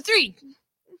 2, 3.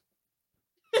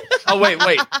 Oh, wait. Do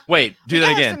We that gotta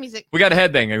have again. some music. We got a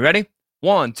headbang. Are you ready?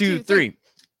 1, 2, 2, 3.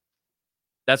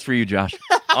 That's for you, Josh.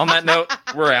 On that note,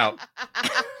 we're out.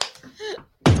 I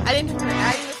didn't